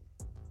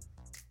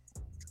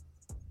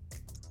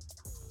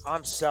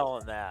 I'm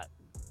selling that.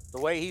 The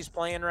way he's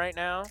playing right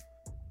now.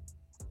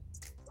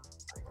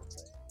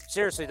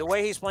 Seriously, the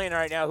way he's playing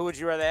right now, who would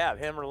you rather have,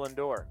 him or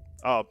Lindor?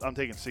 Oh, I'm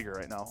taking Seager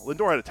right now.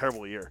 Lindor had a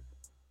terrible year.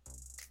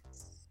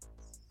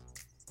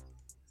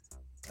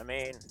 I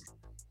mean,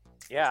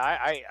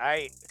 yeah,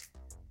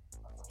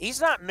 he's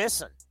not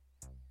missing.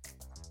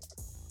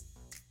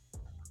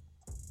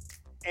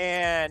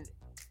 And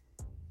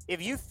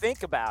if you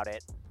think about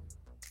it,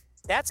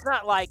 that's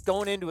not like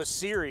going into a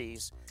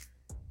series.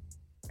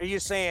 Are you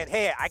saying,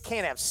 hey, I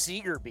can't have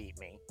Seager beat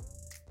me?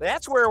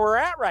 That's where we're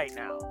at right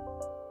now,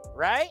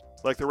 right?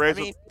 Like the Rays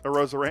with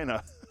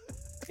Arozarena.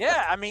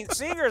 Yeah, I mean,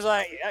 Seager's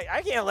like,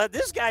 I can't let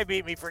this guy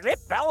beat me for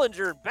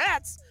Bellinger and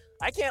Betts.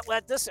 I can't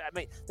let this. I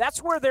mean,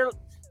 that's where their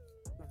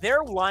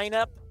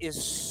lineup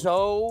is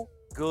so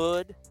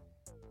good.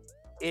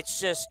 It's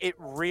just, it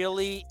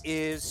really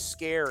is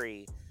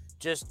scary.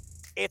 Just,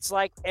 it's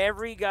like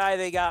every guy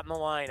they got in the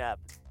lineup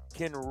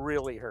can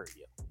really hurt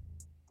you.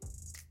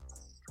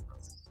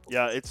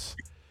 Yeah, it's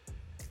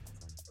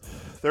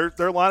their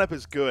lineup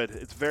is good.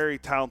 It's very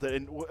talented.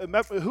 And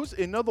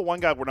the one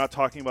guy we're not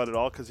talking about at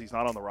all because he's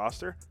not on the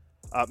roster?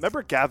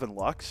 Remember Gavin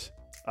Lux?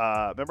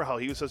 Remember how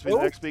he was supposed to be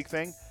the next big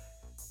thing?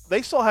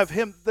 They still have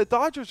him. The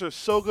Dodgers are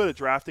so good at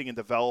drafting and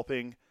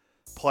developing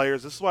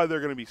players. This is why they're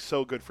going to be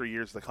so good for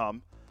years to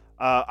come.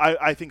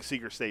 I think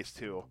Seager stays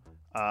too.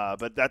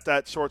 But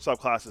that shortstop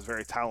class is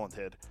very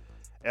talented.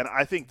 And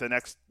I think the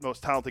next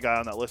most talented guy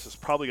on that list is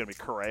probably going to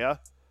be Correa.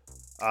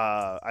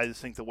 I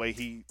just think the way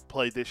he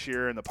played this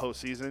year in the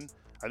postseason,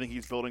 I think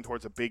he's building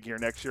towards a big year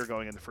next year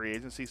going into free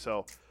agency.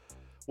 So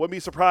wouldn't be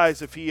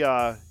surprised if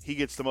he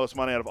gets the most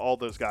money out of all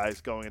those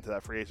guys going into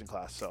that free agent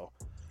class. So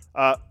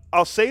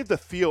I'll save the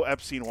Theo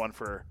Epstein one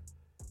for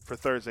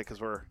Thursday because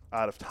we're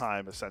out of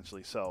time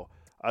essentially. So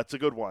It's a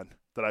good one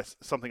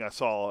something I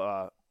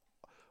saw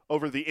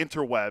over the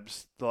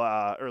interwebs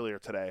earlier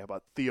today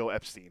about Theo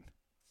Epstein.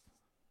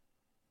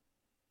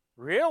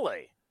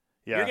 Really?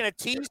 Yeah. You're going to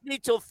tease me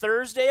till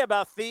Thursday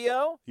about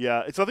Theo?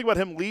 Yeah, it's nothing about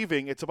him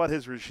leaving. It's about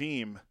his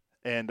regime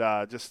and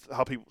just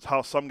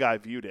how some guy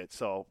viewed it.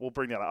 So we'll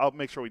bring that up. I'll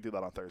make sure we do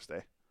that on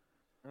Thursday.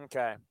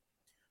 Okay.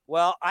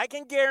 Well, I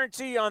can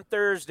guarantee you on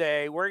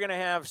Thursday we're going to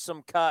have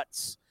some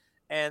cuts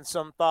and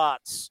some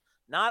thoughts,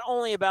 not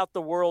only about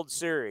the World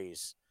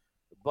Series,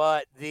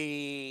 but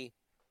the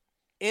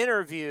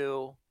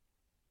interview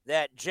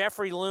that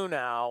Jeffrey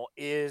Luhnow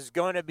is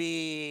going to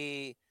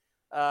be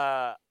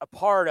a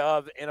part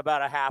of in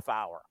about a half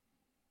hour.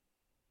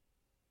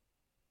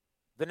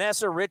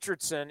 Vanessa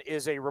Richardson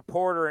is a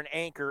reporter and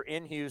anchor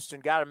in Houston.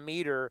 Got to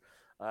meet her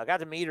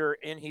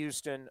in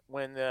Houston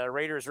when the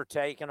Raiders were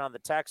taking on the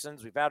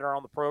Texans. We've had her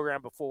on the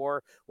program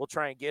before. We'll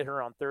try and get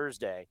her on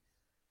Thursday.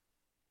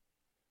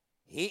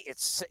 It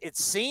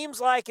seems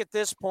like at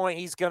this point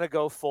he's going to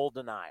go full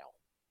denial.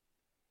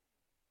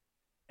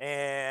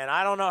 And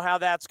I don't know how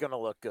that's going to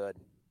look good.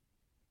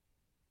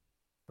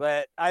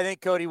 But I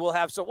think, Cody, we'll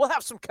have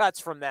some cuts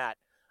from that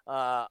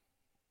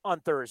on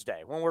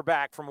Thursday when we're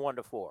back from 1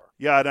 to 4.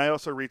 Yeah, and I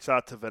also reached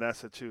out to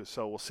Vanessa too,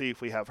 so we'll see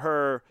if we have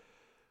her.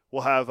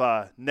 We'll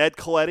have Ned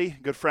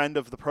Coletti, good friend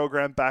of the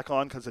program, back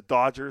on because the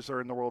Dodgers are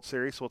in the World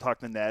Series, so we'll talk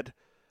to Ned.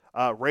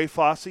 Ray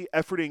Fosse,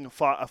 efforting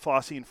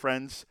Fosse and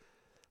Friends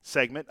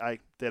segment. I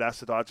did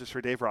ask the Dodgers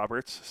for Dave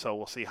Roberts, so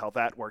we'll see how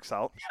that works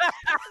out.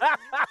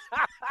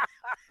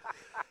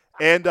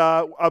 And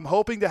I'm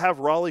hoping to have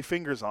Raleigh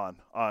Fingers on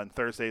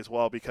Thursday as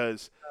well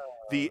because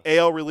the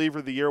AL Reliever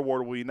of the Year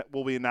award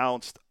will be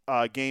announced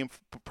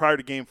prior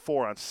to Game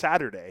 4 on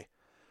Saturday.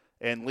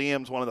 And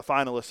Liam's one of the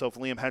finalists, so if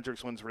Liam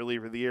Hendricks wins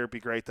Reliever of the Year, it'd be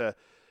great to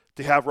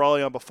have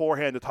Raleigh on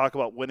beforehand to talk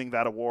about winning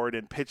that award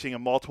and pitching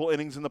in multiple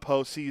innings in the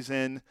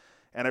postseason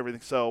and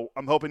everything. So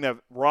I'm hoping to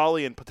have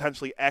Raleigh and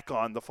potentially Eck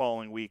on the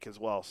following week as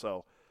well.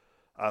 So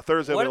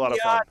Thursday will be a lot of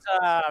fun.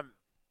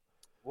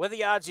 What are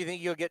the odds you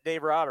think you'll get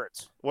Dave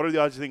Roberts? What are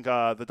the odds you think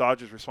the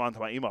Dodgers respond to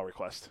my email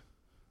request?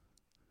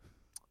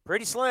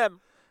 Pretty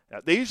slim. Yeah,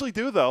 they usually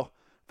do, though.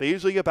 They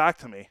usually get back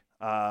to me.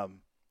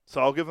 So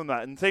I'll give them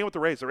that. And same with the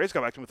Rays. The Rays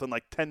got back to me within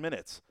like 10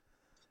 minutes.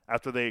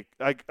 After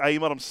I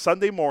emailed them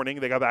Sunday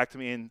morning, they got back to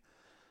me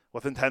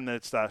within 10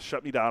 minutes to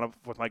shut me down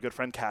with my good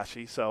friend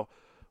Kashi. So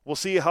we'll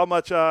see how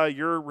much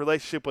your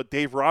relationship with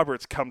Dave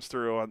Roberts comes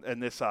through in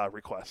this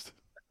request.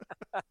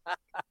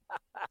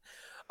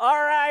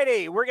 All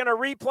righty. We're going to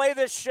replay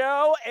this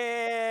show,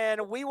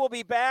 and we will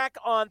be back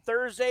on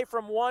Thursday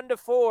from 1 to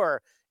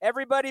 4.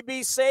 Everybody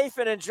be safe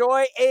and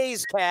enjoy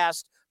A's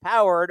Cast,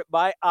 powered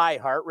by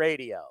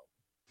iHeartRadio.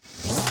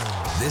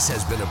 This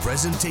has been a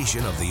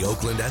presentation of the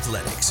Oakland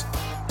Athletics.